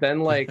 Because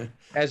then, like,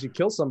 as you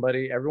kill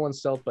somebody, everyone's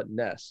stealth but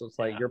Ness. So it's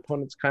like your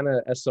opponent's kind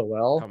of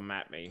SOL. Come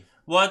at me.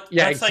 What?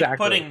 Yeah, that's exactly. Like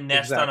putting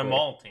Nest on a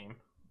Maul team.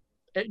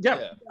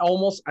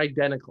 Almost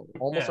identical.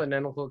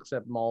 Identical,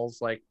 except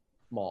Maul's like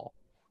Maul.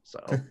 So.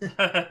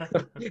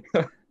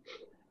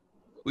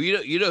 Well,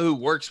 you know who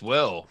works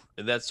well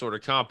in that sort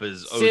of comp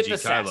is OG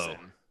Kylo.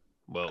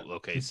 Well,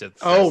 okay, Sith.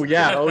 Oh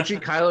yeah, OG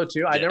Kylo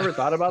too. I never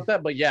thought about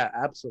that, but yeah,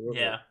 absolutely.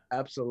 Yeah,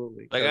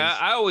 absolutely. Like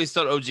I always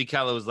thought OG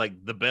Kylo was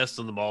like the best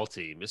on the Maul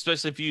team,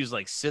 especially if you use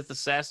like Sith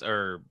Assassin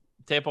or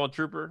Tampon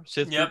Trooper,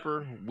 Sith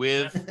Trooper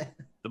with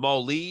the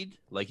Maul lead.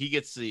 Like he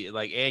gets the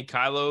and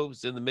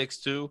Kylo's in the mix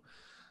too.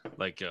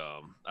 Like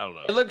I don't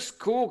know. It looks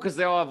cool because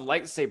they all have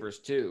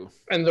lightsabers too,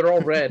 and they're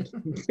all red.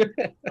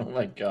 Oh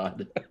my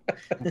god!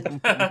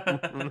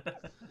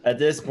 At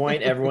this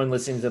point, everyone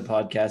listening to the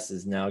podcast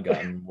has now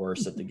gotten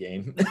worse at the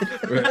game.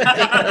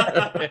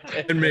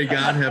 And may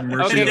God have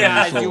mercy. Okay,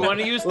 guys, you want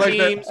to use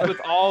teams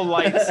with all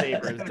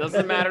lightsabers?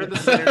 Doesn't matter the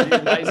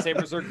synergy.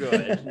 Lightsabers are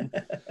good.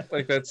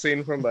 Like that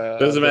scene from.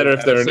 Doesn't matter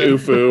if they're an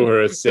UFO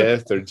or a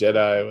Sith or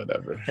Jedi,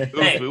 whatever.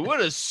 UFO,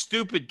 what a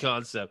stupid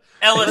concept.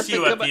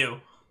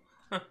 LSUFU.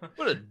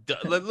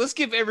 Let's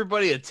give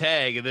everybody a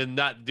tag and then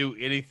not do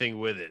anything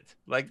with it.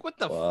 Like what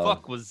the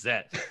fuck was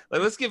that?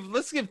 Like let's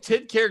give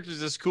 10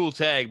 characters this cool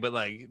tag, but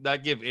like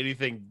not give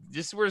anything.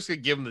 We're just gonna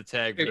give them the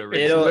tag for no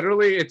reason.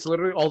 It's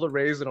literally all the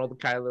Rays and all the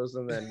Kylos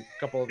and then a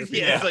couple of the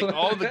it's like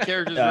all the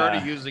characters we're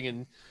already using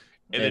and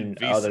then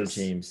Visas. Other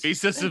teams.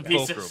 Visas and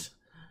Fulcrum.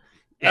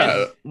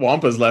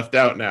 Wampa's left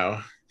out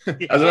now. I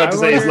was about to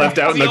say he's left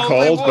out in the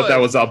cold, but that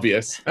was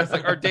obvious. It's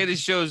like our data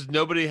shows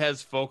nobody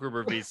has Fulcrum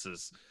or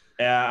Visas.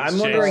 Yeah, I'm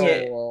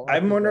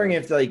wondering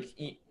if like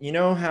you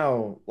know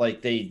how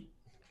like they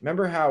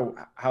remember how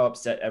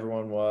upset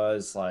everyone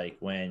was like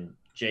when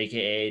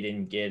JKA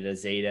didn't get a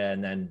Zeta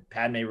and then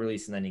Padme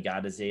released and then he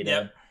got a Zeta.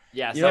 Yep.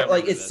 Yeah, you know,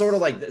 like it's sort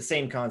of like the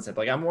same concept.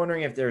 Like I'm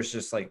wondering if there's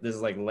just like this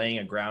is like laying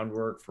a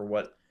groundwork for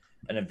what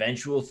an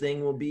eventual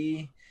thing will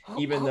be,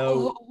 even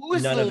though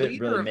none of it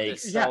really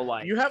makes.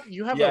 Yeah, you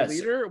have a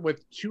leader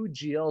with 2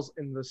 GLs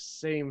in the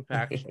same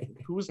faction.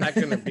 Who's that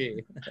going to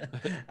be?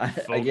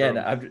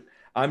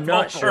 I'm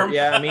not sure.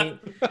 Yeah, I mean,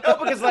 no,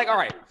 because like, all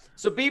right.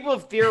 So people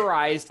have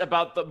theorized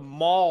about the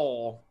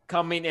Maul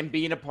coming and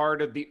being a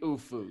part of the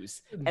UFUs,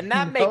 and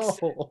that makes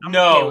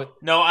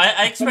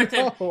I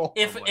expected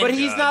if but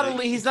he's not an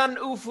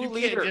UFU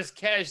leader. Can't just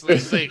casually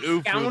say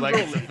UFU like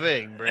it's a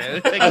thing, bro.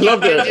 I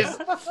love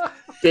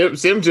that.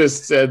 Sim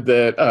just said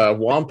that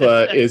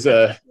Wampa is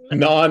a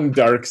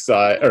non-dark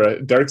side or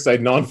a dark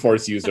side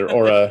non-force user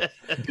or a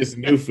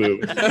Disnufu.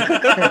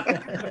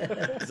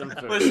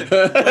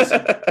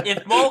 Listen,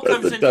 if Maul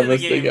comes into the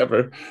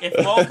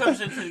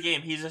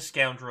game, he's a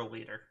scoundrel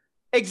leader.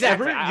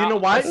 Exactly. You know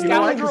why?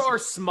 Scoundrel or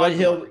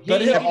smuggler.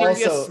 But he'll also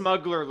be a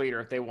smuggler leader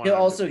if they want. He'll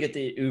also get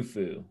the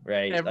UFU,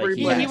 right?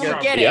 He would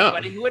get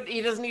it, but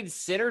he doesn't need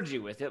synergy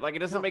with it. Like it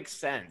doesn't make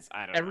sense.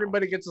 I don't know.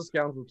 Everybody gets a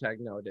scoundrel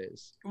tag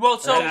nowadays. Well,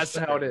 so that's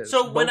how it is.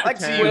 So when I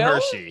see you,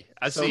 Hershey,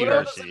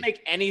 doesn't make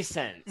any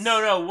sense.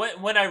 No.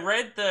 When I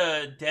read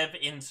the dev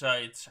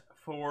insights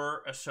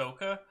for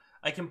Ahsoka,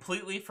 I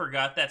completely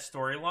forgot that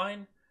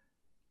storyline.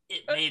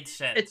 It made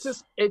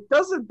sense. It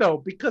doesn't though,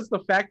 because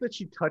the fact that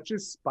she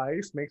touches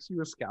spice makes you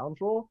a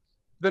scoundrel.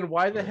 Then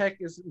why the heck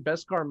is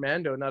Beskar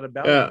Mando not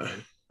about it?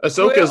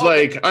 Ahsoka's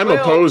I'm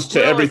opposed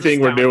to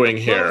everything we're doing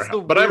here,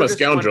 but I'm a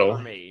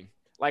scoundrel.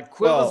 Like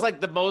Quill is like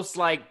the most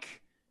how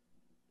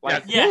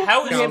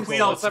is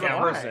Quill a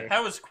scoundrel?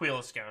 How is Quill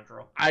a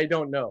scoundrel? I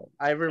don't know.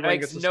 Everyone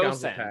gets a scoundrel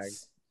tag.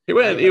 He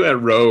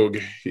went rogue.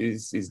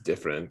 He's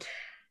different.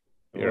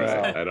 You're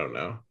right. I don't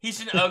know.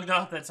 He's an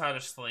Ugnaught that's not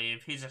a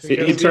slave. He's a.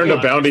 He turned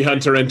a bounty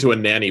hunter into a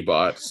nanny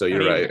bot. So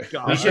you're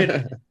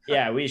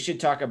right. We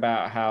should talk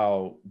about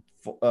how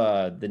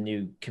the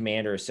new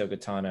commander Ahsoka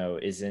Tano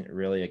isn't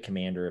really a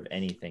commander of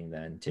anything.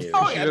 Then too.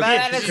 Oh yeah,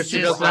 that is she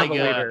doesn't have a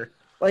leader.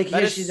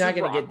 She's not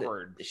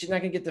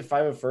gonna get the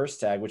 501st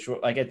tag, which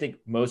I think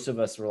most of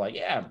us were like,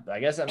 yeah,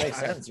 I guess that makes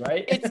sense,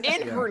 right? It's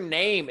in her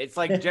name. It's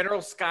like General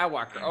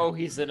Skywalker. Oh,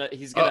 he's gonna.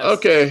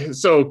 Okay,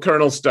 so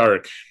Colonel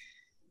Stark.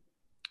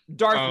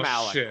 Darth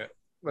Malak. Shit.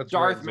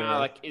 Darth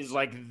Malak is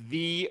like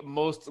the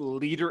most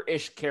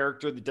leader-ish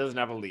character that doesn't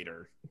have a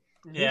leader.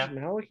 Yeah. Who's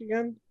Malak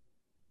again?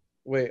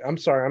 Wait, I'm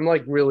sorry. I'm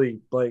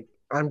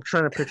I'm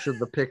trying to picture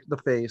the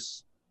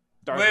face.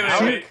 Darth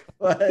Malak.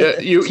 Yeah,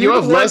 you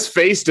have less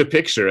face to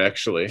picture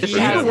actually. Is he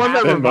the one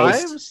that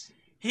revives?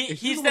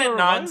 He's that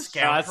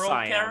non-scoundrel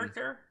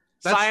character.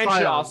 Cyan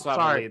should also have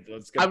a lead.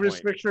 I'm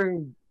just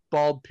picturing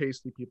bald,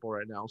 pasty people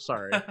right now.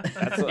 Sorry.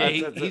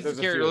 He's a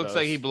character looks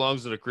like he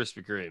belongs in a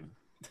Krispy Kreme.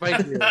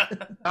 Thank you. Now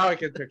I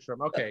can picture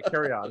him. Okay,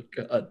 carry on.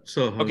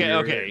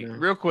 Okay.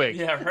 Real quick.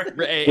 Yeah,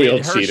 right.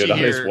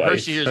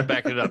 Hershey here's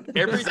backing it up.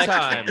 Every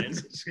time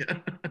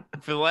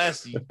for the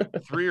last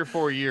 3 or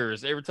 4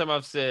 years, every time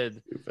I've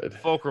said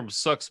Fulcrum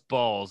sucks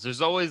balls,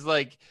 there's always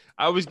I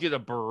always get a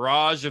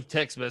barrage of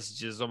text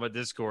messages on my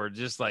Discord,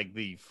 just like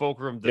the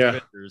Fulcrum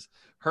defenders.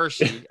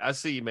 Hershey, I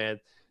see you,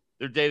 man.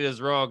 Their data is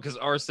wrong because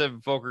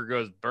R7 Fulcrum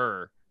goes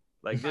burr.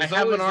 I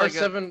have an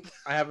R7.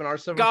 I have an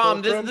R7.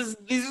 Gom,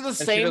 these are the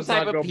same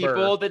type of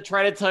people that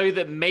try to tell you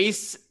that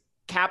Mace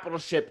capital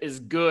ship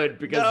is good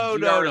because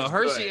no.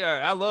 Hershey,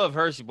 I love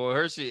Hershey, boy.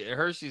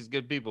 Hershey's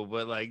good people,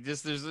 but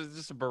there's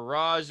just a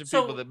barrage of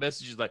people that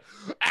message you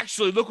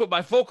actually look what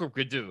my Fulcrum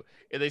could do,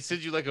 and they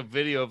send you a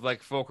video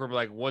of Fulcrum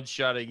one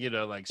shotting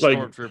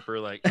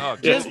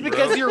Stormtrooper just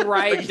because you're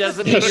right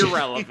doesn't mean you're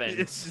relevant.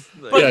 He's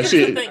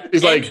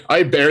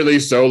I barely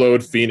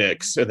soloed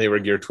Phoenix and they were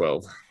gear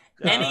 12.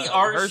 Any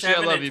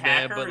R7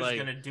 attacker but is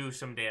gonna do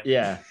some damage.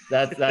 Yeah,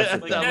 that's I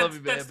love you,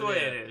 man. That's the way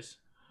it is.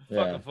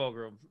 Fucking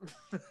Fulcrum.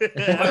 I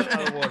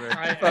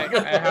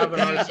have an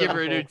R7. Give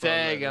her a new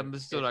tag. I'm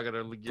still not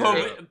gonna get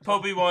it.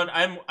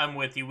 Poby1, I'm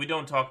with you. We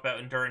don't talk about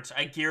endurance.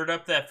 I geared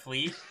up that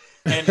fleet.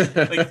 And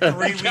 3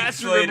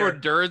 weeks later,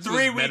 endurance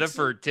was meta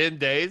for 10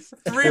 days.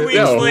 3 weeks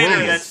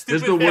later, that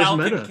stupid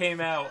Falcon came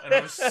out, and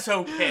I was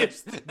so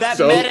pissed.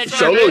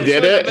 Solo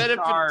did it. Meta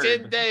for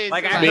 10 days.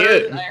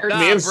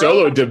 Me and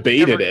Solo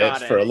debated it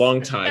for a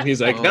long time.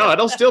 He's like, "No,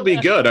 it'll still be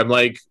good." I'm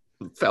like,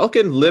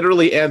 Falcon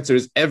literally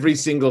answers every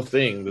single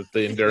thing that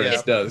the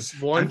endurance does.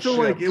 I feel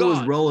like it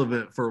was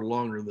relevant for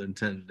longer than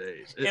 10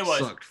 days. It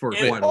sucked for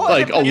quite a while.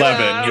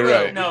 11. You're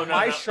right. No.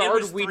 My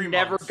shard, we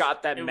never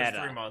got that it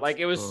meta. Was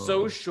it was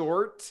so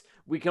short,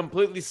 we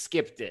completely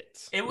skipped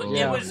it. It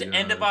was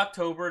end of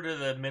October to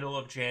the middle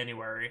of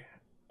January.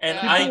 And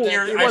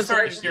I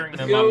started hearing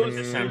them up in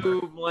December.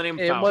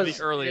 It was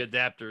the early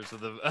adapters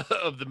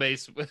of the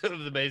mace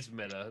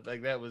meta.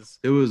 That was.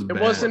 It was. It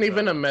wasn't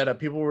even a meta.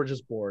 People were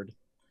just bored.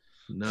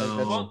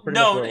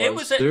 No, it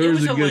was a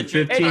good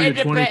 15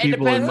 to 20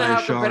 people in my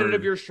how shard.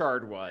 Competitive your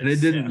shard was, and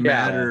it didn't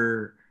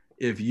matter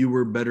if you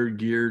were better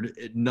geared.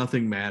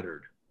 Nothing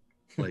mattered.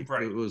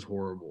 It was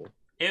horrible.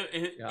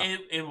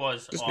 It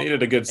was just awful.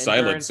 Needed a good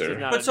silencer.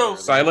 But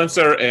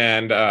silencer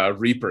and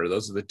Reaper,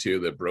 those are the two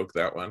that broke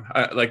that one.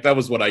 That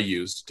was what I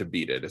used to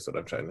beat it. Is what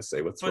I'm trying to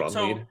say. What's wrong?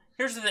 Lead?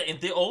 Here's the thing: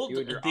 the old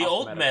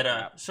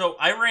meta. So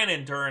I ran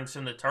endurance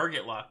in the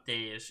target lock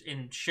days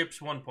in ships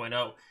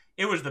 1.0.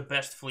 It was the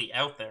best fleet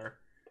out there.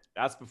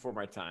 That's before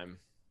my time.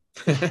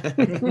 All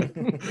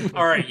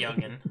right,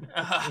 youngin.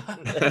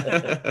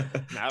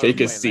 Take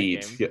a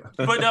seat. Yeah.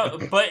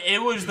 But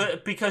it was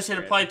because it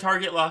applied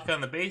target lock on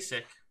the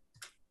basic.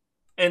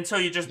 And so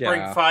you just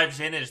bring Yeah. 5s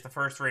in as the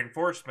first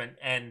reinforcement,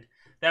 and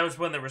that was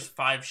when there was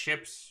 5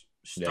 ships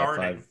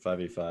starting. Yeah,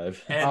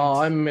 5v5. And, Oh,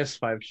 I miss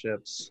 5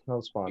 ships. That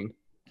was fun.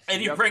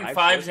 and you got bring 5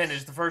 5s in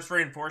ships? as the first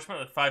reinforcement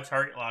with 5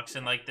 target locks,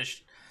 and like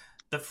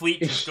the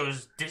fleet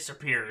just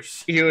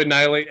disappears. You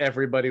annihilate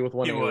everybody with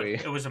one It was,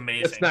 AoE. it was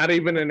amazing. It's not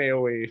even an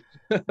AoE.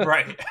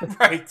 right,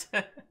 right.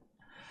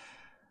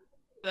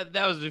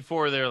 That was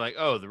before they were like,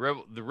 oh, the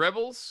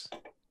rebels.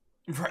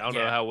 I don't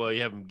know how well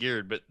you have them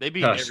geared, but they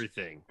beat Gosh.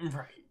 everything.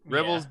 Right.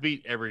 Rebels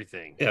beat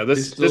everything. Yeah, They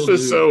this still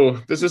was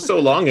do. so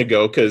long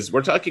ago because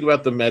we're talking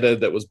about the meta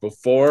that was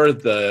before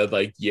the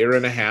like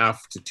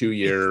 1.5 to 2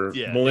 year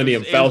Yeah,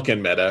 Millennium it was-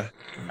 Falcon meta,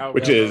 Oh,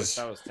 which yeah, is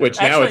that was which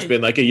terrible. now it's Actually-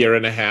 been like a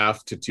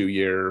 1.5 to 2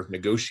 year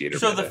negotiator.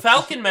 So meta. the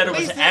Falcon meta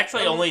was Is it?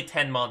 actually only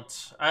 10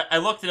 months. I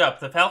looked it up.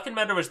 The Falcon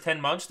meta was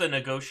 10 months. The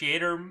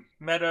negotiator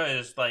meta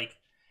is like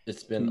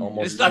It's been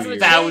almost It's two not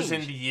years.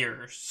 1,000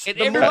 years. And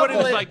The everybody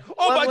was Malevolent- like,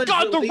 oh my Malevolent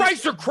god, the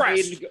released Ricer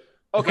Crest!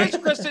 Okay, Ricer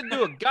Crest didn't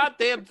do a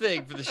goddamn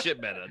thing for the ship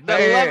meta. No.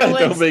 Hey, Malevolence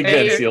don't make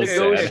Ben made feel sad.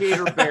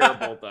 negotiator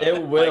bearable though.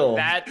 It will.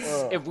 Like,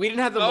 that's if we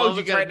didn't have the Oh, you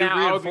Malevolence got right good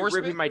now, I would be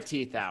reinforcement? ripping my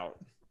teeth out.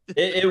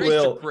 It Ricer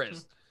will.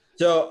 Crest.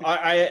 So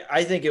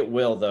I think it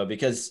will though,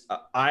 because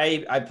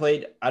I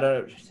played,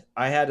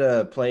 I had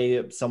to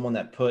play someone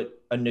that put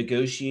a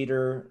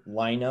negotiator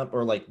lineup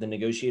or like the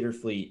negotiator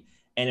fleet,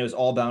 and it was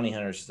all bounty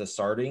hunters the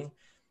starting.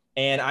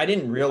 And I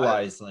didn't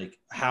realize like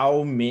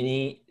how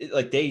many,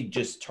 like they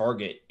just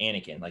target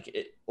Anakin.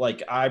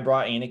 Like I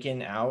brought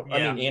Anakin out.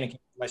 Yeah. I mean Anakin,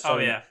 my Oh,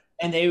 starting, yeah.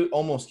 and they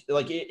almost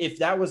like if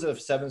that was a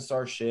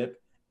 7-star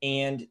ship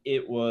and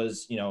it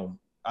was,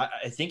 I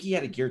think he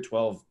had a gear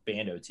 12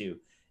 Bando too.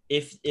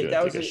 If Gonna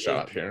that was take a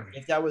shot here.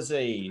 if that was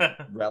a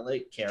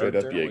relic Straight up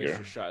character,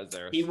 Jaeger. Shot is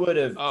there. he would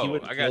have Oh, I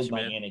got killed you,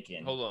 my man.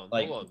 Anakin. Hold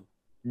like, on.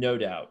 no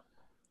doubt.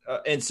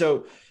 And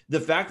so the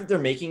fact that they're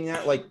making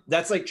that, like,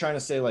 that's like trying to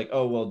say, like,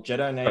 oh well,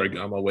 Jedi Knight Sorry,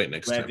 I'm gonna wait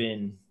next time.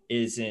 Revan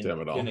isn't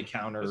Damn it all. going to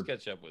counter Let's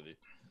catch up with you.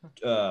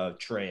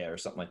 Treya or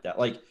something like that.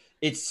 Like,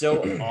 it's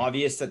so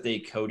obvious that they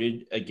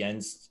coded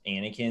against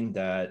Anakin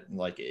that,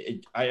 like,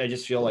 I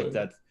just feel like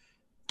that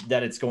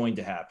it's going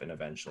to happen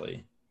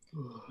eventually.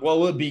 Well,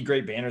 will it be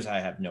great banners? I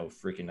have no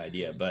freaking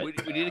idea, but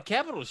We need a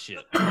capital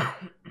ship.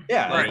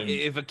 yeah, I Like, mean,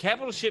 if a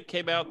capital ship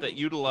came out that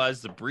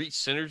utilized the breach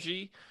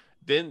synergy,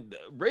 then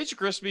Razor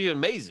Crest would be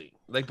amazing.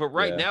 Like, but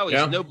right Yeah. now he's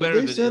Yeah. no But better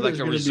they than said like there's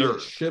a going to be a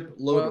reserve.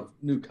 shipload Well, of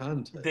new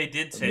content. They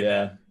did say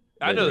yeah.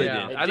 I know they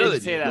Yeah. did. I know they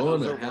say did. that. Going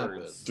Those to are happen.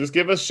 words. Just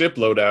give us ship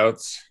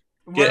loadouts.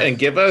 that.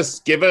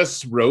 Give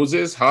us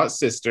Rose's hot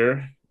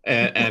sister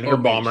and her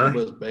Okay, bomber.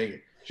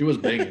 She was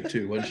banging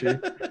too, wasn't she?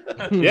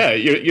 Yeah,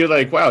 you're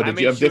like, wow, I did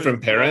mean, you have she was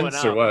different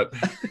parents or blowing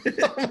what?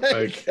 Oh my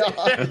Like- God.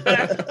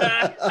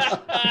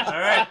 All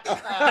right.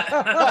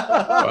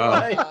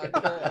 Wow.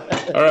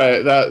 All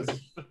right, that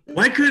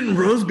Why couldn't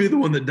Rose be the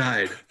one that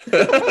died?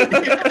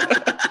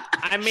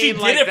 I mean, She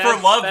did like, it for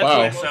that's- love, that's Wow.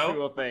 what most so.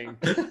 people think.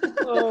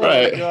 Oh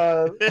Right. my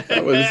God.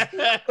 that was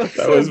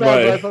So was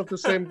bad, my- I thought the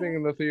same thing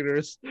in the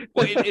theaters.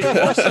 Well,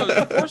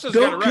 Forso's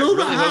Go got it right. kill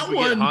the Really hot hope we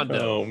get one. Hondo.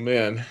 oh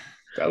man,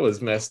 that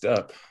was messed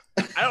up.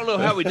 I don't know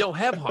how we don't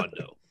have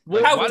Hondo.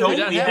 How Why do don't we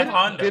not we have have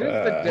Hondo? Hondo?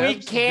 Didn't the We We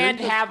devs- can't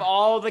didn't the- have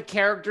all the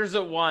characters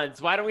at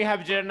once. Why don't we have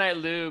Jedi Knight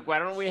Luke? Why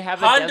don't we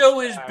have a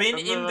Hondo Death has been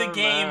Star? in the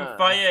game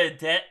via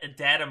a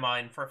data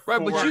mine for 4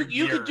 Right, but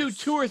you could do years.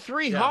 2 or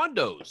 3 Yeah.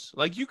 Hondos.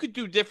 Like you could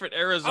do different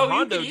eras Oh, of you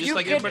Hondo could- just You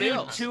like could everybody do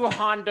else. 2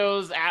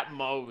 Hondos at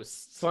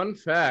most. Fun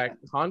fact: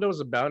 Hondo is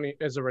a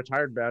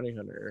retired bounty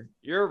hunter,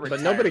 You're but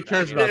retired, nobody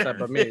cares about Daniel. that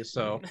but me.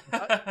 So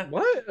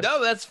what?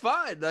 No, that's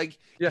fine. Like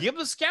Yeah. give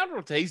him a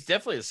scoundrel. He's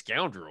definitely a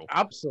scoundrel.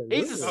 Absolutely,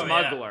 He's a Oh,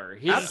 yeah. smuggler.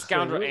 He's a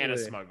scoundrel and a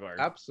Absolutely. smuggler.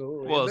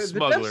 absolutely. Well, The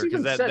smuggler devs because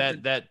even that,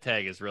 said- that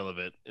tag is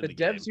relevant in the the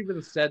game. devs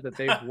even said that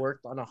they've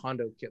worked on a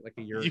Hondo kit like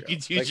a year You ago.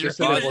 could use Like, your they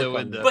said they Hondo worked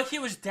on in the- that. But he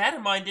was data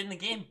mined in the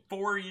game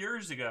 4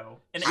 years ago.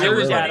 And Sure, I was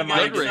really? getting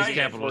Data Good race excited.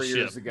 capital 4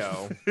 years ship.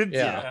 ago. Yeah.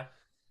 Yeah.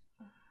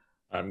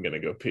 I'm gonna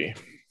go pee.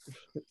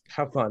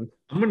 Have fun.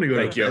 I'm gonna go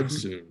Thank to you. bed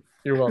soon.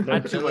 You're welcome.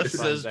 Not too much Millis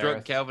fun says there.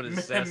 drunk Calvin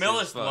is sassy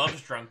Millis as fuck.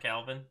 loves drunk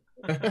Calvin.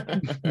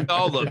 We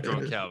all love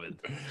drunk Calvin,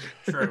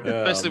 True.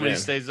 especially when he man.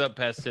 stays up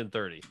past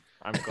 10:30.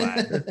 I'm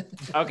glad.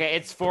 Okay,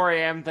 it's 4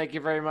 a.m. Thank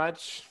you very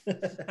much.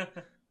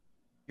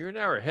 You're an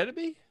hour ahead of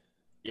me.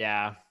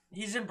 Yeah.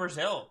 He's in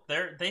Brazil.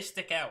 They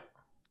stick out.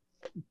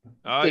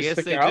 Oh, I They guess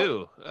stick they out?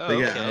 do. Oh,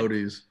 They got okay.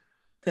 Audis.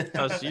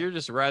 Oh, so you're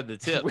just riding the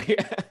tip. We-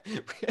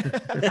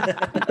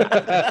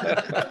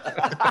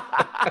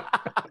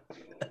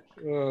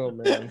 Oh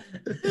man.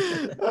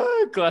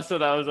 Oh, Glesso,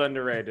 that was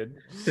underrated.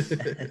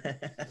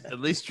 At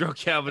least drunk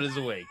Calvin is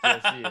awake.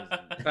 Yes, he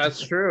is.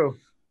 That's true.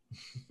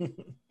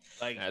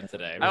 Like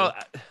Today. I don't,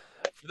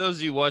 for those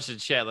of you watching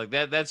chat, like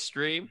that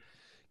stream,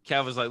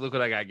 Calvin's like, "Look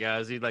what I got,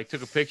 guys." He like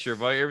took a picture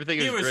of everything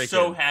he He was was drinking.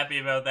 so happy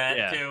about that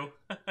Yeah. too.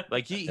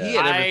 Like he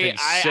Yeah. had everything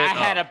I set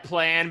had up. a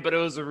plan, but it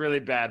was a really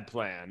bad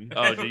plan.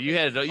 Oh, dude, you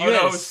had it Oh, no, it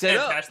it was set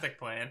a up. fantastic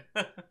plan.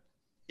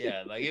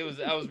 Yeah, like it was.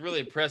 I was really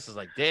impressed. I was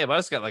like, "Damn, I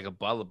just got like a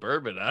bottle of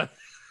bourbon." Huh?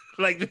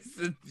 Like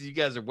this, you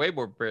guys are way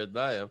more prepared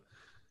than I am.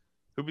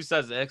 Who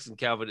besides X and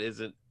Calvin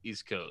isn't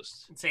East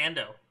Coast? It's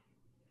Ando.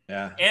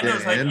 Yeah. And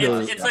there's like and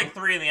it's like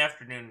 3 in the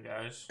afternoon,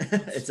 guys.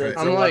 it's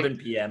I'm like- 11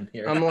 p.m.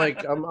 here.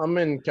 I'm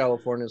in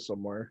California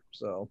somewhere,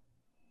 so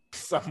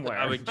Somewhere.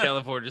 I'm in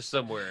California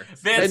somewhere.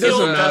 Van It Seal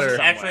doesn't matter.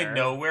 doesn't actually Somewhere.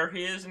 know where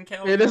he is in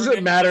California. it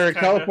doesn't matter. He's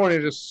kinda-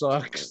 California just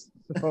sucks.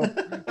 So,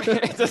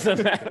 It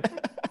doesn't matter.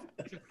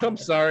 I'm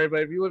sorry,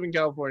 but if you live in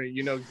California,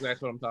 you know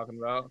exactly what I'm talking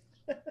about.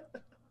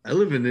 I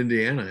live in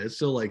Indiana. It's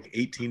still like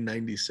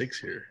 1896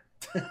 here.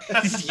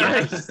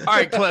 Yes. All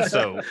right,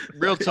 Clesso,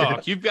 real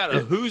talk. You've got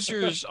a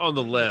Hoosiers on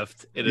the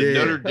left and a Yeah.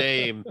 Notre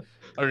Dame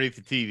underneath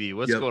the TV.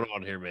 What's Yep. going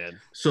on here, man?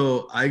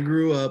 So I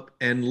grew up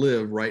and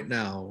live right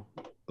now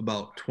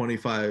about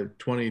 25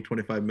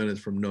 minutes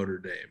from Notre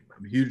Dame.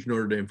 I'm a huge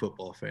Notre Dame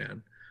football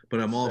fan, but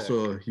I'm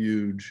also a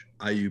huge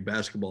IU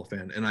basketball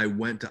fan. And I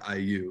went to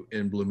IU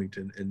in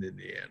Bloomington in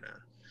Indiana.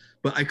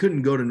 But I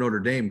couldn't go to Notre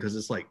Dame because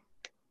it's like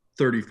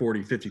 $30,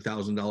 $40,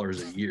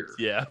 $50,000 a year.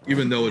 Yeah.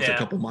 Even though it's Yeah. a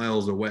couple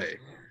miles away.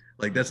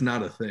 Like that's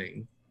not a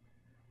thing.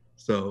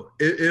 So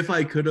if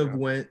I could have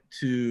went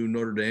to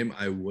Notre Dame,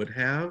 I would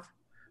have.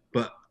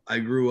 But I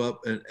grew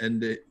up a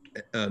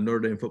Notre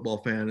Dame football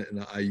fan and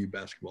an IU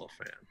basketball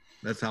fan.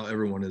 That's how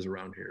everyone is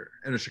around here.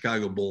 And a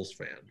Chicago Bulls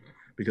fan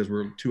because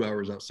we're 2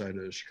 hours outside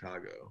of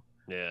Chicago.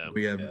 Yeah.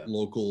 We have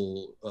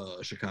local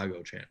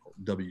Chicago channel,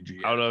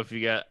 WGA. I don't know if you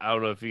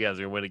guys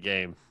are gonna win a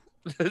game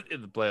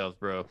in the playoffs,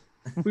 bro.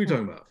 Who are you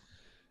talking about?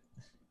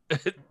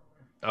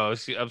 Oh,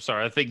 I'm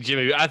sorry. I think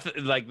Jimmy.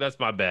 That's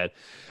my bad.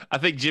 I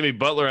think Jimmy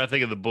Butler. I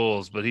think of the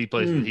Bulls, but he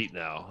plays for the Heat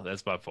now.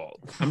 That's my fault.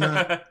 I'm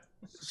not.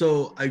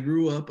 So I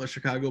grew up a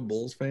Chicago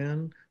Bulls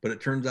fan, but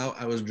it turns out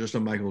I was just a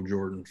Michael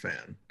Jordan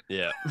fan.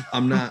 Yeah.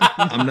 I'm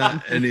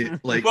not any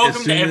like. Welcome as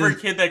to soon every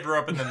as- kid that grew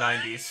up in the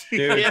 90s.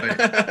 Dude, Right.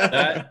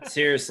 that,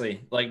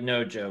 seriously, like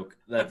no joke.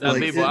 That, I Like,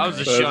 mean, well, I was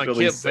a That's Sean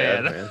really Kemp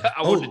sad, fan. man.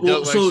 I wanted to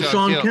dunk like so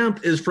Sean Sean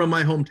Kemp is from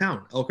my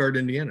hometown, Elkhart,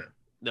 Indiana.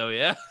 No,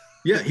 yeah.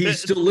 Yeah, he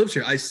still lives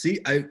here. I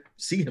see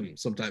him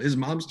sometimes. His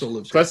mom still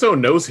lives here. Clesso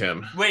knows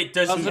him. Wait,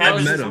 does he Doesn't have know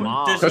his, his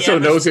mom. does he Clesso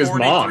have knows his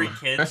 43 mom.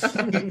 kids?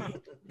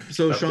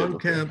 So That's Sean biblical.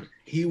 Kemp,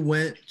 he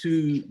went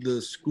to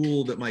the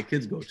school that my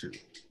kids go to.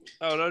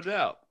 Oh, no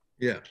doubt.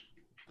 Yeah.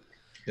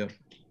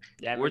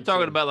 Yeah, We're me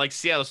talking too. about like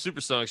Seattle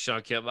Supersonics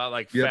Sean Kemp, not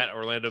like Yep. fat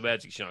Orlando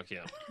Magic Sean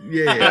Kemp.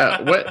 Yeah.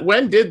 Yeah.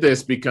 When did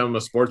this become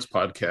a sports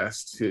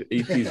podcast?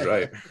 EP's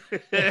right.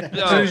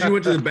 As soon as you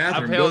went to the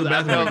bathroom, I've go to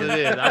held, the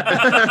I've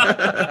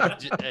bathroom. held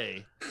it again. in.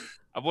 Hey,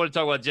 I want to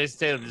talk about Jason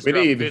Tatum. Just We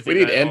dropped need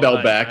 59 all Endall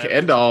night, back. man.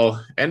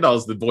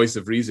 Endall's the voice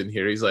of reason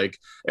here. He's like,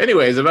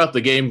 anyways, about the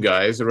game,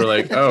 guys. And we're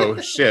like,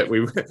 oh shit, we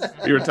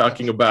were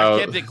talking about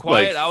I kept it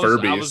quiet. like I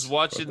Furbies. was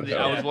watching What the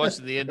hell? I was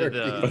watching the end of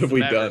the What have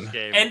we Mavericks done?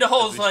 game. And the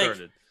whole as we like,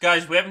 started.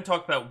 guys, we haven't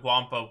talked about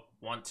Wampa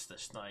once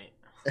this night.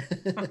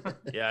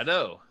 Yeah, I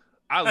know.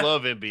 I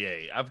love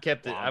NBA. I've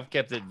kept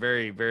it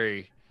very,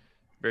 very,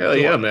 very. Hell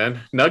yeah,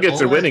 man! Nuggets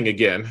All are I- winning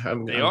again.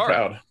 I'm They are.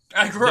 proud.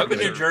 I grew up in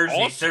Nuggets New are Jersey.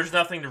 awesome. There's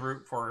nothing to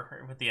root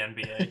for with the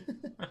NBA.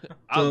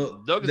 So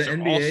the Nuggets are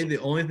NBA, awesome. the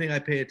only thing I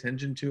pay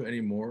attention to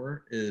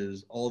anymore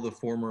is all the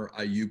former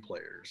IU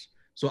players.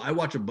 So I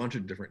watch a bunch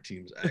of different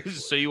teams. Actually,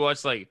 So you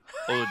watch like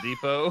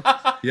Oladipo?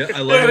 yeah,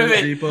 I Wait, love wait,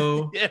 wait.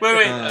 Depot.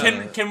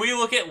 Yeah. Can we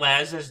look at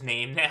Laz's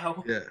name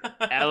now? Yeah.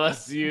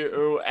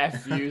 LSU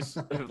FU's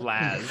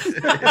Laz.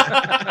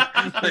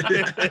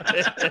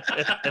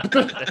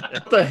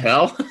 What the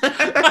hell?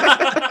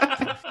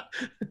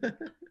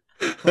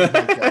 Oh my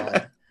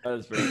God.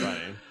 That's pretty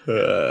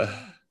funny.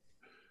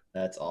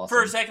 That's awesome.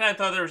 For a second, I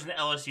thought there was an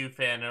LSU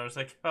fan, and I was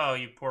like, "Oh,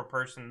 you poor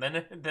person."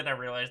 Then I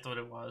realized what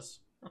it was.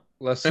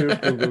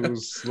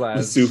 Lasufu's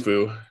lads.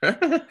 Sufu.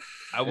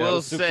 I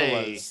will Super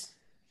say, Laz.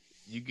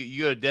 you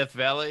go to Death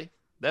Valley.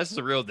 That's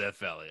the real Death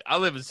Valley. I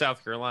live in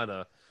South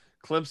Carolina.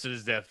 Clemson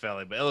is Death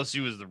Valley, but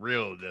LSU is the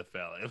real Death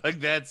Valley. Like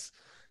that's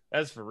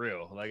for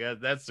real. Like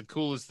that's the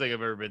coolest thing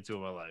I've ever been to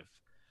in my life.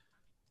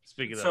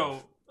 Speaking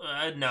So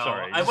of, no,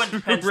 sorry, I went to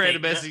Penn State.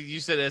 random message. You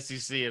said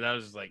SEC, and I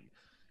was just like,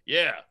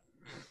 yeah.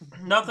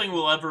 Nothing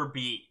will ever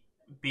beat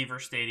Beaver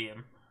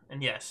Stadium,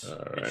 and yes, All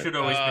it right. should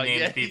always be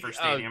named Yeah, Beaver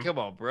Stadium. Oh, come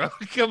on, bro.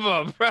 Come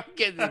on, bro.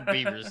 Get the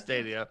Beaver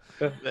Stadium.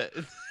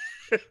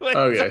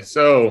 Okay,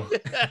 so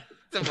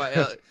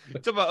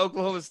Talking about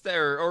Oklahoma State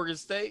or Oregon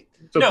State.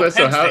 No, Chris,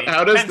 so Penn State.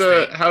 how does Penn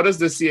the State. how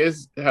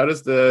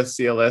does the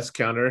CLS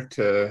counter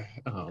to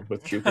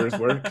with troopers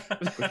work?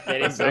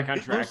 Getting back on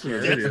track here.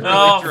 Video.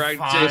 Oh, Right,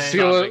 fine. The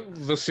Topic.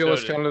 CLS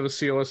Noted. counter, the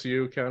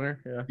CLSU counter.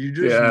 Yeah. You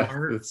just Yeah,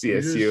 mark, the you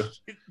CSU.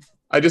 just-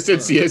 I just did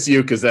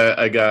CSU because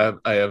I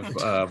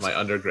have my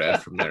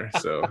undergrad from there.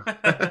 So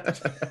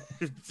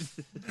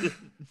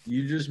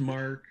You just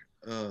mark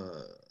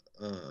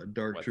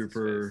Dark What's his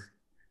Trooper,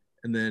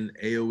 and then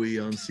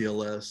AOE on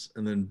CLS,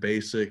 and then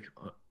Basic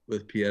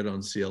with Piet on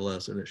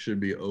CLS, and it should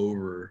be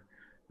over.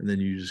 And then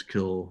you just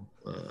kill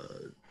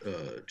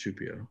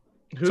Chupio.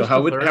 so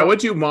how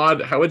would you mod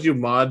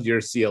your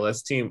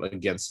CLS team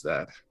against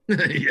that?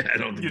 Yeah, I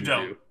don't think You you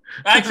don't. do.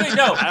 Actually,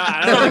 no.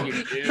 I don't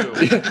think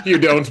you do. You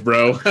don't,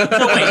 bro. So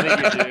I wait,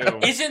 think you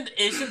do.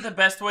 isn't the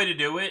best way to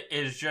do it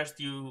is just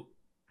you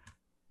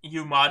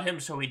mod him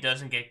so he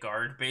doesn't get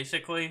guard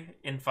basically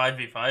in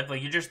 5v5.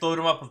 Like you just load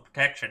him up with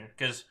protection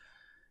because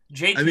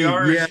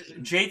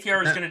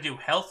JTR is going to do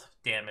health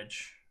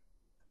damage,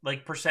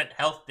 like percent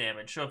health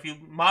damage. So if you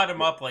mod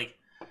him up like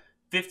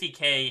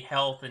 50k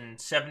health and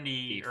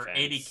 70 Defense. or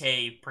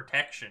 80k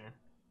protection,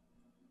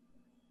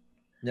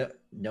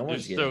 No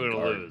one's You're still getting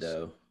gonna guard lose.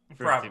 though.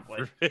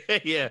 probably,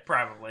 Yeah.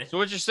 probably, So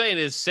what you're saying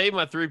is save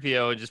my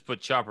 3PO and just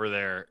put Chopper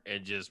there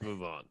and just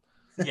move on.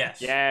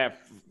 yes, Yeah,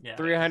 yeah.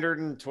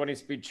 320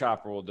 speed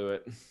chopper will do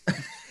it.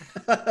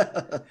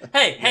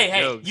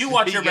 Hey, Jokes. you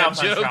watch your You got mouth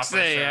on jokes Chopper.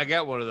 saying, Sir. I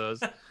got one of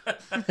those.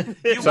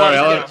 You Sorry, watch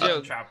I'll- your mouth on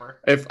joke. Chopper.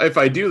 If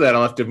I do that,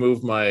 I'll have to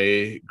move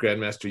my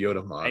Grandmaster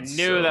Yoda I mods.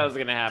 knew so- that was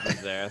gonna happen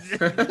there.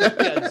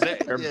 Yeah,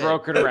 Or yeah.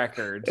 broken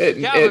records. It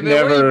Calvin,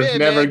 man, where you been,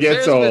 never man?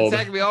 gets Sarah's been old.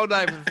 attacking me all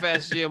night for the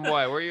fast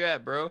GMY. Where you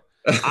at, bro?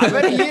 I've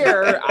been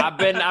here. I've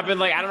been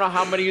like, I don't know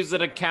how many use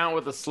an account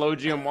with a slow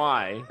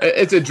GMY.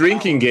 It's a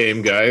drinking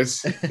game, guys.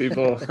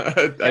 People,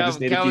 I just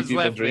need to keep Calvin's people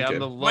left me. I'm the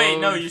drinking. Wait,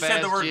 no, lone you said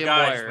the fast word GMYer.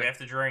 guys. We have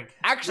to drink.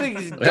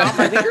 Actually, Dom,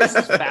 I think yours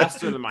is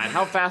faster than mine.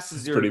 How fast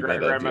is your Pretty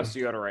bad idea.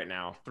 Grandmaster Yoda right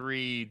now?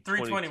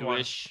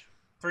 322-ish.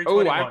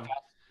 321. Oh, I'm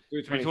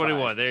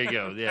 321. There you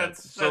go. Yeah.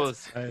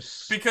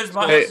 That's- Because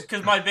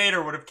Hey. my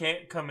Vader would have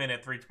come in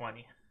at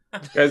 320.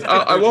 Guys,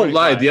 I won't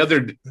lie.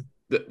 325.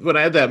 When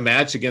I had that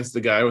match against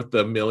the guy with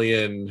the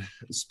million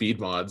speed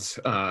mods,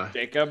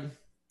 Jacob.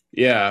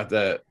 yeah,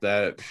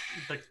 that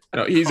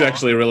no, he's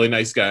actually a really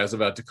nice guy. I was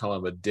about to call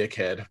him a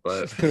dickhead,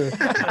 but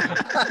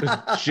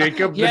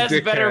Jacob He the has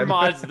better dickhead.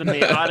 mods than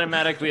me.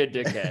 Automatically a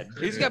dickhead.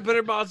 He's got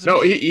better mods than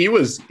no, me. he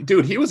was,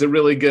 dude. He was a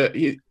really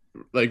good,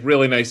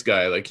 really nice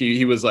guy. Like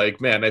he was like,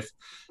 man,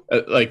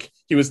 like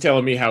he was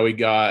telling me how he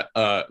got,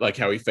 like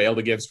how he failed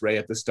against Ray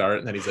at the start,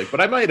 and then he's like,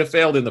 but I might have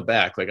failed in the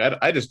back. Like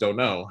I just don't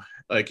know.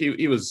 Like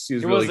he was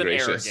really wasn't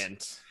gracious.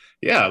 arrogant.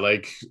 Yeah,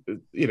 like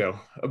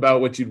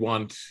about what you'd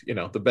want,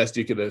 the best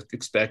you could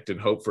expect and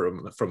hope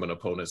from an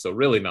opponent. So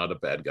really not a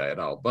bad guy at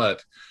all.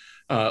 But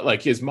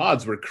like his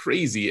mods were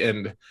crazy,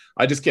 and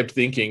I just kept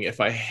thinking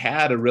if I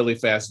had a really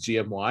fast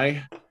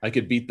GMY, I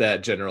could beat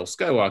that General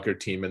Skywalker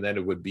team, and then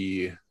it would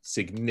be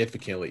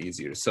significantly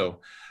easier. So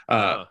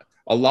a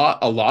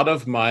lot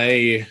of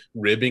my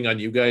ribbing on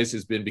you guys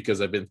has been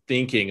because I've been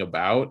thinking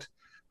about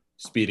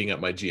speeding up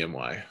my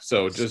GMY.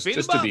 So just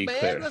to be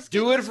clear,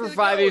 Do it for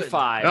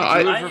 5v5.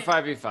 No, Do it for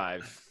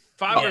 5v5.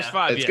 5 versus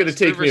 5. It's gonna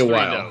take me a 3 versus 3,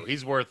 while. No.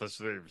 He's worthless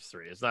 3 versus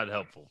 3. It's not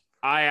helpful.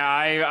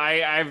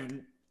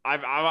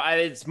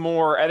 It's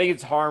more. I think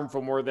it's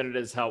harmful more than it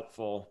is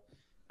helpful.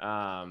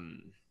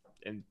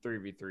 In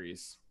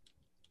 3v3s.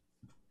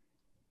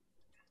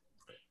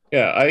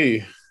 yeah,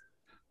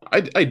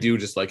 I do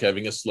just like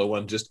having a slow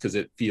one just because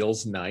it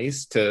feels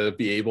nice to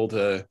be able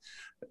to,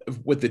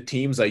 with the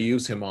teams I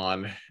use him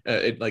on,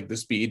 like the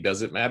speed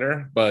doesn't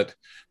matter, but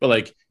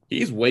like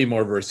he's way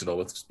more versatile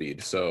with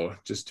speed. So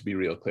just to be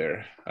real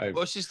clear,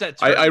 Well, it's just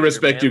that. I turn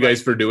respect meter, you man.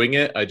 guys for doing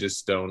it. I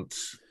just don't.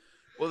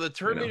 Well, the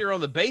turn meter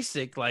on the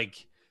basic,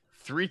 like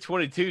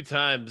 322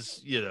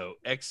 times,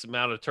 X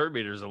amount of turn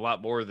meter is a lot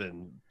more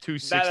than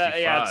 265.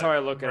 Yeah, that's how I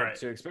look at Right. it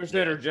too.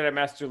 Especially under Jedi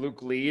Master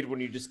Luke lead,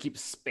 when you just keep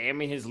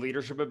spamming his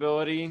leadership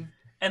ability.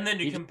 And then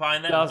you He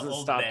combine that with doesn't the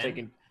old stop Ben.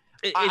 taking.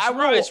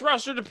 It's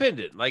roster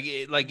dependent. Like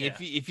Yeah.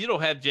 if you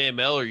don't have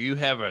JML or you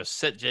have a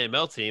set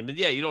JML team, then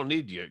yeah, you don't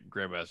need your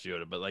Grandmaster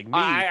Yoda. But like me,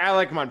 I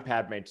like him on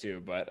Padme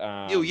too, but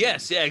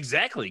yes, yeah,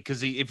 exactly.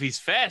 Because if he's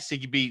fast, he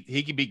could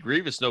beat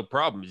Grievous no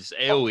problem. Just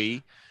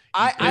AOE.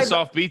 Piss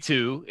off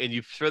B2 and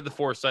you spread the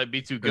foresight.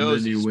 B2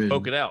 goes, then you you win.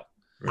 poke it out.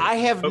 I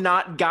have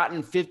not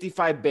gotten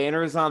 55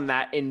 banners on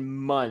that in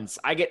months.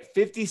 I get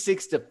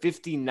 56 to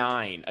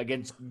 59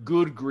 against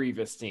good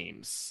Grievous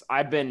teams.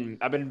 I've been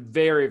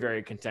very,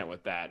 very content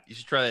with that. You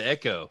should try the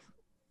Echo.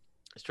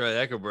 Let's try the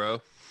Echo,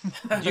 bro.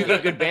 Do you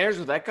get good banners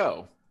with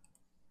Echo?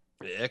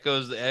 The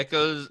Echo's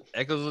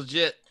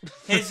legit.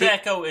 His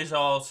Echo is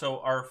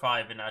also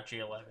R5 and not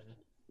G11.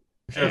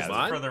 Just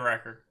mine? for the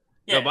record.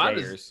 No,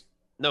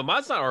 Yeah.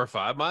 mine's not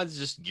R5. Mine's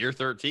just Gear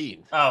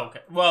 13. Oh,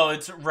 okay. Well,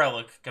 it's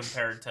Relic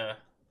compared to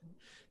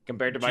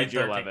my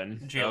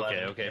G11.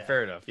 G11. Okay, yeah.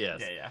 fair enough.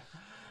 Yes. Yeah.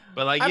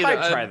 But like I you might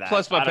know, try that.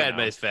 plus my I don't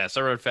Padme's fast.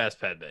 I run fast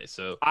Padme,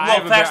 so I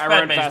Well, fast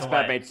run Padme's fast the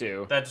way. Padme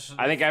too. That's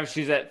I think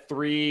she's at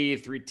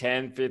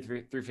 310,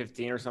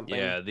 315 or something.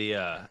 yeah.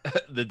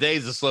 The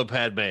days of slow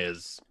Padme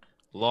is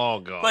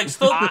long gone. like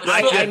still.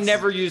 I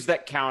never used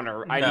that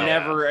counter. I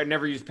No.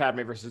 never used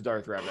Padme versus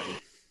Darth Revan.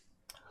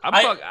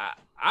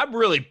 I'm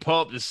really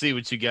pumped to see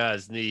what you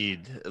guys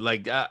need.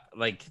 Like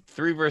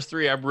 3 versus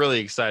 3. I'm really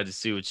excited to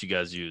see what you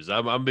guys use.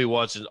 I'm gonna be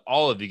watching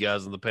all of you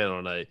guys on the panel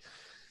tonight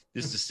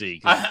just to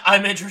see.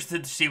 I'm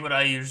interested to see what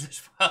I use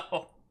as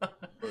well.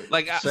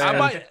 Like I Sad.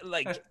 might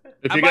like.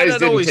 If I you might guys not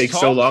didn't always take so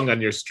talk. long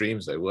on your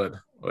streams, I would.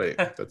 Wait,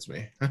 that's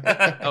me.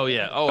 Oh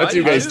yeah. Oh, That's I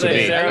you guys do to that.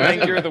 me. Sarah, I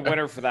think you're the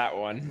winner for that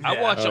one.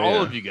 I watch Oh, all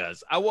yeah. of you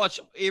guys. I watch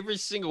every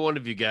single one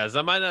of you guys.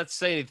 I might not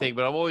say anything,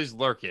 but I'm always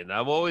lurking.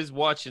 I'm always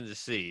watching to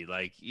see.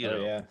 Like you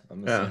know, yeah,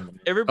 I'm the Yeah. same.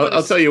 everybody.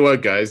 I'll tell you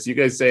what, guys. You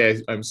guys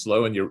say I'm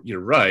slow, and you're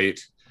right.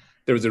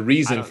 There was a I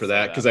reason don't for say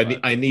that that, because but-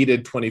 I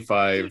needed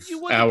 25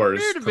 You won the hours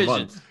Premier per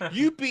Division. month.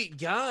 You beat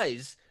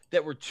guys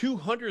that were 2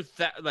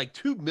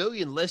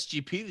 million less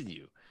GP than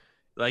you,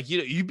 Like,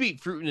 you beat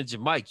Fruit Ninja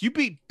Mike. You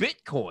beat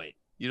Bitcoin.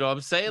 You know what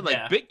I'm saying? Like,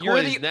 Yeah. Bitcoin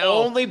You're the is now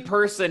only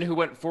person who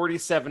went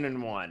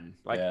 47-1.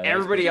 Like Yeah, that's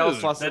everybody good.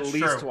 else lost at That's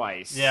least true.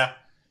 twice. Yeah.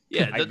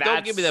 Yeah, Like,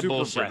 don't give me that that's super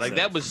bullshit. Like, that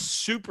impressive. was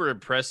super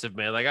impressive,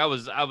 man. Like,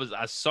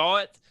 I saw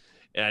it,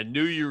 and I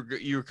knew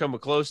you were coming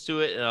close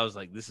to it, and I was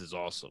like, this is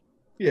awesome.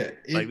 Yeah,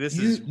 Like, this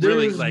is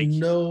really, like-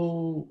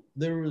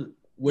 there was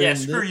when Yeah,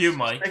 screw this you,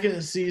 Mike.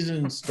 second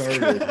season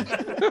started,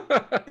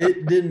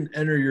 it didn't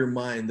enter your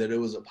mind that it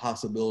was a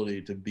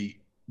possibility to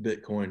beat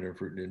Bitcoin or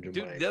Fruit Ninja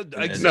Dude, Mike. that-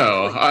 And-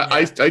 No,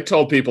 I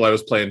told people I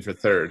was playing for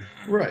third.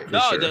 right. For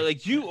No, sure.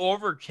 like, you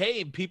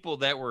overcame people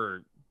that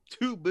were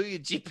 2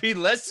 million GP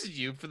less than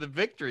you for the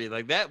victory.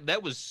 Like,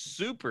 that was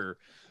super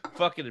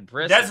fucking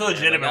impressive. That's man. Like,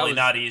 legitimately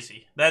not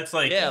easy. That's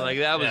like Yeah, like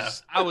that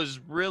was. yeah. I was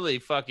really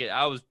fucking.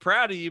 I was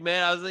proud of you,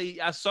 man.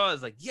 I saw. I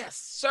was like, yes,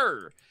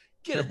 sir.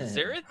 Get him,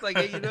 Zareth. Like,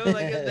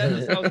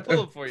 I was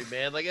pulling for you,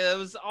 man. Like, it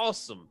was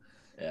awesome.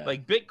 Yeah.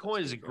 Like,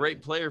 Bitcoin is a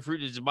great player.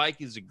 Fruit Ninja Mike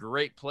is a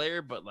great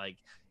player, but like,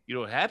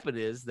 what happened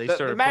is they The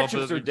started bumping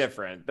matchups up are the-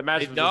 different. The They,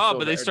 matchups no, are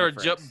but they still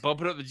started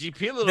bumping up the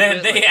GP a little Then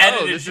bit. they like, added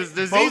oh, a this G- is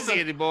this both easy of-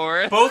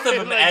 anymore. Both of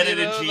them Like, added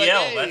a like, GL.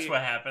 hey. That's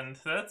what happened.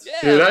 That's Yeah,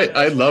 Dude, like,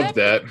 I that's loved what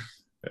that.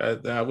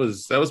 happened.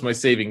 That was my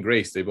saving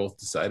grace. They both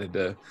decided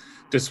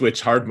to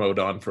switch hard mode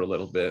on for a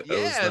little bit. That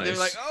was Yeah, nice. they're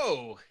like,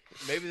 oh,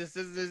 maybe this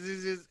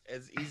isn't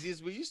as easy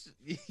as we used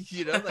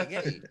to. Like,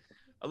 hey,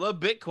 I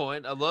love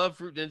Bitcoin. I love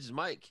Fruit Ninjas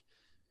Mike.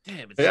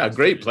 Damn, yeah,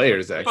 great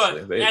players actually.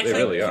 But They actually,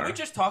 really can are. we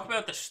just talk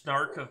about the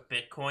snark of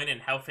Bitcoin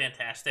and how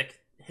fantastic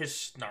his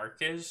snark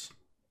is?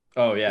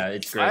 Oh yeah,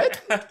 it's great.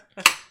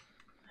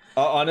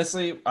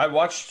 Honestly,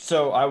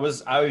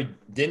 I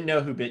didn't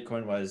know who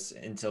Bitcoin was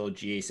until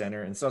GA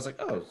Center, and so I was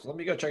like, oh, let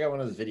me go check out one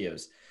of his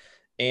videos.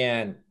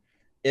 And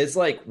it's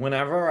like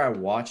whenever I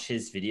watch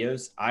his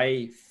videos,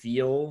 I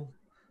feel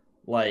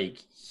like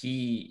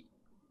he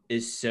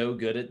is so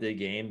good at the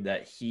game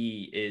that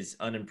he is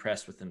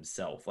unimpressed with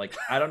himself. Like,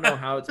 I don't know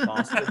how it's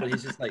possible, but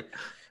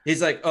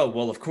he's like, oh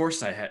well, of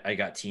course I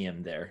got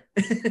TM there.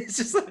 It's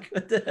just like,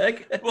 what the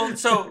heck? Well,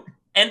 so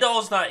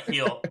Endall's not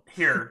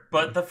here,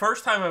 but the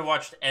first time I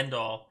watched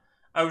Endall,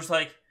 I was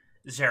like,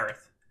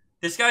 Zareth,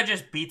 this guy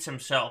just beats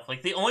himself.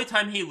 Like, the only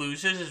time he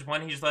loses is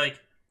when he's like,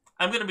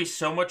 I'm going to be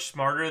so much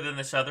smarter than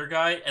this other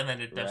guy, and then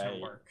it doesn't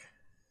Right. work.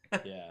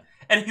 Yeah.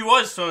 And he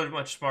was so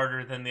much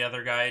smarter than the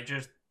other guy,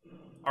 just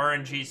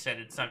RNG said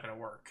it's not going to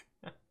work.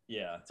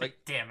 Yeah. It's like,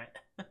 damn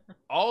it.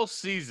 all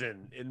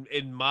season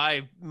in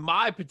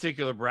my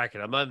particular bracket.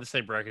 I'm not in the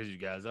same bracket as you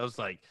guys. I was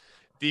like,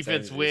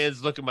 defense Same as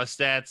wins. Look at my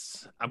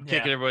stats. I'm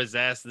kicking Yeah. everybody's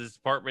ass in this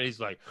department. He's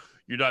like,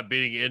 you're not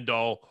beating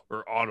Endall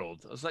or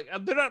Arnold. I was like,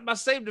 they're not in my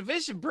same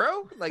division,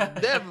 bro.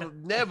 Like,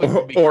 never.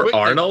 Or, be or quick to-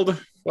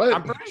 Arnold? What?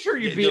 I'm pretty sure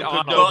you Yeah, beat no,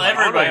 Arnold. Well, by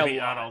everybody a beat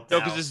lot. Arnold. No,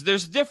 now. because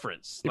there's a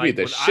difference. You Like, beat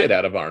the when shit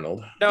out of Arnold.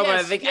 No, but I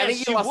Yes, think yes,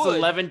 you you lost would.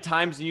 11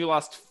 times and you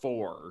lost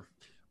 4.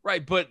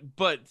 Right, but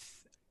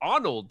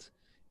Arnold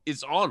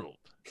is Arnold,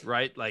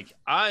 right? Like,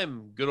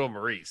 I'm good on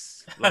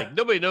Maurice. Like,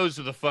 nobody knows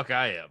who the fuck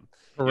I am.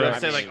 You know what I'm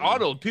Correct. saying? I Like, mean-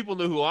 Arnold, people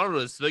know who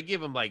Arnold is, so they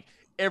give him like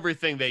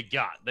everything they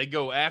got. They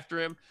go after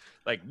him.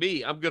 Like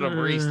me, I'm good on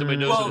Maurice. Nobody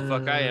knows who the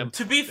fuck I am.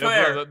 To be They open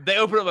fair, up- They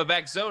open up my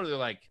back zone and they're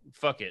like,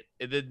 fuck it.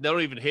 And then they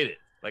don't even hit it.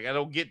 Like, I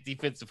don't get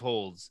defensive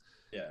holds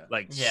Yeah.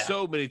 like Yeah.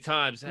 so many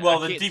times.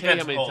 well, I the can't tell you how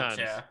defense many holds, times.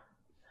 yeah.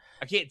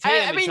 I can't tell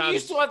you how I many mean, you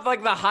times still had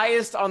like the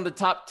highest on the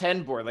top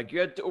 10 board. Like, you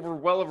had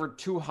well over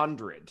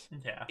 200.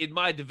 Yeah. in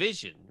my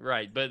division,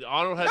 right? But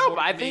Arnold has No, more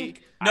but I than me.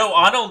 think No,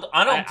 Arnold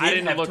I did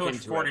didn't have look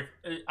 240.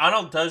 into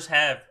Arnold does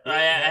have. Yeah, I I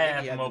think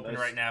have he him had the open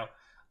most. right now.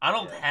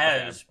 Arnold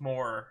Yeah, has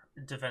more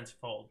defensive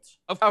holds.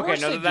 Of Okay,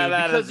 course no, they do,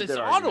 that because is a it's good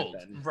argument Arnold.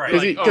 then. Right.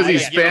 'Cause he- 'cause he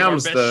yeah, give him our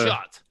spams best the-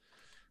 shot.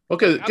 Well,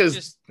 I'm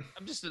because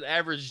just an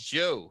average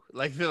Joe.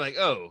 Like, they're like,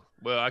 oh,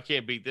 well, I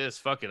can't beat this.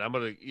 Fuck it, I'm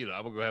gonna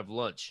go have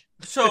lunch.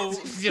 So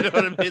You know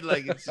what I mean?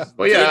 Like, it's just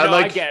well, yeah, no, I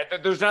like get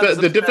it. There's not the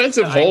some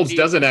defensive stats that I holds need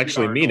doesn't to beat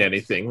actually mean Arnold.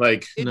 anything.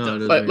 Like it No, it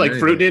does. doesn't like mean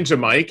Fruit anything. Ninja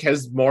Mike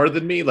has more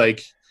than me.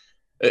 Like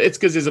it's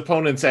because his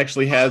opponents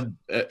actually had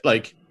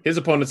like his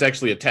opponents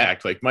actually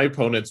attacked. Like my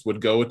opponents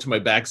would go to my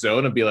back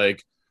zone and be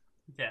like,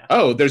 yeah.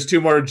 "Oh, there's 2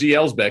 more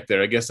GLs back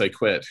there. I guess I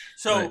quit.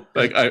 So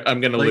Right. Like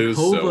I'm gonna Like lose,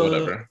 so Hova-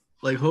 whatever."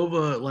 Like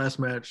Hova last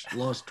match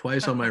lost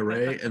twice on my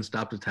Ray and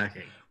stopped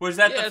attacking. was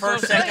that Yeah, the that's what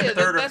first, I'm second, saying.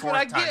 third, or That's what I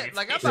fourth time? get. you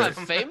Like, I'm beat not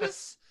him?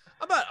 famous.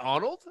 I'm not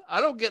Arnold. I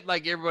don't get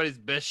like everybody's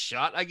best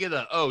shot. I get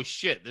oh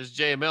shit, there's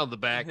JML in the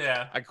back.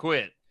 Yeah. I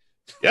quit.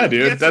 Yeah,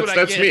 dude, what I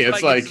that's get. me.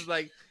 It's like just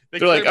like they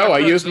they're like, clear "Oh, I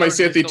front used my zone,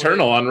 Sith there's no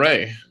Eternal hit." on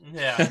Ray."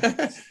 Yeah.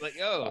 Like,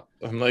 oh,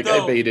 I'm like,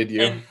 So- I baited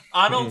you. And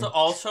Arnold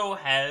also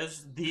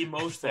has the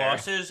most Fair.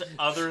 losses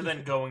other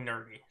than going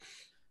nerdy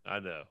I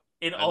know.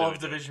 in I all know of he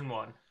does. Division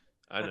 1.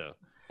 I know.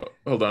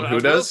 Hold on, But who I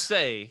will does?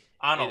 say,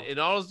 Arnold. in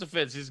Arnold's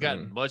defense, he's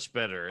gotten much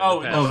better. in Oh,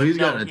 the past no, he's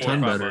no, gotten a yeah. 4 or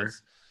ton 5 better.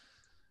 months.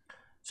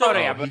 So Oh,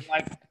 yeah, but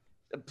like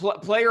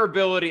player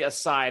ability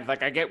aside,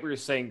 like I get what you're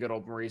saying, good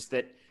old Maurice,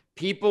 that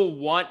people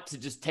want to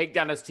just take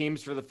down his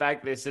teams for the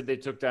fact they said they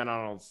took down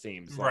Arnold's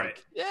teams. Like,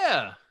 right.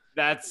 Yeah.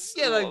 That's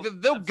like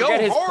they'll go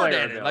forget his hard player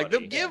at it. Like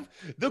they'll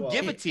ability.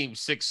 give a team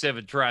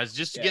 6-7 tries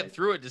just to get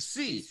through it to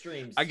see.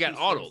 I got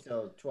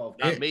auto.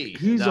 Not me.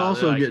 He's Nah,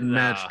 also like, getting nah.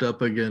 matched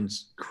up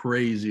against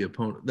crazy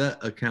opponent.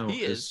 That account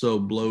He is is. so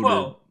bloated.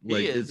 Well,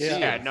 like he is. it's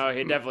Yeah, no,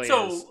 he definitely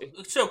So is.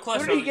 so Who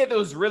did Klesso, he get that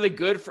was really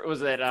good for?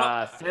 Was it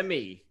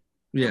Themi?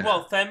 yeah.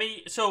 well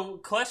Themi. So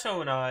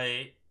Klesso and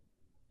I,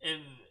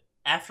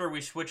 after we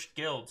switched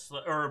guilds,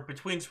 or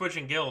between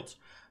switching guilds,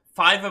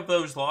 5 of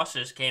those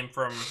losses came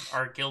from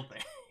our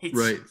guildmates.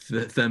 Right,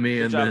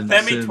 Themi and then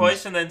Themi Sins.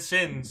 twice and then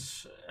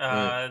Sins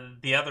Right.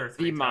 the other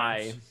 3 Themai.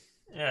 times.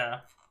 Yeah.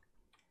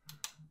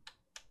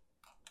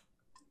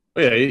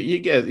 Oh, yeah, you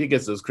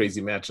get those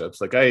crazy matchups.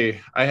 Like I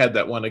had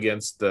that one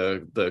against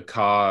the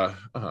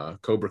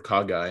Cobra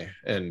Ka guy,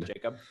 and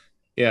Jacob.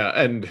 yeah,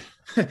 and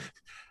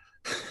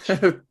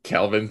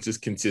Calvin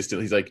just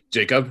consistently, he's like,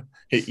 Jacob,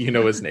 you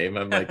know his name.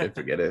 I'm like, I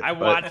forget it. I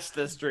But watched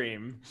the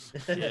stream.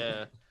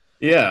 Yeah.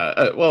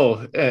 yeah,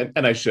 well,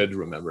 and I should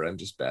remember. I'm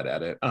just bad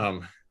at it.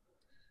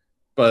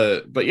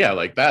 But yeah,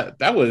 like that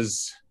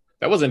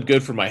wasn't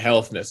good for my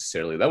health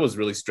necessarily. That was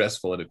really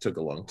stressful, and it took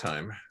a long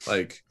time.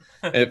 Like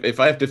if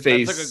I have to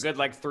face, That took a good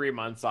like 3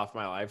 months off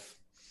my life.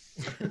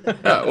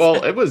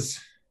 well, it was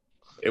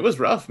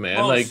rough, man.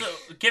 Well, like so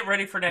get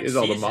ready for next is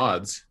all season. the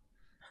mods.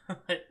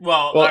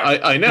 well,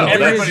 I know. Everybody-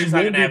 That's- everybody's You not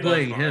won't gonna be have those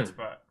playing mods, him.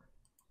 but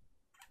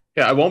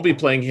Yeah, I won't be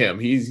playing him.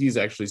 He's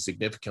actually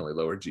significantly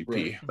lower GP,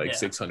 Right. like Yeah.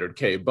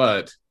 600k.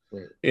 But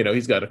Right.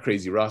 he's got a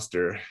crazy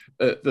roster.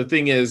 The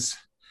thing is,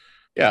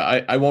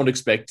 yeah, I won't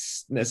expect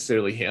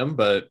necessarily him,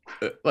 but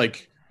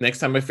like next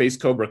time I face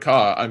Cobra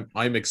Ka,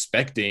 I'm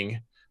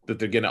expecting that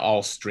they're gonna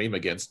all stream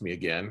against me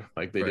again,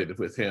 like they Right. did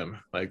with him.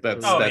 Like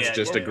that's Oh, that's yeah,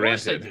 just yeah. a Of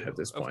course they granted do. at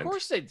this point. Of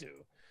course they do.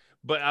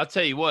 But I'll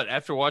tell you what,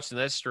 after watching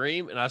that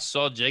stream and I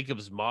saw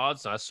Jacob's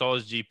mods and I saw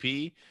his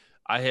GP,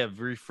 I have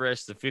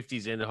refreshed the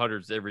 50s and the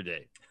 100s every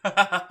day.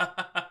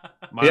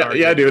 Mine Yeah, are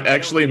yeah, good dude. enough.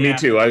 Actually, me Yeah.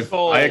 too. I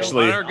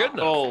actually Mine are good enough.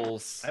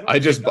 Goals. I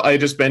just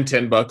spent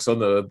 $10 on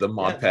the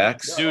mod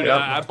packs. Dude, Yeah.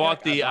 I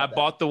bought I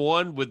bought the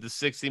one with the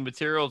 60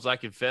 materials. I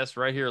confess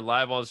right here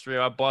live on stream.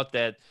 I bought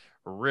that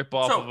rip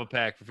off So, of a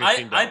pack for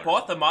 $15. I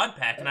bought the mod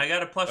pack and I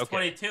got a plus Okay.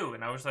 22,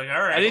 and I was like,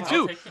 all right, I did I'll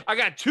too. take it. I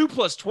got 2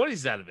 plus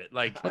 20s out of it.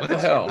 Like What the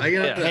hell? I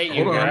got Yeah. that. Hate Hold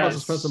you on, I'm about to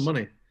guys. spend some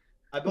money.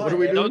 bought What are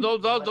we it. doing?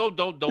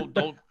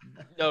 don't.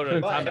 No, I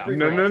bought time out. every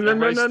No, one. no, no, no,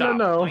 Everybody no, no, stop.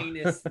 no.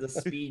 Minus the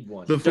speed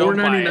one. The Don't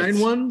buy it.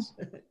 $4.99 ones?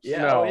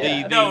 Yeah, No. oh,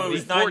 yeah. No, it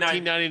was the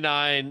 $9.99.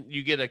 $14.99.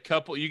 You get a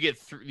couple. You get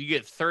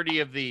 30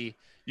 of the.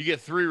 You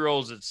get 3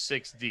 rolls at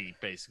 6D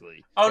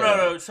basically. Oh Yeah.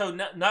 no, so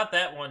not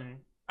that one.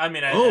 I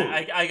mean, Oh.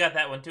 I got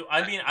that one too.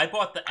 I mean, I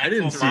bought the I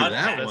didn't actual see mod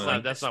that packs, one.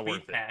 like That's the not speed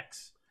worth it.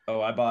 packs.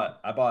 Oh, I bought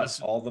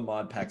all the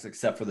mod packs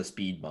except for the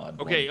speed mod.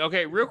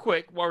 Okay, real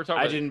quick while we're talking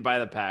I about didn't buy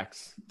the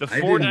packs. the I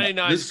didn't-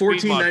 $4.99 This speed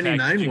mod pack,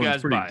 $14.99 did you one's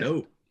guys pretty buy it?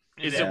 dope.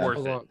 Is Yeah. it worth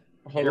Hold it? on.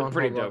 Hold You're on,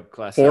 pretty hold on. dope,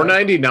 class.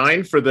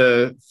 $4.99 for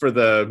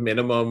the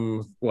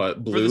minimum blue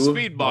For the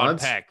speed mod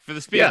mods? pack,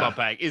 Yeah. mod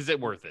pack, is it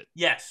worth it?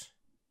 Yes,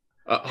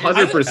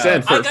 100%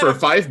 I for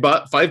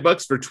got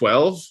 $5 for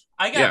 12.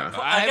 I got. Yeah. I I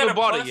got haven't a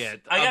bought it plus-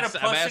 yet. I got I'm a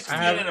plus asking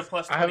 16 you. and a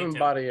plus I 22. haven't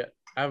bought it yet.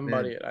 I haven't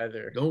bought Man. it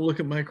either. Don't look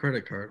at my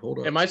credit card. Hold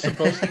on. Am I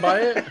supposed to buy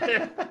it?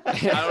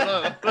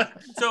 I don't know.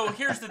 So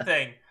here's the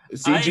thing.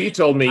 CG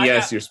told me I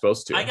yes, got- you're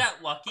supposed to. I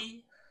got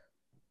lucky.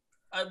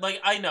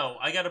 I know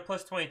I got a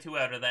plus 22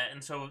 out of that,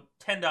 and so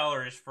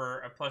 $10 for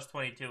a plus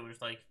 22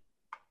 was like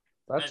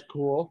That's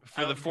cool.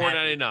 For the I was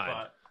happy, $4.99.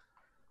 but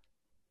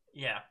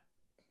yeah,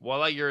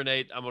 While I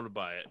urinate, I'm gonna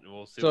buy it, and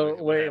we'll see. So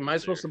wait, am I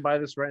supposed to buy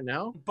this right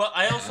now? but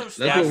I also That's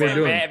stacked what we're it.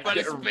 doing.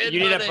 Everybody spend You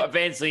need money. to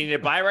Vance, you need to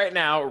buy right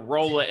now,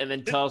 roll it, and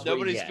then tell us what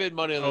Nobody you get. spend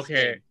money on this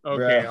Okay, game.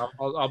 okay, Bruh.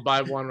 I'll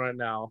buy one right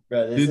now.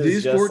 Bro, this Dude, is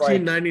these just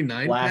like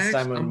 $14.99 last packs,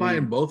 time when I'm we-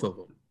 buying both of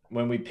them.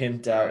 when we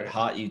pimped out Right.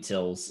 hot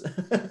utils.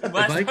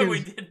 Last I time can- we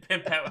did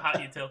pimp out hot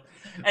util,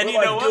 and We're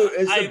you know like, what?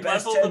 dude, it's the I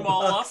best leveled them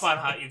all $10. up on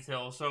hot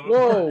util, so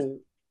Whoa,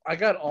 I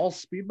got all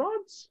speed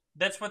mods?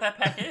 that's what that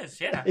pack is.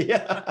 Yeah.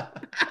 yeah.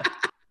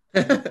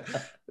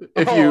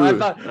 If Oh, you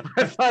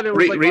I thought it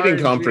was like reading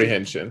RNG.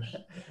 comprehension.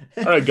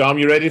 All right, Gom,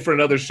 you ready for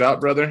another shot,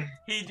 brother?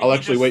 I'll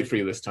actually wait for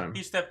you this time.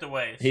 He stepped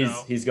away.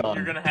 So He's gone.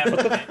 You're gonna have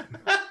to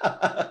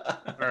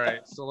wait. All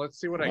right, so let's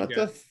see what I What get.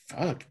 the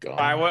fuck, Gom? All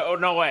right, oh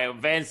no, wait,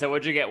 Vance,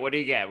 what'd you get? What do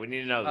you get? We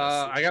need to know this.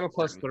 I got a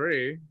plus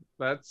 3.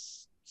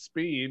 That's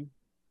speed.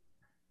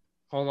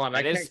 Hold on, I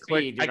It is can't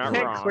click. speed, I you're not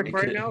can't wrong. click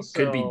right could, now.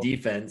 So could be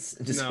defense.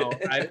 Just No,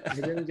 I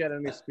didn't get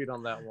any speed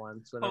on that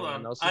one. So Hold no,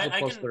 on. no, this is a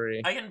plus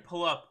 3. I can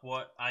pull up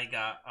what I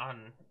got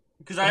on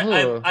because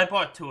Oh. I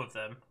bought 2 of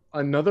them,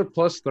 Another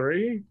plus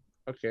 3.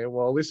 Okay,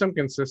 well at least I'm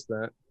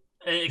consistent.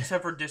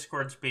 except for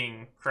Discord's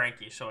being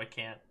cranky, so I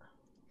can't.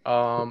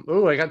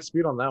 Ooh, I got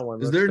speed on that one.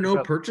 Is Let's there check no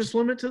out- purchase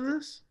limit to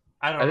this?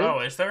 I don't I know.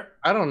 Is there?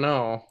 I don't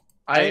know.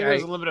 I think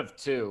there's I a limit of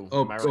 2.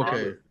 Oh, Am I wrong?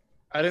 okay.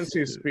 I didn't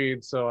see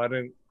speed, so I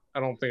don't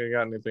think I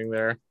got anything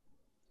there.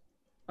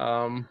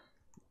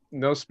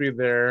 No speed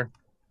there.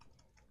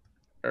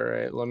 All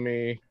right, let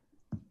me.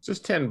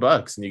 Just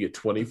 $10 and you get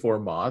 24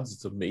 mods.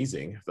 It's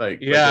amazing. Like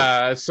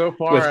Yeah, so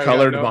far with I got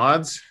colored no-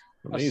 mods.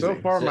 So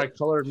far, So- my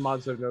colored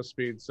mods have no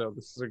speed, so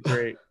this is a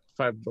great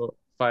five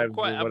I'm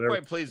whatever.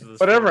 quite pleased with this.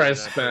 Whatever I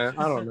score, spent,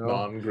 I don't know.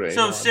 Non-gray.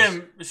 So mods.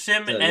 Sim So,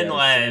 and yeah,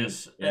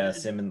 Laz.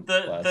 Sim and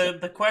Laz.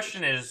 The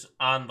question is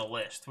on the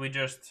list. We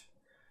just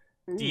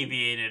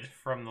deviated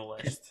from the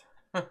list.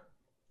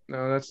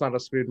 No, that's not a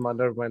speed mod.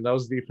 Never mind. That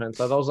was defense.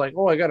 I was like,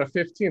 oh, I got a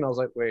 15. I was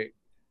like, wait,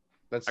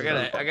 that's. I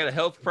got a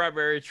health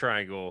primary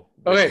triangle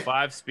with Okay.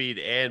 5 speed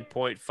and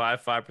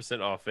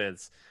 0.55%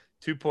 offense,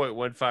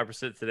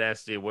 2.15%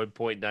 tenacity, and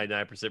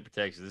 1.99%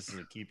 protection. This is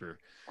a keeper.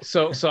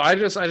 So I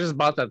just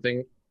bought that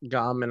thing,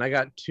 and I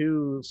got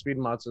 2 speed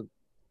mods at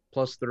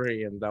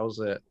 +3, and that was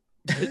it.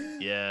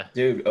 Yeah.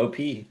 Dude, OP.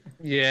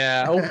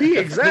 Yeah, OP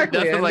exactly.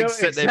 Nothing I like know,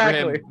 setting exactly.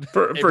 Abraham.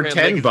 For Abraham $10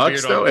 Lincoln's beard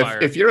though, on fire.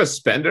 if you're a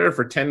spender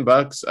for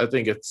 $10, I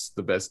think it's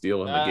the best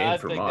deal in the game I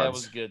for think mods. that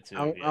was good too.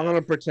 I'm yeah.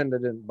 gonna pretend I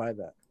didn't buy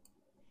that.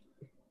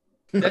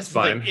 That's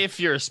fine. fine. If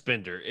you're a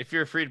spender, if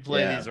you're free to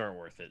play, Yeah. these aren't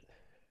worth it.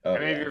 Oh, I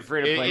mean, if yeah. you're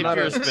free to If play, you're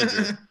a not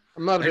spender,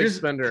 I'm not a I big just-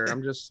 spender.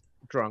 I'm just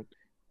drunk.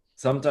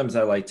 Sometimes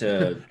I like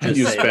to just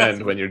You say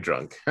spend when you're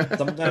drunk.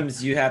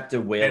 sometimes you have to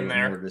wail Been in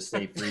there. order to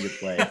stay free to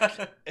play.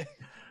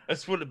 I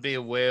just want to be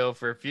a whale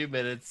for a few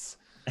minutes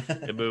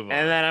and move on.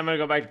 and then I'm gonna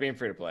go back to being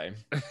free to play.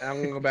 I'm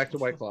gonna go back to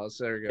White Claws.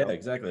 There we Yeah, go.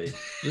 exactly.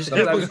 Just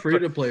Sometimes- get the free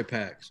to play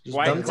packs. Just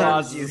White buy them.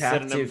 Claws Sometimes you is have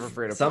synonym to. for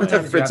free to play.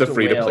 Sometimes you It's have a to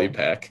free to play wail.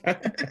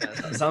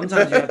 pack.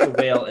 Sometimes you have to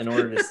wail in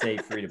order to stay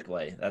free to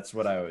play. That's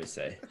what I always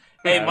say.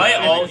 Hey, my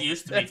Uh, alt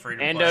used to be free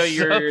to Ando, play.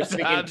 you're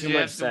speaking Sometimes too you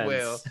much have to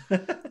wail.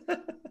 sense.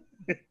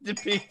 To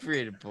be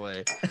free to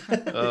play. Oh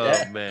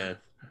That- man.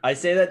 I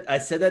said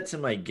that to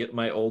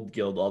my old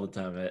guild all the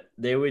time.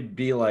 They would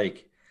be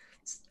like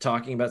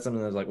talking about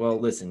something. I was like, well,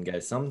 listen,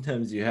 guys.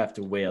 Sometimes you have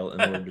to wail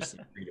in order to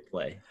stay free to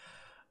play.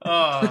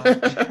 Oh,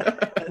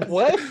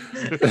 What?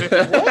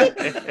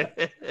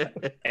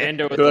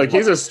 Ando, with They're like, the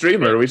he's a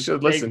streamer. We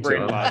should big listen to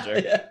brain him.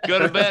 logic. Go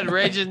to bed,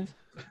 raging.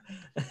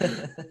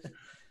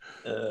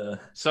 Uh,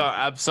 So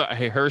I'm sorry,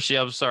 hey Hershey.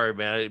 I'm sorry,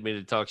 man. I didn't mean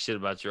to talk shit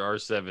about your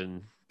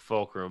R7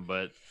 Fulcrum,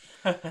 but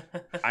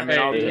I mean,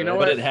 I'll Hey, do you know it.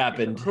 what? But it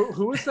happened.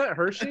 Who is that?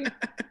 Hershey?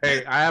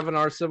 Hey, I have an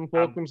R7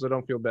 Fulcrum, so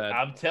don't feel bad.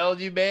 I'm telling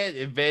you, man.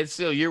 In Van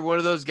Seal, you're one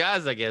of those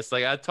guys. I guess.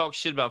 Like I talk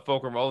shit about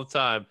Fulcrum all the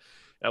time.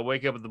 I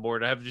wake up in the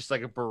morning, I have just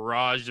like a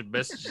barrage of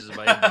messages in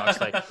my inbox.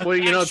 Like, Well,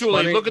 you know, it's actually,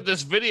 funny. look at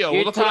this video.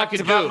 You Look what I talked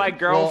can about do. my Well,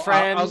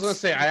 girlfriend. I was gonna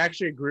say I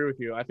actually agree with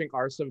you. I think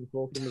R7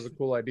 Fulcrum is a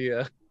cool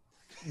idea,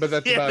 but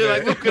that's Yeah, about they're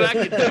it. like, look what I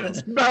can do.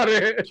 That's about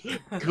it.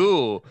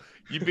 Cool.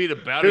 You beat a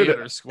bounty Dude,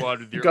 hunter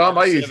squad with your Gom,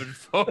 R7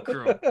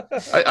 Fulcrum.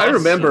 I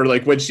remember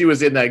like when she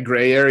was in that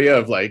gray area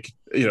of like,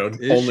 you know,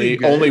 Is she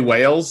good? only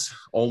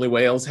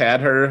whales had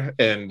her,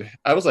 and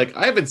I was like,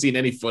 I haven't seen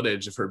any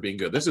footage of her being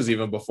good. This is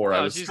even before I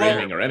No, was she's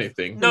streaming there. or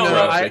anything. No, before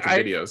I was I- making I-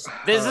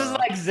 videos. This is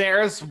like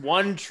Zara's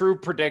one true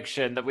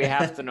prediction that we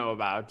have to know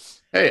about.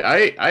 Hey,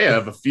 I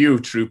have a few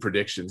true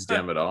predictions.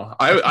 Damn it all!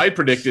 I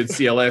predicted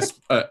CLS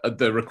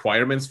the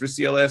requirements for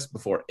CLS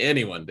before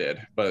anyone did,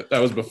 but that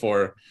was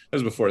before I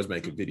was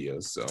making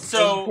videos. So That was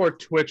so before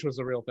Twitch was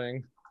a real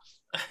thing.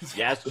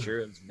 Yeah, it's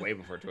true. It's way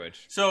before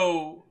Twitch.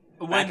 so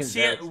Back in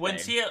Zara's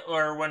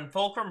when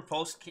Fulcrum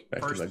first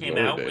Back in the came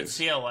glory out with days.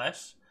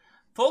 CLS,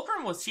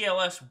 Fulcrum with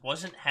CLS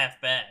wasn't half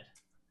bad.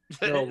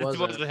 No, it it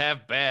wasn't. wasn't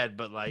half bad,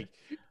 but like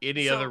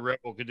any So- other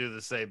rebel could do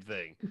the same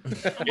thing.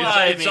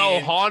 Well, It's all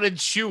mean, Han and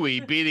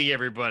Chewie beating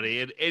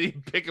everybody, and any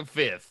pick a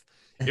fifth.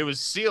 It was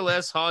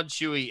CLS, Han,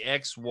 Chewie,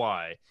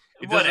 XY.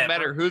 It doesn't Whatever.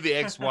 matter who the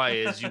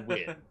XY is, you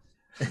win.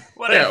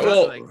 whatever. Yeah,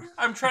 well, Like,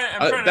 I'm trying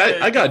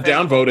I got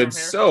defend Fulcrum downvoted here.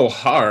 so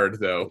hard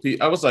though.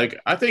 I was like,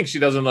 I think she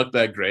doesn't look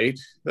that great.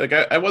 Like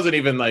I wasn't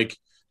even like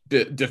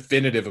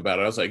definitive about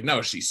it. I was like,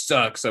 no, she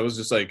sucks. I was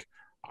just like,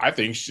 I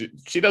think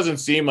she doesn't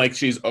seem like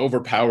she's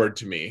overpowered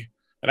to me.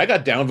 And I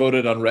got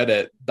downvoted on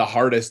Reddit the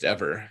hardest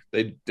ever.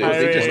 They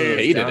I just mean,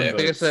 hated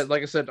downvote. it.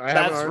 Like I said, I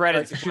That's have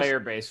Reddit's player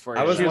base for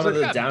you. I was She's one of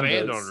the got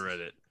banned downvotes. on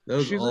Reddit. That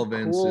was She's all a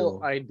Van cool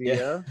Seal.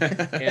 idea,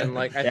 and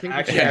like I Yeah, think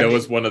actually, Ando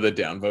was one of the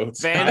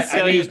downvotes. Van I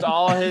Seal mean- used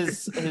all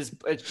his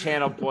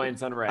channel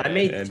points on Reddit. I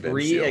made And Ben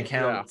 3 Seal.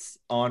 accounts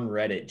on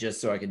Reddit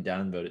just so I could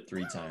downvote it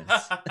 3 times.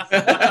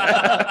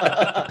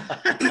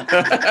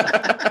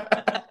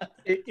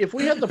 if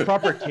we had the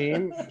proper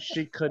team,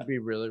 she could be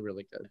really,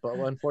 really good. But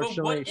But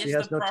unfortunately, what she is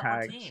has the no proper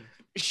tags. team?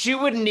 She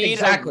would need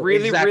Exactly, a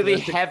really, exactly. really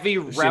That's a- heavy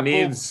rebel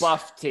needs-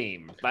 buff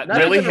team. But Not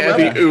Really even a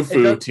heavy rebel. UFU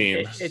It does-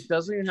 team. It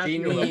doesn't even have She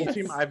to be a rebel needs-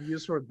 team. I've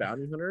used her with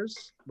bounty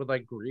hunters with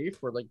like grief,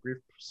 where like grief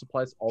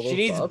supplies all those. she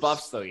needs buffs.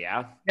 buffs though,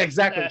 yeah.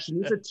 Exactly. She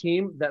needs a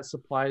team that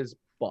supplies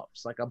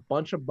buffs, like a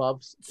bunch of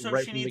buffs So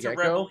right she from the needs a get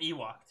rebel go.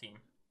 Ewok team.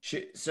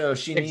 So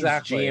she needs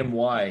Exactly.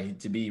 GMY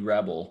to be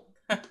rebel.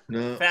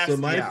 No, Fast so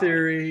my yeah.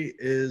 theory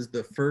is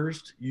the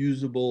first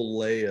usable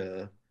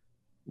Leia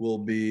will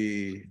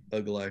be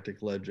a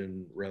Galactic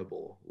Legend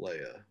Rebel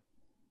Leia,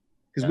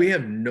 because we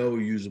have no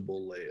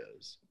usable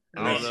Leias.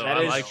 I don't know. That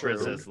I is like true.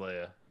 Princess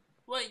Leia.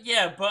 Well,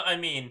 yeah, but I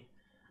mean,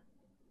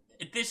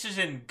 this is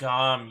in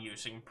GOM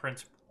using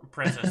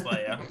Princess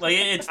Leia. Like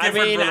it's I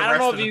different mean, for the I don't rest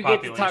know of if the you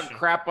get to population. talk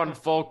crap on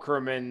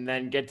Fulcrum and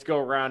then get to go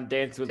around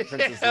dance with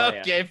Princess Leia.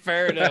 Okay,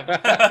 fair enough.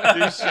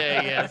 Touche,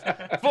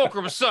 yes.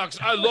 Fulcrum sucks.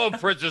 I love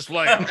Princess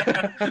Leia.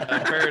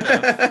 Fair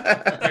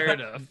enough. Fair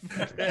enough.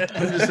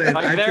 I'm just saying.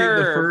 Like, I think the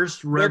they're-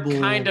 first Rebel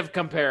They're kind of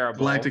comparable.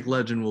 Galactic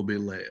Legend will be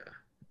Leia.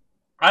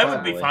 I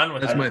would be Probably. fine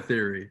with That's that. my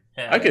theory.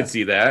 Yeah. I could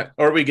see that.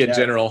 Or we get Yeah.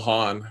 General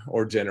Han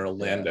or General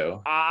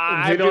Lando.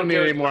 I We don't would need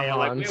go any with more Leia.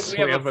 Like, we Hans.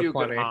 have We a have few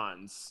plenty. good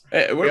Hans.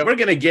 We're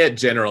gonna get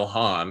General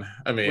Han.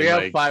 I mean, We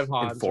have like 5 in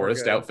Hans, we're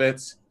forest good.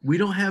 outfits. We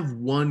don't have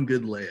one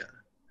good Leia.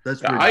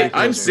 That's ridiculous.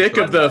 I'm sick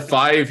of the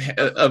 5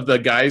 of the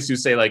guys who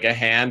say like a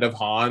hand of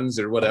Hans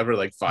or whatever,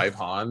 like 5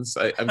 Hans.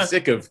 I'm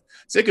sick of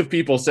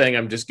people saying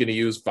I'm just gonna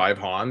use 5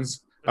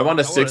 Hans. I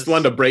want a 6th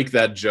one to break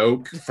that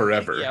joke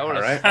forever. Yeah, I all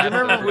wanna right. slap I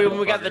remember those when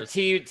we got the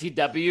motherfuckers.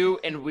 TW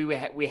and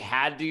we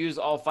had to use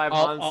all 5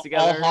 Hans All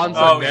together. Hans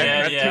Oh, on deck.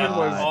 yeah, That yeah. tune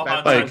was All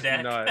Hans on was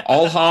deck. nuts.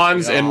 All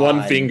Hans and 1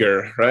 God.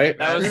 finger, right?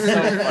 That was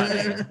so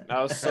funny.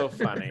 That was so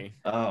funny.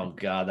 Oh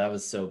god, that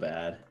was so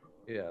bad.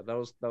 Yeah, that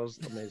was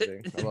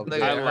amazing. I love Look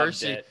it. at I loved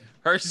Hershey. it.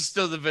 Hershey's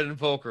still defending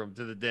Fulcrum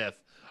to the death.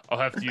 I'll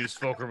have to use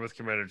Fulcrum with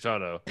Commander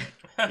Tano.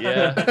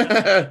 Yeah.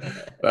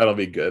 That'll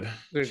be good.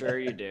 Sure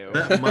you do.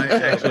 That might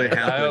actually I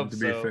happen, hope to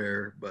be so.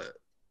 fair, but Yeah,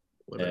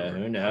 whatever.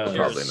 who knows?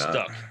 Probably Chair's not.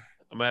 stuck.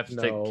 I'm gonna have to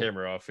take No. the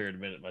camera off here in a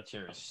minute. My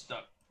chair is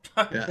stuck.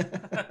 Yeah.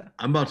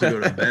 I'm about to go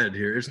to bed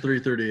here. It's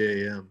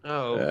 3:30 a.m.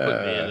 Oh,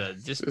 put me in a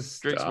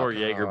just drink some more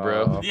Jaeger,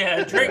 bro.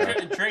 Yeah,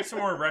 drink some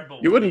more Red Bull.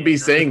 You wouldn't be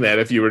Jaeger. saying that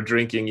if you were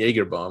drinking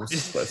Jaeger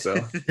bombs. So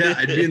Yeah,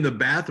 I'd be in the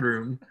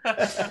bathroom.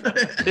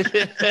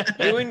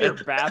 You in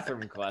your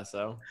bathroom,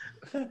 Klesso.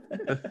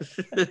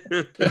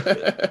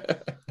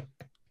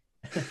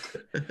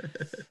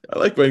 I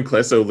like when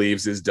Klesso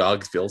leaves, his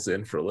dog fills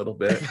in for a little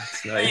bit.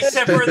 It's nice.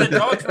 Except for the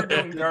dogs were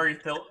doing very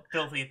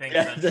filthy things.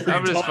 Yeah,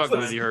 I'm just dog fucking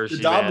was- with you, Hershey,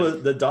 The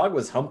dog man.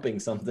 was humping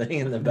something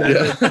in the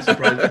That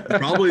back. is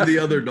probably the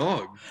other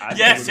dog.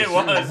 Yes, it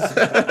was.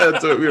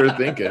 That's what we were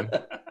thinking.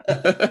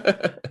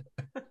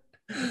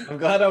 I'm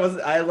glad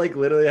I like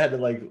literally had to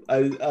like I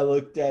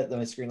looked at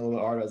my screen a little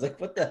bit harder. I was like,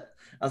 what the?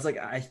 I was like,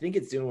 I think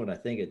it's doing what I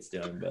think it's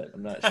doing, but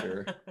I'm not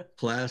sure.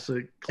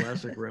 Classic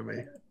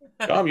Remy.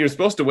 Tom, you're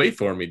supposed to wait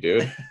for me,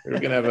 dude. We were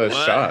gonna have a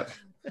What? shot.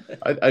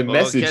 I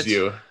Well, messaged catch-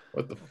 you.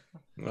 What the?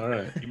 All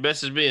right. You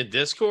messaged me in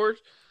Discord?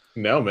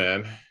 No,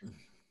 man.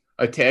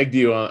 I tagged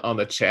you on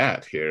the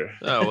chat here.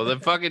 Oh, well, then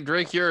fucking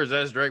drink yours.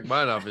 I just drank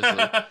mine,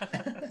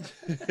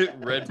 obviously.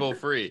 Red Bull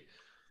free.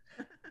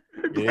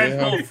 Red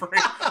Bull free.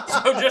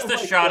 So just a Oh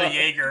my shot of God.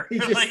 Jaeger. He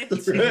just Like,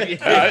 threw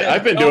it.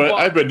 I've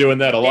been doing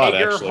that a lot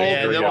Jaeger actually. Yeah,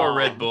 Here we no go. more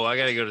Red Bull. I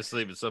gotta go to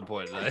sleep at some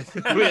point tonight.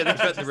 We had to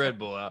cut the Red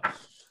Bull out.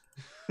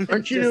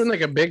 Aren't you doing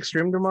like a big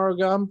stream tomorrow,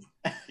 Gum?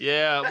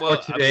 Yeah,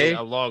 well, today?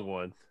 a long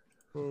one.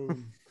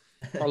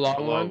 A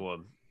long one?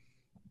 one.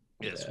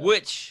 Yes, Yeah.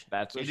 which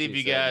That's what any of she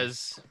you said.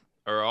 guys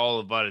are all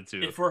invited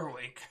to. if we're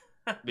awake.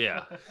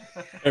 Yeah.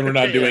 And we're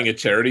not Yeah. doing a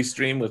charity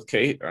stream with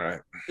Kate. All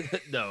right.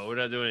 No, we're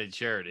not doing any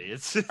charity.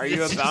 It's Are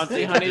you a it's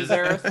bounty just-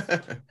 hunter,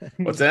 Zareth?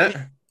 What's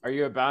that? Are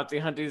you a bounty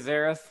hunter,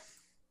 Zareth?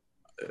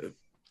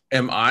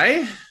 Am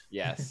I?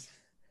 Yes.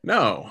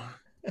 No.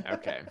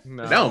 Okay.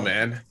 No,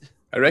 man.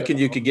 I reckon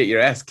you could get your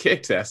ass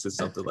kicked asked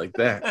something like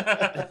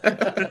that.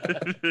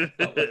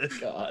 Oh,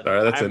 God. All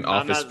right, that's an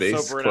I'm Office not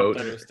Space sober enough quote.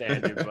 to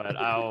understand you, but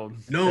I'll.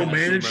 No,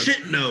 man, Too much.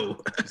 shit, no.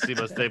 See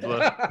my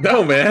stapler?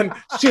 No, man.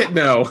 Shit,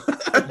 no.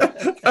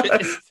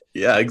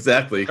 Yeah,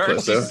 exactly. Hershey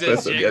Clisso. says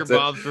Clisso Jaeger gets it.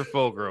 bombs for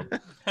Fulcrum.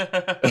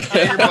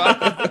 Jaeger bombs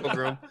for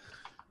Fulcrum.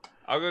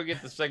 I'll go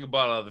get the second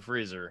bottle out of the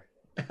freezer.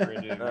 We're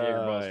gonna do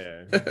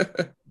Jaeger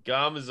bombs.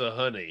 Gom is a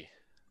honey.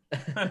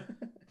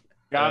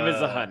 Gom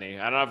is a honey.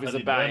 I don't know if he's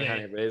honey a bounty bunny.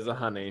 honey, but he's a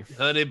honey.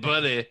 Honey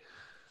bunny.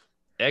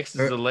 X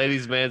is the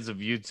ladies' man's of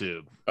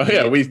YouTube. Oh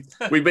yeah, we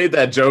made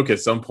that joke at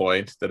some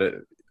point that it.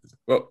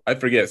 Well, I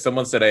forget.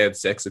 Someone said I had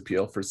sex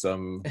appeal for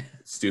some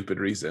stupid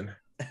reason,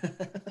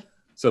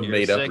 some You're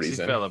made a up sexy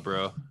reason. fella,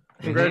 bro.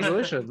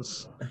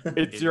 Congratulations.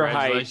 It's your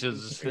height. It's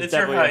Congratulations. It's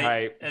your definitely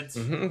height. It's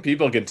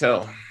People can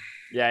tell.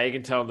 Yeah, you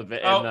can tell in the in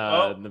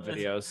the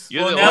videos.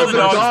 You're well, the now only the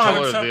dog's one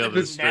dog's taller doing than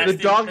the something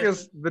other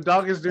nasty. The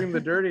dog is doing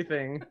the dirty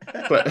thing.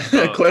 But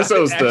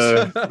Clisso's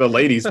the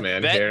ladies'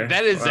 man here.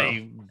 That is Wow.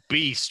 a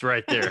beast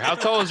right there. How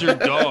tall is your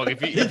dog?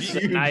 If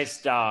you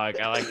Nice dog.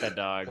 I like that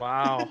dog.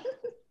 Wow.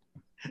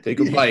 Take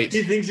a bite.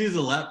 He thinks he's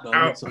a lap dog.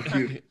 It's so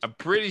cute. I'm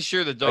pretty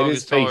sure the dog his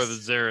is taller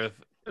face. than Zareth.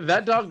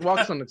 That dog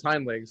walks on its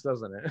hind legs,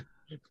 doesn't it?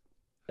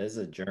 This is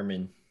a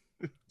German.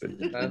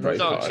 That Right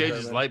Dog pod.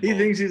 changes light He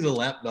bulbs. thinks he's a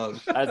lap dog.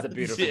 That's a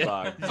beautiful Yeah.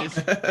 dog. I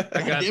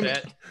got Damn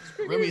that. it.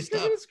 Remy,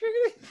 stop.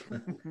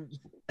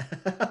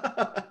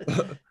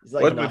 He's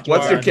like What's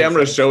your knocking camera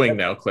himself. showing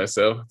now,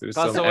 Clisso? There's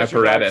Klaus, some what's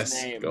your dog's apparatus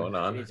name? going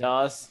Can you on. tell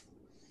us?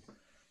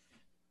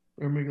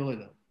 Remy, go lay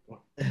down.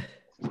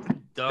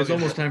 Dog It's is-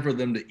 almost time for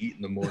them to eat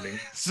in the morning.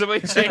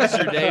 Somebody changed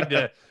your name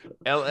to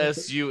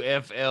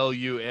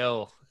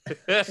LSUFLUL.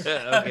 Okay,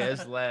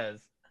 that's Laz.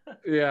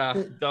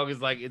 Yeah. Dog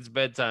is like, it's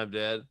bedtime,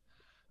 Dad.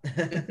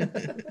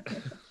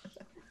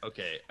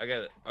 Okay, I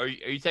got it. Are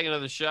you taking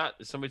another shot?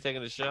 Is somebody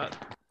taking a shot?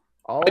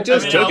 I'll I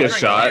just took I'll a drink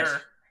shot.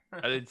 beer.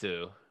 I did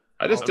too.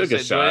 I just took a Do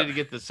I shot. need to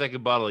get the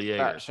second bottle of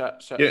Jaeger?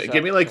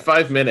 Give me like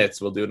 5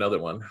 minutes. We'll do another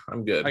one.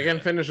 I'm good. I can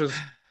finish this.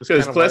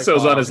 Because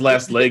Plesso's on his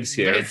last legs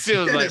here. It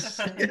feels like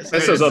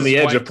Plesso's on the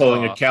edge of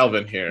pulling a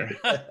Calvin here.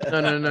 No. But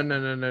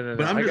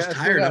I'm just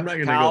tired. I'm not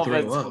gonna go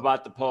Calvin's throw up.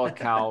 about to pull a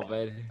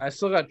Calvin. I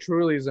still got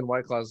Trulies and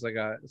White Claws.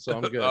 So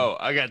I'm good. Oh,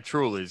 I got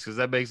Trulies because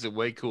that makes it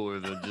way cooler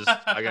than just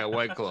I got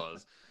White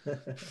Claws.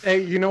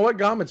 Hey, you know what,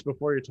 Gom? It's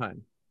before your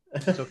time.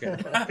 It's okay.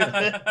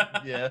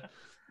 Yeah.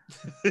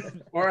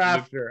 Or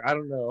after. I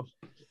don't know.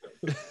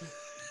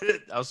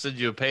 I'll send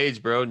you a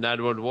page, bro.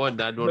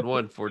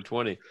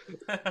 911-420.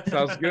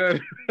 Sounds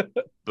good.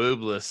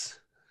 Boobless.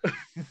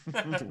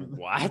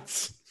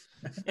 What?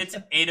 It's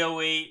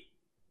 808.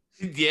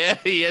 Yeah,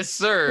 yes,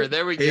 sir.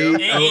 There we go.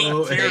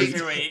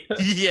 88028.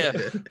 Yeah.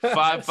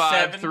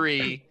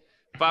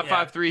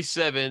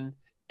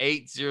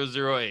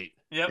 553-7-8008.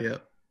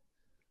 Yep.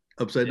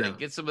 Upside Yeah, down.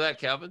 get some of that,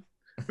 Calvin.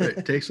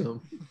 Right, take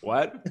some.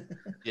 What?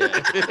 Yeah.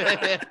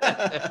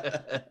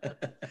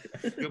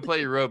 Go play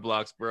your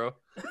Roblox, bro.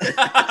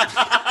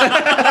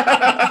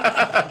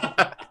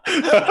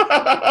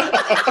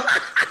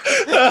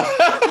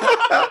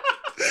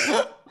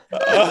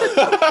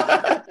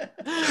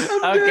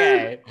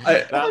 Okay.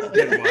 That's a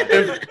good one.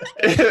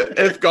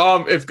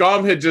 If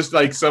Gom had just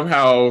like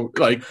somehow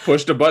like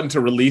pushed a button to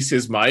release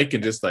his mic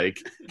and just like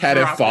had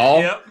Drop it fall,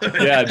 Yep.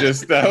 yeah,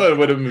 just that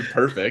would have been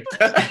perfect.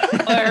 All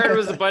I heard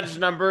was a bunch of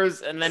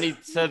numbers, and then he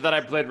said that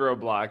I played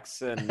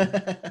Roblox,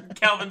 and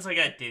Calvin's like,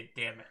 I did,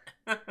 damn it.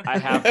 I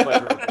have played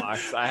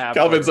Roblox.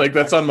 Calvin's played like,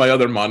 that's Roblox. on my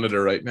other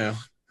monitor right now.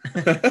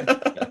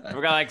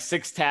 I've got like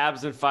 6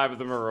 tabs, and 5 of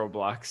them are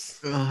Roblox.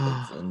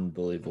 That's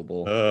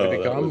unbelievable. Did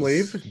that Gom was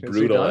leave? Is he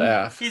brutal done?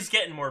 AF. He's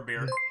getting more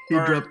beer. He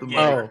dropped the mic.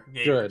 Oh,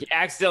 Jaeger. good. He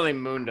accidentally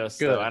mooned us,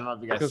 Good. though. I don't know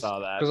if you guys saw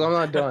that. Because I'm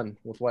not done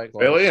with White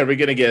Claws. Really? Are we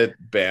gonna get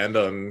banned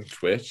on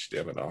Twitch?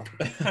 Damn it all.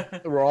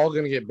 We're all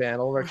going to get banned.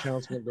 All of our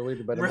accounts going to get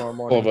deleted by tomorrow All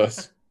morning. of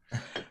us.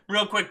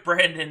 Real quick,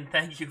 Brandon,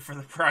 thank you for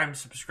the Prime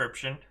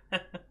subscription.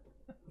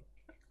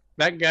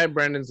 That guy,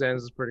 Brandon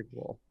Sands, is pretty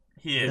cool.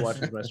 He He is.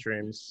 watches my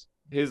streams.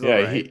 He's Yeah,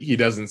 alright. he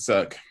doesn't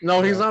suck.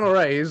 No, he's not all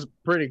right. He's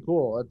pretty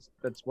cool.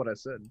 That's what I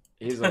said.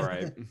 He's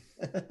alright.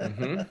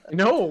 Mhm.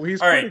 No, he's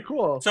All right. pretty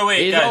cool. So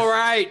wait, He's guys,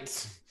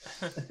 alright.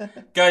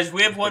 guys,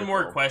 we have one Pretty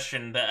more cool.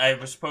 question that I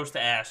was supposed to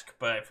ask,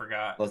 but I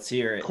forgot. Let's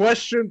hear it.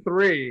 Question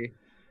 3.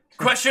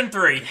 Question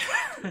 3.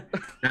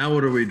 Now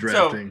what are we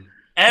drafting?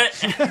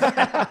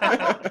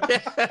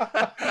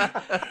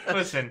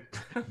 Listen,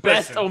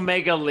 Best listen.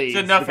 Omega Leagues.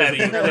 It's enough because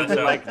out of you. I really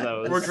So, like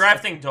those. we're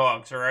drafting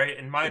dogs, all right?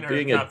 And mine are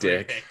Being a not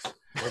very dick. picks.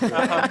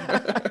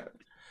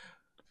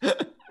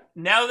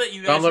 Now that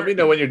you guys Tom, let are- me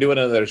know when you're doing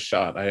another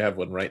shot. I have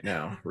one right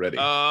now, ready.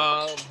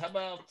 How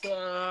about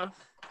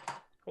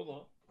hold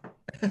on.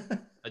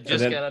 I just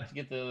then- got up to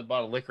get the other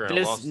bottle of liquor and I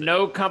This lost it.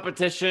 no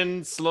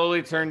competition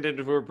slowly turned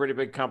into a pretty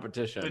big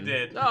competition. It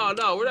did. No,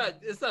 we're not.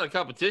 It's not a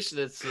competition.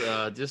 It's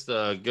just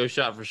go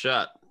shot for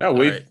shot. Oh,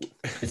 we. All right.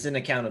 It's an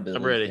accountability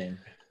I'm ready. thing.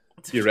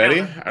 You ready?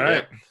 All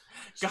right. Gom's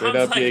Straight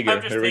up like, Jaeger.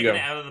 I'm just Here we taking go.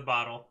 it out of the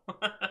bottle.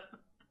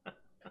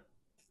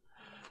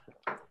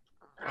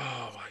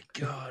 Oh my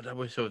god! I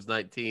wish I was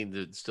 19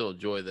 to still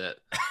enjoy that.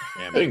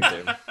 Yeah, Thank me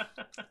too.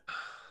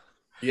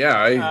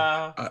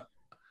 Yeah,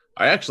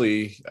 I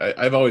actually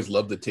I've always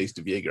loved the taste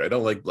of Jaeger. I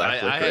don't like black I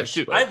have licorice.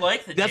 too. but- I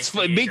like the That's taste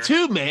of fun. Me Jaeger.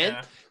 too, man.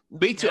 Yeah.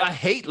 Me too. Yeah. I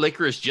hate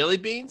licorice jelly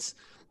beans.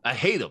 I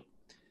hate them.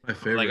 My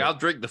favorite. Like I'll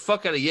drink the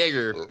fuck out of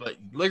Jaeger, but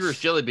licorice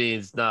jelly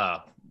beans,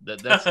 nah.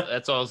 That's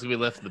all that's gonna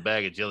be left in the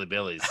bag of Jelly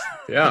Bellies.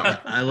 Yeah.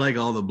 I like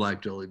all the black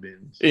jelly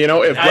beans. You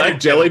know, if I black do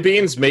jelly too.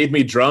 beans made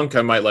me drunk,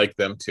 I might like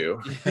them too.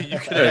 You can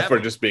If have we're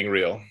them. just being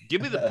real. Give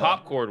me the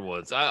popcorn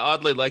ones. I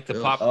oddly like the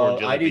Oh, popcorn Oh,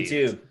 jelly I do beans.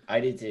 too. I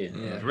do too.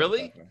 Mm. Yeah.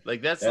 Really?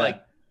 Like that's Yeah.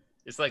 like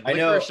it's like I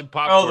know- licorice and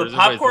popcorn. the is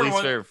everybody's popcorn least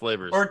one- favorite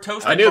flavors. Or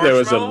toasted I knew there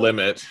was a marshmallow.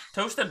 limit.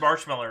 Toasted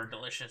marshmallow are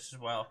delicious as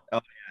well.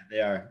 They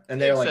are, and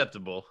they're like,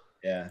 acceptable.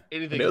 yeah.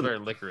 Anything I know- better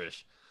than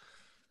licorice.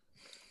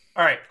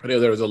 All right. I knew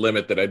there was a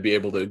limit that I'd be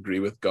able to agree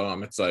with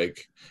Gom. It's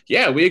like,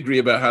 yeah, we agree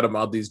about how to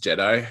mod these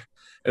Jedi.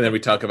 And then we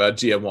talk about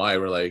GMY.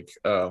 We're like,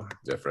 oh,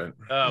 different.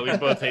 Oh, we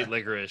both hate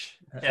licorice.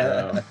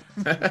 Yeah.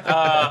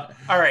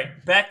 All right.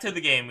 Back to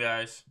the game,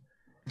 guys.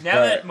 Now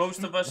All that right.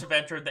 most of us have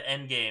entered the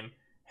end game,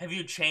 have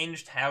you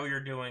changed how you're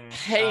doing?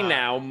 Hey,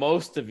 now,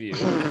 most of you.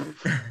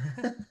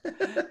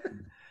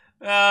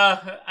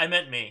 I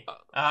meant me.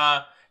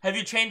 Have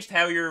you changed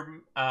how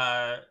you're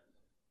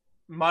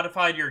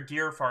modified your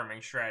gear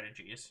farming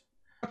strategies?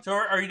 So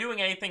are you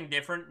doing anything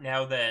different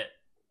now that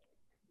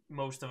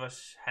most of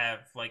us have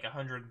like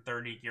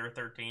 130 gear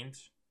 13s?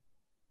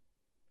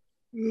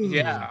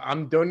 Yeah,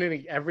 I'm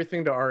donating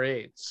everything to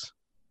R8s.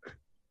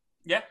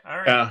 Yeah, all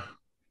right. Yeah.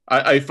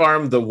 I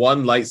farmed the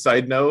one light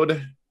side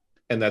node,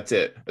 and that's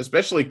it.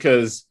 Especially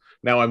because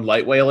now I'm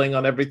light whaling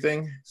on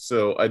everything.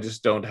 So I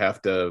just don't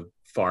have to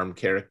farm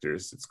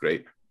characters. It's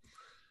great.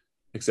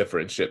 Except for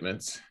in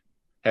shipments.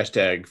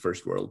 Hashtag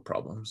first world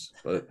problems.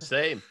 But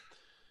Same.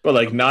 But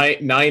like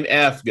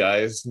 9F,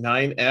 guys,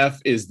 9F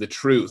is the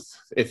truth.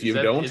 If you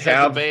don't is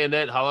have that the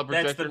bayonet hollow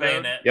projector, That's the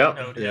bayonet. Yep.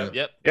 node,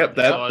 Yeah. Yep.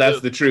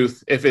 that's the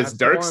truth. If it's That's the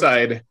dark one.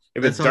 side,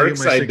 if That's it's how I dark get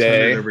my side 600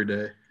 day, every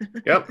day.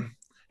 yep.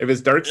 If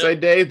it's dark side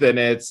day, then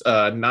it's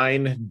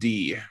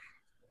 9D.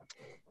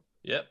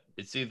 Yep.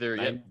 It's either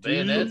Nine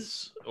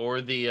bayonets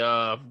or the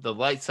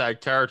light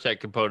side tower tech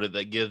component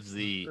that gives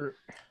the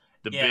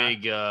Yeah.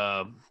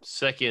 big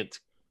second.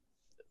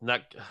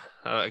 Not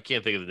I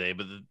can't think of the name,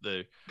 but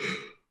the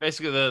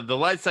basically the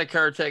light side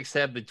tower techs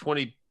have the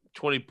 20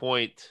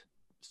 point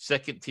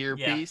second tier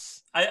Yeah.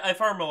 piece. I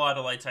farm a lot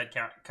of light side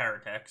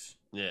Kyrotechs.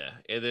 Yeah,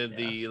 and then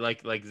the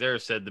like Zara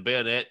said, the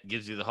bayonet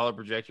gives you the hollow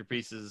projector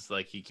pieces.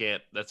 Like you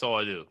can't. That's all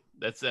I do.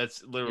 That's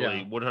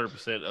literally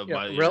 100% of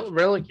my.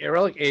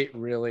 Relic 8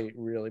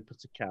 really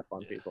puts a cap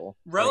on people.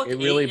 Relic it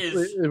really 8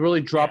 is it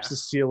really drops yeah. the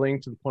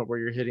ceiling to the point where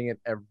you're hitting it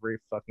every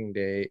fucking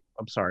day.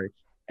 I'm sorry,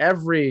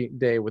 every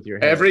day with your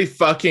head. Every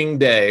fucking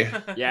day.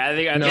 Yeah, I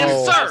think No.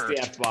 Yes, that's sir. the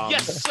F-bomb.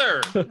 Yes,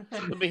 sir.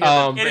 Let me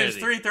have It that is vanity.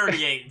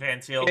 338,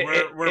 Van Seal.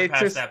 We're It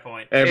past just- that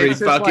point. Every It's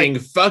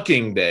just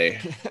fucking day.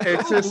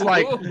 It's just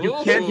like you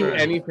can't do Ooh.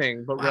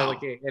 anything but Wow.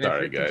 Relic 8. And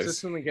Sorry, if you're guys.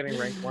 consistently getting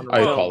ranked 1 or I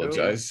ranked 2,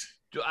 apologize.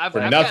 I've For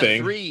got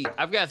nothing. three.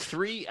 I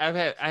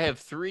have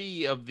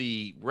 3 of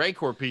the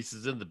Rancor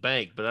pieces in the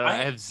bank, but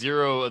I have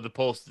 0 of the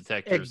pulse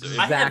detectors.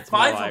 I have Exactly.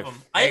 5 of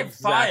them. I have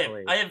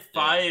Exactly. 5. I have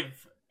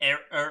 5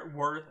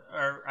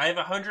 I have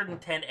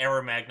 110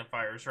 error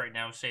magnifiers right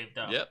now saved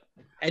up. Yep.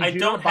 And I do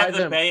don't not buy have the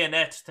them.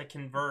 bayonets to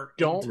convert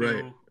Don't-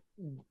 into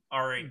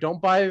R8.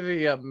 Don't buy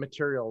the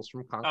materials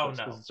from Conquest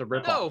no. because it's a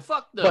ripoff. No,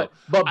 fuck no.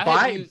 But I have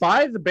buy used-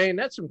 buy the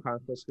bayonets from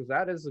Conquest because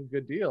that is a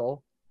good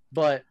deal.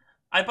 But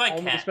I buy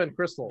only to cat. spend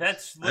crystals.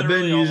 That's I've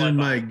literally been all using I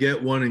my buy.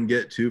 get 1 and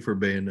get 2 for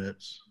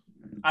bayonets.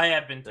 I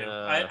have been too.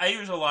 Uh, I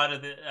use a lot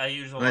of the. I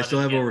use a lot. And I still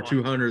of have Get over one.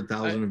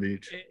 200,000 of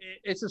each.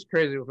 It's just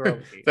crazy with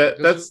Relic 8.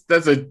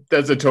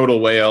 That's a total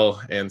whale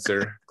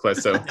answer,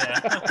 Clesso.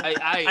 Yeah.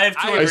 I have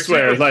I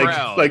swear, super like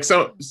proud. like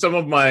some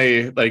of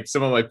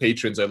my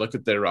patrons, I look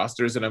at their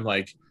rosters and I'm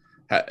like,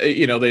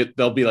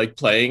 they'll be like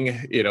playing,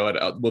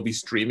 and we'll be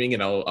streaming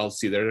and I'll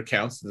see their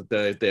accounts that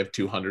they have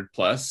 200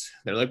 plus.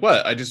 They're like,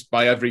 what? I just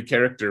buy every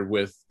character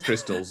with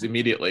crystals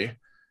immediately.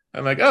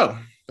 I'm like, oh,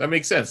 that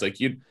makes sense. Like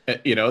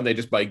and they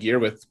just buy gear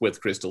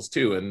with crystals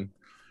too, and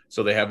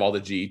so they have all the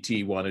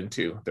GET 1 and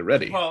 2. They're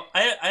ready, Well,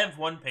 I have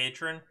one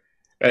patron,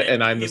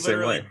 and I'm he the same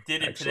literally way.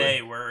 did it actually.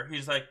 today, where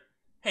he's like,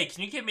 "Hey,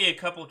 can you give me a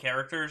couple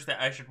characters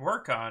that I should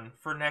work on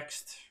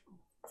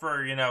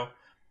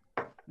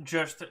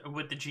just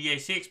with the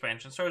GAC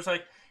expansion?" So I was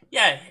like,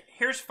 "Yeah,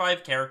 here's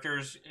 5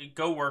 characters.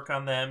 Go work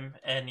on them,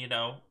 and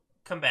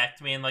come back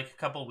to me in like a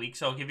couple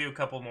weeks. I'll give you a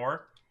couple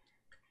more."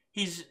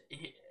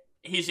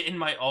 He's in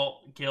my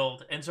alt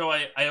guild, and so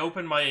I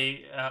open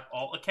my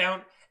alt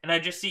account, and I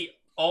just see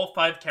all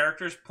 5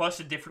 characters plus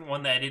a different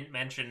one that I didn't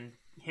mention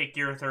hit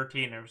gear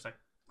 13. I was like,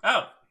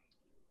 oh,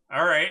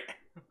 all right,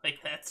 like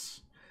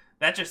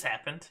that just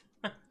happened.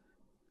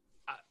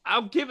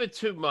 I'll give it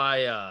to my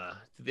to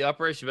the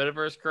Operation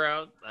Metaverse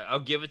crowd. I'll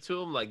give it to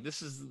them. Like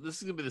this is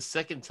gonna be the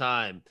second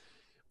time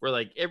where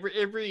like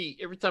every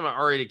time I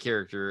R8 a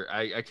character,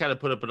 I kind of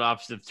put up an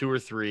option of 2 or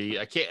 3.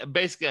 I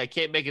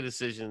can't make a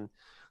decision,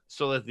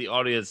 so let the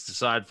audience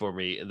decide for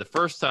me. And the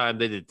first time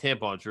they did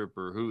Tampon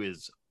Trooper, who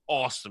is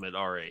awesome at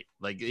R8.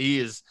 Like he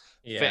is,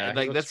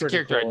 that's a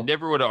character I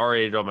never would have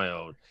R8'd on my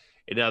own.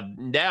 And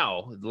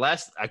now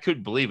I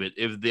couldn't believe it.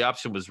 If the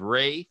option was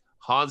Rey,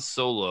 Han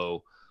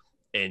Solo,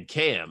 and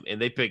Cam, and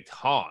they picked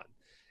Han.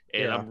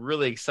 And I'm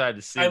really excited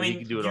to see what he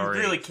can do at R8.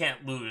 You really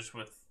can't lose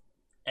with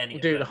any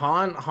of Dude, them.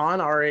 Han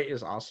R8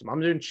 is awesome.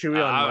 I'm doing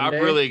Chewie on Monday.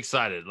 I'm really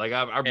excited. Like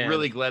I'm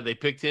really glad they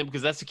picked him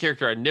because that's a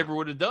character I never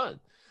would have done.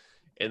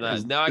 And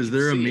now is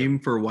there a meme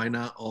for why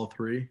not all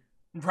 3?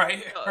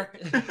 Right.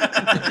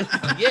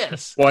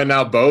 Yes. Why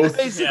not both?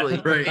 Basically.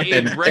 Yeah. Right.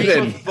 And Ray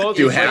then both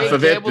do Ray half and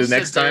of it Campbell the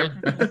next sit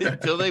time. there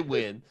until they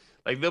win.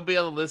 Like they'll be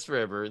on the list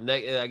forever. And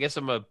I guess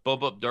I'm gonna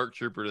bump up Dark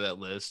Trooper to that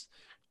list.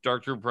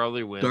 Dark Trooper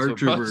probably wins. Dark so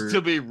it'll probably Trooper-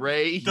 still be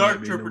Ray.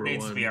 Dark be Trooper number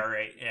needs to be 1.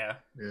 R8. Yeah,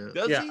 Yeah.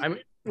 Does Yeah, he? I mean,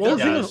 he well,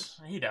 the thing, does.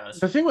 He does.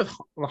 the thing with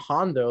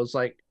Han though is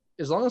like,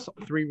 as long as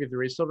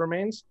 3v3 still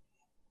remains,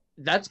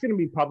 that's going to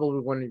be probably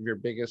one of your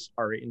biggest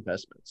R8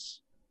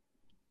 investments,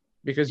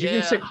 because you can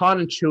Yeah. stick Han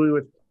and Chewie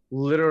with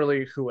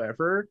literally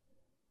whoever,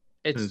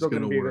 it's It's still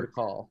going to gonna be a work. good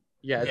call.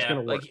 Yeah, it's Yeah,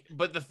 going to work. Like,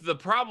 but the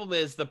problem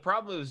is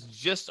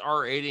just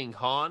R8ing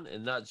Han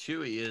and not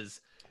Chewie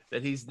is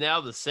that he's now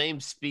the same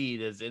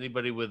speed as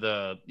anybody with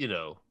a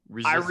I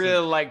resistance.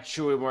 really like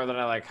Chewie more than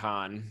I like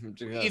Han. I'm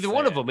just gonna Either say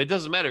one of it. them, it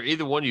doesn't matter.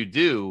 Either one you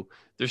do,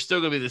 they're still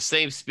going to be the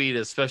same speed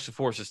as Special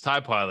Forces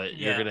TIE Pilot.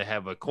 Yeah. You're going to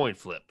have a coin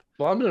flip.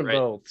 Well, I'm doing right.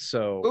 both,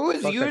 so Who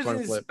is fuck that coin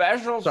using flip.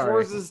 Special Sorry.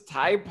 Forces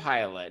TIE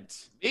Pilot?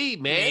 Me,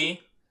 man.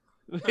 Me?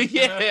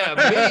 Yeah,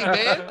 me,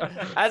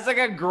 man. That's like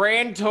a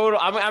grand total.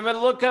 I'm gonna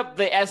look up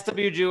the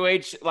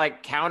SWGOH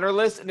like counter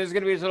list, and there's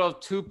gonna be a total of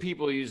 2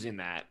 people using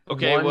that.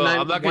 Okay, well,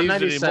 I'm not going to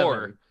use it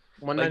anymore.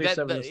 197 Like is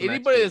the max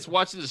anybody speed. that's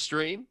watching the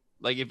stream,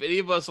 like if any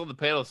of us on the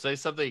panel say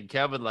something and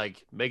Kevin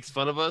like makes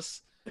fun of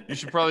us, You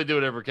should probably do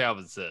whatever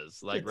Calvin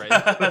says. Like right,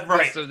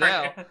 right. So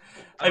now, right.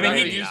 I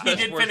mean, he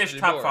did finish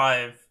top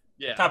 5.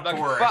 Yeah, top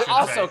 4. But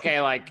also,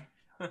 okay, like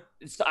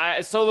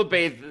Solo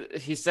Bathe,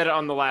 he said it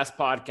on the last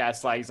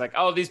podcast. Like he's like,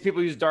 oh, these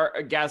people use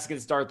gas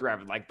against Darth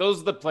Revan. Like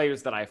those are the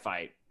players that I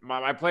fight.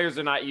 My players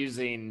are not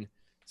using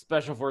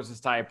Special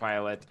Forces TIE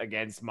Pilot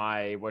against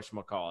my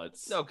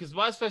whatchamacallits. No, because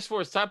my Special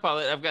Forces TIE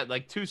Pilot, I've got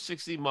like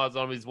 260 mods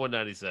on him. He's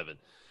 197,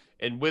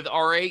 and with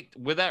R8,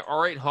 with that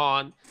R8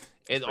 Han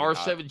and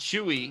R7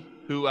 Chewie,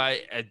 who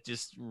I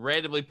just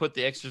randomly put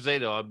the extra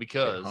Zeta on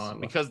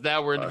because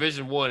now we're in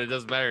Division 1. It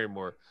doesn't matter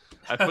anymore.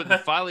 I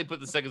finally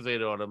put the second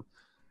Zeta on him.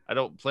 I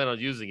don't plan on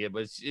using it,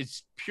 but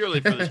it's purely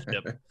for the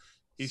ship.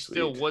 He's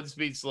still 1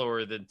 speed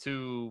slower than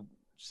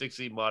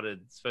 260 modded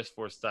Special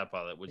Forces TIE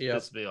Pilot, which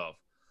pissed me off.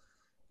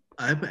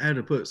 I had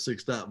to put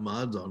 6-dot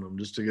mods on him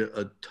just to get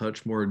a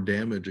touch more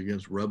damage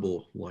against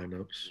Rebel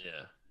lineups.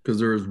 Yeah, because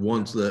there was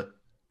once that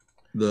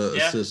the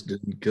assist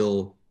didn't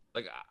kill.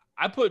 Like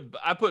I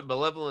put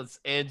Malevolence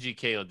and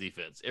GK on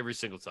defense every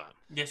single time.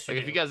 Yes, like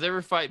if you guys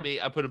ever fight me,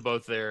 I put them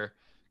both there.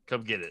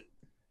 Come get it.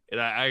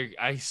 And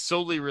I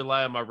solely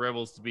rely on my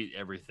Rebels to beat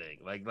everything.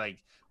 Like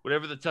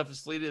whatever the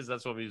toughest fleet is,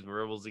 that's what I'm using my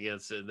Rebels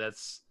against. And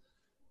that's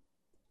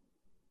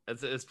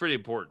pretty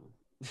important.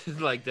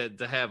 Like that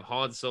to have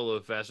Han Solo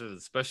faster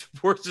than Special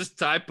Forces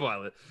TIE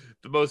Pilot,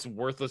 the most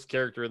worthless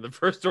character in the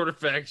First Order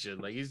faction.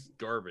 Like he's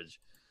garbage.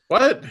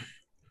 What?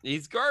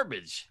 He's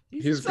garbage.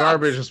 He's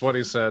garbage is what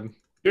he said.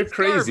 You're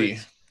crazy.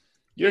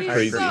 You're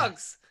crazy.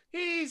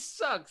 He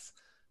sucks.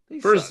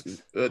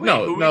 First,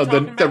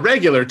 the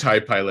regular TIE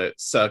Pilot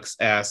sucks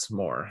ass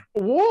more.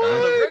 What?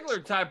 The regular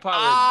TIE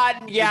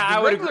Pilot. I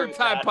would regular agree.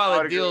 TIE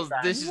Pilot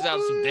dishes out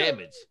some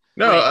damage.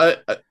 No,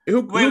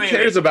 who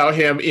cares about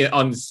him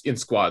in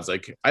squads?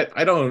 Like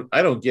I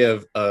don't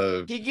give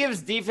a. He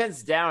gives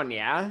defense down,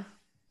 yeah.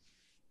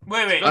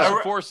 Wait.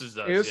 Forces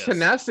does. It's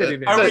tenacity.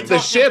 The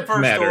ship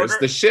matters. Order?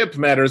 The ship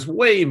matters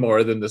way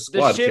more than the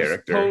squad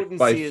character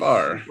by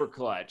far. Super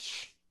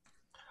clutch.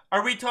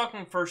 Are we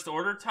talking First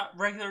Order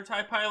regular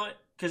TIE Pilot?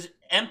 Because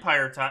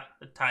Empire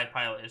TIE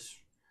Pilot is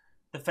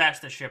the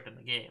fastest ship in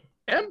the game.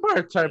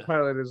 Empire TIE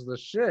Pilot is the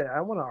shit.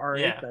 I want to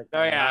R8 that guy.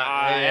 Oh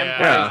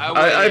yeah, Empire.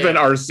 I have an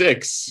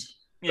R6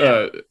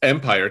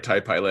 Empire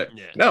TIE Pilot.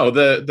 Yeah. No,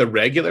 the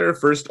regular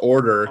First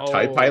Order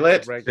TIE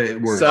Pilot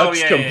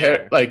sucks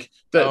compared. Like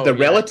the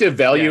relative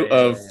value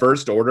of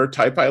First Order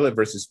TIE Pilot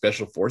versus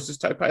Special Forces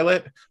TIE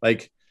Pilot.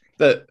 Like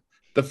the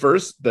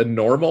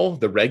normal,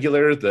 the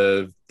regular,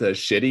 the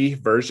shitty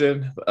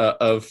version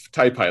of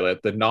TIE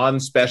Pilot, the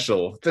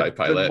non-special TIE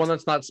Pilot. The one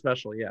that's not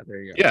special. Yeah,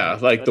 there you go. Yeah,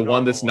 like the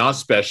one that's not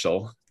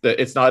special.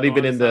 It's not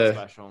even in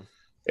the...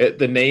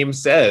 the name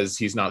says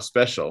he's not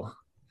special.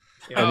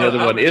 Yeah. And the other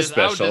one is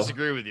special. I would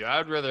disagree with you. I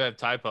would rather have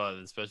TIE Pilot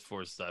than Special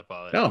Forces TIE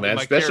Pilot. No, man.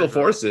 Special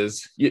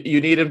Forces,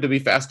 you need him to be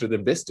faster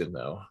than Biston,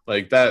 though.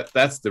 Like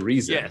that's the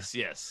reason.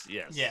 Yes.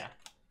 Yeah.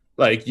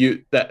 Like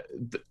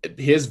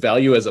his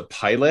value as a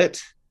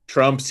pilot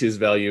trumps his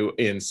value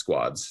in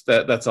squads.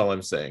 That's all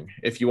I'm saying.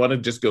 If you want to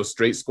just go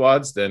straight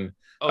squads, then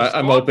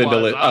I'm open to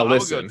listen. I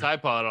would go TIE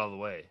Pilot all the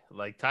way.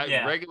 Like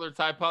regular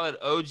TIE Pilot,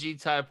 OG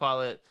TIE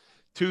Pilot,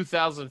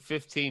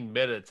 2015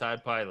 meta TIE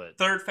Pilot.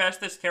 Third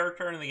fastest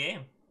character in the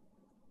game.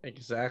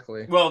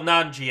 Exactly. Well,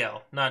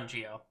 non-GL.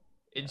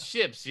 In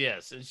ships,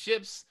 yes. In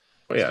ships,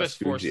 Special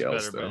Forces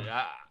better. But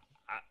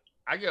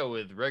I go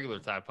with regular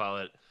TIE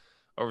Pilot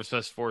over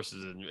Special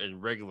Forces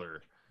and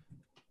regular.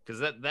 Because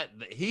that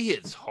he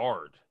hits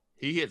hard.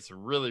 He hits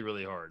really,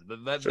 really hard.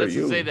 That's a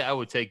Zeta I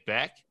would take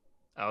back.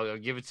 I'll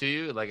give it to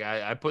you. Like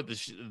I put the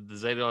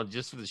Zeta on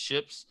just for the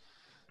ships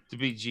to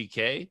beat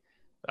GK.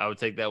 I would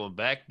take that one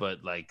back.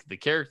 But like the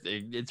character,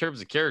 in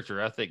terms of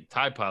character, I think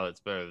TIE Pilot's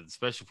better than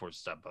Special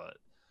Forces TIE Pilot.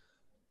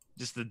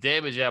 Just the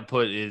damage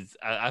output is.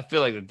 I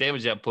feel like the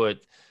damage output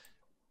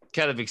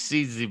kind of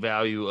exceeds the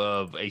value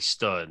of a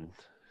stun.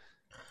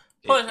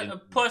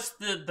 Plus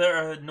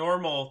the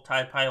normal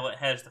TIE Pilot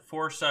has the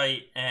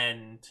foresight,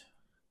 and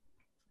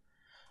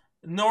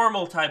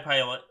normal TIE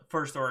Pilot,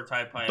 First Order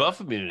TIE Pilot buff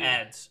immunity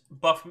adds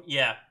buff.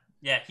 Yeah,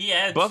 he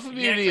adds buff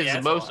immunity is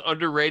the most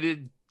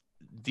underrated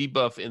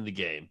debuff in the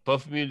game.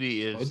 Buff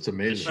immunity is it's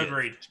amazing,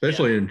 agreed,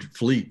 especially in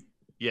fleet.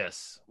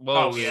 Yes.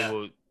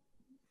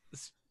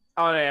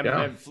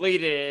 And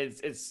fleet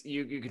it's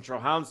you control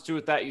hounds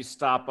with that. You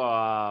stop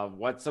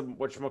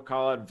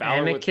whatchamacallit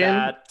Valor with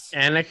that.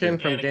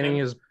 Anakin from getting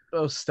his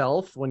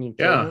stealth when you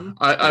kill him.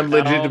 I'm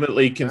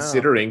legitimately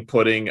considering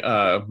putting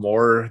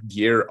more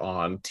gear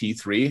on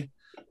T3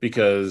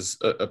 because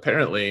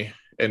apparently,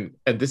 and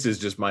this is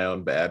just my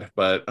own bad,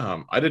 but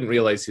I didn't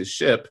realize his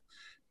ship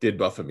did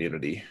buff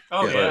immunity.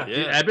 Oh yeah.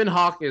 Dude, Ebon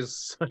Hawk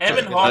is one of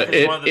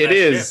the best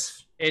ships.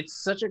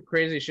 It's such a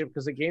crazy ship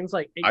because it gains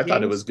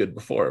thought it was good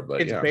before, but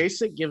its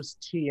basic gives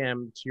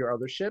TM to your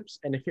other ships,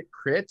 and if it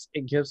crits,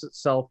 it gives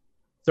itself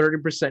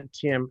 30%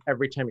 TM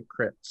every time it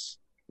crits,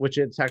 which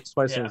it attacks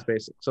twice in its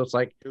basic. So it's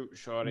like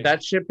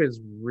that ship is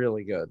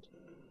really good.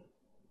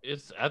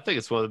 I think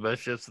it's one of the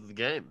best ships in the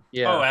game.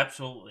 Yeah. Oh,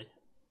 absolutely.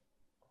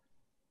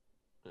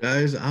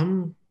 Guys,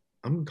 I'm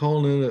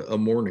calling it a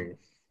morning.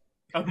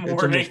 A It's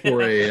morning. almost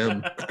 4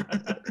 a.m.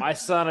 My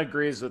son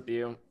agrees with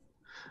you.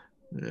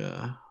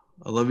 Yeah.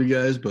 I love you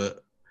guys,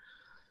 but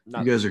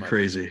Not you guys too are much.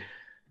 crazy.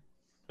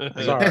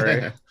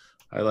 Sorry.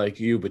 I like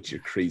you, but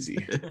you're crazy.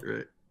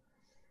 Right.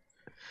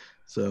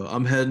 So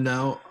I'm heading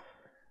out.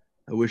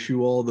 I wish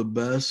you all the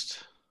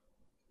best.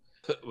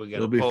 We got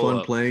It'll a be poll fun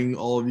up. playing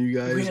all of you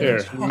guys. We Here,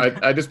 next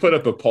week. I just put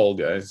up a poll,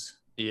 guys.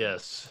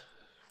 Yes.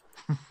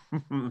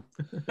 I'm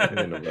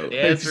gonna vote.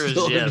 The answer is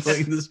Still yes.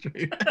 enjoying the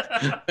stream.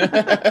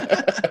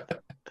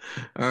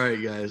 All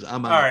right, guys.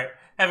 I'm out. All right.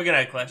 Have a good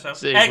night, Klesso.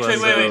 See you, Actually,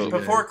 Klesso. wait.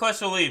 Before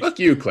Klesso leaves. Fuck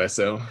you,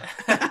 Klesso.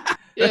 Yeah.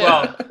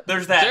 Well,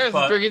 there's that. Jared's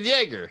But, drinking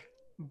Jaeger.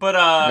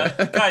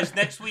 guys,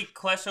 next week,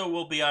 Klesso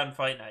will be on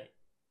Fight Night.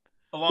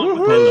 Along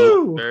with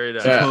Woohoo! Very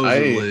nice. Yeah.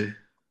 Supposedly.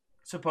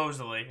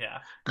 supposedly, yeah.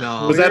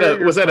 No. Was that a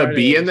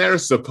B in Fridays. there?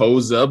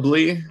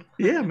 Supposedly?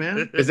 Yeah,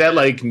 man. Is that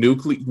like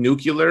nuclear?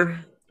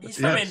 He's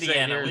Yeah. from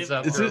Indiana. Here in Leave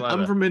South him alone.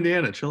 Carolina. I'm from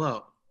Indiana. Chill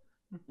out.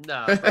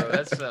 Nah,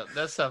 bro,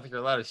 that's South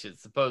Carolina shit,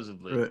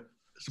 supposedly. Right.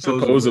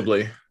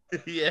 Supposedly.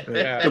 Yeah.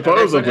 Yeah.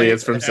 Supposedly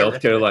it's from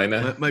South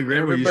Carolina. My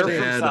grandma used to Everybody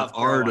from add South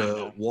R to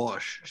Carolina.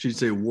 wash. She'd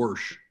say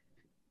wash.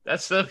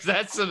 That's some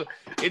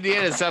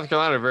Indiana and South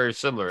Carolina are very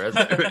similar.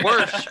 That's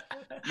worse.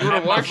 You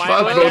want to wash my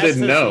my fuck clothes? voted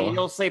no.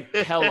 You'll say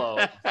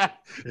pillow.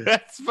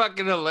 That's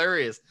fucking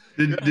hilarious.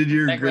 Did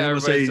your Heck, grandma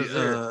say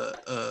everybody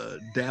says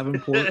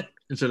Davenport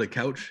instead of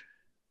couch?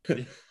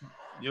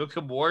 You'll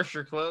come wash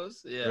your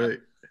clothes? Yeah. Right.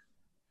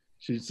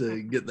 She'd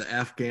say get the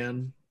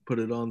Afghan, put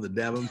it on the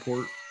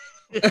Davenport.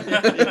 Get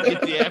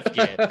the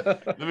Afghan.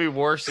 Let me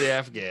wash the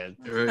Afghan.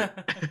 Right.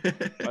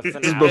 What's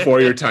an This is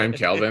before your time,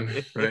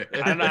 Calvin. Right.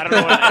 I don't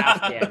know what an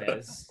Afghan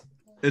is.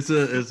 It's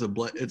a It's a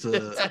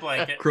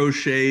blanket.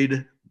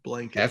 crocheted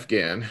blanket.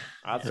 Afghan.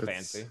 That's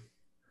That's- fancy.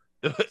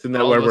 Isn't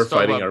that All where of we're us talk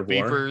fighting about our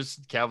war?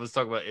 beepers. Calvin's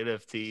talking about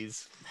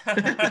NFTs.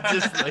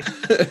 Just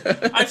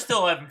like I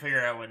still haven't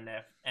figured out what an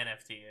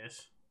NFT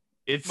is.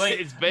 it's Like,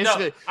 it's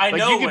basically no, I like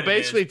know you what can it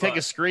basically is, take a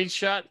but-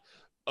 screenshot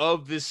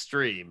of this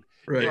stream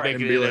Right. and make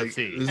And it be an like,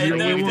 NFT. this is And your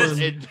then new this-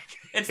 one.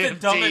 It's the NFT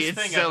dumbest and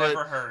thing I've sell it.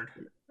 ever heard.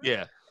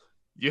 Yeah.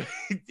 You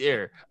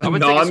here. A I'm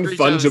gonna take a screenshot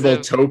non-fungible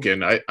of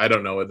token. I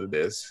don't know what it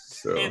is.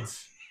 So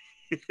It's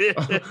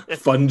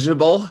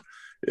fungible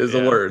is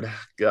Yeah. a word.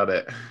 Got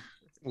it.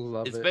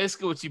 Love It's it.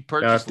 basically what you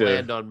purchase to-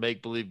 land on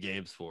make believe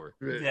games for.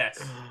 Right.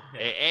 yes. Yeah.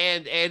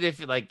 And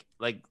if like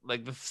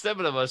the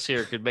seven of us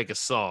here could make a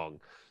song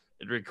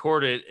and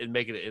record it and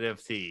make it an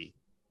NFT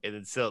and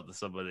then sell it to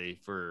somebody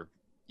for,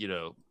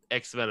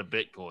 X amount of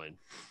Bitcoin.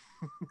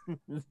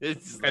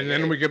 It's just And like,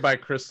 then we could buy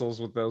crystals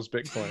with those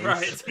bitcoins.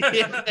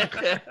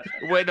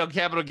 Right. waiting on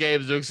Capital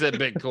Games to accept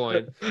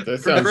Bitcoin.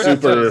 That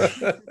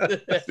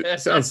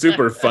sounds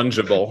super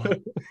fungible.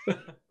 All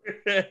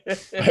right,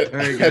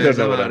 I guys, don't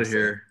know I'm what out I'm of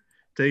here.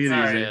 Take it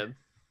All easy. right. Man.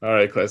 All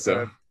right,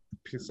 Klesso.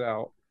 Peace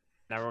out.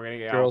 Now we're gonna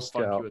get Girl all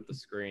funky Scout. with the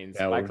screens.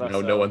 Yeah, Bye, no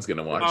Klesso. one's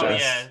gonna watch Oh us.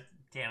 yeah.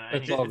 Damn it. I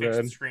It's need all to fix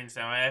the good. screens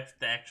now. I have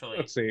to actually.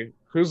 Let's see.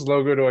 Whose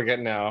logo do I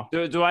get now?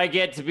 Do I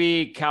get to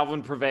be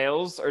Calvin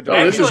Prevails or do Oh,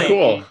 I this is Actually-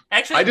 cool.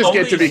 Actually, I just get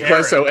only to be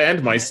Jared. Klesso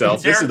and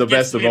myself. This is Jared the gets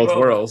best to of be both both.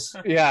 worlds.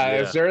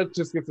 Yeah, Yeah. Jared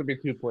just gets to be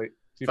two Fuck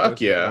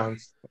places yeah. at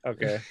once.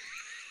 Okay. I'm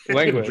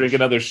gonna Language. drink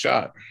another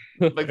shot.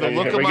 Like the Hey,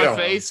 look here on we my go.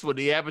 face when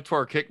the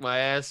abattoir kicked my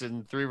ass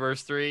in 3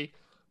 vs 3,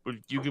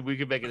 we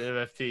could make an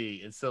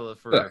NFT and sell it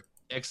for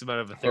X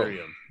amount of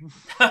Ethereum.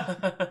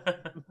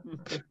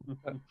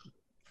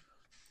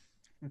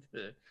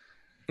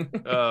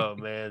 Oh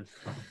man.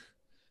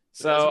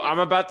 So I'm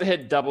about to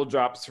hit double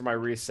drops for my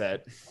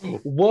reset.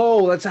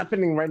 Whoa, that's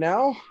happening right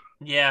now?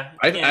 yeah.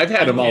 I've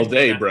had them all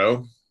day,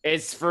 bro.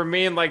 It's for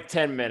me in like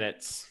 10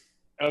 minutes.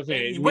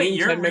 Okay. Wait, me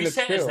your 10 minutes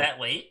reset is too. that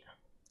late?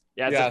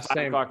 Yeah, it's Yeah, at 5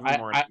 same. o'clock in the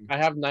morning. I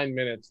have 9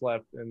 minutes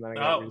left and then I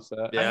got Oh.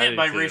 reset. Yeah, I I hit do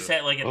my too.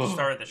 reset like at the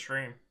start of the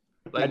stream.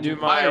 Like I do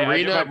my my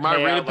arena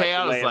payout, like,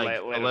 payout is late, like late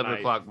at 11 night.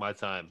 o'clock my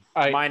time.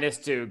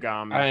 -2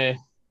 Gum. I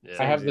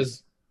Yeah. have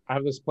this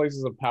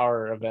Places of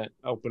Power event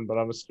open, but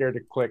I'm scared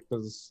to click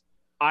because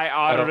I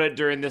I don't- autoed it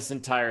during this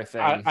entire thing.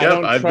 I Yep,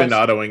 don't I've been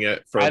trust- autoing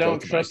it for I both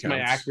don't of trust my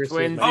accounts. accuracy.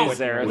 Twinsies of my Oh,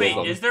 there. wait,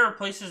 Well, is there a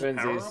Places of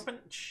Power Twinsies. open?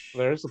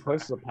 There's the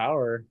Places of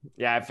Power.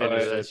 Yeah, I I'll do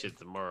finished that it. shit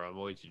tomorrow. I'm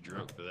way too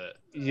drunk for that.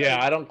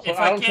 Yeah, I don't If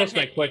I can't trust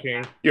my hit-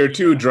 clicking. You're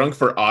too drunk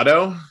for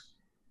auto?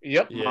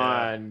 Yep. Yeah. Come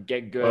on,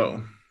 get good.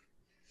 Whoa.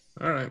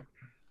 All right.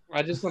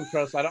 I just don't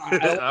trust. I don't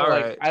All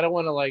like. right. I don't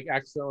want to like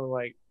accidentally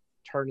like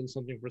turn in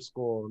something for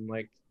school and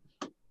like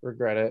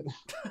regret it.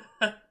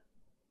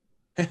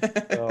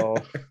 So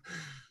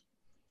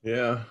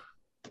Yeah.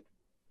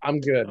 I'm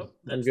good. Oh, I'm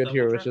that's good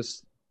here. double It's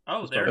just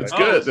Oh, there. That's oh,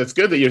 good. That's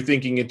good that you're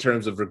thinking in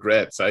terms of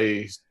regrets. no, not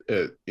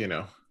I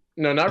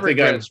think I'm-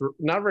 regrets.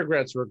 Not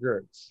regrets.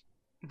 Regrets.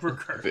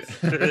 Recurrence.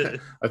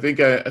 I think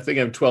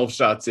I'm 12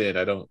 shots in.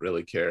 I don't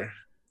really care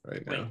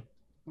right Wait, now.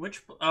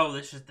 which? Oh,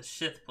 this is the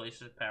Sith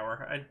Places of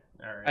Power.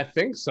 All right. I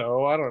think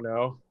so. I don't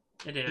know.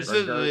 It Is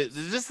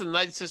is. this the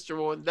Night Sister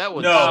one? That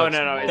one. No, sucks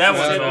no, balls. that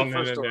was Sith it. of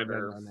First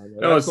Order.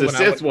 No, it's the That's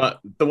one I Sith one.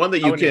 The one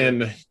that I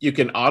wouldn't you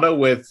can auto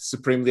with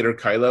Supreme Leader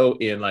Kylo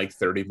in like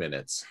 30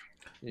 minutes.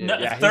 No,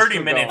 Yeah, he's 30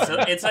 still minutes.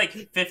 going. It's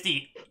like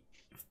 50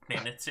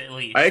 minutes at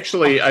least.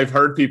 I've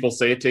heard people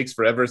say it takes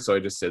forever, so I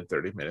just said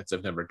 30 minutes.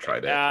 I've never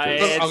tried it.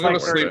 It's I'm like gonna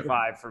sleep.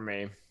 35 for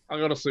me. I'll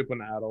go to sleep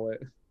when I auto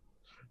it.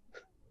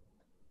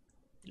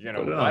 You're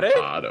gonna Put it what on it?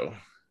 auto.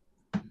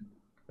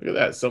 Look at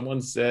that.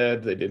 Someone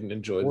said they didn't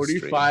enjoy the stream.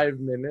 45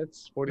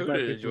 minutes, 45, Who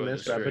did 50 enjoy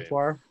minutes the stream?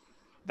 repertoire.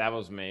 That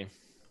was me.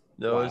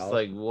 No, it's Wow.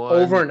 like one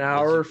Over an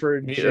hour for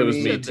It was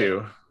Jimmy. me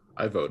too.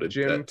 I voted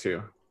Jim. that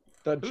too.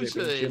 That Who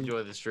said they Jim.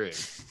 enjoy the stream?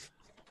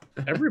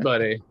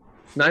 Everybody.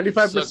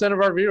 95% of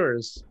our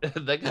viewers.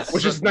 That guy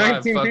Which is sucked my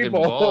 19 fucking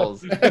people.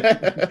 balls.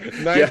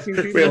 19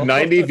 people. We have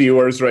 90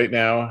 viewers right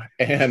now,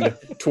 and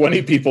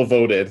 20 people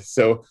voted.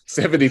 So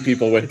 70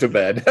 people went to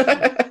bed.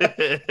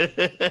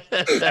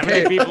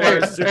 70 people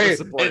are super hey,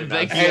 supportive. And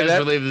thank you Hey, guys that-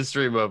 for leaving the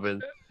stream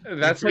open.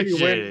 That's how you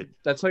Appreciate win. it.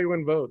 That's how you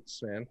win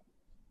votes, man.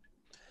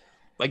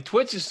 Like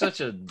Twitch is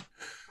such a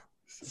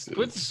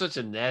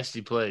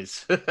nasty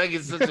place. Like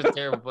it's such a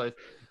terrible place.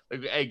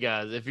 Like, hey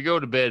guys, if you go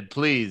to bed,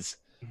 please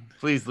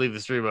leave the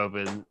stream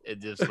open and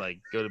just like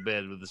go to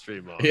bed with the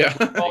stream on. Yeah.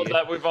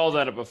 We've all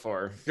done it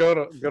before. Go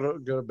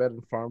to bed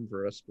and farm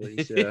for us,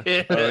 please. Yeah.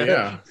 Oh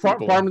yeah.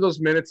 People- Farm those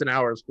minutes and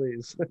hours,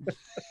 please.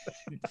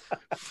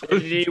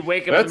 Did you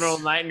wake up in the That's- middle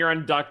of the night and you're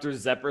on Dr.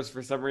 Zeppers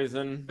for some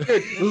reason?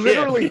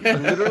 Literally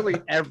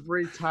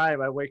every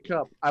time I wake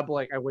up, I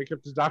wake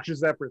up to Dr.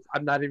 Zeppers.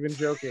 I'm not even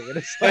joking. And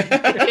it's like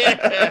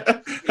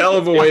Hell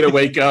of a way to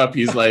wake up.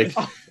 He's like,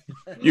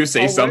 you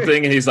say Oh,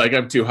 something, and he's like,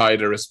 I'm too high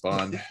to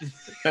respond.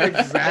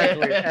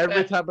 exactly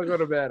every time I go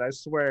to bed, I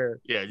swear.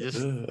 Yeah, just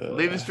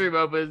leave the stream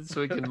open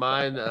so we can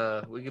mine.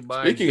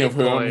 Speaking of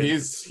whom, Bitcoin.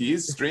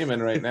 he's streaming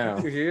right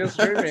now. He is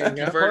streaming.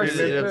 Yeah, Converted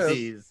fucking into it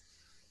is.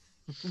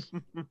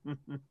 NFTs.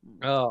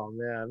 Oh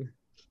man.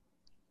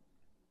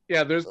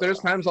 Yeah, there's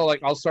times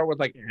I'll start with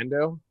like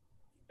Ando,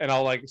 and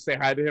I'll like say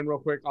hi to him real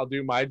quick. I'll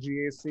do my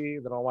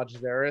GAC, then I'll watch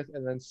Zareth,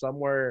 and then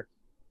somewhere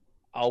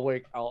I'll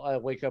wake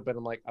up and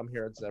I'm like, I'm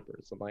here at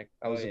Zeppers. I'm like,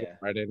 that was a good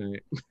Friday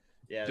night.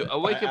 Yeah, Dude, I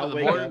wake up I'll in the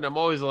wake morning. up- I'm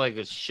always like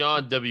a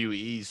Sean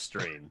WE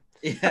stream.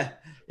 Yeah,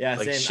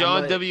 Like same.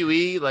 Sean I'm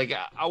WE. Like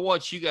I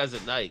watch you guys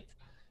at night,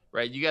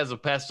 right? You guys will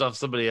pass off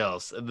somebody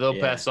else, and they'll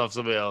Yeah. pass off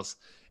somebody else.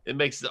 It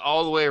makes it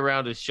all the way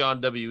around to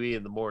Sean WE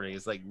in the morning.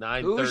 It's like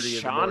 9:30 Who's in the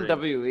Sean morning.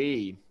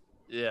 W.E.?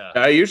 Yeah.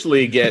 I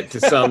usually get to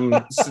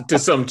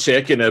some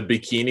chick in a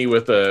bikini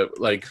with a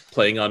like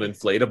playing on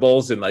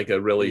inflatables in like a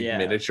really Yeah.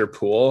 miniature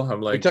pool. I'm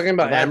You like, talking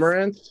about That's-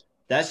 Amaranth?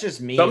 That's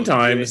just me.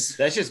 Sometimes.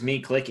 That's just me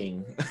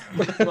clicking.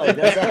 Like,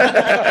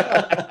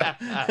 that's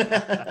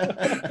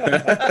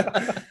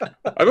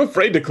I'm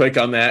afraid to click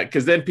on that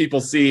because then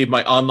people see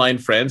my online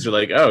friends are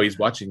like, oh, he's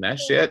watching that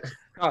shit.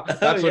 Oh,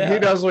 that's what yeah. he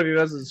does when he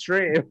doesn't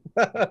stream.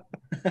 But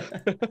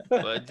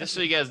just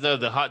so you guys know,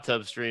 the hot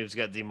tub streams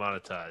got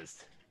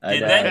demonetized. I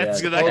Did know, they? yeah.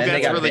 That's- And that's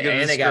they got really ba-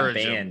 gonna and they got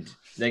discourage 'em. banned.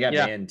 They got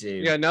Yeah. banned too.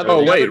 Yeah, now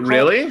Oh now wait, they're called-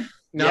 really?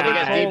 Now Yeah, they're they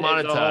got called,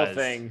 demonetized. The whole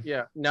thing.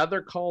 yeah, now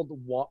they're called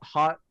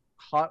hot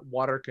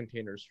water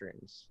container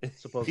streams.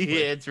 Supposedly.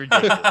 Yeah, it's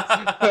ridiculous.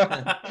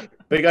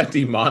 They got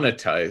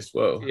demonetized.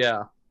 Whoa.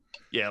 Yeah.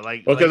 Yeah,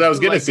 like Well, 'cause I was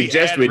gonna the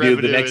suggest ad we do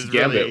the revenue next is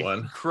Gambit really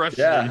one. Crushing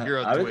Yeah, it here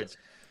on I would- Twitch.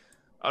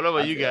 I don't know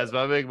about you guys,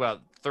 but I make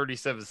about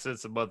 37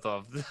 cents a month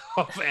off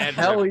ad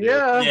Hell revenue.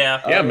 yeah.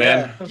 Yeah. Yeah, Oh,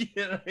 man.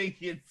 Yeah, like,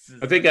 it's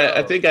I think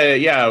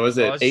I was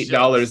Oh, at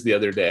 $8 the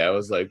other day. I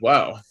was like,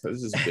 wow,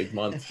 this is a big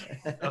month.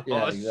 Oh,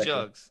 Yeah, exactly.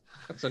 shucks.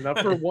 That's enough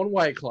for one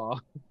White Claw.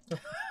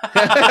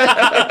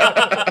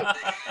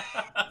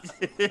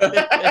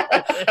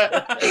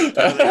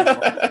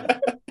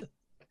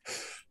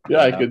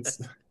 Yeah, I could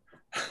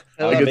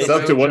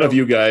sub to one of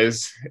you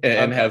guys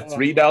and have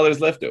 $3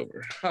 left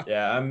over.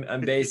 Yeah,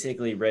 I'm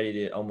basically ready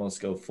to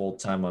almost go full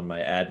time on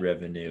my ad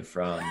revenue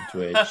from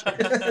Twitch.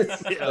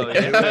 Oh,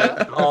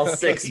 yeah. All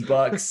 $6.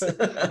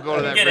 Go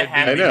to that Get a red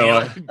happy I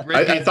know. deal.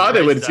 Red I Beans thought it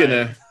Red was Side.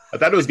 gonna. I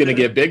thought it was gonna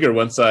get bigger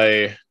once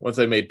I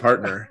made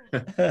partner.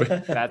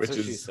 That's which what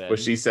is she said. what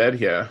she said.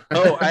 Yeah.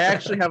 Oh, I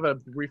actually have a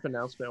brief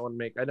announcement I want to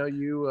make. I know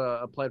you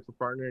applied for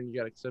partner and you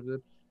got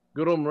accepted.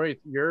 Good old Marie,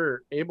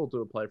 you're able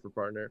to apply for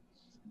partner.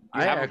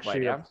 You I have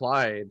actually applied, yeah?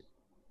 applied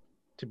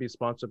to be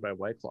sponsored by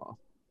White Claw,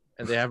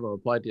 and they haven't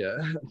replied yet.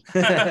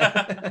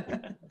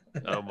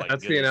 Oh my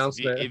That's the goodness.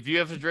 announcement. If you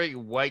have to drink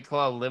White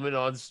Claw lemon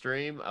on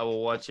stream, I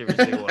will watch every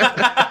single one.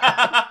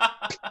 Yeah,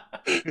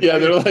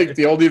 they're like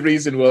the only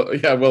reason. Well,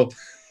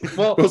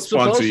 we'll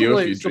sponsor you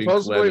if you drink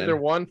supposedly lemon. their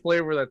one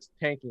flavor that's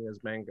tanking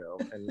is mango,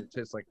 and it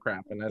tastes like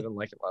crap, and I didn't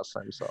like it last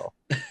time. So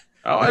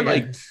Oh,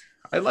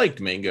 I liked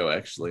mango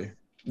actually.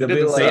 They'll It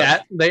be didn't like,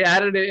 suck. they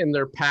added it in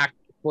their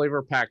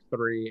flavor pack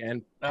 3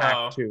 and pack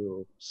Oh.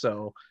 2.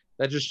 So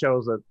that just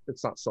shows that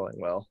it's not selling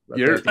well.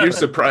 You're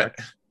surprised.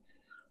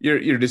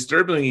 You're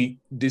disturbingly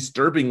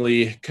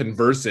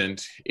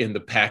conversant in the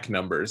pack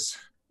numbers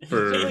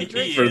for Nobody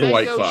drinks for the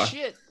White mango Claw.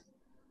 Shit.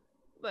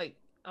 Like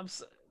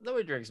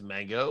nobody drinks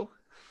mango.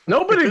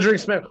 Nobody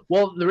drinks mango.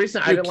 Well, the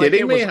reason I Are you didn't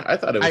kidding like me? it was I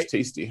thought it was I-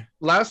 tasty.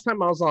 last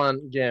time I was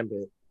on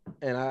Gambit,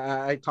 and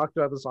I talked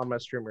about this on my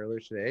stream earlier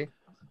today.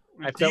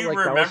 I Do felt you like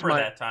that was remember my-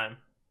 that time?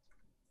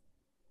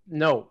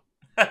 No,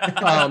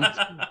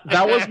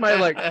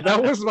 That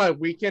was my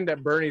weekend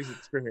at Bernie's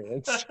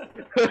experience.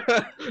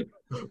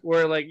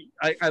 Where like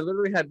I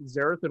literally had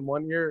Xerath in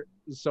one year,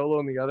 solo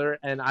in the other,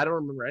 and I don't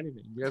remember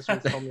anything. You guys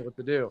just tell me what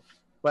to do.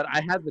 But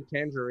I had the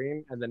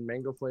tangerine and then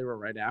mango flavor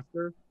right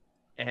after,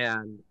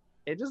 and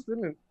it just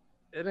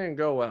didn't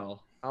go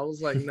well. I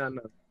was like, no.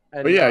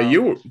 And, but yeah,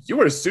 you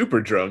were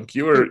super drunk.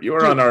 You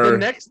were on our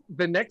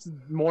the next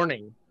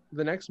morning.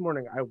 The next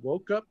morning, I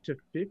woke up to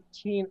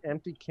 15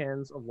 empty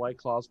cans of White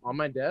Claws on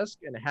my desk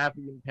and a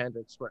half-eaten Panda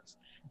Express.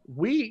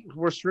 We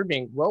were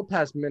streaming well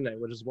past midnight,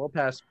 which is well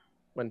past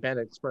when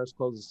Panda Express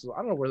closes. So I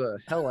don't know where the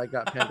hell I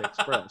got Panda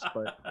Express,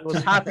 but it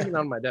was half-eaten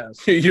on my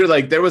desk. You're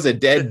like, there was a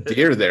dead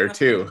deer there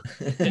too.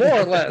 More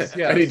or less,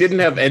 yeah. And he didn't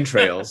have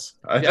entrails.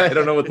 I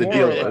don't know what the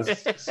deal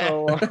was.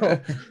 So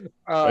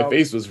my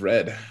face was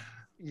red.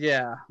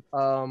 Yeah,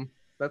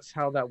 that's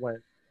how that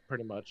went,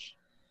 pretty much.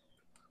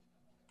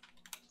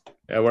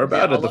 Yeah, we're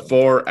about at the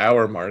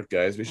 4-hour mark,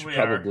 guys. We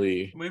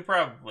probably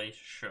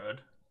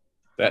should.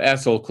 That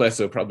asshole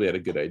Klesso probably had a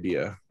good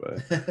idea,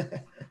 but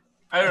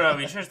I don't know.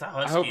 He's just a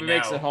husky. I hope he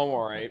makes it home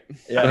all right.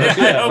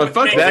 Yeah, but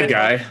fuck that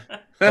guy.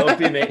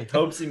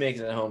 Hopes he makes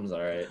it home. All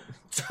right.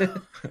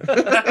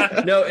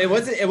 No, it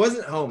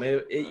wasn't home.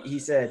 He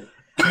said,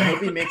 "I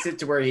hope he makes it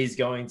to where he's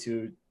going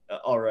to."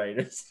 All right,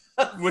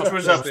 which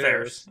was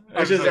upstairs.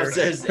 Which was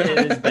upstairs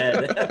in his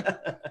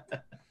bed.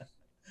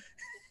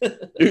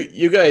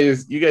 You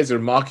guys are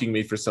mocking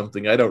me for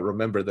something I don't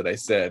remember that I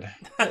said.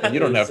 And you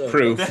don't have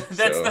proof.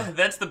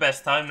 That's the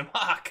best time to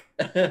mock.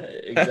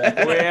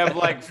 Exactly. We have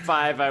like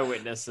 5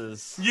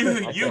 eyewitnesses.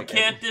 You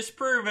can't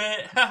disprove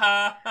it.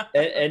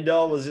 and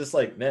Dahl was just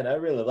like, man, I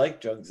really like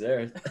drunk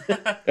Xerath.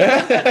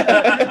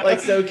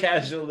 Like so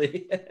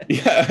casually.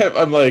 Yeah,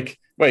 I'm like,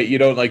 wait, you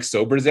don't like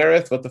sober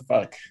Xerath? What the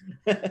fuck?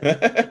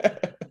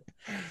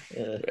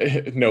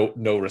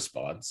 No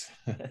response.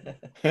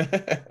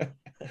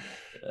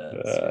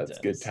 It's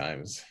good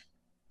times.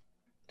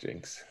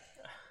 Jinx.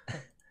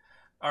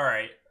 All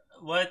right,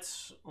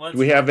 let's. Do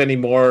we have any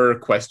more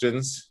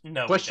questions?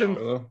 No.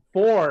 Question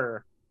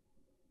 4.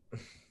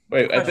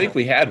 Wait, I think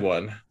we had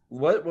one.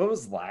 What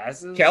was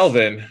last?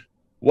 Calvin,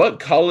 what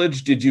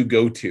college did you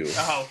go to?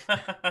 Oh.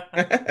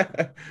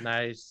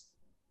 Nice.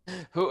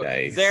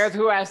 Nice. Xerath,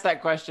 who asked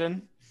that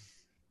question?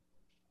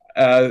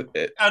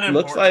 It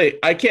looks like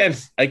I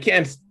can't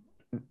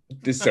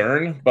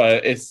discern,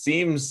 but it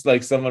seems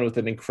like someone with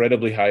an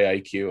incredibly high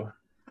IQ.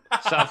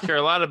 South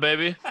Carolina,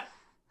 baby.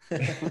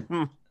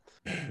 I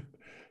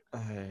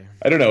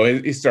don't know.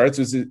 He starts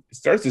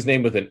his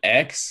name with an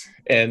X,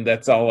 and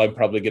that's all I'm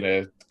probably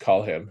gonna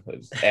call him.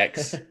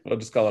 X. I'll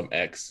just call him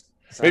X.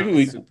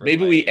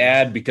 Maybe we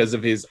add, because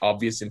of his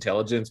obvious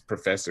intelligence,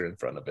 Professor in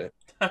front of it.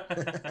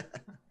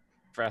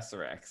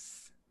 Professor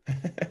X,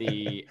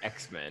 the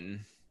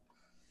X-Men.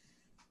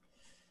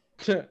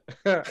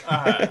 All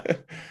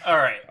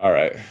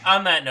right.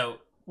 On that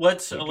note,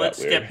 let's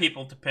get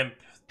people to pimp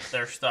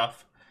their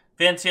stuff.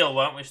 Van Seal,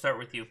 why don't we start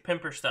with you?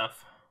 Pimp your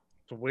stuff.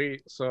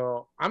 Sweet.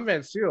 So I'm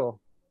Van Seal,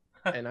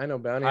 and I know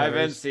bounty. Hi,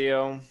 Van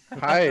Seal.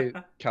 Hi,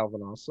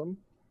 Calvin. Awesome.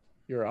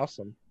 You're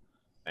awesome.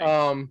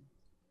 Thanks.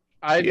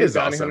 I do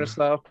bounty hunter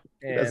stuff,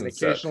 He and doesn't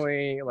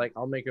occasionally, like,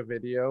 I'll make a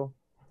video,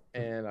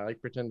 and I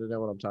pretend to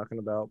know what I'm talking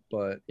about,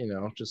 but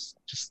just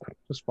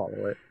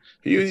follow it.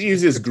 He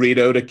uses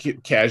Greedo to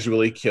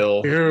casually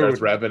kill Darth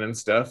Revan and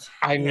stuff.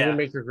 I need to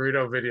make a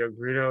Greedo video.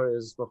 Greedo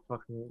is the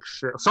fucking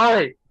shit.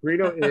 Sorry,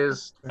 Greedo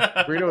is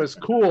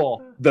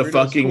cool. The Greedo's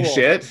fucking cool.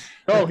 shit.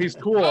 Oh, he's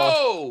cool.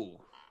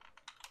 Oh.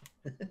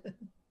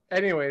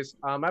 Anyways,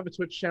 I have a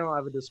Twitch channel. I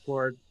have a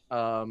Discord.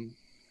 You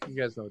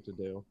guys know what to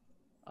do.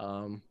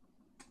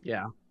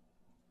 Yeah.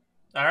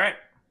 All right.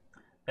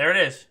 There it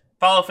is.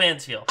 Follow Van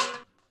Seal.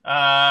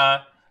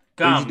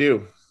 Please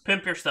do.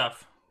 Pimp your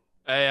stuff.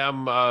 Hey,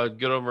 I'm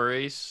good old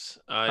Maurice.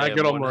 Hi,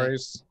 good old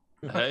Maurice.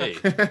 Hey,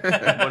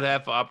 one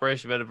half of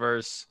Operation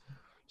Metaverse.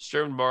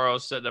 Stream tomorrow,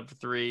 setting up for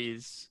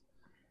 3s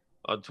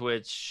on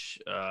Twitch.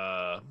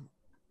 I'm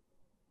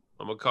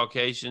a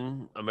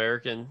Caucasian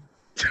American.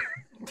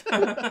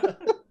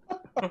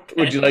 Okay.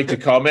 Would you like to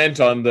comment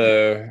on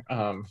the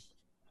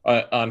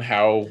on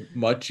how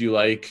much you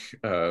like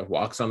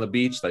walks on the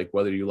beach, like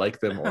whether you like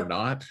them or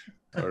not?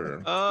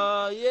 Or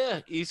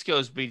Yeah, East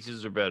Coast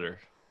beaches are better.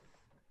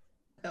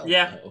 Hell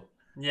Yeah. no.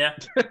 Yeah.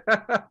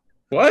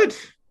 what?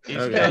 East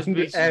Okay. Coast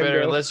beaches are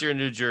better unless you're in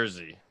New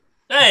Jersey.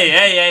 Hey.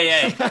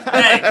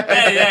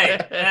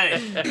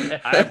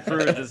 I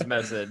approve this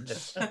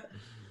message.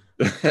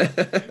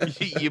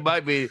 You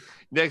might be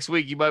next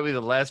week. You might be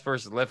the last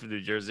person left in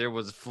New Jersey.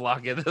 Everyone's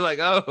flocking. They're like,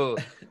 "Oh,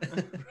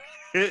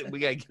 we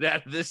gotta get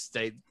out of this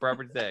state.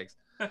 Property tax."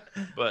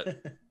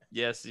 But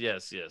yes.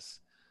 Thank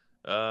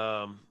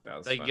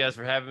you guys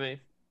for having me.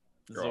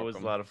 It's always a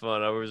lot of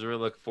fun. I was really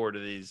looking forward to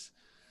these.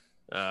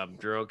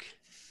 Drunk.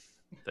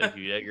 Thank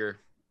you, Jaeger.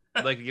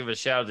 I'd like to give a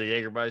shout out to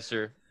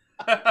Jägermeister.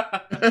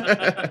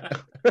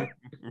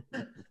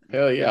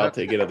 Hell yeah, I'll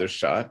take another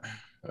shot.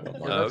 I don't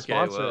mind. Okay,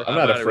 well, I'm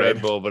not out of afraid.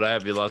 Red Bull, but I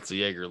have lots of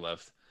Jaeger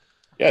left.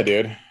 Yeah,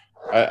 dude.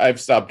 I've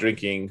stopped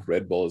drinking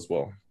Red Bull as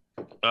well.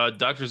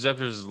 Dr.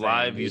 Zeppers is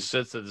live. You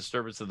sense the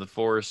disturbance of the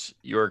force.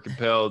 You are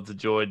compelled to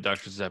join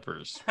Dr.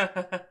 Zeppers.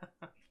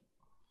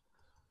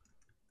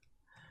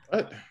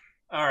 What?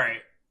 All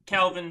right,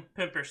 Calvin,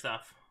 pimp your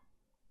stuff.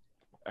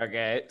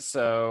 Okay,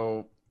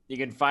 so you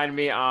can find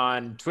me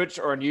on Twitch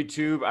or on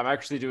YouTube. I'm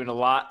actually doing a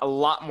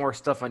lot more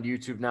stuff on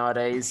YouTube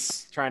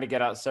nowadays, trying to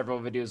get out several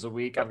videos a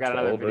week. I've got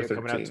another 12 or video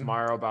coming out 13.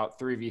 tomorrow about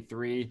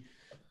 3v3,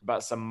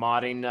 about some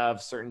modding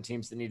of certain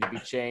teams that need to be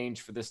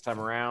changed for this time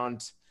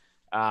around.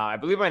 I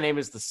believe my name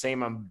is the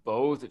same on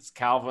both. It's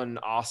Calvin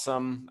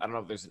Awesome. I don't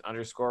know if there's an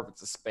underscore, if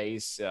it's a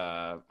space.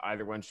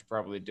 Either one should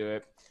probably do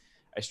it.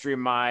 I stream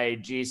my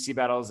GAC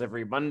battles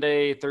every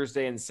Monday,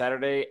 Thursday, and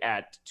Saturday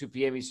at 2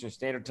 p.m. Eastern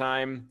Standard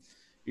Time.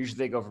 Usually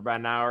they go for about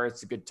an hour.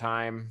 It's a good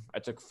time. I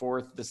took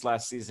 4th this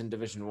last season,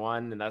 Division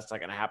 1, and that's not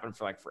going to happen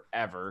for like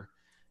forever,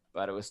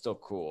 but it was still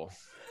cool.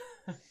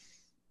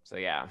 So,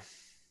 yeah.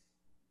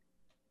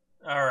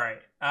 All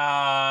right.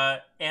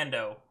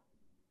 Ando,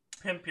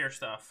 pimp your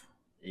stuff.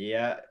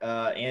 Yeah,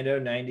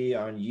 Ando90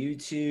 on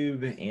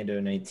YouTube,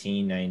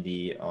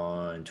 Ando1990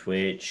 on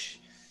Twitch.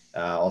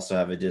 Also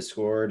have a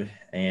Discord,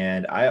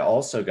 and I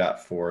also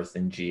got 4th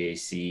in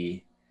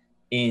GAC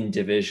in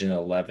Division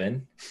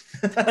 11.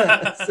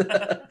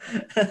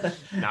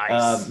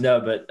 Nice.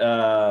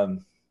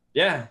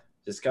 Yeah,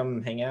 just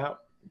come hang out.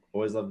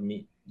 Always love to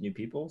meet new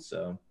people.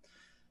 So,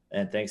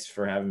 and thanks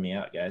for having me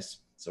out, guys.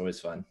 It's always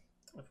fun.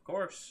 Of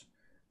course.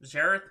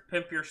 Jareth,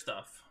 pimp your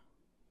stuff.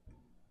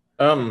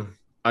 I'm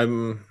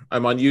on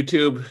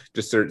YouTube.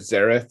 Just search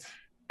Zareth,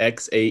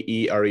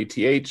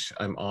 Xaereth.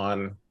 I'm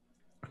on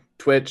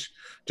Twitch.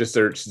 Just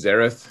search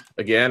Zareth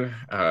again,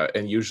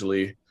 and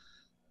usually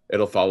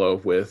it'll follow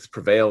with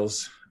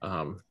Prevails.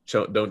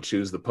 Don't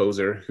choose the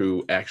poser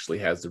who actually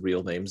has the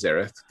real name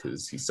Zareth,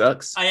 because he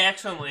sucks. I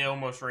accidentally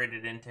almost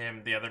raided into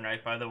him the other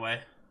night, by the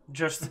way.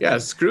 Yeah,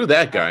 screw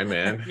that guy,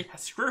 man. Yeah,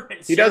 screw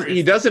it.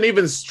 He doesn't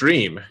even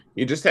stream.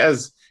 He just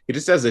has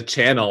a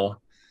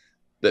channel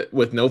that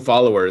with no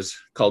followers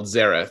called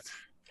Zareth.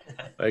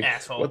 Like,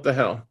 asshole. What the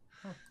hell?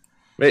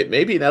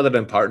 Maybe now that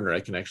I'm partner, I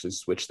can actually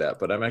switch that,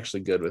 but I'm actually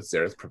good with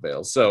Zareth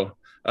Prevails. So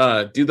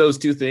do those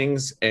two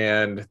things,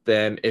 and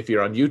then if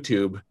you're on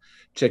YouTube,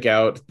 check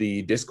out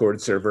the Discord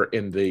server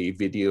in the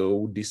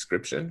video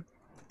description.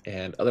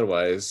 And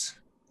otherwise,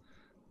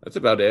 that's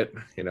about it.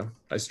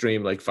 I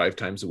stream like 5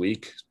 times a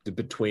week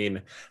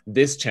between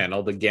this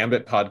channel, the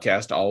Gambit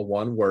podcast, all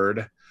one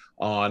word,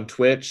 on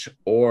Twitch,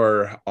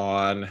 or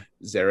on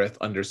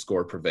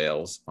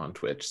Zareth_Prevails on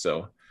Twitch.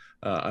 So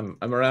I'm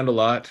around a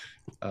lot.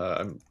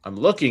 I'm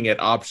looking at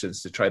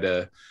options to try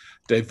to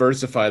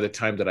diversify the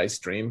time that I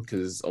stream,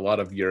 because a lot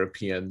of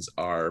Europeans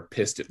are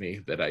pissed at me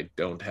that I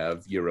don't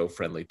have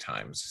Euro-friendly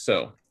times.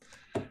 So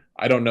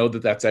I don't know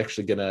that that's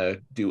actually going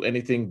to do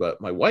anything, but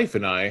my wife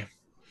and I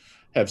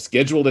have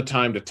scheduled a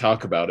time to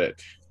talk about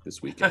it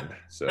this weekend.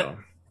 So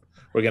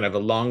we're going to have a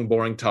long,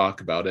 boring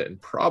talk about it,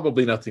 and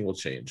probably nothing will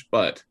change,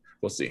 but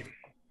we'll see.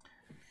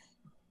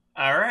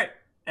 All right.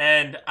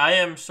 And I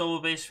am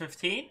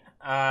SoloBase15.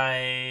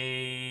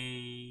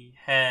 I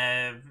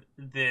have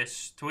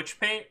this Twitch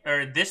page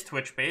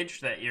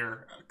that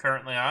you're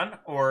currently on,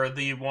 or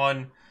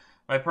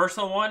my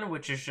personal one,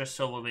 which is just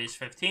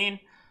SoloBase15.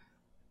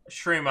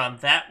 Stream on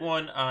that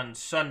one on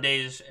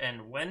Sundays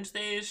and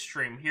Wednesdays.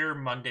 Stream here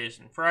Mondays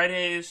and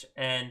Fridays.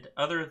 And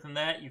other than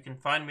that, you can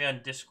find me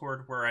on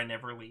Discord, where I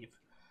never leave.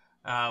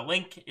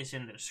 Link is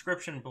in the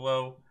description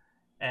below.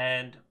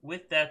 And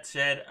with that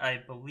said, I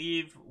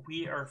believe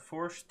we are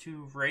forced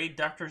to raid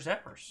Dr.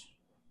 Zeppers.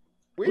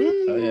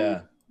 Oh,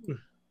 yeah.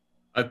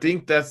 I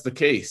think that's the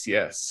case,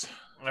 yes.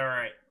 All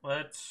right,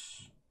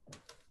 let's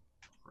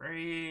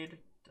raid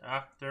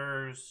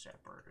Dr.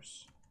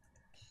 Zeppers.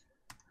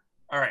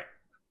 All right.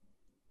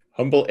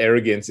 Humble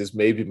arrogance is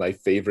maybe my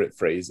favorite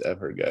phrase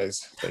ever,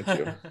 guys. Thank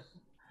you.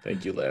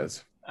 Thank you,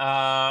 Laz.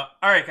 All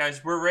right,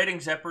 guys, we're raiding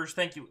Zeppers.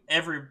 Thank you,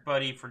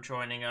 everybody, for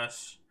joining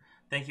us.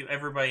 Thank you,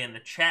 everybody in the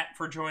chat,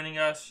 for joining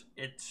us.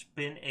 It's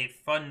been a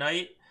fun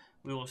night.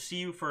 We will see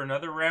you for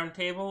another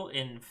roundtable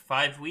in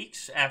 5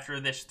 weeks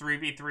after this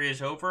 3v3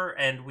 is over,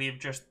 and we've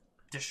just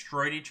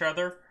destroyed each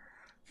other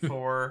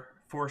for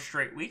 4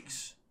 straight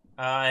weeks.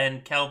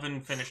 And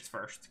Calvin finished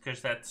first,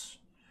 because that's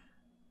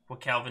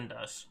what Calvin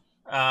does.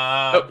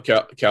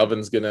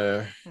 Calvin's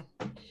gonna...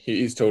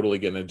 He's totally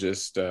gonna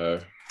just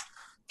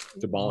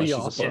demolish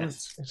his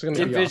opponents. It's gonna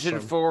be Division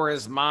awesome. 4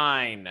 is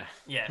mine.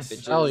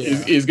 Yes. Hell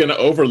yeah. He's gonna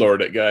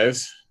overlord it,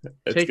 guys.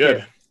 It's Take good.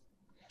 it.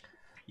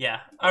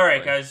 Yeah. All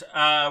right, guys.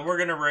 We're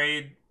going to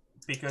raid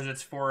because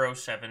it's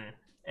 4:07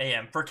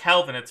 a.m. For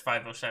Calvin, it's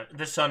 5:07.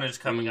 The sun is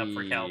coming up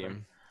for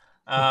Calvin.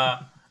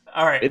 All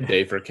right.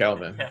 Midday for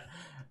Calvin. Yeah.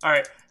 All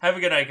right. Have a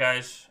good night,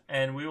 guys,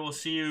 and we will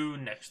see you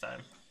next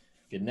time.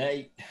 Good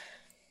night.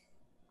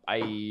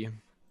 Bye.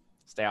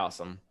 Stay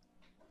awesome.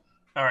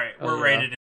 All right. We're yeah. raided.